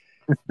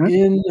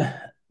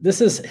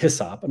 This is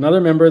Hyssop,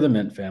 another member of the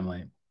mint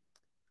family,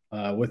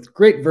 with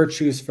great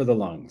virtues for the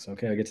lungs.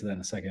 Okay, I'll get to that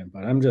in a second,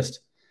 but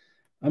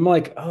I'm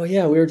like, oh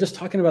yeah, we were just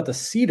talking about the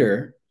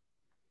cedar.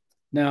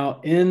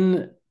 Now,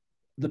 in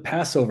the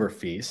Passover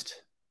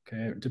feast,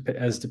 okay,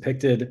 as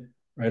depicted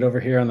right over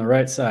here on the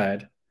right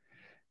side,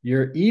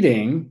 you're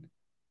eating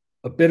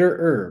a bitter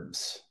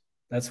herbs.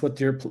 That's what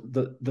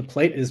the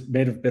plate is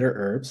made of, bitter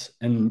herbs,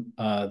 and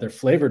they're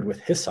flavored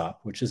with hyssop,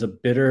 which is a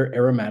bitter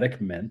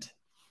aromatic mint.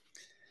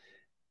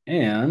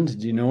 And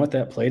do you know what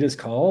that plate is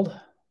called?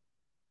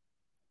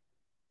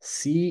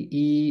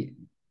 Cedar.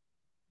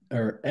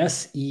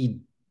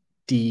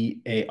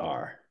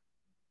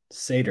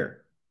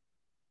 Cedar.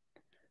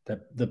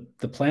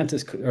 The plant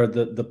is, or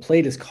the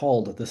plate is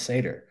called the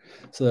Cedar.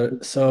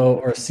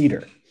 Or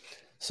cedar.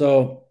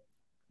 So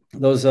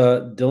those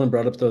Dylan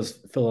brought up those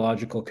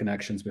philological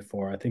connections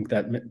before. I think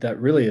that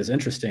really is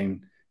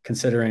interesting,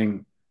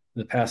 considering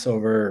the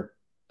Passover,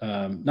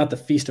 not the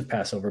feast of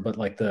Passover, but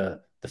like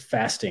the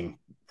fasting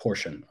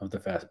portion of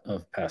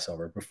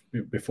Passover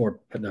before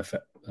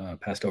the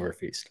Passover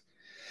feast.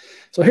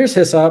 So here's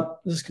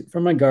hyssop. This is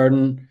from my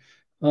garden.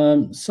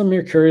 Some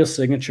mercurial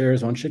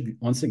signatures.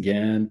 Once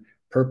again,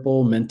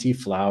 purple minty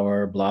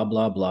flower. Blah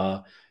blah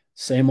blah.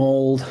 Same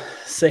old,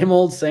 same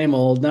old, same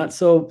old.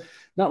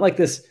 Not like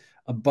this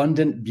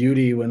abundant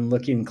beauty when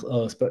looking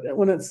close, but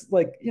when it's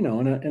like, you know,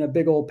 in a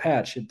big old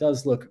patch, it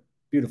does look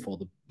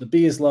beautiful. The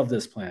bees love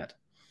this plant,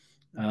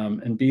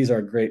 and bees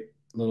are great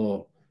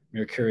little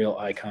mercurial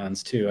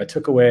icons too. I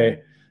took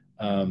away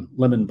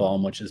lemon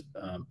balm, which is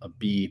a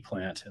bee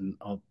plant, and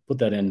I'll put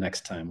that in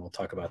next time. We'll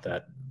talk about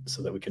that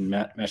so that we can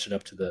match it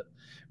up to the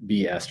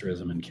bee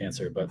asterism in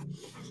Cancer.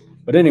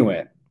 But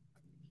anyway,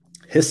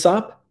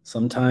 hyssop,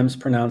 sometimes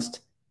pronounced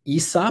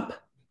Aesop,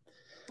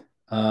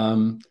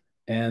 and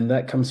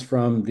that comes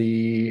from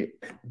the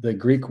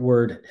Greek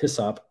word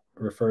hyssop,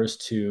 refers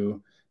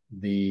to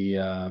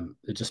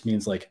it just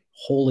means like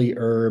holy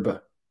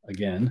herb,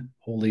 again,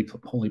 holy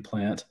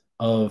plant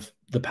of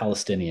the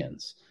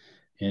Palestinians.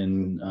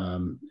 In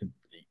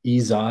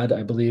Izad,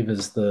 I believe,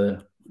 is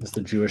the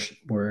Jewish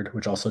word,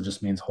 which also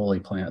just means holy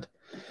plant.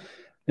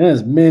 And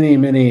there's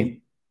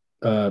many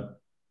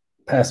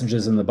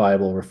passages in the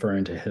Bible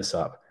referring to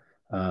hyssop.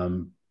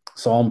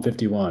 Psalm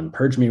 51,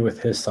 purge me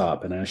with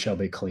hyssop and I shall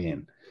be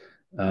clean.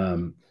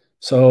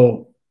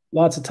 So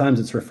lots of times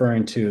it's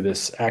referring to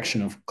this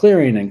action of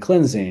clearing and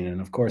cleansing.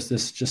 And of course,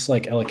 this, just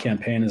like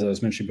Elecampane, as I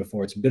was mentioning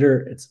before, it's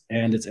bitter, it's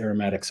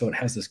aromatic. So it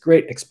has this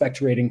great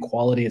expectorating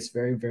quality. It's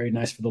very, very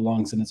nice for the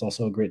lungs, and it's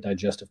also a great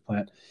digestive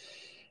plant.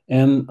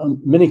 And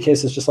in many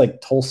cases, just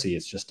like Tulsi,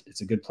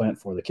 it's a good plant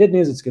for the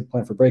kidneys. It's a good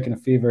plant for breaking a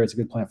fever. It's a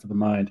good plant for the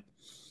mind.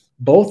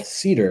 Both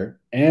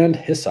cedar and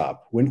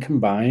hyssop, when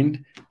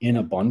combined in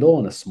a bundle,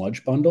 in a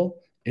smudge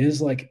bundle,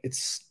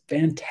 it's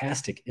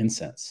fantastic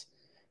incense.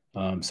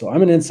 So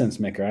I'm an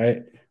incense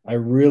maker. I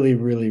really,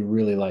 really,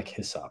 really like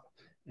hyssop,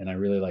 and I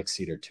really like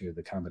cedar too,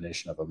 the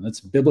combination of them. It's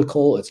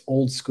biblical, it's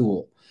old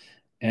school.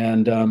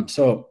 And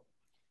so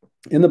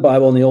in the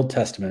Bible, in the Old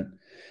Testament,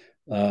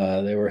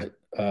 they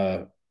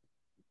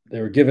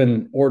were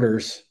given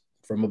orders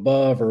from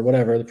above or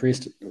whatever, the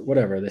priest,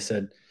 whatever. They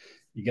said,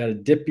 you got to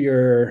dip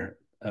your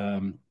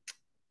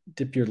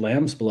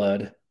lamb's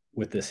blood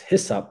with this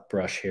hyssop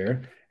brush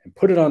here and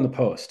put it on the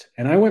post.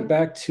 And I went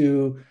back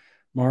to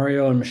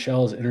Mario and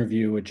Michelle's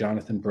interview with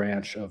Jonathan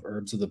Branch of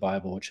Herbs of the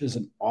Bible, which is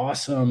an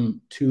awesome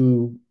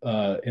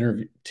two-part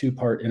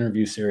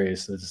interview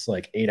series. That's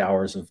like 8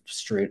 hours of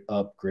straight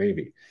up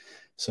gravy.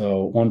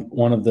 So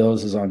one of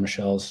those is on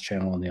Michelle's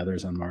channel and the other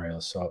is on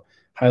Mario's. So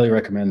highly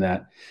recommend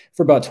that.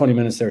 For about 20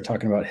 minutes, they were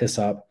talking about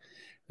hyssop.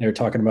 They were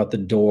talking about the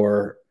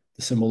door,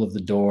 the symbol of the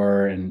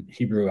door, and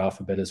Hebrew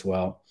alphabet as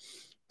well.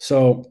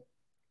 So,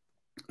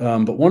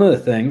 but one of the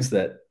things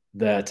that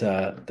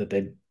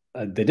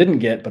they didn't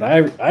get, but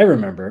I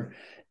remember,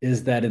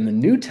 is that in the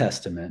New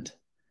Testament,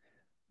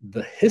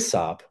 the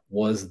hyssop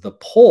was the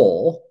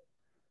pole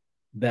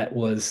that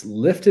was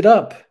lifted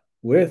up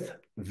with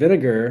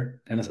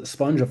vinegar and a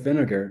sponge of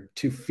vinegar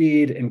to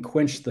feed and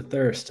quench the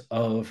thirst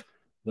of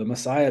the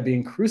Messiah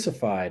being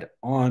crucified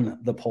on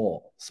the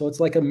pole. So it's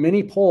like a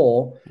mini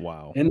pole.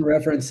 Wow. In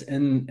reverence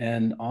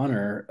and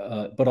honor,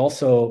 but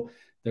also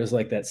there's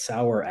like that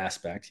sour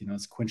aspect,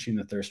 it's quenching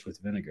the thirst with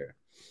vinegar.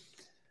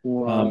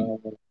 Wow.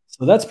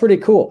 So that's pretty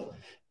cool.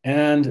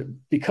 And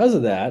because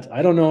of that,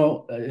 I don't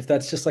know if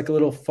that's just like a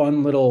little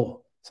fun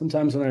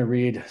sometimes when I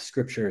read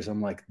scriptures,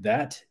 I'm like,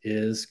 that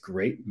is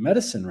great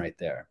medicine right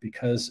there.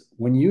 Because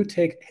when you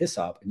take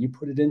hyssop and you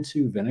put it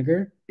into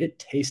vinegar, it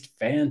tastes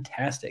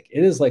fantastic.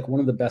 It is like one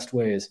of the best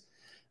ways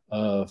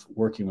of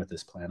working with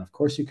this plant. Of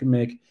course, you can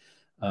make,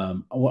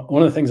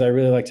 one of the things I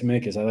really like to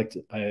make is I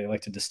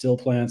like to distill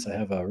plants. I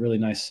have a really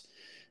nice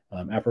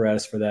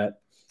apparatus for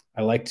that.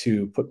 I like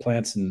to put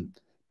plants in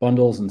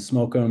bundles and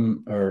smoke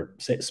them or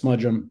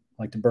smudge them.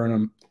 I like to burn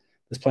them.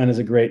 This plant is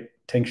a great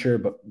tincture,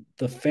 but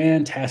the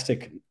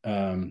fantastic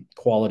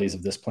qualities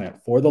of this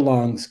plant for the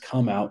lungs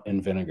come out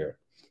in vinegar.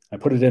 I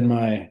put it in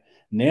my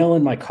nail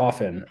in my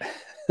coffin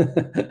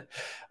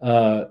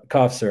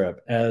cough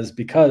syrup,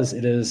 because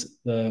it is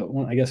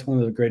I guess one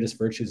of the greatest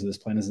virtues of this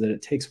plant is that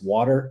it takes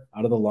water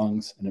out of the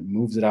lungs and it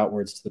moves it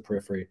outwards to the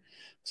periphery.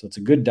 So it's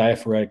a good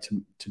diaphoretic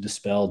to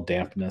dispel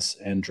dampness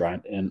and dry,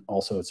 and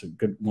also it's a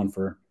good one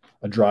for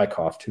a dry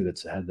cough too,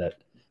 that's had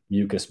that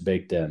mucus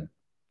baked in.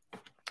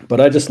 But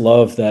I just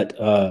love that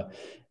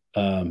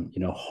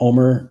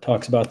Homer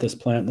talks about this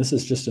plant. This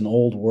is just an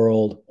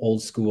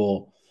old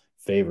school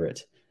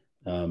favorite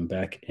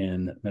back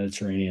in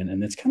Mediterranean,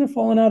 and it's kind of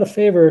fallen out of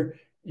favor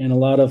in a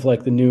lot of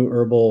like the new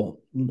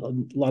herbal.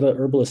 A lot of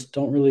herbalists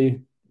don't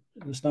really.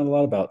 There's not a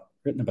lot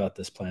written about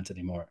this plant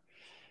anymore.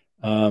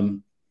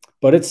 But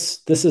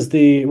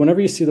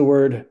whenever you see the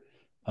word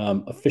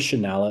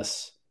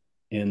officinalis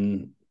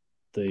in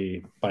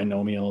the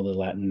binomial, the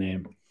Latin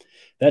name,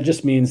 that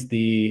just means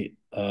the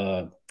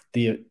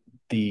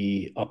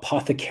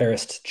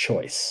apothecarist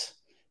choice.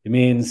 It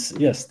means,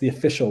 yes, the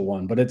official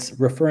one, but it's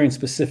referring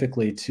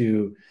specifically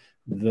to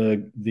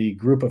the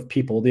group of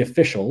people, the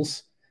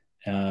officials,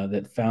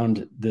 that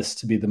found this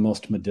to be the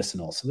most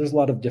medicinal. So there's a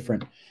lot of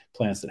different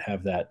plants that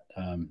have that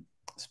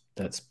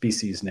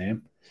species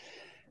name.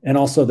 And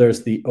also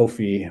there's the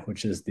Ophi,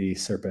 which is the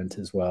serpent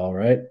as well,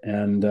 right?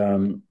 And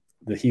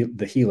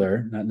the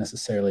healer, not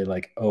necessarily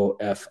like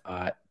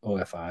OFI,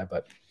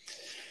 but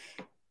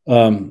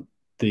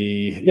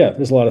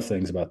there's a lot of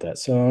things about that.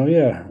 So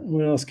yeah,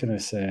 what else can I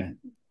say?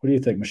 What do you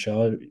think,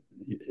 Michelle?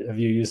 Have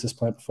you used this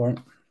plant before?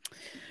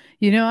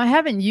 I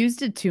haven't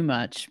used it too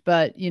much,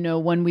 but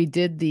when we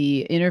did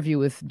the interview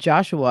with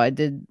Joshua, I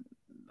did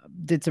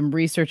some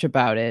research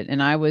about it,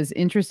 and I was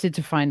interested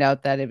to find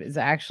out that it was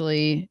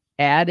actually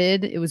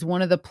added. It was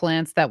one of the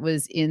plants that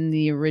was in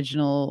the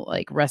original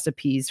like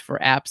recipes for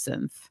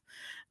absinthe.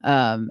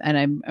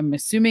 And I'm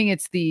assuming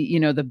it's the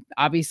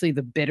obviously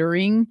the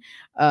bittering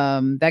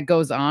that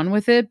goes on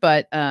with it,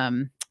 but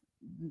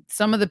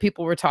some of the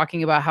people were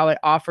talking about how it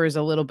offers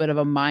a little bit of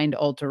a mind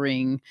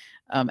altering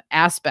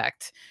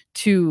aspect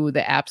to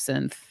the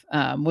absinthe,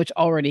 which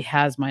already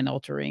has mind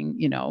altering,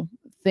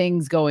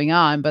 things going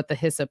on, but the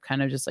hyssop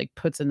kind of just like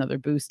puts another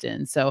boost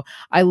in. So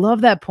I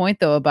love that point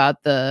though about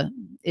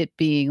it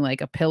being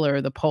like a pillar,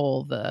 the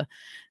pole, the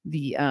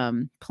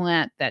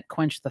plant that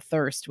quenched the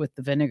thirst with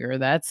the vinegar.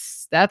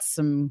 That's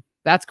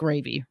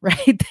gravy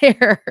right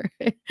there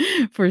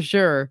for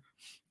sure.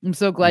 I'm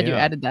so glad you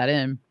added that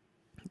in.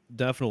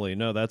 Definitely.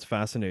 No, that's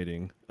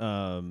fascinating.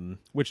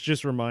 Which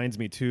just reminds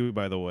me too,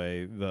 by the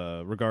way,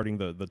 regarding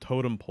the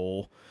totem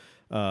pole,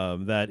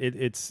 that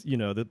it's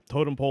the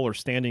totem pole or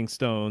standing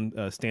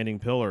stone, standing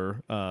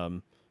pillar.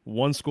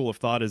 One school of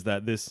thought is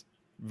that this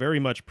very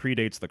much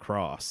predates the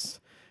cross,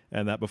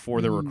 and that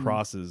before there were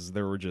crosses,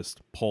 there were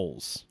just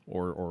poles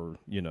or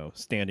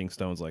standing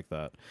stones like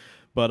that.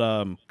 But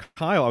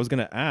Kyle, I was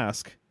going to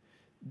ask,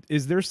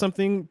 is there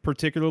something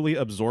particularly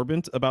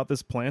absorbent about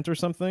this plant or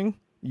something?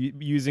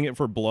 Using it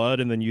for blood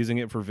and then using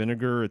it for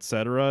vinegar,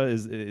 etc.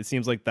 It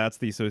seems like that's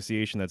the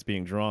association that's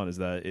being drawn, is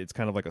that it's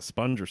kind of like a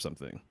sponge or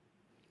something.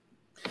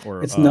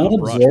 Or it's not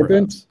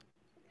absorbent. Perhaps.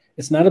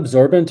 It's not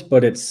absorbent,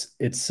 but it's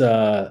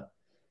thin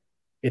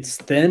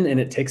and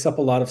it takes up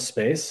a lot of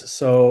space.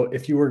 So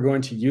if you were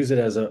going to use it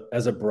as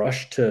a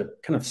brush to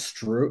kind of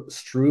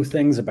strew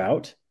things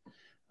about,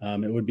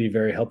 it would be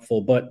very helpful.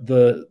 But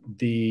the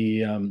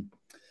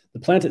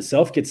plant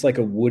itself gets like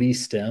a woody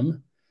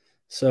stem.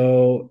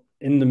 So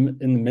in the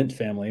mint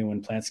family,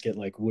 when plants get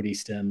like woody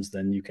stems,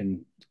 then you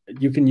can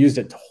use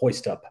it to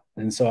hoist up.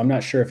 And so I'm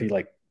not sure if he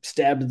like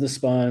stabbed the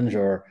sponge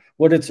or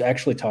what it's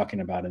actually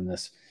talking about in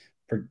this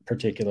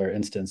particular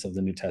instance of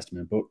the New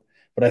Testament.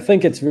 But I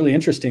think it's really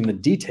interesting, the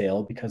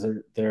detail, because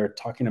they're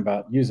talking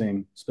about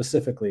using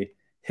specifically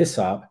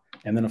hyssop.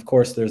 And then of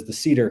course there's the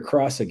cedar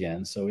cross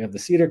again. So we have the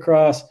cedar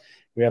cross,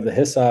 we have the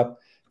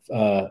hyssop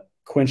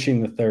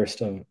quenching the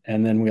thirst of,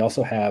 and then we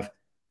also have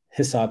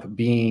hyssop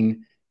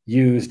being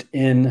used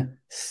in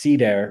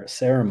Cedar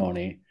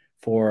ceremony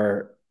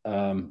for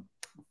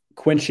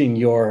quenching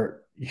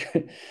your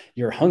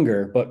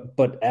hunger,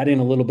 but adding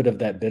a little bit of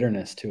that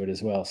bitterness to it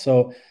as well.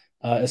 So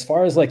as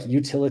far as like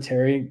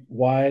utilitarian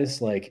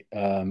wise, like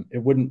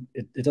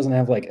it doesn't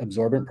have like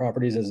absorbent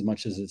properties as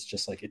much as it's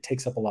just like it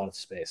takes up a lot of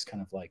space,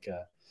 kind of like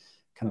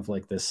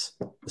this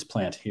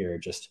plant here.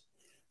 Just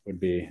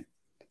it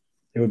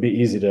would be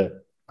easy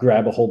to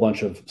grab a whole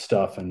bunch of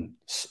stuff and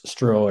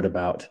strew it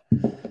about.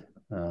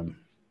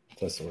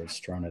 That's the word,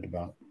 strewn it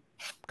about.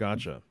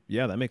 Gotcha.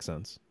 Yeah, that makes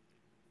sense.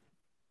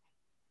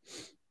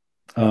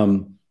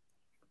 The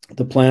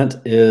plant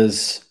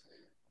is,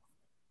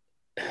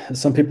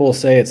 some people will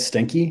say it's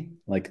stinky,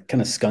 like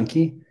kind of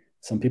skunky.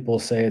 Some people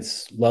say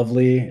it's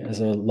lovely,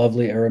 as a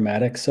lovely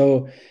aromatic.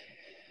 So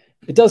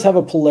it does have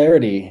a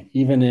polarity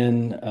even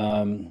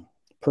in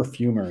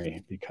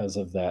perfumery because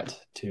of that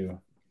too,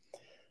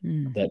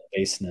 that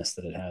baseness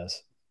that it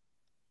has.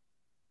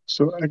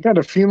 So I got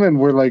a feeling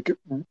we're like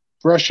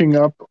brushing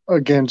up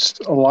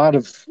against a lot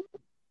of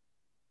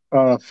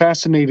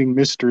fascinating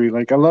mystery.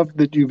 Like I love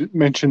that you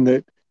mentioned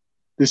that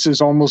this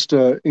is almost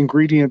an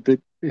ingredient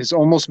that has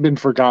almost been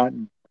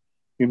forgotten.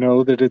 You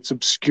know, that it's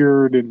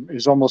obscured and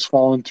is almost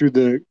fallen through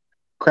the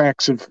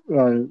cracks of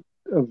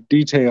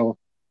detail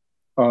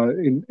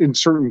in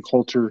certain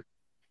culture.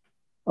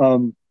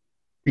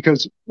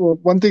 Because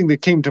one thing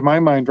that came to my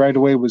mind right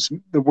away was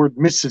the word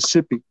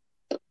Mississippi,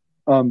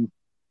 and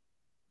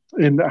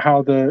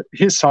how the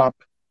hyssop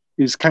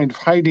is kind of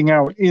hiding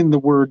out in the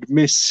word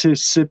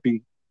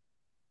Mississippi,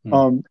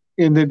 in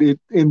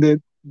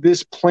that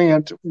this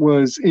plant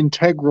was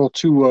integral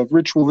to a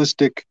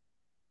ritualistic,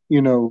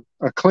 a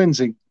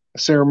cleansing, a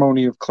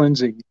ceremony of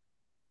cleansing,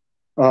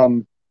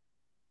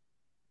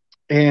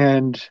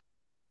 and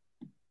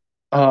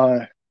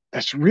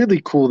that's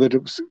really cool that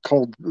it was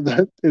called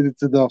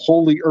the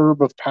holy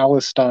herb of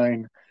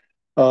Palestine.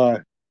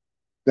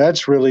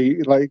 That's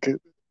really like,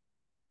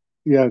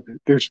 yeah,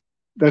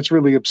 that's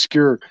really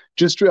obscure.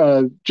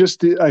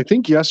 I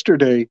think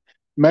yesterday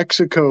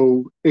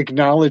Mexico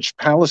acknowledged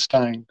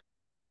Palestine,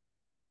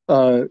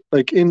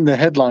 like in the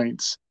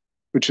headlines,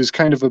 which is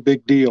kind of a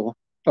big deal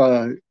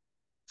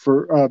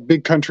for a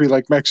big country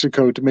like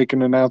Mexico to make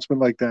an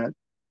announcement like that.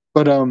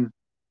 But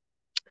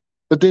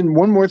then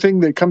one more thing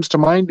that comes to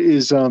mind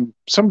is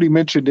somebody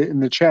mentioned it in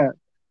the chat,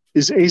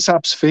 is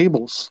Aesop's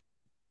fables,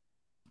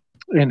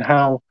 and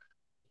how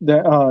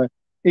the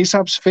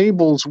Aesop's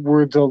fables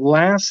were the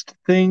last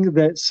thing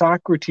that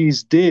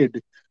Socrates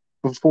did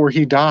before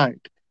he died.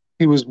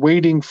 He was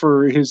waiting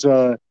for his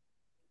for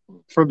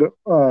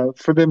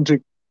them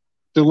to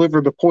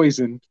deliver the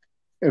poison,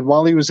 and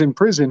while he was in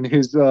prison,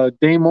 his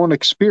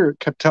daemonic spirit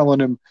kept telling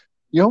him,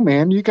 "Yo,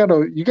 man, you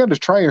gotta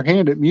try your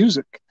hand at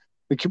music.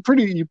 Like you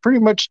pretty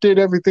much did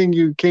everything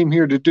you came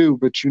here to do,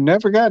 but you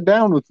never got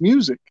down with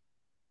music."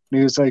 And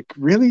he was like,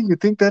 "Really? You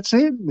think that's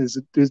it?" And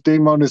his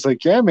daemon is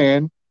like, "Yeah,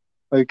 man.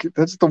 Like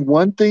that's the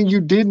one thing you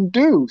didn't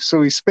do."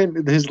 So he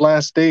spent his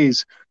last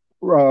days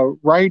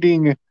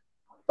writing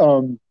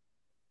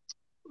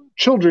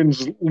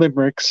children's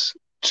limericks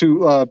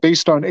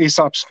based on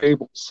Aesop's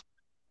fables.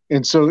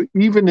 And so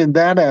even in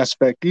that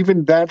aspect,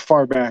 even that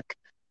far back,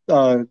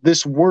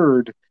 this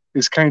word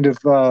is kind of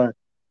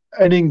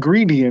an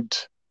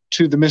ingredient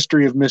to the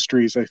mystery of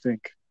mysteries, I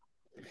think.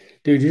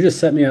 Dude, you just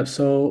set me up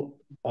so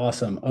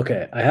awesome.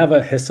 Okay, I have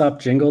a hyssop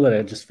jingle that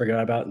I just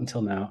forgot about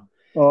until now.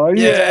 Oh,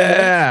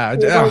 yeah.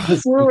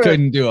 We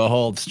couldn't do a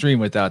whole stream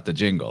without the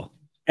jingle.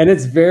 And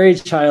it's very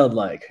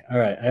childlike. All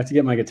right, I have to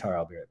get my guitar.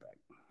 I'll be right back.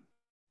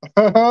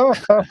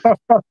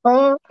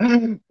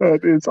 That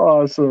is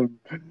awesome.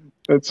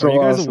 That's so awesome.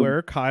 Are you guys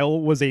aware Kyle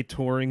was a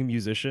touring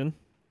musician?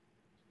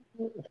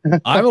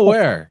 I'm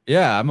aware.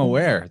 Yeah, I'm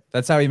aware.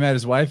 That's how he met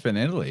his wife in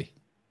Italy.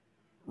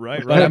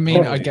 Right. But I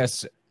mean, I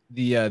guess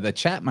the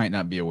chat might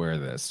not be aware of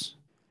this.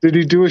 Did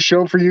he do a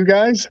show for you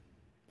guys?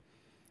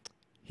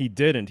 He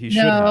didn't. He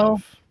should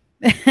have.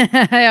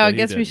 I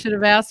guess we should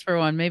have asked for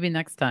one. Maybe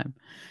next time.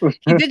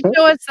 He did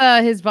show us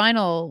his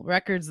vinyl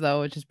records,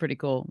 though, which is pretty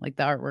cool. Like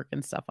the artwork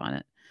and stuff on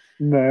it.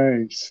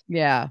 Nice.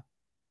 Yeah.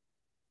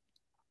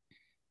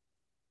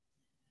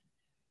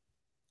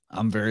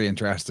 I'm very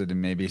interested in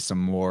maybe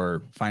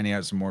finding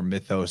out some more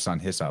mythos on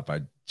hyssop.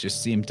 I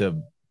just seem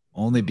to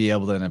only be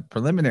able to, in a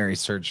preliminary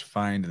search,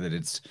 find that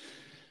it's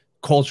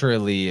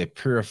culturally a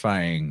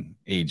purifying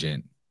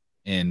agent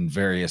in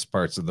various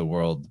parts of the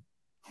world,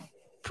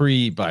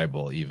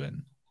 pre-Bible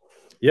even.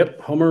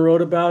 Yep, Homer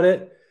wrote about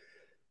it.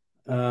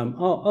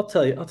 I'll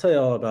tell you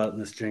all about it in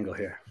this jingle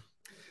here.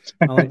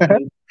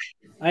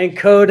 I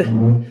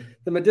encode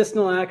the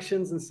medicinal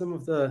actions and some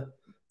of the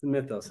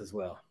mythos as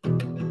well.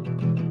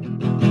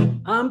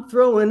 I'm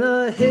throwing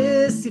a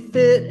hissy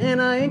fit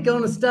and I ain't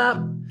gonna stop.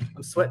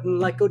 I'm sweating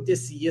like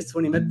Odysseus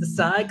when he met the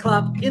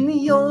Cyclop. In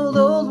the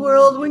old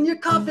world, when you're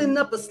coughing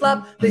up a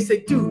slop, they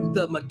say, do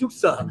the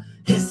Medusa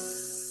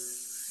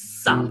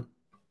hyssop.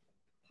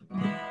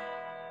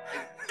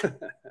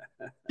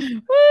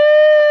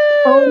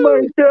 Oh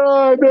my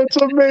God, that's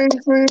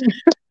amazing.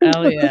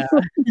 Hell yeah.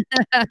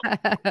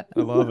 I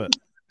love it.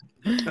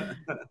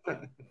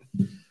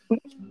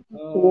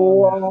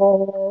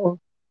 Wow.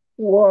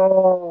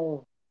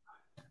 Wow.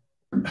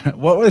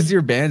 What was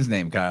your band's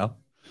name, Kyle?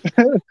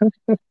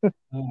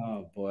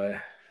 Oh boy.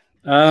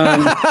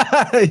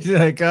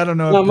 Like, I don't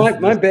know. No,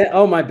 my band.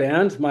 Oh, my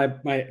band. My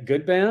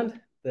good band.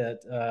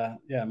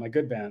 My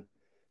good band.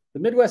 The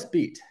Midwest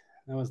Beat.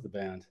 That was the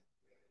band.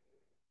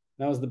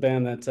 That was the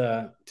band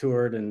that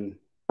toured and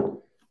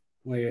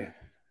we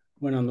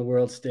went on the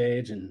world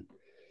stage and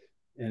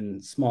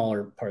in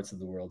smaller parts of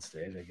the world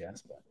stage, I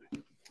guess. But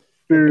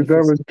dude,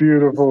 that was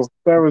beautiful.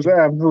 That was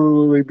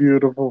absolutely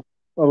beautiful.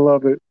 I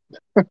love it.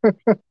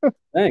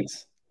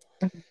 Thanks.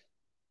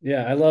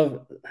 Yeah, I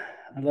love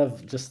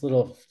just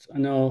little. I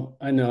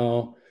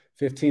know.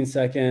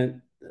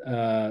 15-second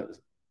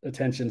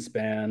attention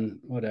span.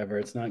 Whatever.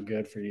 It's not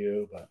good for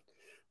you, but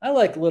I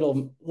like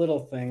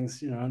little things.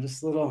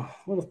 Just little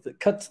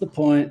cut to the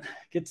point.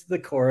 Get to the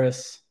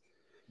chorus.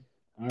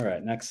 All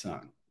right, next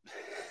song.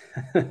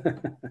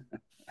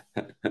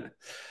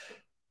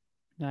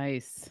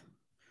 Nice.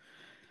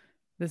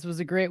 This was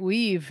a great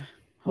weave.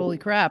 Holy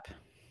crap.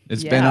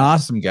 It's been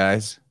awesome,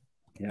 guys.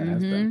 Yeah, it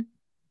has been.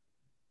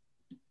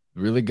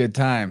 Really good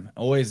time.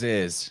 Always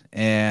is.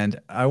 And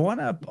I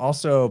want to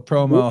also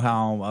promo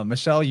how,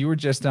 Michelle, you were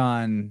just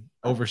on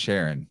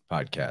Oversharing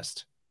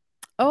podcast.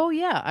 Oh,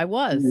 yeah, I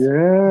was.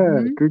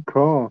 Yeah, good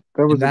call.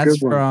 That was And a that's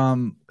good one.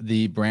 from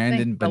the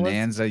Brandon Thanks, fellas.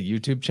 Bonanza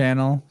YouTube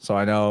channel. So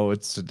I know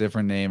it's a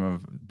different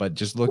name but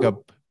just look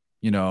up,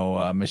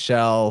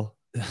 Michelle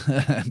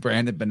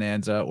Brandon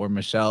Bonanza or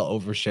Michelle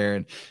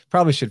Oversharing.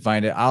 Probably should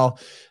find it. I'll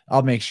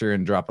make sure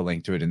and drop a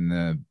link to it in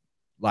the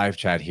live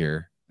chat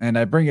here. And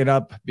I bring it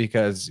up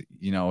because,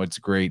 it's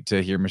great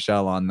to hear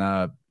Michelle on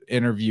the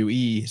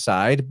interviewee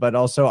side, but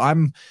also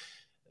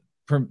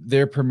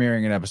they're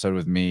premiering an episode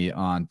with me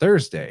on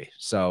Thursday.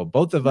 So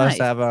both of us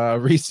have a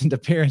recent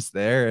appearance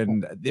there,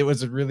 and it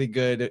was a really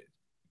good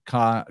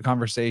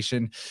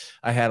conversation.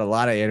 I had a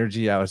lot of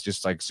energy. I was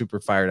just like super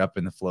fired up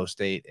in the flow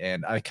state.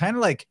 And I kind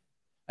of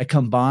I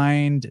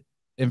combined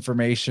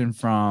information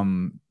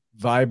from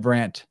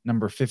Vibrant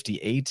number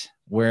 58,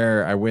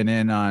 where I went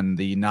in on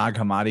the Nag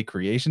Hammadi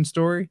creation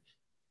story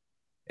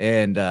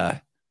and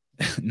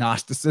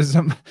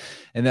Gnosticism.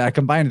 And then I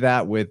combined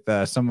that with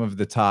some of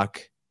the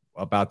talk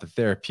about the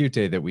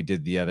therapeutic that we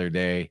did the other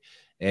day.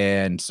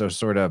 And so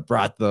sort of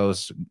brought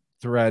those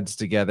threads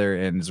together,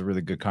 and it's a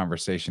really good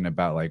conversation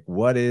about like,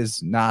 what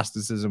is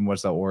Gnosticism?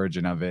 What's the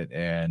origin of it?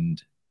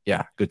 And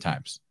yeah, good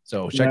times.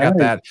 So check out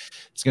that.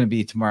 It's going to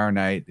be tomorrow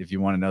night if you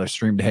want another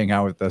stream to hang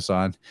out with us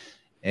on.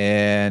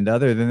 And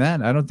other than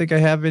that, I don't think I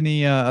have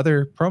any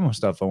other promo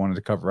stuff I wanted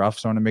to cover off.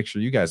 So I want to make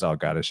sure you guys all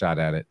got a shot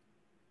at it.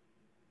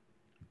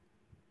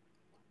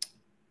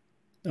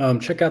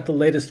 Check out the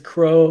latest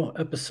Crow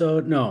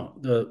episode. No,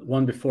 the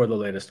one before the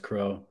latest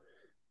Crow.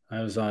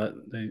 I was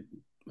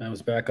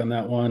back on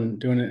that one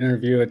doing an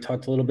interview. I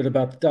talked a little bit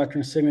about the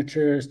doctrine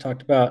signatures,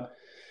 talked about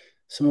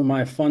some of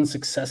my fun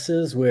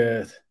successes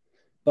with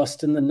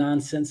busting the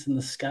nonsense in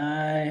the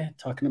sky,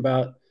 talking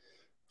about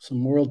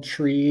some world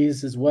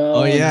trees as well.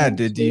 Oh yeah,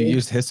 did you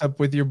use hyssop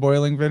with your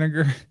boiling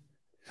vinegar?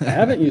 I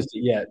haven't used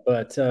it yet,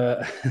 but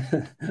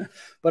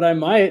but I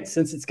might,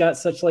 since it's got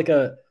such like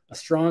a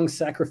strong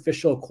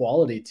sacrificial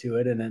quality to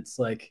it, and it's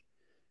like,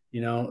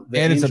 and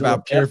it's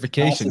about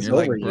purification. You're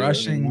like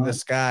brushing the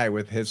sky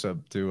with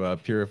hyssop to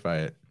purify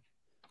it.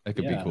 That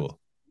could be cool.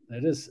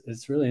 It is.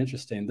 It's really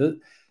interesting.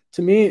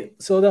 To me,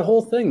 so that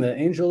whole thing, the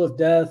angel of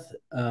death.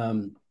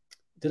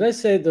 Did I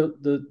say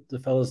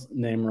the fellow's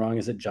name wrong?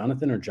 Is it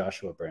Jonathan or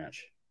Joshua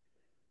Branch?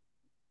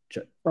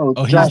 He's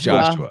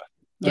Joshua.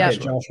 Yeah, okay,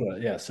 Joshua.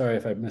 Yeah, sorry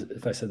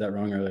if I said that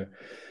wrong earlier.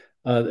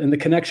 And the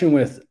connection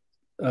with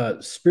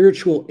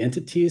spiritual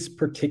entities,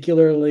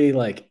 particularly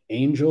like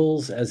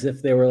angels, as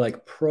if they were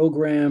like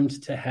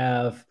programmed to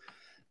have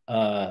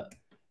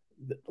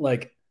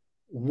like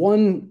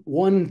one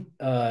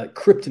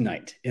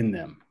kryptonite in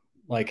them.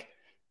 Like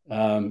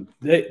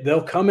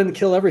they'll come and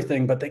kill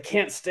everything, but they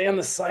can't stand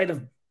the sight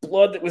of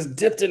blood that was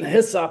dipped in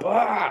hyssop,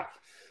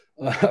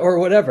 or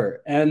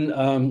whatever.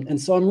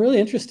 And so I'm really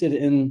interested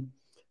in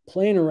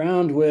playing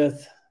around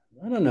with,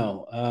 I don't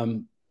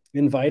know,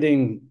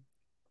 inviting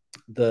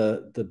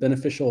the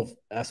beneficial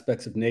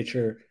aspects of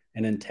nature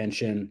and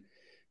intention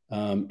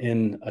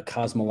in a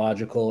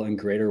cosmological and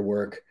greater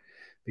work,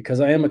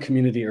 because I am a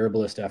community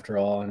herbalist after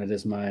all, and it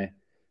is my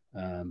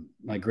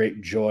my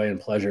great joy and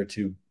pleasure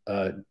to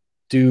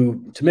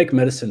make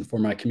medicine for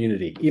my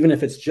community, even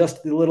if it's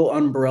just the little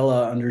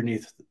umbrella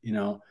underneath,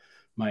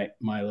 my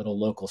little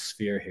local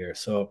sphere here.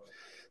 So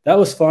that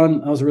was fun.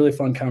 That was a really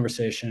fun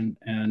conversation.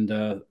 And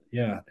and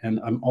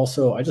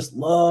I just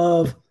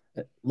love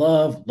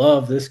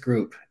this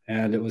group.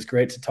 And it was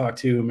great to talk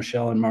to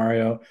Michelle and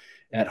Mario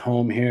at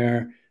home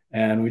here.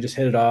 And we just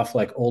hit it off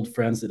like old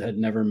friends that had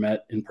never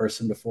met in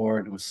person before.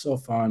 And it was so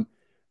fun.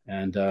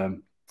 And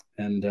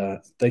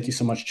thank you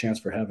so much, Chance,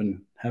 for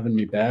having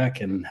me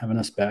back and having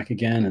us back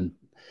again. And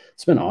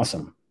it's been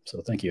awesome.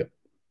 So thank you.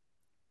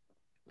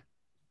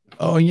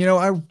 Oh,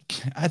 I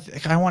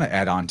want to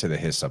add on to the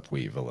hyssop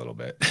weave a little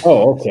bit.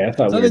 Oh, okay. I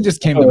thought something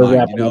just came to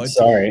mind.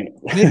 Sorry.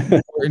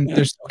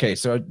 Okay,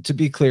 so to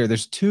be clear,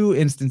 there's 2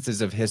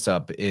 instances of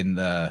hyssop in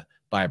the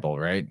Bible,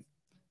 right?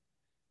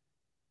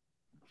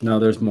 No,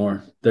 there's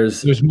more.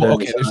 There's more.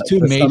 Okay, there's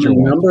 2 major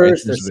ones.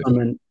 Numbers. There's some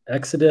in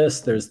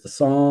Exodus. There's the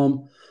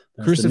Psalm.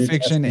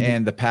 Crucifixion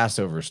and the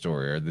Passover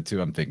story are the 2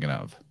 I'm thinking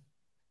of,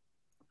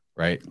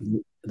 right?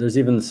 There's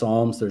even the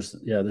Psalms. There's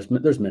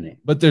many,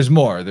 but there's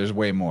more. There's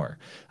way more.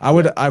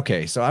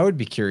 So I would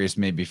be curious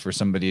maybe for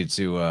somebody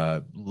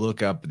to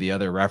look up the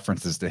other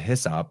references to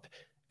hyssop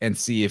and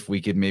see if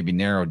we could maybe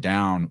narrow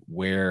down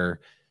where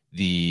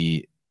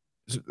this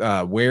is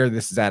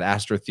at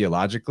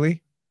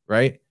astrotheologically,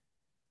 right?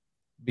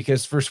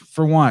 Because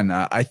for one,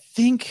 I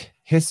think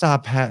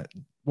hyssop had.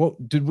 Well,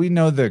 did we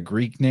know the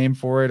Greek name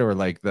for it, or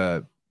like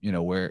the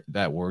where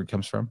that word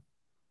comes from?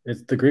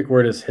 It's the Greek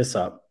word is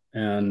hyssop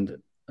and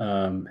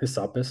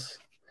hyssopus,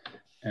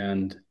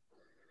 and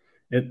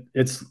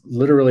It's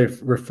literally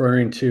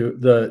referring to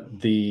the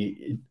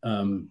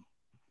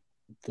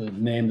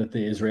name that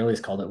the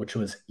Israelis called it, which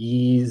was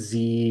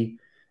EZAB,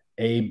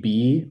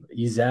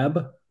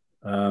 Ezab.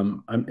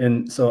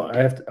 And so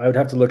I would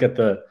have to look at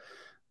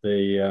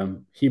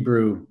the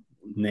Hebrew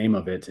name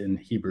of it in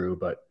Hebrew,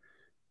 but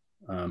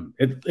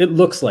it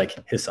looks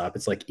like hyssop.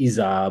 It's like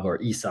Ezab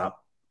or Aesop.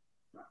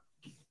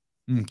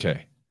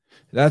 Okay.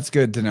 That's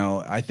good to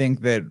know. I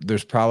think that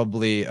there's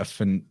probably a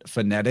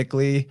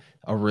phonetically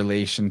a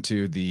relation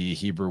to the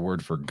Hebrew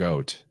word for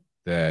goat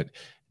that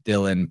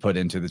Dylan put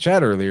into the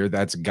chat earlier.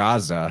 That's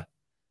Gaza.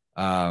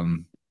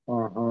 I'm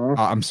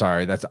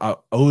sorry. That's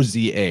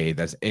OZA.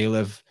 That's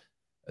Aleph,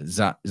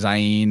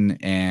 Zayin,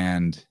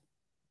 and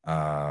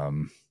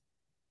I'm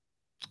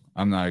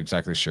not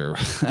exactly sure.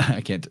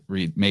 I can't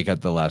make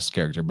out the last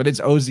character, but it's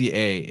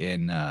OZA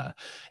in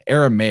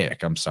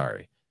Aramaic. I'm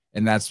sorry.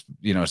 And that's,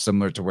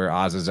 similar to where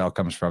Azazel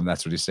comes from.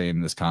 That's what he's saying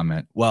in this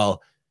comment.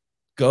 Well,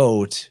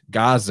 goat,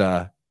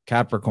 Gaza,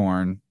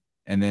 Capricorn,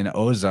 and then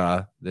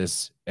Oza,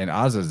 and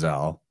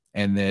Azazel.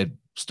 And the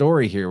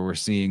story here, we're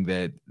seeing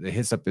that the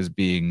hyssop is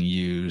being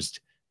used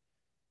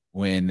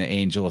when the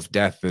angel of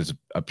death is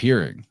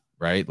appearing,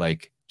 right?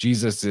 Like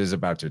Jesus is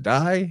about to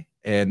die.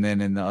 And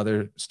then in the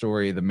other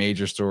story, the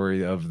major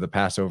story of the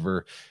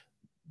Passover,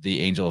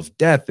 the angel of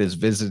death is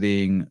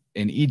visiting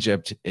in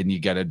Egypt, and you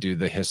got to do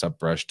the hyssop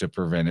brush to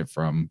prevent it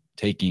from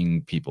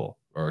taking people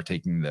or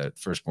taking the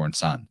firstborn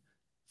son.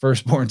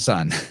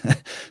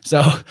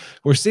 So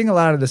we're seeing a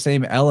lot of the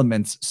same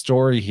elements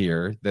story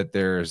here, that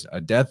there's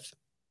a death.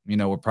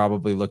 We're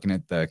probably looking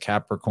at the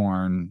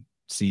Capricorn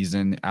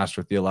season.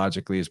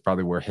 Astrotheologically is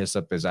probably where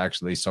hyssop is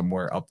actually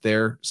somewhere up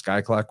there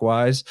sky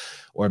clockwise,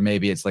 or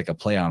maybe it's like a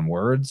play on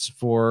words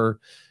for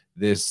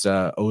this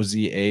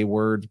OZA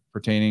word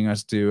pertaining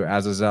us to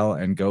Azazel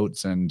and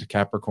goats and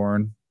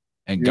Capricorn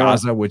and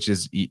Gaza, which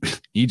is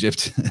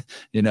Egypt.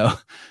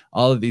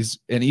 All of these,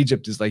 and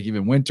Egypt is like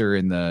even winter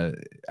in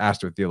the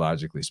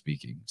astrotheologically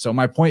speaking. So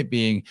my point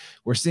being,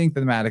 we're seeing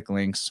thematic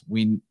links.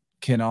 We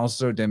can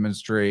also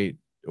demonstrate,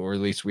 or at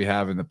least we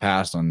have in the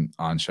past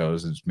on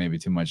shows, it's maybe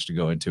too much to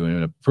go into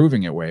in a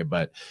proving it way,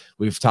 but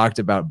we've talked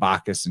about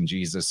Bacchus and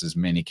Jesus as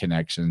many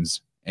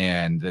connections,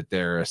 and that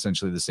they're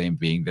essentially the same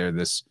being. They're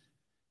this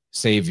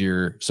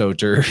savior,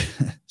 satyr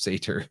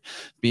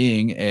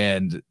being,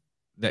 and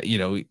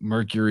that,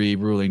 Mercury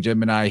ruling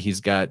Gemini, he's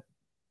got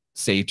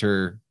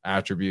satyr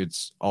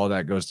attributes, all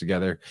that goes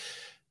together.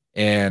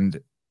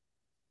 And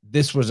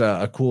this was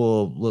a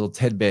cool little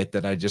tidbit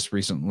that I just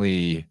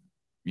recently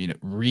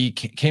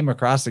came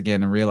across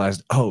again and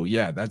realized, oh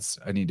yeah,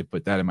 I need to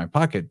put that in my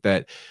pocket,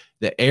 that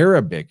the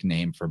Arabic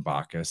name for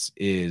Bacchus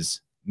is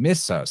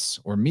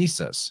Missus, or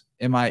Mises,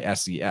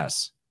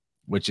 Mises,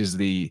 which is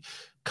the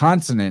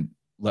consonant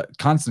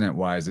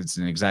wise, it's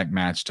an exact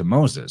match to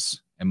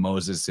Moses. And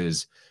Moses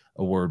is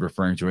a word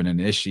referring to an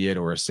initiate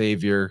or a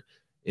savior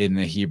in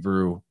the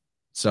Hebrew.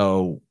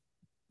 So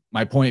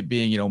my point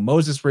being,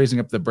 Moses raising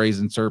up the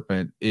brazen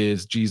serpent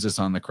is Jesus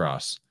on the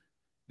cross.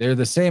 They're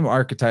the same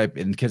archetype,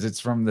 and because it's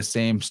from the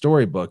same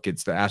storybook,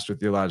 it's the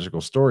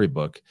astrotheological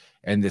storybook.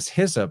 And this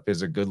hyssop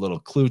is a good little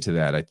clue to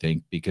that, I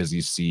think, because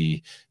you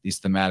see these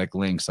thematic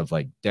links of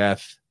like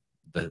death,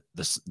 the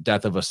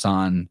death of a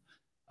son,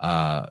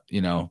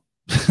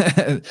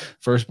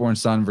 firstborn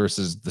son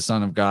versus the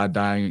son of God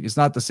dying. It's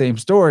not the same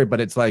story,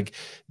 but it's like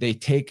they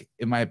take,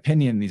 in my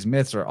opinion, these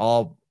myths are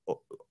all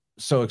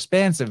so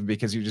expansive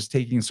because you're just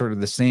taking sort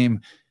of the same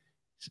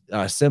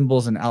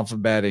symbols and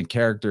alphabet and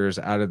characters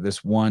out of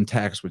this one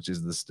text, which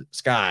is the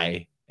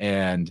sky,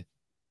 and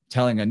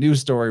telling a new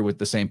story with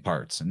the same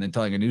parts, and then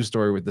telling a new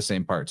story with the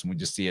same parts. And we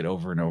just see it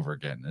over and over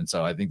again. And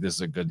so I think this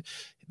is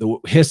the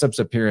hyssop's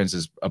appearance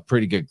is a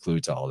pretty good clue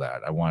to all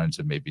that. I wanted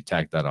to maybe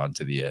tack that on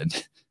to the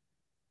end.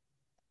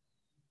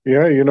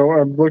 Yeah,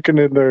 I'm looking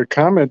in the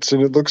comments,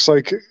 and it looks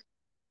like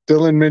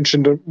Dylan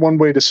mentioned one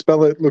way to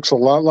spell it looks a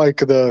lot like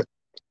the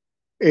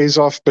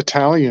Azov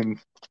Battalion,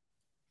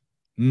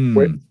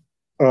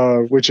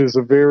 which is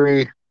a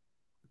very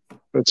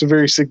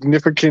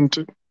significant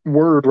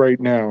word right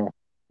now.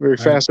 Very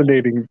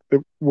fascinating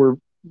that we're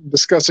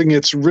discussing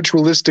its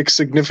ritualistic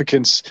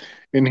significance,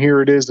 and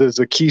here it is as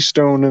a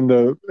keystone in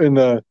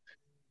the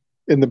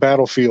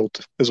battlefield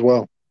as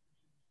well.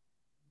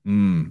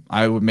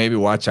 I would maybe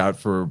watch out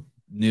for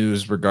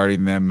news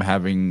regarding them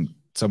having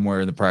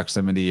somewhere in the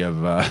proximity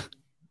of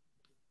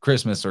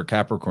Christmas or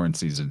Capricorn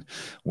season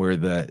where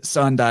the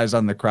sun dies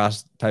on the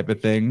cross type of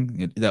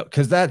thing,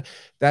 because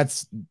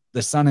that's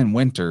the sun in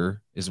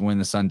winter is when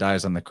the sun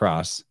dies on the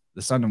cross.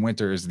 The sun in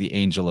winter is the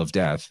angel of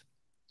death,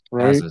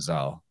 right?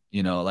 Azazel.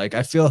 Like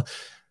I feel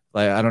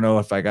like, I don't know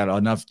if I got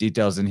enough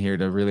details in here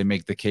to really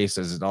make the case,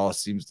 as it all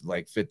seems to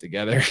like fit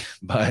together,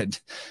 but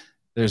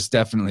there's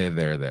definitely a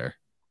there.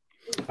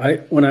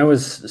 When I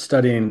was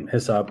studying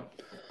hyssop,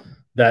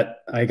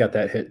 that I got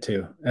that hit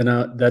too, and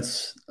I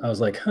was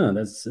like,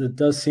 it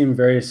does seem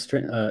very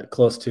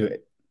close to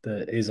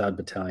the Azad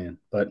Battalion,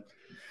 but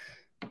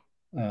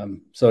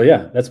so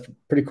yeah, that's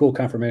pretty cool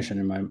confirmation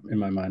in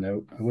my mind. I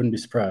wouldn't be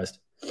surprised.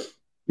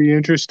 Be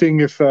interesting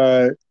if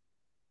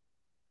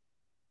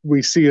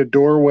we see a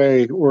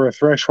doorway or a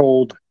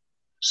threshold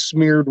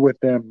smeared with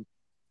them.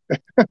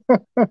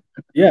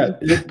 Yeah,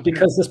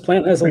 because this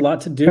plant has a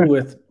lot to do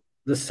with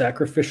the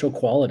sacrificial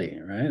quality,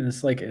 right? And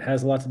it's like it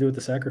has a lot to do with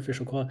the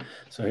sacrificial quality.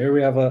 So here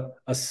we have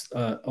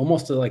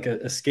almost like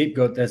a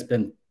scapegoat that's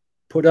been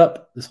put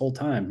up this whole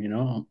time,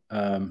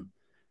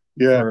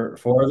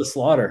 for the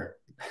slaughter.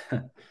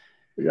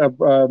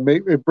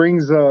 It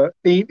brings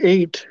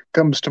 8-8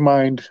 comes to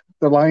mind.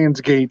 The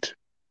Lion's Gate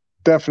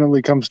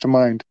definitely comes to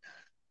mind.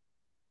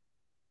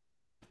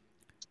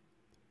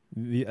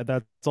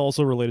 That's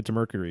also related to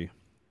Mercury.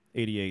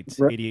 88,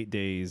 Right. 88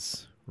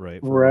 days, right?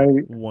 For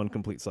Right. one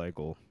complete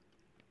cycle.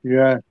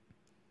 Yeah.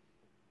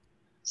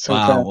 So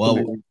Wow. Well,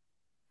 fascinating.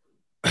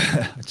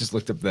 I just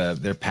looked up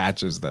their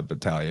patches, that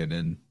battalion,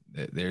 and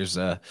there's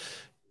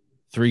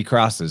 3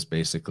 crosses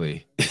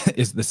basically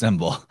is the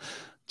symbol,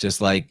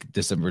 just like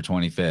December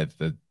 25th,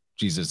 the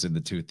Jesus and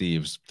the 2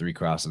 thieves, 3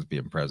 crosses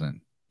being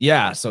present.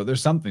 Yeah, so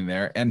there's something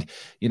there. And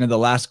the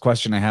last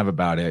question I have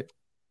about it,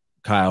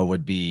 Kyle,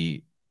 would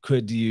be,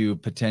 could you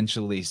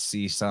potentially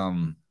see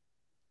some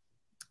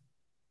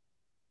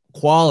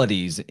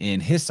qualities in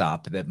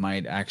Hyssop that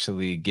might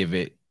actually give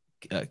it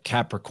a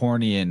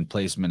Capricornian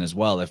placement as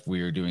well if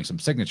we were doing some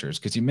signatures?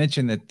 Because you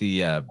mentioned that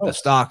the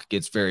stalk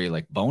gets very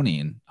like bony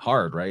and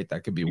hard, right?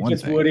 That could be one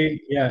thing.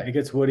 Woody. Yeah, it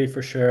gets woody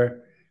for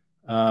sure.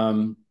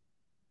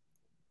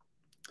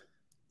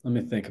 Let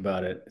me think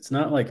about it. It's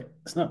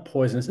not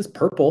poisonous. It's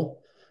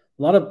purple.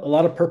 A lot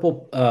of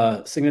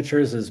purple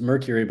signatures is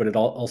Mercury, but it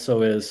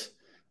also is.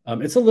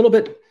 It's a little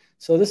bit.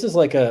 So this is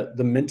like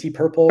the minty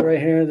purple right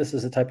here. This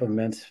is a type of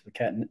mint, the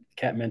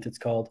cat mint it's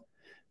called.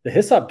 The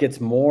Hyssop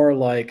gets more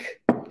like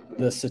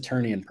the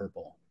Saturnian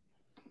purple.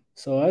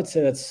 So I'd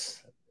say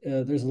that's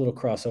there's a little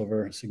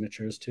crossover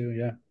signatures too,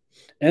 yeah.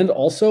 And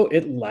also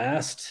it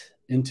lasts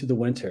into the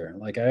winter.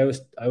 Like I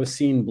was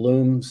seeing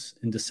blooms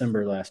in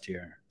December last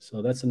year.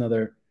 So that's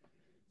another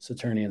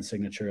Saturnian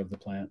signature of the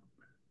plant.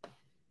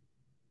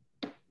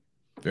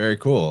 Very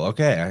cool.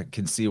 Okay, I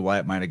can see why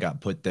it might have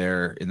got put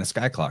there in the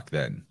sky clock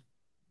then,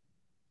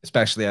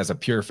 especially as a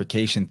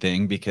purification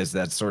thing, because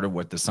that's sort of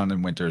what the sun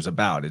and winter is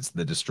about. It's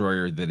the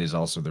destroyer that is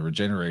also the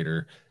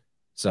regenerator.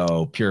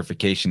 So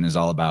purification is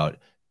all about,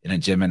 in a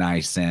Gemini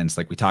sense,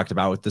 like we talked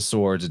about with the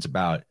swords, it's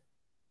about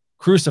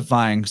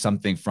crucifying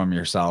something from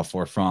yourself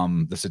or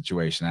from the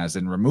situation, as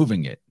in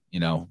removing it,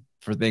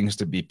 for things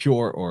to be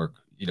pure, or,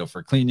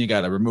 for clean, you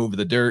got to remove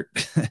the dirt.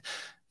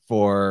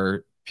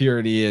 For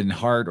purity in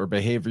heart or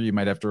behavior, you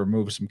might have to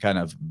remove some kind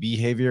of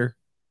behavior,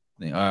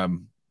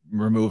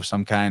 remove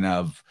some kind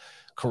of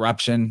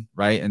corruption,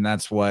 right? And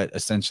that's what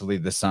essentially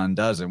the sun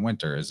does in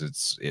winter,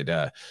 is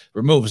it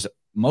removes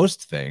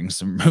most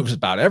things, removes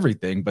about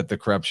everything, but the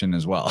corruption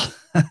as well.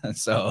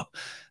 So,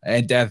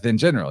 and death in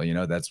general,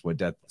 that's what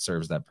death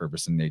serves, that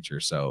purpose in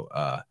nature. So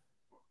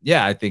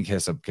yeah, I think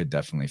Hyssop could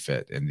definitely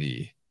fit in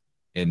the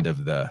end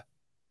of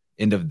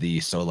the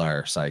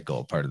solar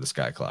cycle, part of the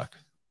sky clock.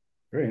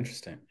 Very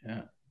interesting.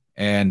 Yeah.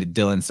 And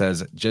Dylan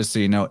says, just so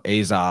you know,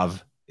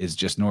 Azov is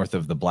just north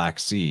of the Black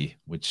Sea,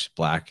 which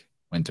black,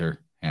 winter,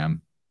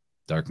 ham,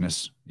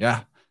 darkness.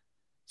 Yeah.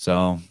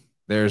 So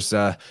there's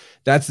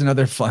that's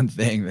another fun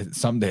thing that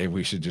someday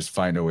we should just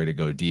find a way to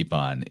go deep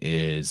on,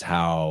 is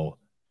how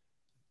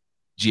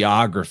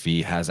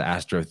geography has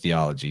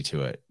astrotheology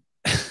to it.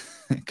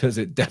 Because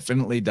it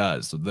definitely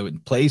does. So the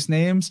place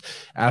names,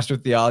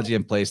 astrotheology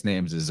and place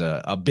names is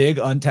a big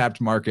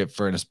untapped market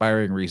for an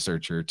aspiring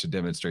researcher to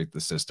demonstrate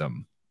the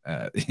system.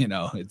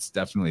 It's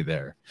definitely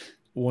there.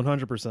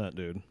 100%,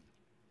 dude.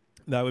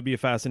 That would be a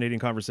fascinating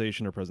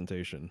conversation or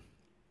presentation.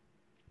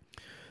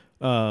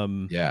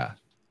 Yeah.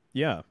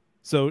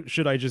 So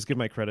should I just give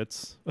my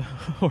credits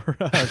or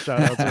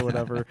shout outs or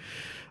whatever?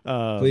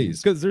 Please.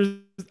 Because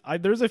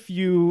there's a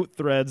few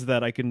threads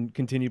that I can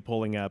continue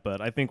pulling at, but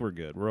I think we're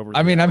good. We're over.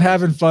 I mean, I'm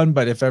having fun,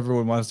 but if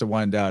everyone wants to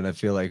wind down, I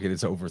feel like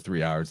it's over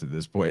 3 hours at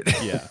this point.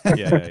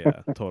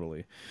 Yeah,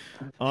 totally.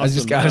 Awesome. I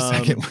just got a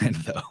second wind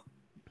though.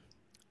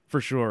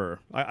 For sure.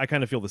 I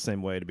kind of feel the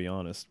same way, to be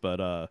honest,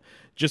 but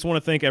just want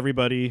to thank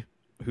everybody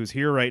who's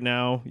here right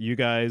now. You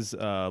guys,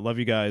 love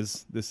you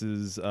guys. This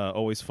is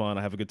always fun.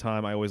 I have a good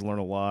time. I always learn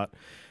a lot.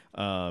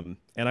 And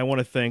I want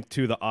to thank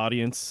to the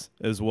audience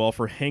as well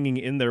for hanging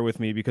in there with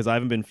me, because I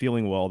haven't been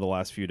feeling well the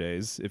last few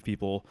days. If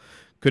people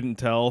couldn't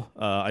tell,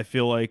 I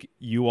feel like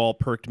you all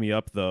perked me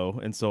up though.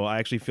 And so I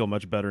actually feel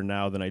much better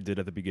now than I did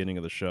at the beginning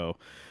of the show,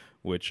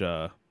 which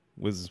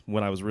was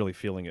when I was really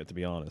feeling it, to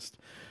be honest.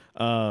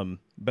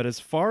 But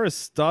as far as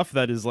stuff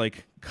that is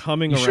like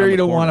coming around, sure you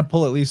don't want to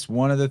pull at least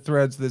one of the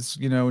threads that's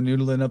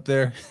noodling up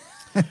there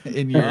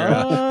in your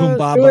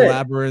Humbaba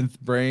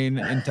labyrinth brain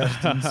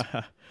intestines?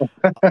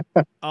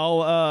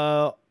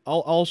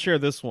 I'll share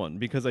this one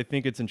because I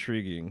think it's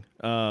intriguing.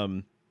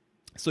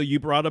 So you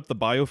brought up the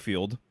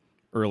biofield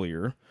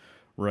earlier,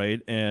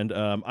 right? And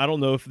I don't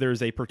know if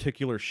there's a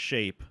particular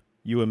shape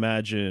you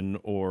imagine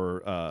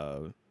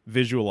or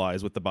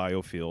visualize with the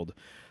biofield.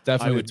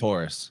 Definitely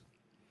Taurus.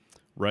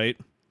 Right?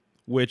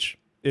 Which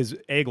is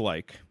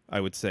egg-like, I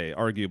would say,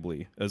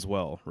 arguably, as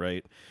well,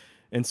 right?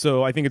 And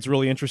so I think it's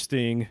really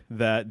interesting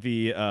that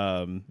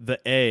the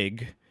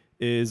egg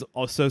is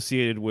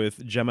associated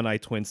with Gemini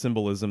twin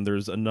symbolism.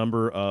 There's a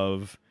number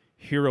of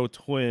hero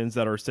twins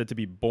that are said to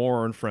be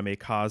born from a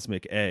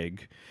cosmic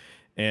egg.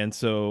 And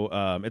so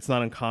it's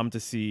not uncommon to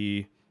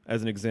see,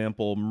 as an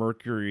example,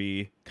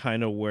 Mercury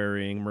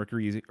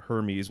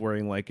Hermes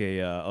wearing like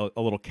a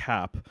little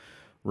cap,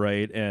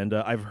 right? And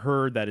I've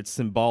heard that it's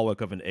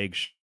symbolic of an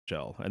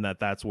eggshell, and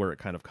that's where it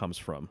kind of comes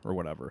from, or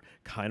whatever.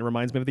 Kind of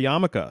reminds me of the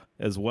yarmulke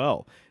as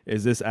well.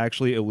 Is this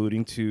actually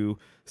alluding to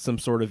some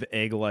sort of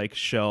egg-like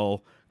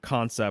shell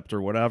concept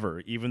or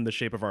whatever? Even the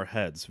shape of our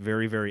heads,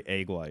 very, very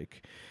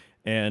egg-like.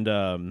 And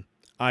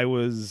I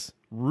was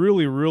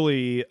really,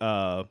 really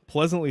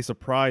pleasantly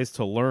surprised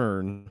to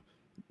learn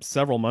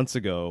several months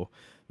ago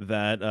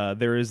that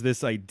there is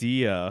this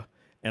idea,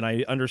 and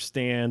I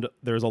understand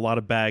there's a lot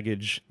of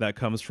baggage that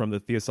comes from the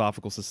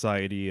Theosophical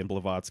Society and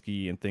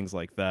Blavatsky and things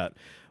like that,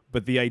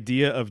 but the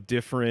idea of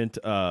different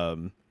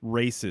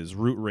races,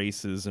 root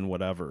races and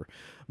whatever.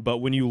 But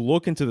when you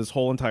look into this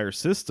whole entire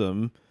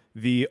system,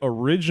 the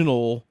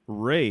original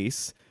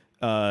race,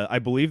 I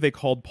believe they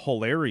called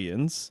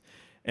Polarians,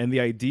 and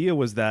the idea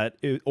was that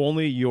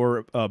only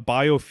your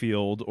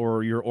biofield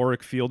or your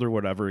auric field or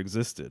whatever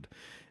existed.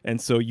 And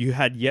so you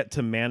had yet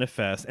to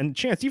manifest. And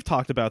Chance, you've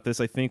talked about this,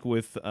 I think,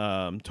 with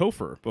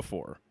Topher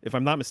before. If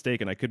I'm not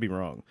mistaken, I could be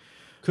wrong.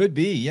 Could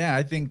be, yeah.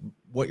 I think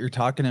what you're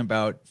talking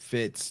about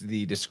fits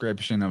the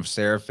description of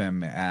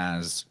seraphim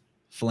as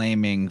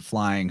flaming,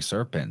 flying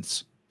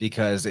serpents.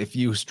 Because if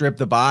you strip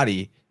the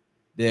body,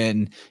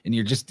 then, and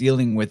you're just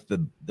dealing with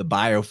the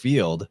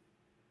biofield,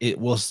 it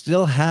will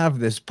still have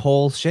this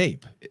pole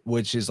shape,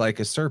 which is like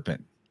a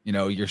serpent. You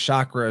know, your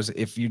chakras,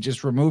 if you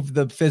just remove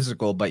the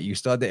physical, but you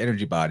still had the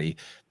energy body,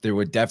 there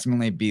would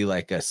definitely be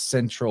like a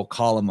central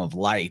column of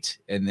light,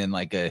 and then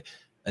like a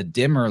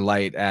dimmer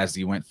light as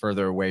you went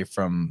further away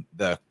from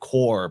the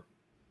core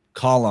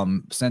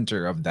column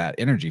center of that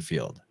energy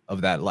field, of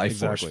that life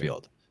force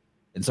field.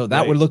 And so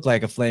that would look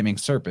like a flaming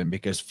serpent,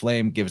 because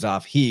flame gives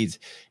off heat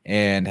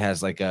and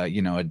has like a,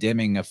 you know, a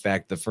dimming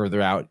effect the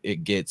further out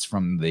it gets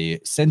from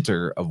the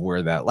center of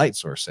where that light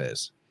source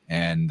is.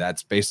 And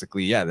that's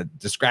basically, yeah, that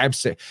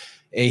describes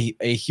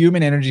a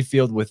human energy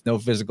field with no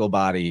physical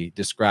body,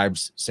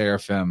 describes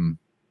seraphim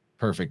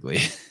perfectly.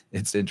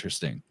 It's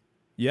interesting.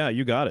 Yeah,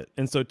 you got it.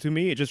 And so to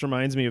me, it just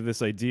reminds me of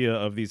this idea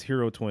of these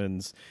hero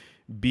twins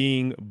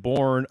being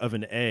born of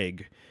an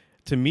egg.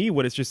 To me,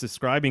 what it's just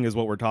describing is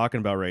what we're talking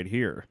about right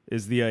here,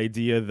 is the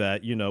idea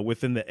that, you know,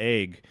 within the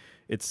egg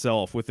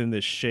itself, within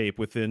this shape,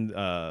 within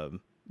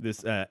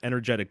this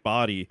energetic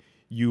body,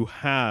 you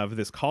have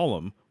this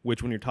column,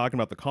 which when you're talking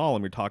about the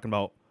column, you're talking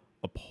about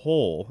a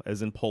pole,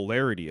 as in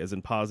polarity, as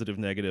in positive,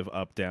 negative,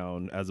 up,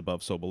 down, as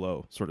above, so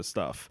below sort of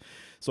stuff.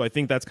 So I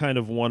think that's kind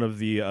of one of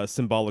the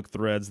symbolic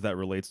threads that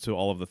relates to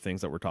all of the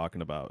things that we're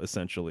talking about,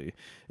 essentially,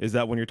 is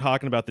that when you're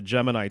talking about the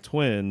Gemini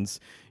twins,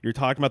 you're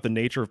talking about the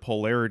nature of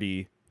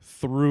polarity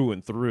through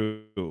and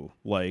through,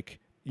 like,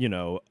 you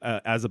know,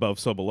 as above,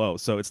 so below.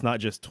 So it's not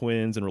just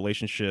twins and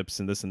relationships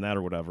and this and that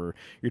or whatever.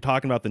 You're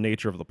talking about the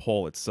nature of the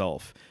pole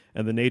itself.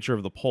 And the nature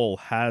of the pole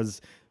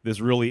has this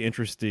really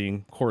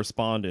interesting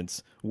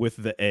correspondence with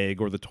the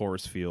egg or the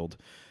Taurus field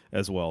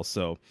as well.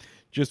 So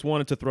just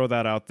wanted to throw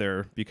that out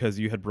there because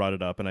you had brought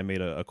it up and I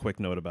made a quick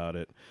note about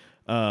it.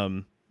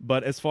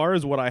 But as far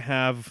as what I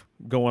have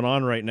going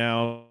on right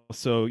now,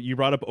 so you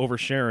brought up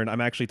Oversharon.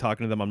 I'm actually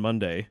talking to them on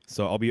Monday,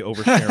 so I'll be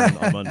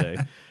Oversharon on Monday.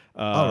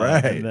 All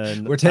right. And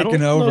then we're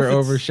taking over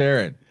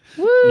Oversharon.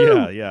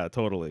 Yeah,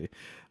 totally.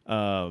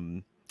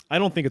 I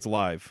don't think it's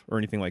live or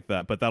anything like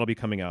that, but that'll be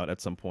coming out at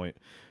some point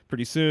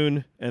pretty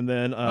soon. And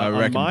then I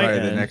reckon on my probably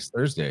end, the next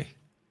Thursday.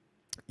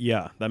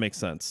 Yeah, that makes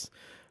sense.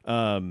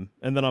 And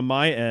then on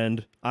my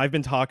end, I've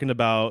been talking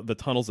about the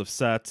tunnels of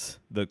Set,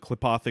 the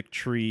Clipothic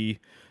tree,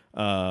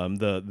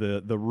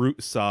 the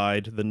root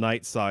side, the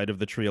night side of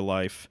the tree of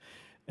life.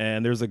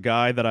 And there's a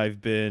guy that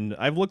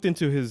I've looked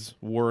into his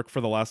work for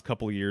the last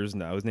couple of years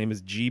now. His name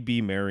is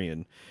G.B.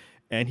 Marion,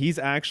 and he's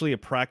actually a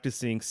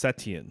practicing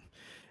Setian.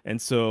 And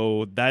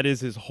so that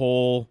is his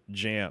whole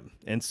jam.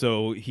 And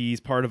so he's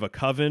part of a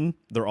coven.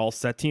 They're all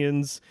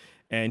Setians,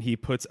 and he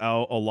puts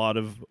out a lot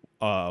of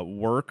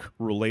work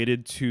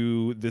related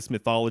to this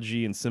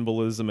mythology and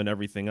symbolism and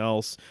everything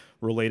else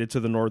related to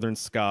the northern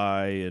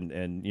sky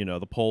and you know,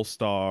 the pole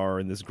star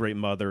and this great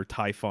mother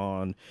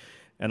Typhon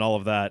and all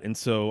of that. And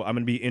so I'm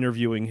going to be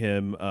interviewing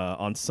him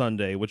on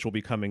Sunday, which will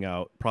be coming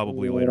out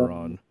probably later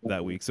on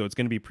that week. So it's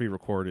going to be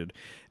pre-recorded.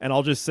 And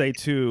I'll just say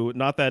too,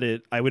 not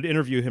that I would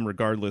interview him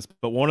regardless,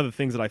 but one of the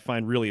things that I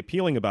find really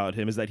appealing about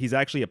him is that he's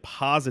actually a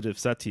positive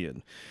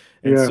Setian.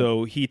 And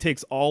so he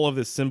takes all of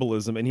this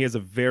symbolism and he has a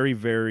very,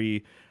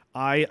 very,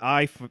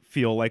 I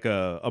feel like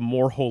a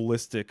more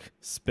holistic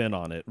spin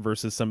on it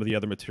versus some of the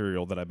other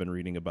material that I've been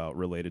reading about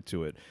related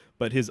to it.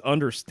 But his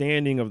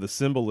understanding of the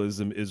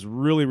symbolism is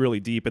really, really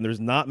deep. And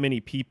there's not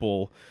many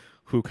people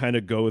who kind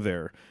of go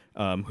there,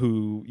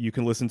 who you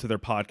can listen to their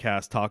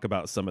podcast, talk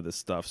about some of this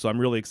stuff. So I'm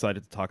really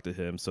excited to talk to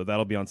him. So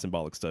that'll be on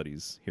Symbolic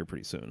Studies here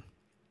pretty soon.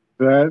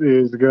 That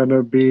is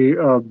gonna be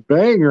a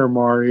banger,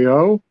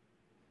 Mario.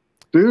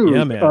 Dude,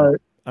 Yeah, man.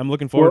 I'm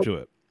looking forward to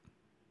it.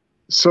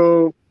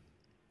 So,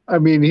 I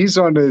mean, he's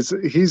on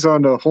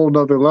a whole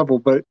nother level,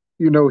 but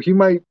he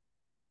might.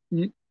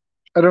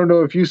 I don't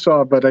know if you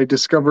saw, but I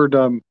discovered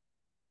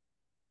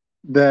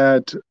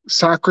that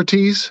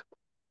Socrates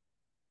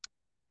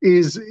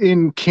is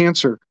in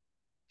Cancer.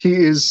 He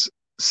is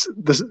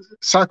the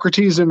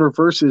Socrates in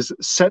reverse is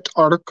Set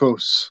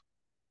Arcos,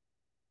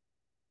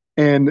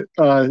 and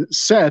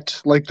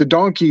Set, like the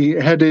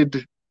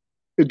donkey-headed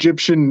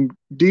Egyptian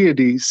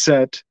deity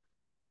Set,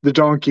 the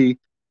donkey,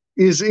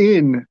 is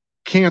in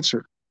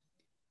Cancer.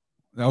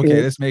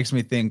 Okay, this makes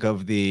me think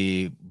of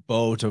the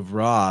boat of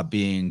Ra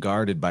being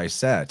guarded by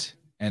Set,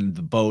 and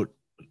the boat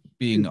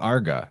being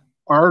Arga.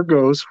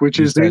 Argos, which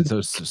is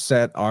so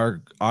Set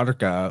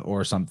Arga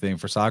or something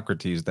for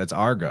Socrates. That's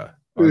Arga.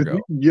 Argo.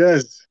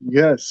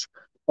 Yes.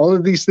 All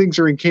of these things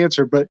are in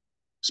Cancer, but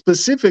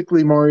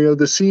specifically, Mario,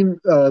 the scene,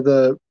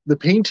 the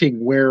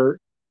painting where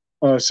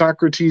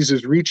Socrates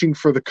is reaching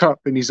for the cup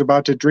and he's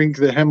about to drink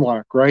the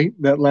hemlock, right?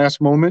 That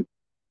last moment.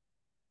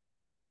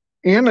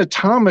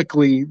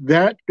 Anatomically,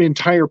 that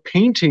entire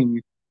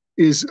painting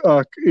is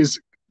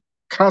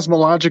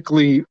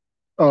cosmologically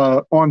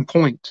on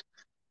point.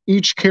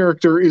 Each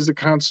character is a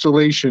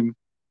constellation,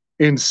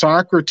 and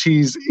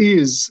Socrates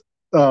is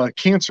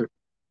Cancer,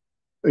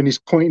 and he's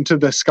pointing to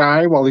the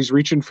sky while he's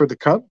reaching for the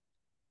cup.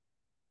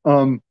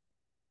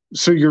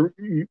 So your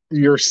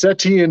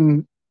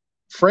Setian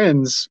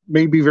friends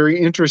may be very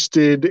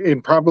interested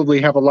and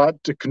probably have a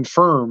lot to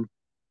confirm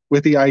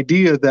with the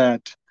idea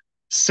that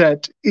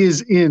Set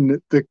is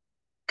in the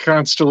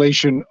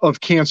constellation of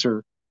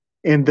Cancer,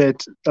 and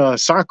that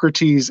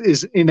Socrates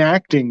is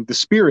enacting the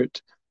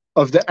spirit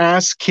of the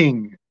ass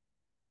king.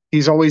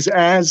 He's always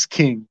as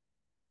king,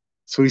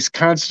 so he's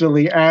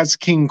constantly as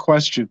king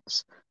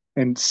questions.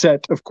 And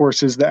Set, of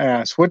course, is the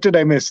ass. What did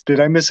I miss? Did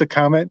I miss a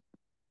comment?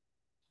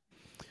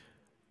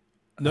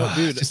 No,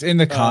 dude. Just in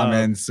the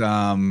comments,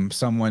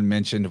 someone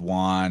mentioned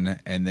Juan,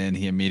 and then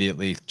he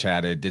immediately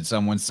chatted, "Did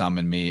someone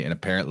summon me?" And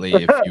apparently,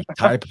 if you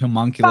type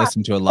homunculus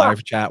into a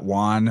live chat,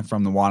 Juan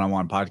from the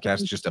One-on-One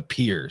podcast just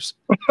appears.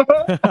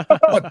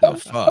 What the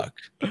fuck?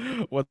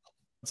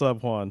 What's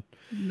up, Juan?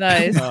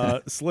 Nice.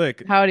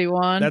 Slick. Howdy,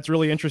 Juan. That's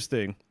really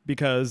interesting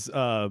because,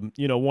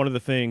 one of the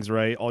things,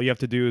 right? All you have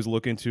to do is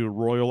look into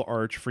Royal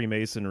Arch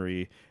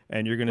Freemasonry,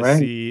 and you're going to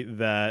see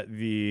that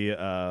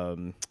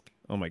the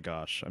oh my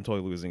gosh, I'm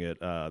totally losing it.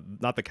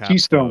 Not the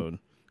capstone.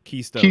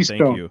 Keystone.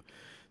 Thank you.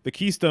 The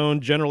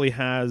keystone generally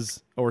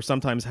has, or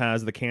sometimes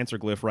has, the Cancer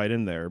glyph right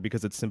in there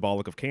because it's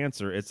symbolic of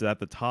Cancer. It's at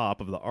the top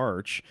of the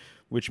arch,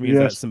 which means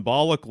that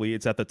symbolically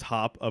it's at the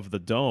top of the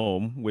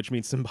dome, which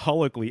means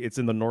symbolically it's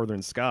in the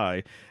northern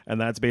sky.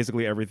 And that's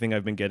basically everything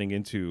I've been getting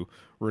into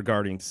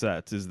regarding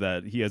Set, is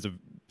that he has a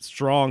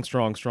strong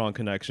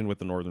connection with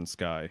the northern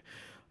sky.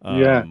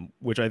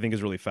 Which I think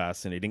is really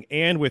fascinating.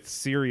 And with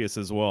Sirius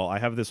as well. I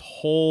have this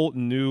whole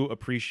new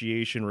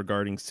appreciation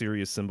regarding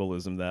Sirius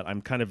symbolism that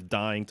I'm kind of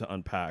dying to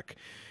unpack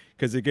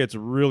because it gets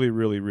really,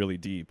 really, really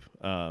deep.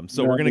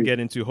 So we're going to get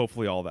into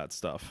hopefully all that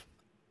stuff.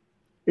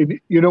 And,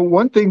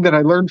 one thing that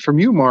I learned from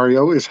you,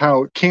 Mario, is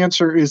how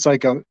Cancer is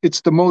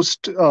it's the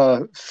most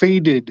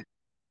faded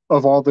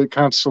of all the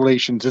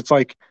constellations. It's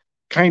like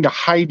kind of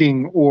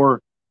hiding,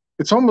 or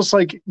it's almost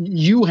like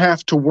you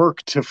have to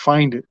work to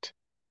find it.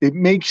 It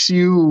makes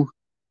you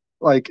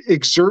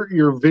exert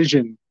your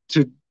vision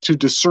to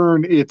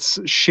discern its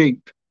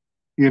shape,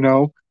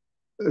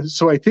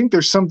 So I think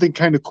there's something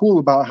kind of cool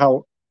about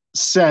how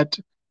Set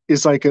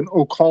is like an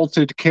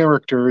occulted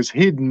character, is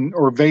hidden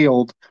or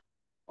veiled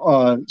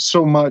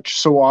so much,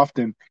 so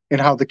often,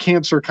 and how the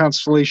Cancer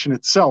constellation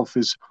itself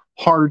is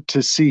hard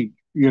to see,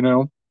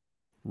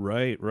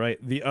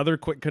 Right. The other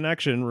quick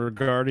connection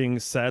regarding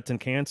Set and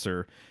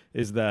Cancer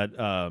is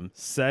that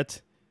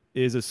Set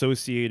is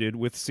associated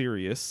with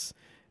Sirius,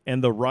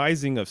 and the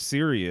rising of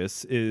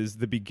Sirius is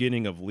the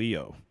beginning of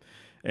Leo.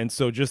 And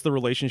so just the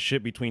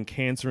relationship between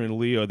Cancer and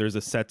Leo, there's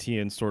a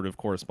Setian sort of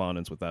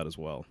correspondence with that as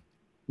well.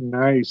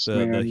 Nice, the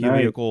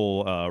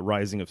heliacal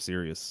rising of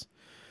Sirius.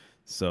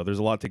 So there's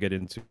a lot to get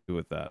into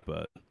with that,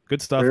 but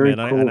good stuff, Very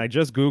man. cool. And I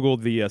just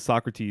Googled the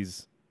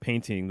Socrates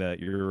painting that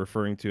you're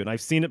referring to, and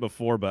I've seen it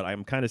before, but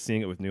I'm kind of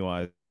seeing it with new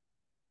eyes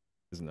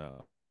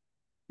now.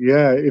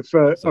 Yeah, it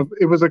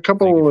was a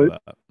couple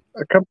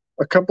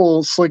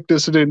Slick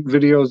Dissident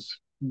videos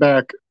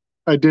back,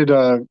 I did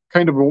a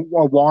kind of a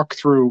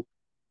walkthrough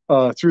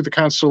through the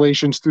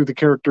constellations, through the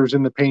characters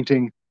in the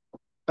painting.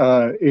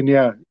 And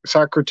yeah,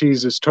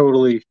 Socrates is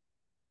totally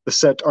the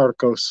Set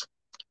Arcos.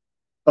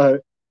 I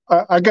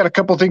got a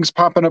couple things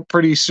popping up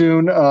pretty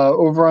soon.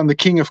 Over on the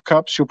King of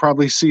Cups, you'll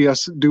probably see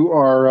us do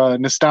our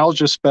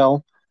Nostalgia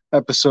Spell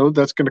episode.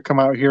 That's going to come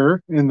out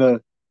here in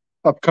the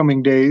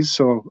upcoming days,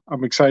 so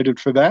I'm excited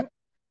for that.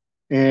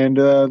 And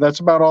that's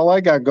about all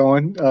I got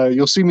going.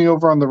 You'll see me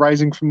over on the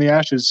Rising from the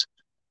Ashes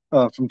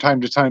from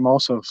time to time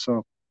also.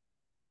 So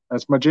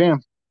that's my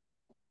jam.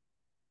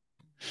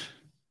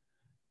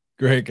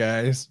 Great,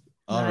 guys.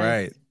 All Nice.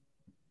 right.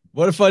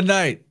 What a fun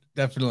night.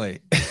 Definitely.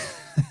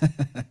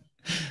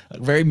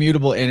 Very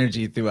mutable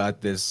energy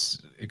throughout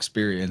this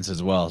experience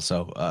as well.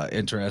 So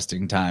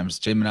interesting times.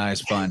 Gemini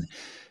is fun.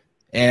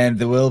 And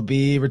we'll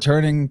be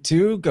returning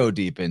to go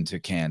deep into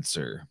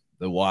Cancer,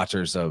 the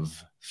waters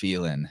of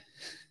feeling.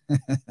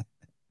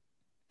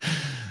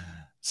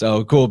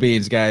 So cool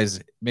beans, guys.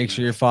 Make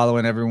sure you're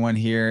following everyone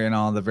here in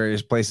all the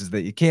various places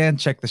that you can.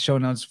 Check the show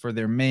notes for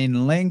their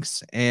main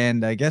links.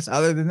 And I guess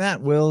other than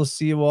that, we'll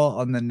see you all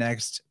on the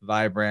next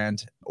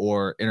Vibrant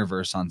or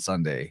InnerVerse on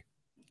Sunday.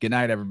 Good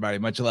night, everybody.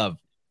 Much love.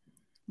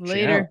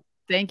 Later. Ciao.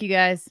 Thank you,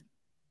 guys.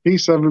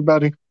 Peace,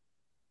 everybody.